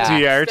Red. Statue- Yeah.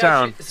 DTR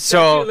town.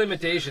 So-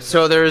 limitations.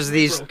 So there's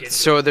these. Broke into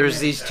So it. there's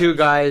these two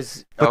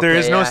guys. But there okay,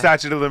 is no yeah.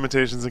 statute of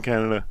limitations in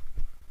Canada.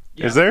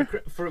 Yeah, Is there?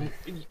 For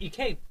you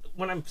can't.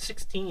 When I'm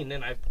 16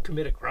 and I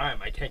commit a crime,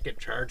 I can't get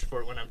charged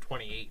for it when I'm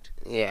 28.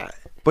 Yeah.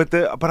 But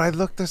I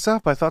looked this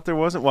up. I thought there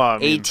wasn't. Well, I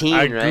mean, 18, I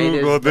right,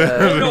 is googled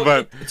the- it, No,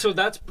 but so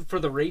that's for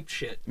the rape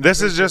shit.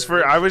 this is Rape just for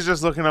the for. rape I was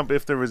just looking up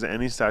if there was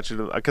any statute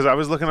of because I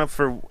was looking up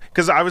for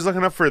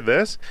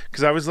this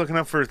because I was looking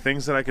up for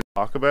things that I could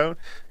talk about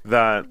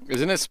that.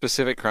 Isn't it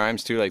specific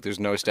crimes too? Like there's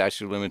no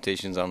statute of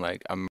limitations on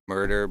like a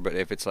murder, but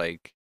if it's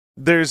like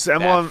There's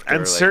and well, Theft or, and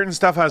like, certain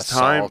stuff has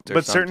time, assault or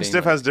but certain something,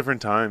 stuff like- has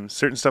different times.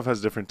 Certain stuff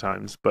has different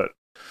times, but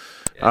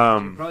Yeah,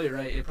 you're probably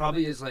right. It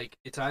probably is like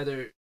it's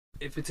either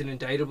if it's an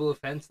indictable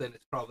offense, then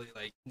it's probably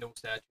like no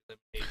statute of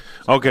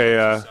limitations. okay,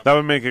 yeah, Something. that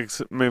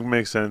would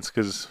make sense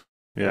because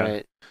yeah,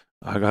 Right.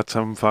 I got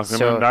some fucking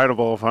So-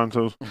 indictable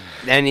offenses.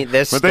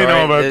 This But they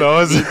know story- about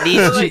those.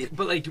 These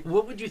But two, like,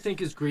 what would you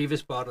think is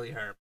grievous bodily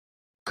harm?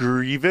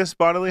 grievous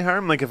bodily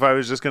harm? Like if I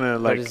was just gonna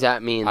What like, does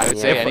that mean? I then?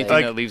 would say Yeah, anything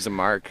like- that leaves a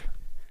mark.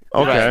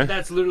 okay,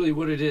 That's literally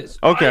what it is.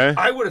 Okay.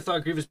 I would have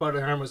thought grievous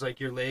bodily harm was like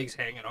your legs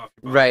hanging off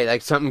your body. Right,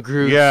 like something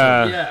gruesome.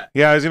 yeah,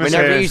 Yeah. I was gonna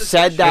Whenever say you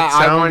said that,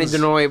 I wanted to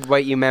sounds- know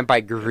what you meant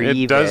by grievous.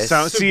 it does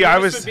sound. So See, I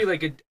grievous was. would be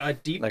like a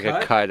deep Like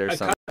cut. a cut or a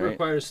something, cut right?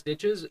 requires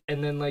stitches,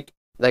 and then like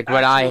like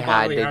what I actual had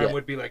bodily to harm get.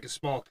 would be like a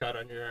small cut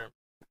on your arm.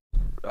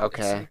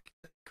 Okay. It's,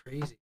 like,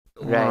 crazy.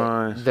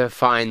 Right, Nice. the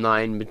fine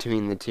line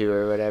between the two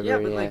or whatever. Yeah,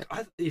 but yeah. like,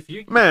 if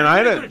you Man, if I you're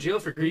had gonna a- go to jail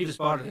for grievous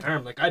bodily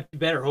harm, like I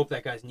better hope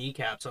that guy's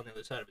kneecaps on the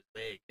other side of his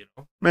leg, you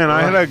know? Man,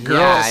 I had a girl.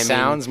 Yeah, It I mean,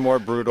 sounds more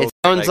brutal. it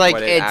sounds like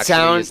what it actually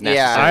sounds- is yeah.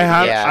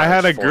 necessary I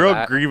had a for girl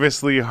that.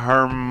 grievously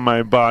harm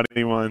my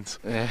body once.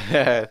 You She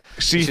should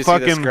see the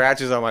fucking.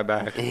 scratches on my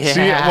back. She,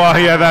 well,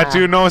 yeah, that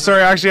too. No,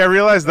 sorry. Actually, I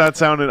realized that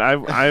sounded.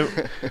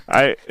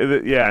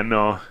 Yeah,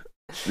 no.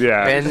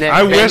 Yeah. Been there,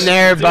 I been wish.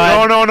 there,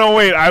 bud. No.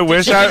 Wait. I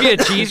wish Should give you I. a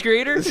cheese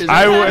grater? Is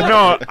I that-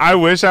 no. I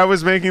wish I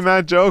was making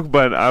that joke,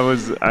 but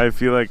I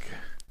feel like.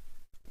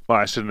 Well,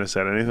 I shouldn't have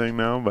said anything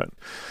now, but.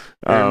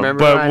 Remember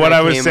But when what I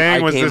I was came-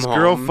 saying I was came this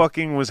girl home?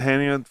 fucking was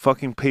handing out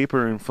fucking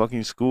paper in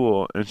fucking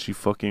school, and she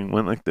fucking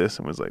went like this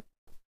and was like,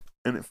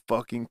 and it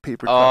fucking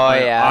paper cut Oh,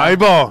 my yeah.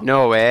 eyeball.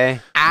 No way.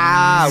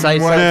 Ah, Slice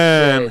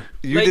man. that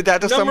shit. You Like, did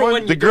that to number someone?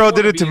 one, The you girl don't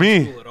did wanna it to be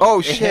in me. school at all.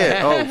 Oh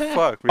shit! Oh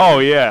fuck! Oh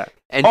yeah.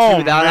 And Oh,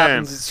 two, that man.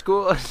 happens at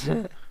school.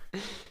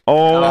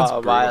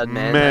 Oh, wild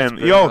man. man.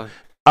 That's Yo, brutal.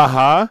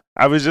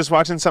 I was just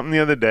watching something the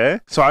other day.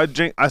 So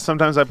I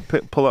sometimes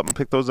pull up and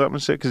pick those up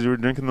and shit because you were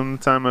drinking them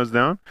the time I was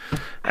down.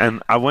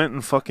 And I went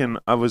and fucking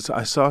I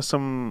saw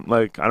some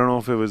like I don't know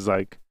if it was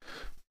like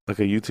a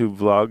YouTube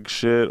vlog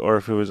shit or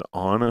if it was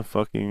on a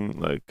fucking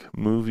like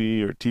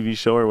movie or TV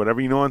show or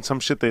whatever. You know, on some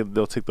shit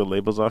they'll take the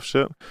labels off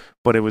shit,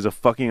 but it was a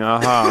fucking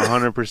aha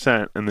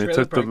 100%, and they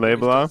Trailer took the Park Boys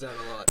label does off. that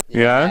a lot.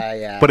 Yeah?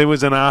 yeah. But it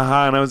was an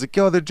aha, and I was like,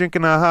 yo, they're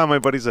drinking aha. My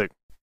buddy's like,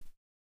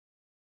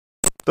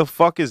 the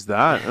fuck is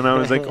that? And I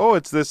was like, oh,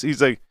 it's this.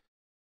 He's like,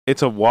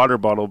 it's a water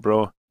bottle,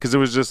 bro. Because it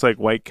was just like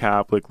white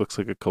cap, like looks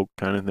like a Coke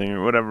kind of thing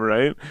or whatever,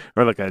 right?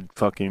 Or like a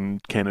fucking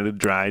Canada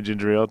Dry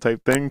ginger ale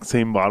type thing,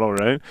 same bottle,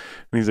 right? And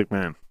he's like,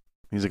 man.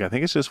 He's like, I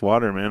think it's just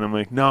water, man. I'm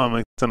like, no, I'm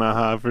like, it's an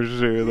aha for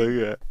sure.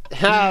 Like,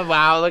 yeah.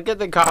 Wow, look at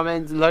the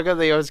comments. Look at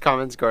Leo's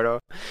comments, Gordo.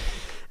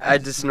 I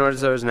just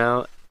noticed those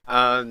now.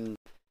 But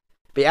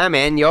yeah,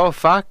 man, yo,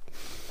 fuck.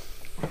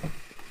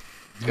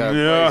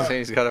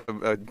 He's got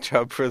a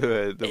chub for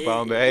the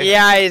Bombay.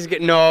 Yeah, he's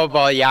good. No,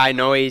 but yeah, I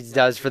know he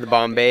does for the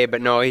Bombay,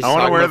 but no, he's I wanna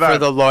talking wear for that-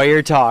 the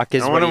lawyer talk.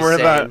 Is I what want to he's wear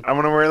saying. that. I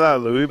want to wear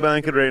that Louis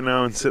blanket right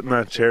now and sit in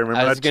that chair.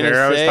 Remember I was that gonna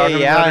chair I was say, talking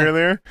yeah. about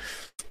earlier?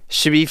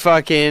 Should we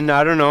fucking,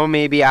 I don't know,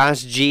 maybe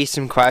ask G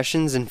some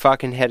questions and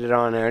fucking hit it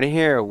on out of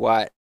here or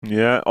what?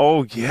 Yeah.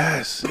 Oh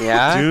yes.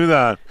 Yeah? Do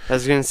that. I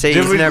was gonna say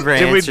he's never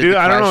did we answered do? the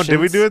I don't know. Did we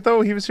questions. do it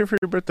though? He was here for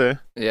your birthday.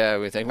 Yeah,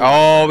 we think.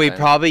 Oh, we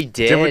probably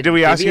did. Did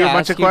we ask you a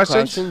bunch of you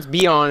questions?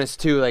 Be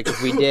honest too. Like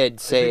if we did,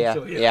 say think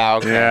so, yeah. yeah.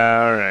 Okay.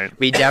 Yeah. All right.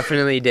 We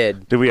definitely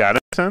did. Did we add a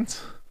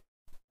sense?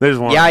 There's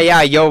one.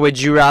 Yeah. Yo, would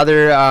you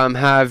rather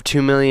have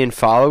 2 million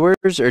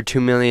followers or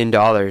 $2 million?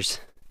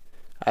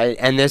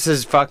 And this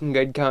is fucking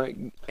good.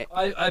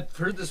 I've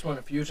heard this one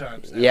a few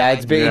times now. Yeah,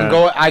 it's been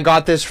Yeah. I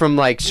got this from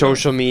like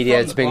social media.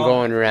 from It's the been pod.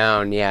 going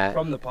around. Yeah.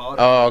 From the pod.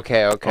 Oh,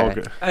 okay.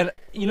 Okay. And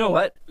you know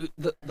what?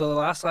 The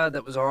last lad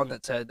that was on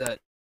that said that,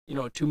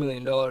 $2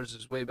 million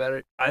is way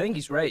better. I think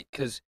he's right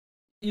because,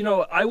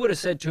 I would have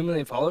said 2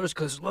 million followers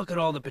because look at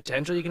all the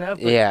potential you can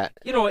have. But Yeah,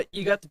 you know what?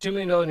 You got the $2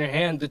 million in your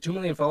hand. The 2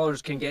 million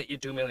followers can get you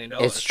 $2 million.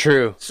 it's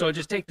true. So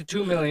just take the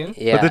 2 million.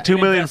 Yeah. But the 2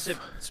 and million. invest it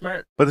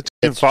smart. But the 2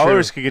 million It's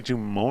followers true. could get you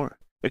more.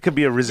 It could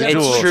be a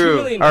residual. It's true.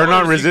 $2 million Or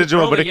not you could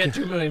residual, but probably it get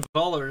can- 2 million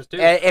followers too.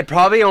 It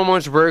probably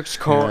almost works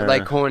Yeah.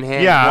 like co in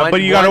hand. Yeah, One-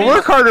 but you got to one-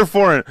 work harder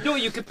for it. No,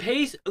 you could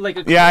pay like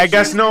a Yeah, I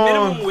guess no-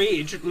 minimum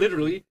wage,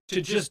 literally,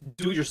 to just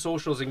do your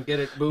socials and get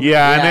it moving.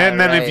 Yeah, Yeah, and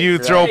then right, if you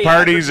right. throw Hey,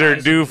 parties or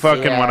do advertising.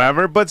 fucking Yeah.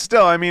 whatever, but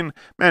still, I mean,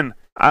 man,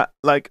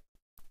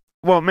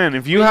 man,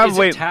 if you Wait, have is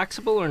it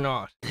taxable or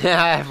not?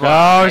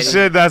 Oh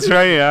shit, that's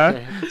right,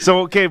 yeah. So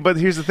okay, but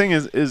here's the thing: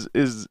 is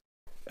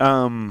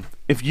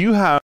if you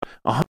have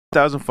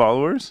 100,000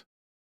 followers,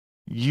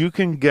 you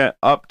can get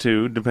up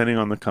to, depending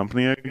on the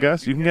company, I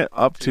guess, you can get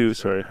up to.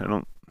 Sorry,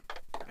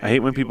 I hate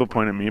when people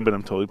point at me, but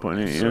I'm totally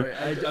pointing at you.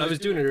 Sorry, I was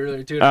doing it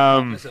earlier too. And I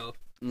caught myself.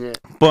 Yeah.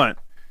 But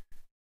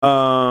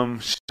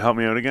help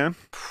me out again.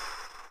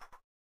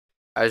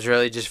 I was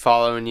really just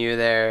following you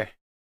there.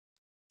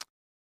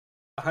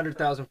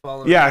 100,000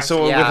 followers. Yeah,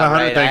 so with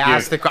 100, right. thank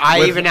you. I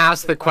With- even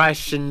asked the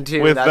question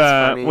too. with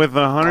That's funny. with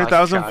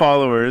 100,000 Gosh,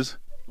 followers,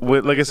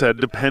 with like I said,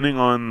 depending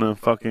on the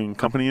fucking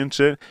company and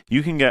shit,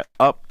 you can get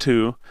up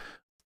to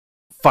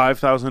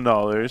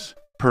 $5,000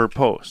 per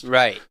post.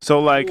 Right. So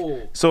like,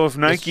 Whoa. so if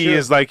Nike true.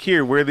 is like,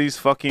 here, wear these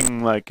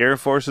fucking like Air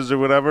Forces or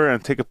whatever,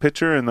 and take a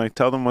picture and like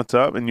tell them what's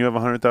up, and you have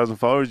 100,000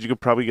 followers, you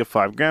could probably get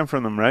 $5,000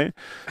 from them, right?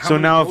 How so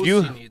many now if posts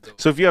you, do need, though?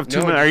 so if you have 2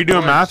 No, million, are you doing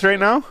just math right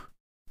now?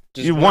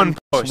 Just one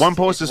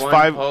post It's is one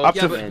five post. up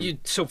Yeah, to.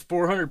 but so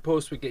 400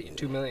 posts would get you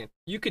 2 million.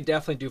 You could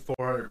definitely do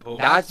 400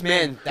 posts.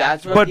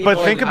 That's what But people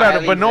think in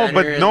about it. But Kylie no,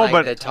 but Jenner, no, like,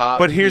 but the top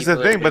but here's the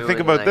people are thing. But think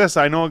doing, about like- this.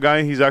 I know a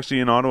guy. He's actually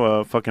in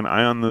Ottawa. Fucking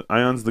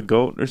Ion's the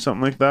goat or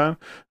something like that.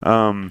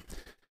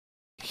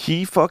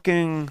 He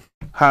fucking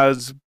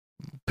has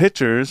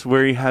pictures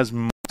where he has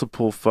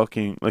multiple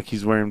fucking, like,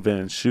 he's wearing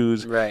Vans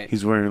shoes. Right.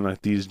 He's wearing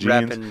like these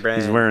jeans. Reppin'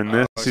 brand. He's wearing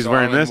this. Oh, He's so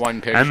wearing all in this. one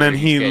picture, And then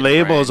he's he getting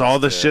labels all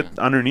the brands shit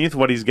to- underneath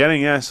what he's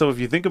getting. Yeah. So if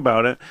you think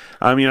about it,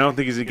 I mean, I don't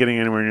think he's getting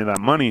anywhere near that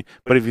money.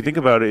 But if you think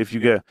about it, if you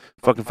get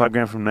fucking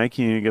 $5,000 from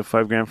Nike and you get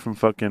 $5,000 from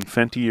fucking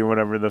Fenty or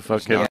whatever the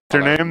fucking, not what's her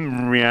allowed. name?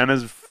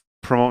 Rihanna's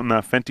promoting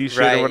that Fenty shit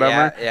Right, or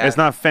whatever. yeah. It's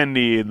not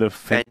Fendi, the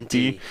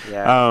Fenty.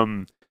 Yeah.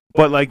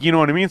 But like, you know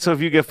what I mean? So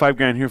if you get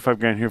 $5,000 here,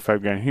 $5,000 here,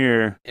 $5,000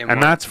 here, And and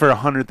what- that's for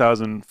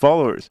 100,000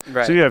 followers.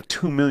 Right. So you have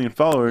 2 million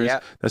followers.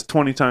 Yeah. That's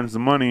 20 times the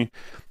money.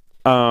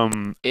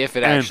 If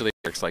it And- actually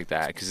works like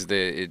that, because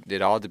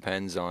it all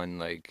depends on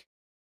like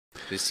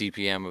the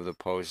CPM of the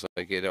post.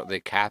 Like they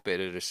cap it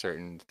at a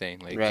certain thing.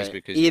 Like Right. just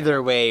because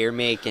Either way, you're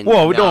making.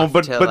 Well, no, enough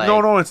but to, but like,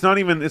 no, it's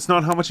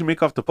not how much you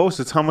make off the post.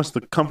 It's how much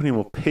the company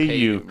will pay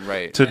you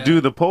right. to Yeah.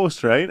 do the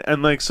post, right?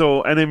 And like,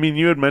 so, and I mean,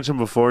 you had mentioned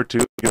before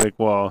too, like,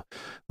 well,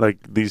 like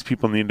these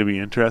people need to be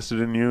interested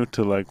in you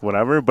to like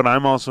whatever. But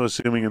I'm also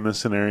assuming in this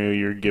scenario,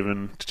 you're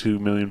given 2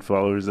 million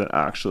followers that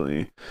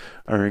actually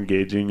are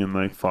engaging and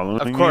like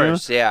following Of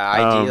course, yeah.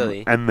 you.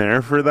 Ideally. And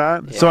there for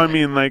that. So Yeah. I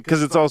mean, like,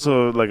 because it's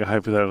also like a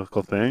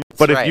hypothetical thing.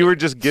 But if you right. were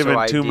just given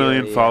So 2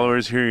 million ideally, yeah.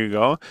 followers, here you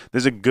go.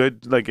 There's a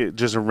good, like,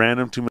 just a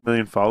random 2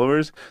 million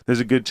followers. There's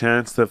a good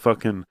chance that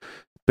fucking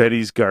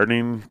Betty's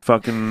gardening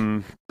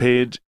fucking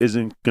page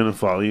isn't gonna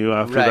follow you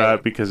after Right.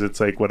 that because it's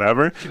like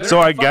whatever. You better So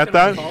I fucking get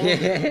that.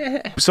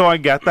 unfollow me. So I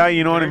get that.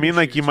 You know what I Garden mean?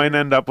 Like, you shoots, might right?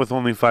 end up with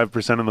only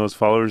 5% of those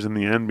followers in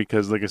the end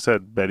because, like I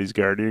said, Betty's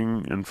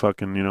gardening and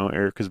fucking, you know,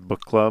 Erica's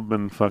book club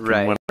and fucking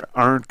Right. whatever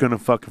aren't gonna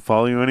fucking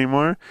follow you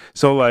anymore.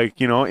 So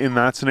like, you know, in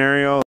that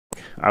scenario,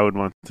 I would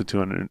want the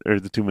 200 or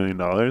the $2 million.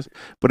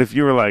 But if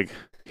you were like,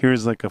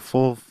 here's like a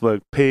full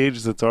like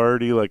page that's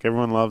already like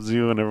everyone loves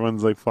you and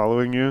everyone's like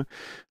following you,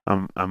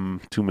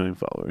 I'm 2 million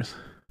followers.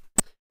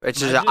 Which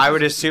is, Imagine I if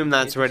would it's assume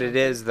that's what it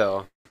is,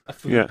 though. A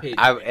food Yeah. page.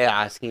 I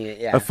asking it,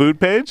 yeah. A food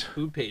page?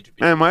 food page. would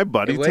be- Man, my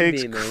buddy It would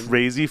takes be, man.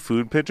 crazy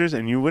food pictures,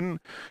 and you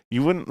wouldn't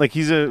like.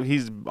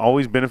 He's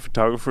always been a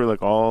photographer,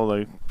 like all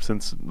like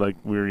since like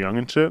we were young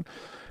and shit,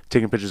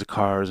 taking pictures of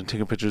cars and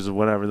taking pictures of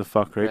whatever the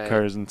fuck, right? Right.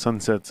 Cars and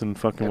sunsets and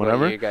fucking Like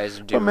whatever. What you guys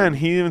are But doing. man,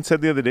 he even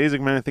said the other day, he's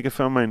like, man, I think I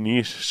found my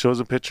niche. Shows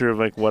a picture of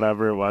like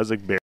whatever it was,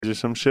 like berries or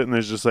some shit, and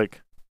there's just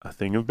like a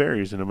thing of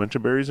berries and a bunch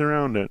of berries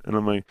around it, and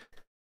I'm like,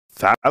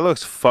 that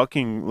looks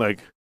fucking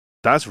like.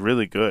 That's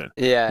really good.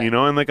 yeah. You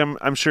know, and like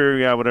I'm sure,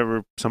 yeah,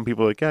 whatever. Some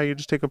people are like, yeah, you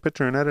just take a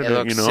picture and edit It it,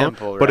 looks you know.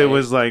 simple, But it right?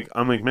 was like,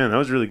 I'm like, man, that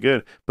was really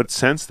good. But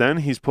since then,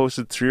 he's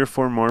posted 3 or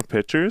 4 more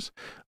pictures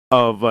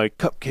of like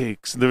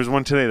cupcakes. There was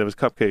one today that was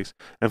cupcakes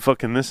and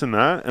fucking this and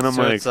that, and I'm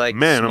So like, it's, like,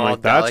 man, I'm small,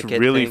 like, that's delicate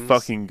really things.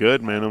 fucking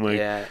good, man. I'm like,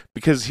 yeah.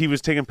 because he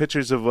was taking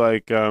pictures of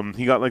like,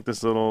 he got like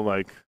this little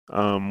like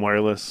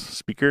wireless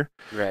speaker,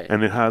 Right.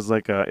 and it has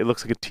like it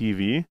looks like a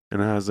TV,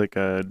 and it has like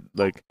a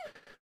like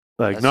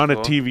That's not cool.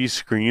 a TV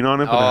screen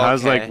on it, but Oh, it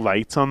has like okay.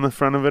 lights on the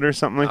front of it or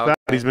something like that.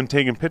 Okay. He's been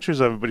taking pictures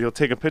of it, but he'll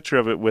take a picture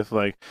of it with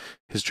like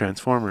his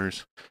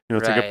Transformers. You know,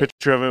 take a Right.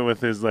 picture of it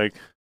with his like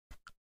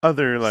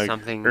other like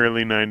Something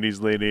early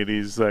 '90s, late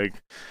 '80s like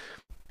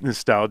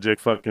nostalgic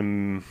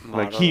fucking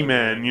like Model or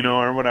He-Man, whatever. you know,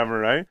 or whatever,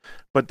 right?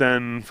 But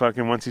then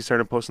fucking once he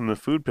started posting the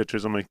food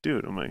pictures, I'm like,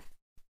 dude,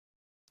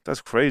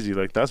 that's crazy.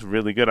 Like, that's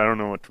really good. I don't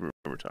know what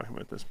we're talking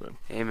about this, but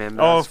Hey, man.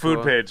 but oh, that's food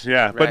cool. page,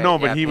 yeah. But Right, no,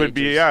 but yeah, he would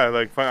be, pages. yeah.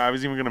 Like, I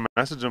was even gonna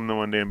message him the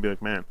one day and be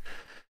like, man,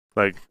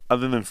 like,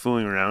 other than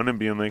fooling around and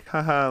being like,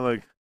 haha,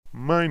 like,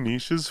 my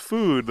niche is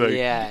food. Like,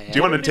 yeah. do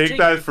you want to Get him to take take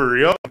that it. for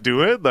real?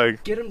 Do it,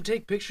 like. Get them to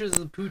take pictures of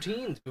the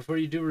poutines before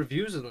you do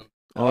reviews of them.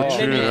 Oh, Oh, And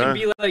then true. you huh? can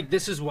be like,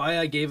 this is why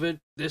I gave it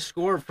this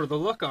score for the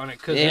look on it,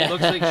 because Yeah. it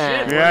looks like shit.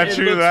 Yeah, but it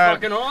true looks that.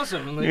 fucking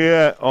awesome. And like,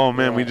 Yeah. Oh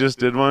man, we Yeah. just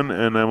did one,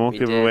 and I won't We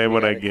give did, away we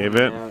what I gotta gave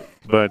come it, out.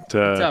 but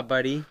What's up,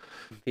 buddy?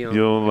 Feeling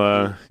you'll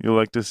my feet.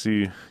 like to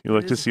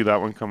see that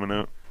one coming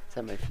out. It's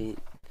at my feet.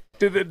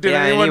 Did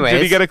Yeah, anyone? Did he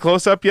anyways. get a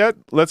close up yet?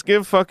 Let's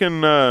give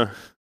fucking.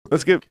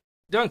 Let's give.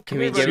 Dunk, Can come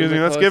we here, give buddy. Excuse him me.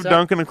 a Let's give close-up?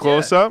 Duncan a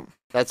close up.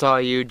 That's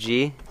all you,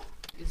 G.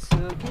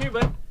 Come here,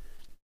 bud.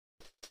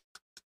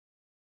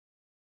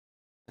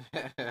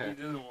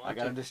 I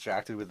got him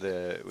distracted with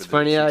the. It's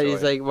funny how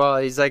he's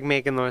like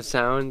making those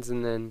sounds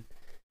and then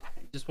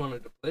Just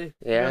wanted to play.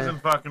 He yeah.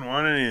 doesn't fucking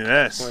want any of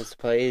this. Wants to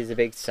play. He's a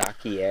big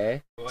Saki, eh?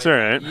 It's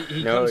alright.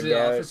 He No comes to the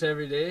doubt. office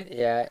every day.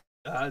 Yeah.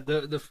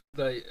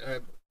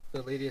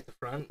 The lady at the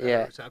front,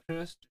 Yeah. the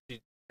receptionist, she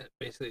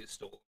basically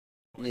stole.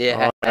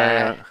 Yeah. Oh,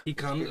 yeah. He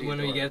comes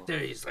when we get there.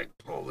 He's like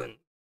pulling,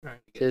 trying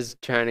to get.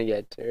 Just trying to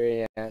get to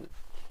her. Yeah.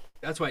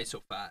 That's why he's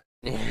so fat.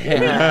 He's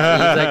like,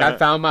 I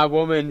found my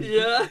woman.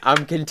 Yeah.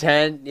 I'm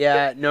content.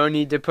 Yeah. No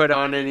need to put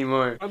on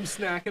anymore. I'm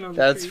snacking on.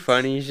 That's the treats.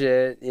 funny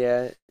shit.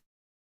 Yeah.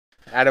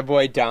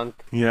 Attaboy Dunk.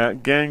 Yeah,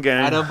 gang.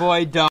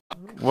 Attaboy Dunk.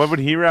 What would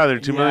he rather?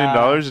 $2 million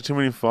Yeah. or too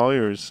many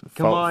followers?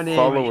 Come on in.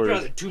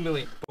 Followers. 2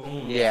 million.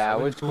 Boom. Yeah,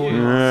 what's going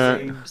Yeah.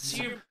 on?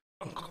 See your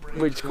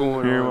What's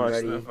going Here, on, watch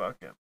buddy? the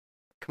fucking.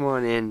 Come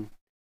on in.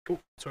 Oh,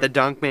 sorry. The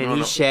dunk man, No, he's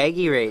no.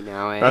 shaggy right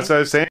now, eh? That's what I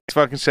was saying. It's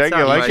fucking shaggy. I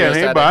Something like like it. just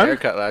Hey, had a bud.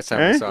 haircut last time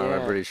Eh? we saw him. Yeah.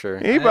 I'm pretty sure.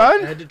 Hey, I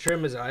bud. had to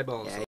trim his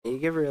eyeballs. Yeah, you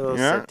give her a little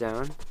Yeah. sit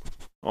down.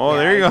 Oh, Yeah,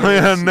 there you I go.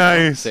 guess, Yeah, you know.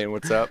 nice. Saying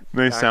what's up.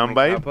 Nice Back my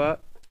soundbite. cup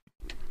up.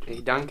 Hey,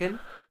 Duncan.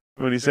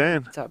 What are you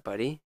saying? What's up,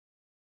 buddy?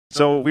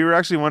 So we were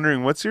actually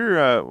wondering, what's your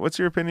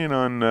opinion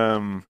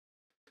on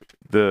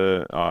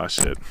the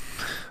shit?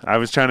 I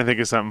was trying to think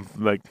of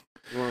something like,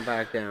 Going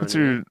back down. what's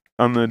your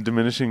on the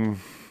diminishing?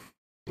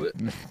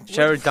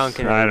 Shout out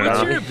Duncan. I don't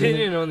What's know. your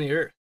opinion on the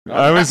Earth?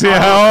 I was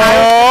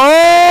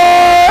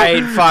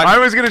Right, fuck. I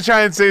was gonna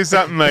try and say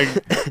something like,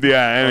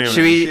 yeah. Anyway.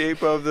 Should we?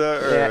 Shape of the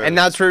Yeah, Earth. and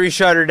that's where we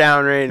shut her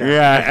down right now.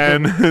 Yeah,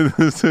 and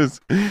this is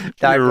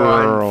That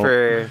one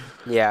for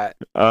yeah.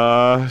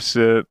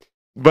 shit.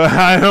 But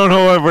I don't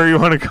know where you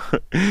want to go.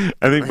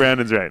 I think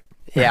Brandon's right.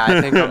 Yeah,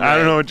 I think I'm I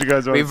don't know right. what you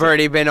guys want. We've to say.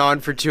 already been on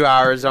for 2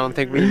 hours. I don't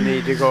think we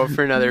need to go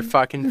for another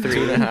fucking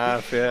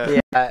 3.5. Yeah.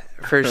 Yeah,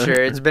 for sure.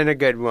 It's been a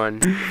good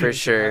one, for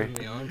sure. Having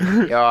me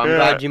on. Yo, I'm Yeah.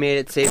 glad you made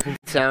it safe and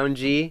sound,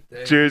 G.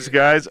 Thank Cheers, you.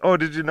 guys. Oh,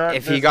 did you not?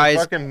 If there's you guys- a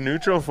fucking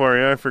neutral for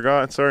you. I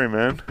forgot. Sorry,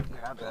 man.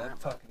 Grab that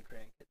fucking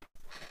crank.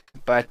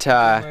 But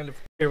Mind if-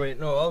 Here, wait.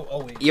 No,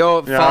 I'll wait.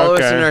 yo, Yeah, follow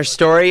us okay. in our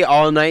story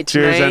all night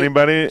tonight. Cheers,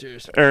 anybody.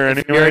 Cheers. Or If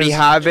you already anyways.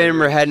 have been,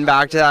 we're heading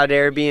back to that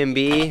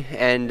Airbnb,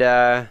 and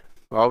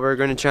well, we're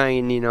gonna try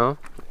and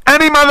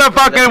Any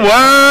motherfucking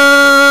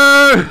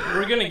word.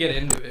 We're gonna get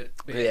into it,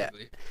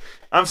 basically.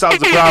 I'm Sal's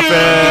the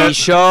Prophet.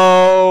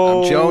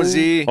 show. I'm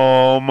Jonesy.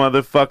 Oh,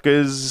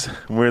 motherfuckers.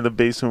 We're the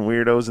Basement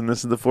Weirdos, and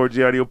this is the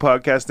 4G Audio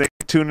Podcast. Thank you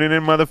for tuning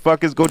in,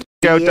 motherfuckers. Go check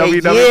out Yeah,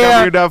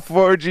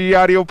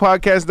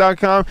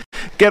 www.4gadioPodcast.com.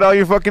 Get all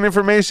your fucking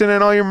information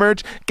and all your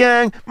merch.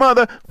 Gang,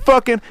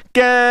 motherfucking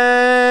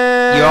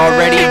gang. You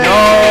already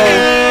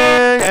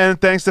know. And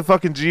thanks to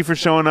fucking G for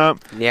showing up.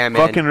 Yeah,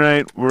 man. Fucking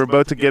right. We're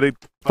about to get it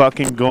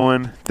fucking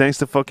going. Thanks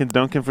to fucking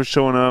Duncan for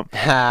showing up.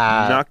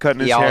 Not cutting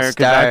his the hair because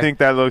all-star. I think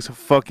that looks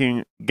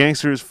fucking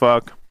gangster as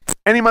fuck.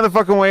 Any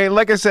motherfucking way.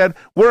 Like I said,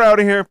 we're out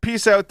of here.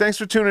 Peace out. Thanks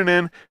for tuning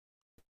in.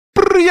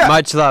 Yeah.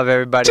 Much love,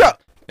 everybody. Ciao.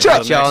 Ciao.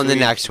 Catch y'all in the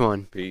week. next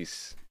one.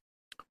 Peace.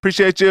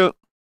 Appreciate you.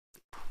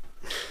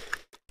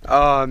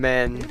 Oh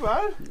man,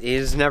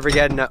 he's never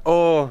getting.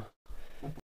 Oh.